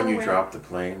Hatch you when on you the drop the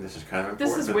plane? This is kind of important.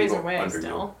 This is for ways people away under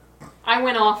still. I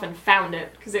went off and found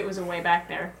it because it was way back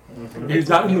there. It's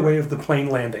not in the way of the plane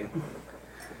landing. you.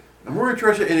 I'm more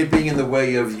interested in it being in the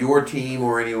way of your team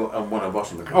or any one of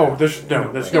us in the group. oh, there's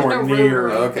There's nowhere no near.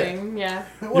 room or Okay. anything. Yeah.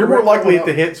 You're more likely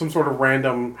to hit some sort of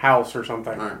random house or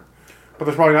something. Alright. But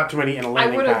there's probably not too many in a I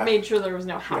landing would have pad. made sure there was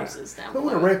no houses down I want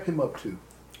to below. wrap him up too.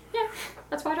 Yeah,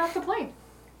 that's why I dropped the plane.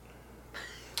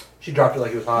 She dropped it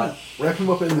like it was hot. Wrap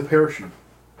him up in the parachute.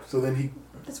 So then he.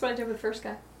 That's what I did with the first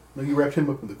guy. No, you wrapped him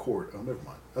up in the cord. Oh, never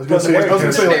mind. I was Well, gonna say. the I was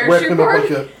gonna say like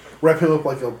parachute wrap him up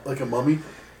like a mummy.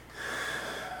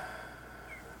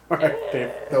 Alright,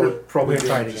 Dave. That would probably We're trying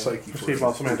damage his again. psyche. Let's for see him, about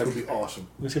which semantics. would be awesome.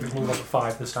 Let's see if we can move up to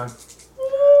 5 this time.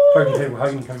 Target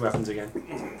heavy weapons again.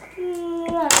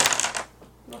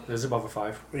 This is above a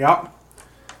 5. Yep.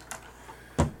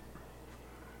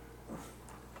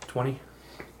 20.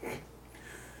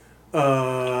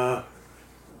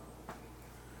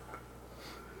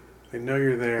 They know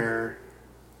you're there.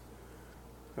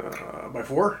 By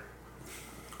 4?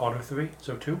 Auto 3,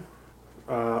 so 2.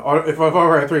 If I've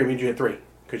already 3, it means you hit 3.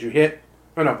 Because you hit.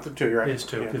 Oh no, 2, you're right. It is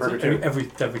 2. Yeah, It's for every 2.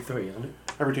 every 3, isn't it?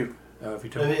 Every 2. Every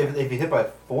 2. If you hit by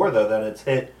 4, though, then it's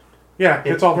hit. Yeah,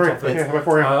 it's all 3. It's all 3. Yeah, by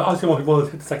 4, yeah. I was going to roll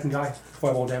hit the second guy.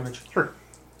 Fireball damage. Sure.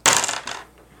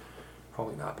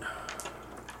 Probably not.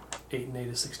 8 and 8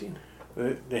 is 16.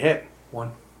 The hit.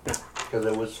 1. Because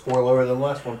it was 4 lower than the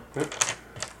last one.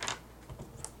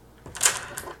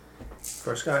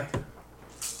 First guy.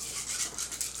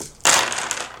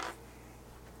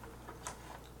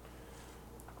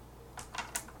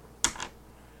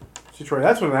 See, Troy,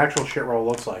 that's what an actual shit roll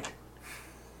looks like.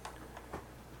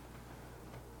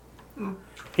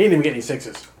 He didn't even get any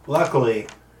 6s. Luckily,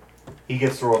 he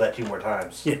gets to roll that 2 more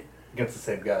times. Yeah. Against the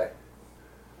same guy.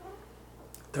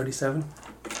 37.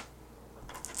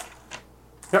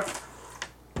 Yep.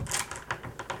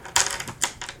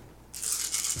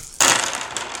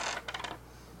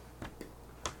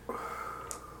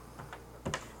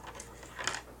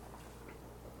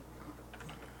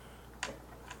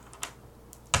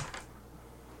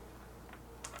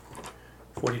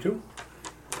 $42.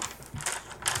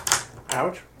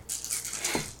 Ouch.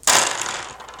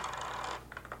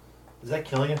 Is that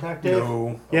killing attack, Dave?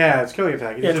 No. Yeah, it's killing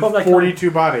attack. He Yeah, did 12 die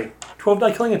 42 body. 12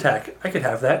 die killing attack. I could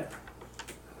have that.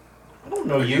 I don't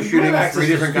know. Are you You shooting have access 3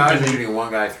 to different guys or stupid- shooting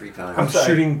one guy 3 times? I'm sorry.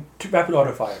 shooting rapid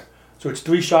auto fire. So it's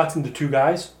 3 shots into 2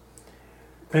 guys,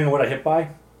 depending on what I hit by.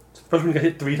 So the first one got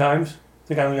hit 3 times.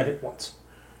 The guy only got hit once.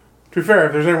 To be fair,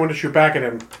 if there's anyone to shoot back at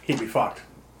him, he'd be fucked.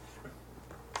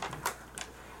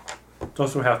 It's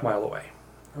also a half mile away.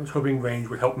 I was hoping range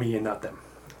would help me and not them.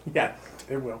 Yeah,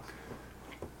 it will.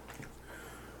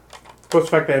 Plus the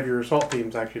fact that have your assault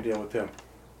teams actually deal with him.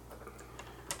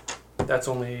 That That's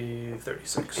only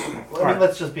 36. Well, I mean,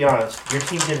 let's just be honest. Your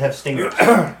team did have stingers.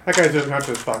 That guy's just not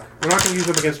as fuck. We're not going to use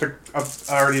him against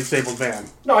a already disabled van.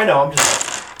 No, I know. I'm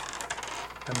just.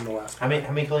 I'm the last. How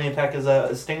many killing attack is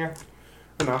a stinger?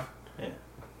 Enough.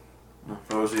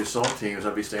 If I was the assault teams,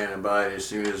 I'd be standing by, and as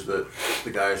soon as the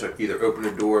guys either open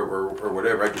the door or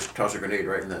whatever, I'd just toss a grenade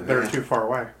right in that They're van. too far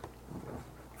away.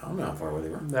 I don't know how far away they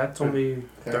were. That's only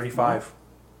 35.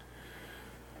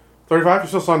 35, you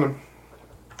still stun them.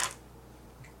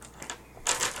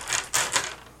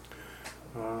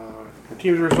 The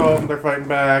teams are resolved, they're fighting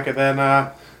back, and then,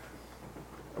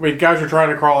 guys are trying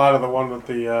to crawl out of the one that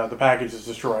the package is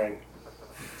destroying.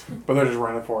 But they're just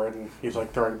running for it, and he's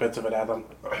like throwing bits of it at them.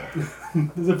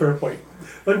 That's a fair point.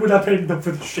 Like, we're not paying them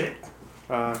for the shit.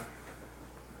 So at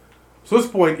this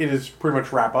point, it is pretty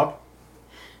much wrap up.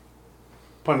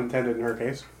 Pun intended in her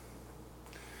case.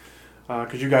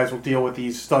 Because you guys will deal with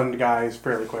these stunned guys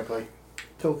fairly quickly.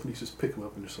 Telekinesis, pick them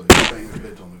up and just like bang their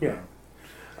heads on the Yeah.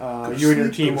 ground. You and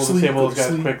your team will disable those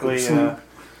guys quickly.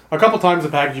 A couple times the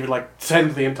package you would like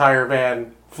send the entire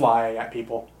van flying at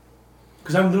people.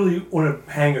 Because I'm literally on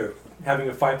a hangar having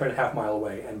a 5.5 mile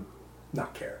away and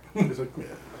not care. It's like, yeah.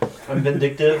 I'm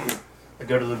vindictive. I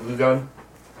go to the glue gun.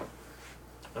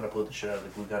 And I blow the shit out of the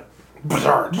glue gun.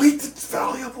 Blizzard! Wait, it's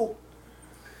valuable.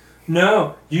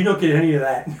 No, you don't get any of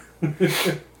that.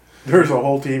 There's a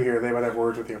whole team here. They might have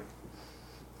words with you.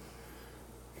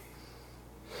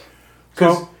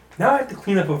 Because So, now I have to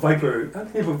clean up a Viper. I have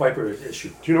to clean up a Viper issue.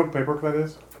 do you know what paperwork that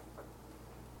is?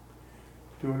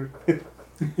 200.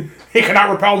 He cannot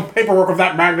repel paperwork of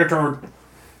that magnitude.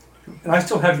 And I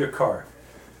still have your car.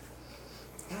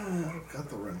 I've got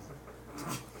the rental.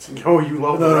 Oh, you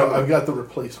love No, I've got the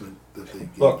replacement that they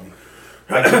gave Look. me.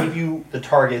 I gave you the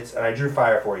targets and I drew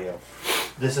fire for you.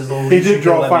 This is the He least you did can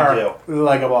draw let fire me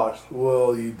like a boss.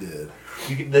 Well, you did.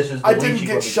 do. This is the I least didn't you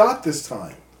get let me shot this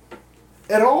time.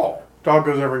 At all. Dog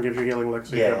goes over and gives you healing licks.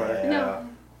 So you feel better. Yeah. No.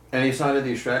 Any sign of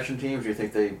the extraction teams? Or you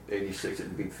think they 86 it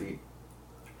and beat feet?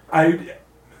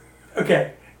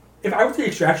 Okay, if I was the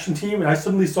extraction team and I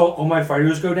suddenly saw all my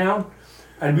fighters go down,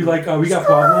 I'd be like, we got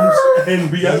problems,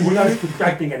 and we're not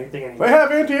extracting anything They anymore.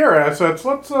 have anti-air assets.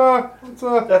 Let's That's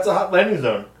a hot landing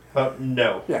zone.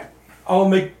 No. I'll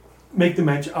make the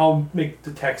mention. I'll make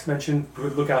the text mention.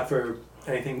 Look out for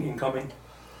anything incoming.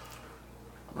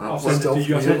 I'll send it to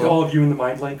you. I'll send it to all of you in the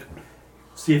mind link.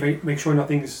 See if I make sure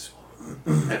nothing's.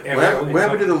 What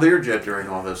happened to the Learjet during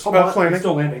all this? About It's planning.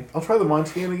 still landing. I'll try the mind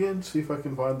scan again, see if I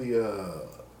can find the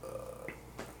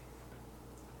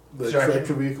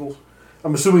extraction vehicles.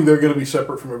 I'm assuming they're going to be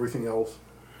separate from everything else.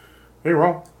 Hey,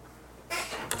 roll.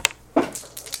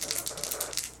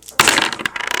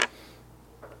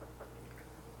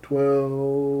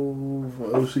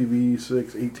 OCV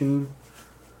 6, 18.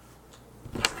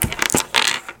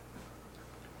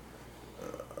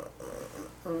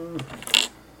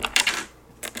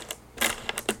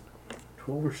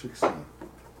 12 or 16?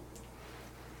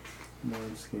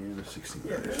 Mind scan is 16.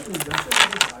 Yeah,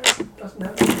 doesn't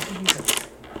have a penalty.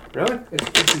 Really? It's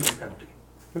a penalty.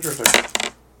 Interesting.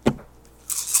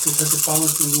 Because it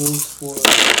follows the rules for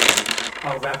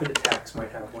rapid attacks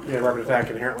might have one. Yeah, rapid attack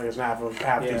inherently is half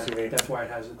Yeah, DCV. that's why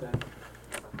it has it then.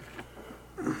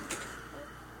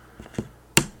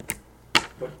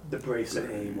 But the brace and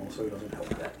aim also doesn't help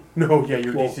that. No, yeah,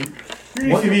 your Well,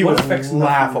 DCV one was affects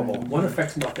laughable. Nothing, one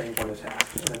affects nothing, one is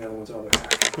half, and then the other one's another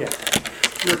half. Yeah,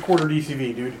 you're a quarter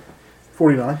DCV, dude.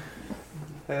 49.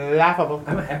 Laughable.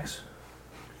 I'm a hex.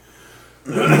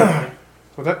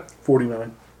 What's that?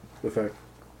 49. Effect.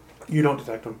 You don't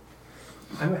detect them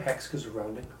I'm a hex because of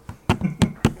rounding.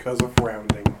 because of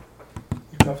rounding.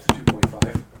 It drops to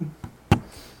 2.5.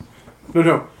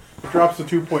 No. It drops to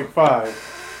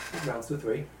 2.5. Rounds to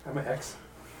 3. I'm a hex.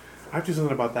 I have to do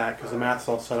something about that because the math's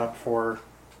all set up for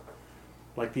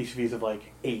like DCVs of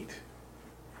like 8.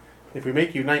 If we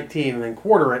make you 19 and then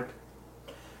quarter it,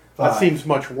 that 5. seems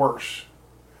much worse.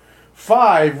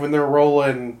 5 when they're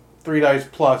rolling 3 dice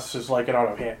plus is like an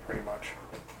auto hit pretty much.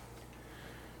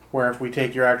 Where if we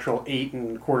take your actual 8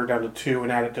 and quarter down to 2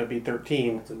 and add it to be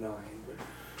 13, It's a 9.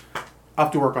 But I'll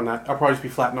have to work on that. I'll probably just be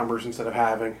flat numbers instead of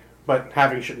having. But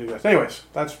having shouldn't do this. Anyways,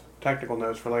 that's technical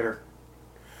notes for later.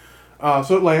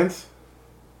 So it lands.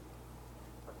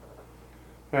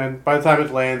 And by the time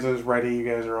it lands and is ready, you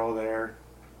guys are all there.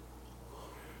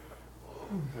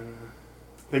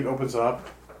 Thing opens up.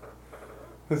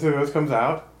 And so this comes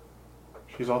out.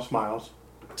 She's all smiles.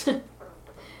 Of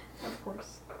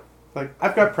course. Like,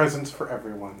 I've got presents for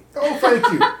everyone. Oh, thank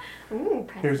you. Ooh,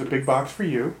 okay. Here's a big box for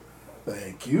you.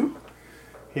 Thank you.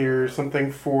 Here's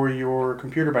something for your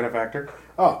computer benefactor.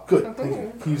 Oh, good. Thank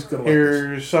you. He's gonna like this.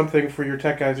 Here's something for your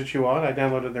tech guys that you want. I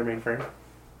downloaded their mainframe.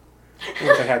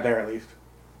 What they had there, at least.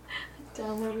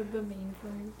 Downloaded the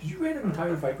mainframe. Did you raid an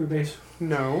entire Viper base?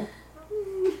 No.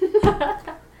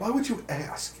 Why would you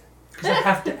ask? Because I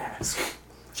have to ask.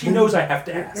 She knows I have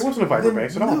to It ask. wasn't a Viper Then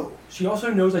base at all. no. She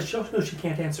also knows she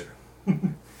can't answer.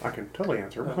 I can totally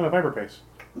answer. It wasn't a Viper base.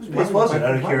 Whose base was it,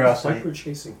 out of Why curiosity? was Viper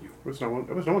chasing you? It was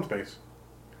no one's base.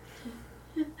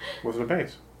 It wasn't a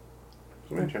base.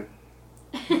 It was a mansion.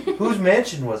 Whose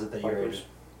mansion was it that you Vipers.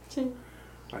 raided?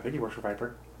 I think he works for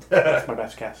Viper. That's my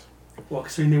best guess. Well,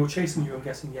 considering they were chasing you, I'm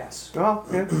guessing yes. Oh,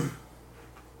 yeah.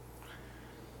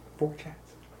 4 cats.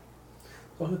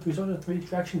 There's only 3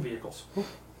 extraction vehicles.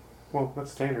 Well,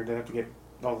 that's standard. They have to get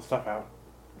all the stuff out.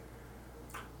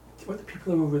 What the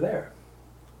people are over there?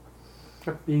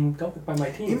 Being dealt with by my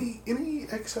team. Any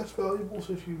excess valuables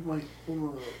that you might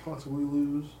possibly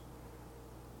lose?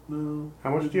 No.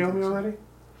 How much do you owe me already?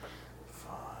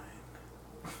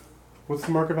 Fine. What's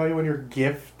the market value on your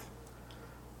gift?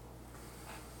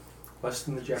 Less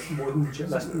than the jet, more than the jet,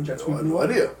 less than the jets No, we no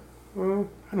idea. Well,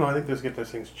 I don't know. I think those get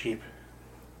those things cheap.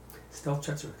 Stealth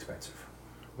jets are expensive.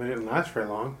 They didn't last very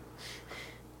long.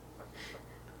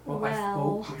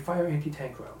 Well. We fire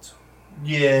anti-tank rounds.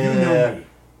 Yeah. You know me.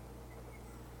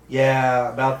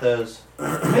 Yeah, about those.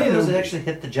 Maybe those actually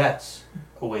hit the jets.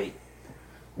 Oh, wait.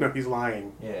 No, he's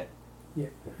lying. Yeah. Yeah.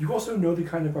 You also know the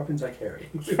kind of weapons I carry.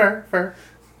 Fair, fair.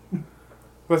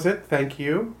 That's it. Thank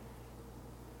you.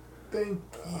 Thank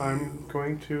you. I'm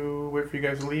going to wait for you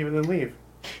guys to leave and then leave.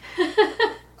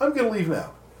 I'm gonna leave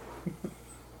now.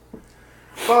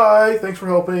 Bye. Thanks for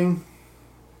helping.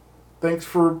 Thanks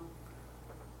for.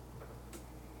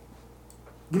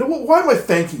 You know what? Why am I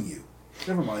thanking you?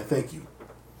 Never mind. Thank you.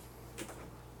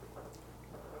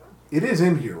 It is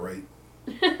in here, right?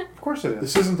 Of course it is.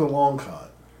 This isn't a long con.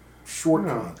 Short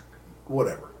No. con.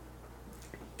 Whatever.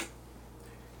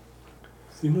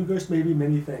 The universe may be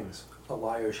many things. A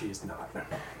liar she is not.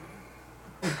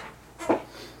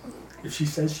 If she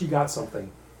says she got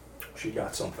something, she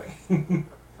got something.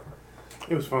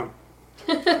 It was fun.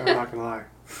 I'm not gonna lie.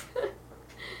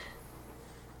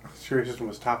 Security system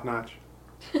was top notch.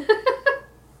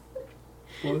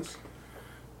 Was.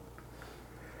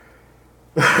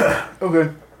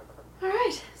 Okay.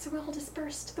 Alright, so we all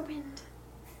dispersed to the wind.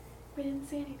 We didn't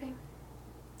see anything.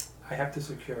 I have to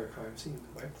secure a crime scene.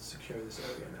 I have to secure this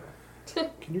area now.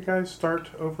 Can you guys start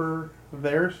over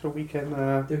there so we can?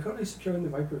 They're currently securing the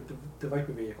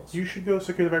Viper vehicles. You should go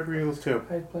secure the Viper vehicles too.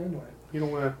 I had planned on it. You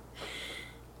don't want to.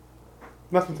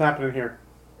 Nothing's happening here.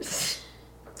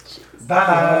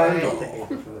 Bye. Don't take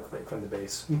anything from the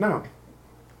base. No.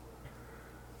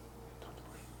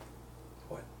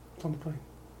 What? It's on the plane.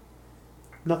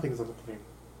 Nothing's on the plane.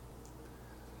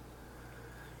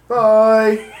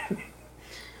 Bye.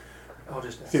 I'll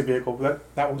just ask. See a vehicle.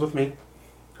 That one's with me.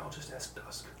 I'll just ask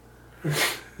Dusk.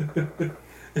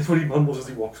 It's what he mumbles as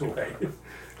he walks away.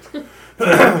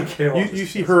 You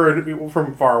see her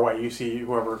from far away. You see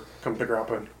whoever comes to pick her up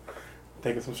and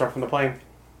taking some stuff from the plane.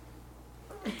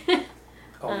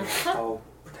 I'll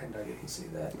pretend I didn't see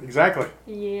that. Exactly.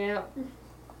 Yep.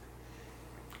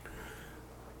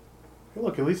 Hey,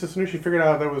 look, at least as soon as she figured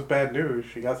out that was bad news,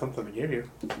 she got something to give you.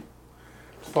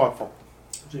 It's thoughtful.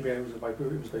 GBI was a Viper.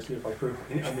 It was basically a Viper,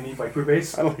 a mini Viper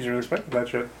base. I don't think you really expected that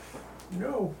shit.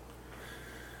 No.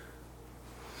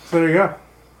 So there you go.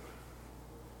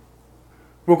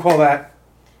 We'll call that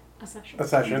A session. a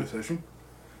session. Session.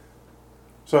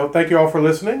 So thank you all for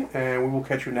listening, and we will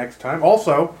catch you next time.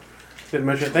 Also, didn't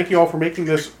mention it, thank you all for making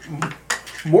this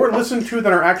more listened to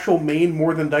than our actual main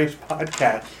More Than Dice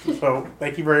podcast. So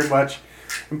thank you very much.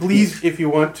 And please, if you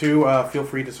want to, feel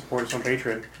free to support us on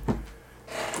Patreon.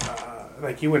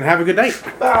 Thank you, and have a good night.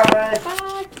 Bye.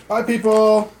 Bye. Bye,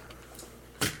 people.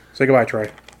 Say goodbye,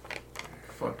 Troy.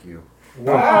 Fuck you.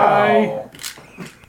 Bye.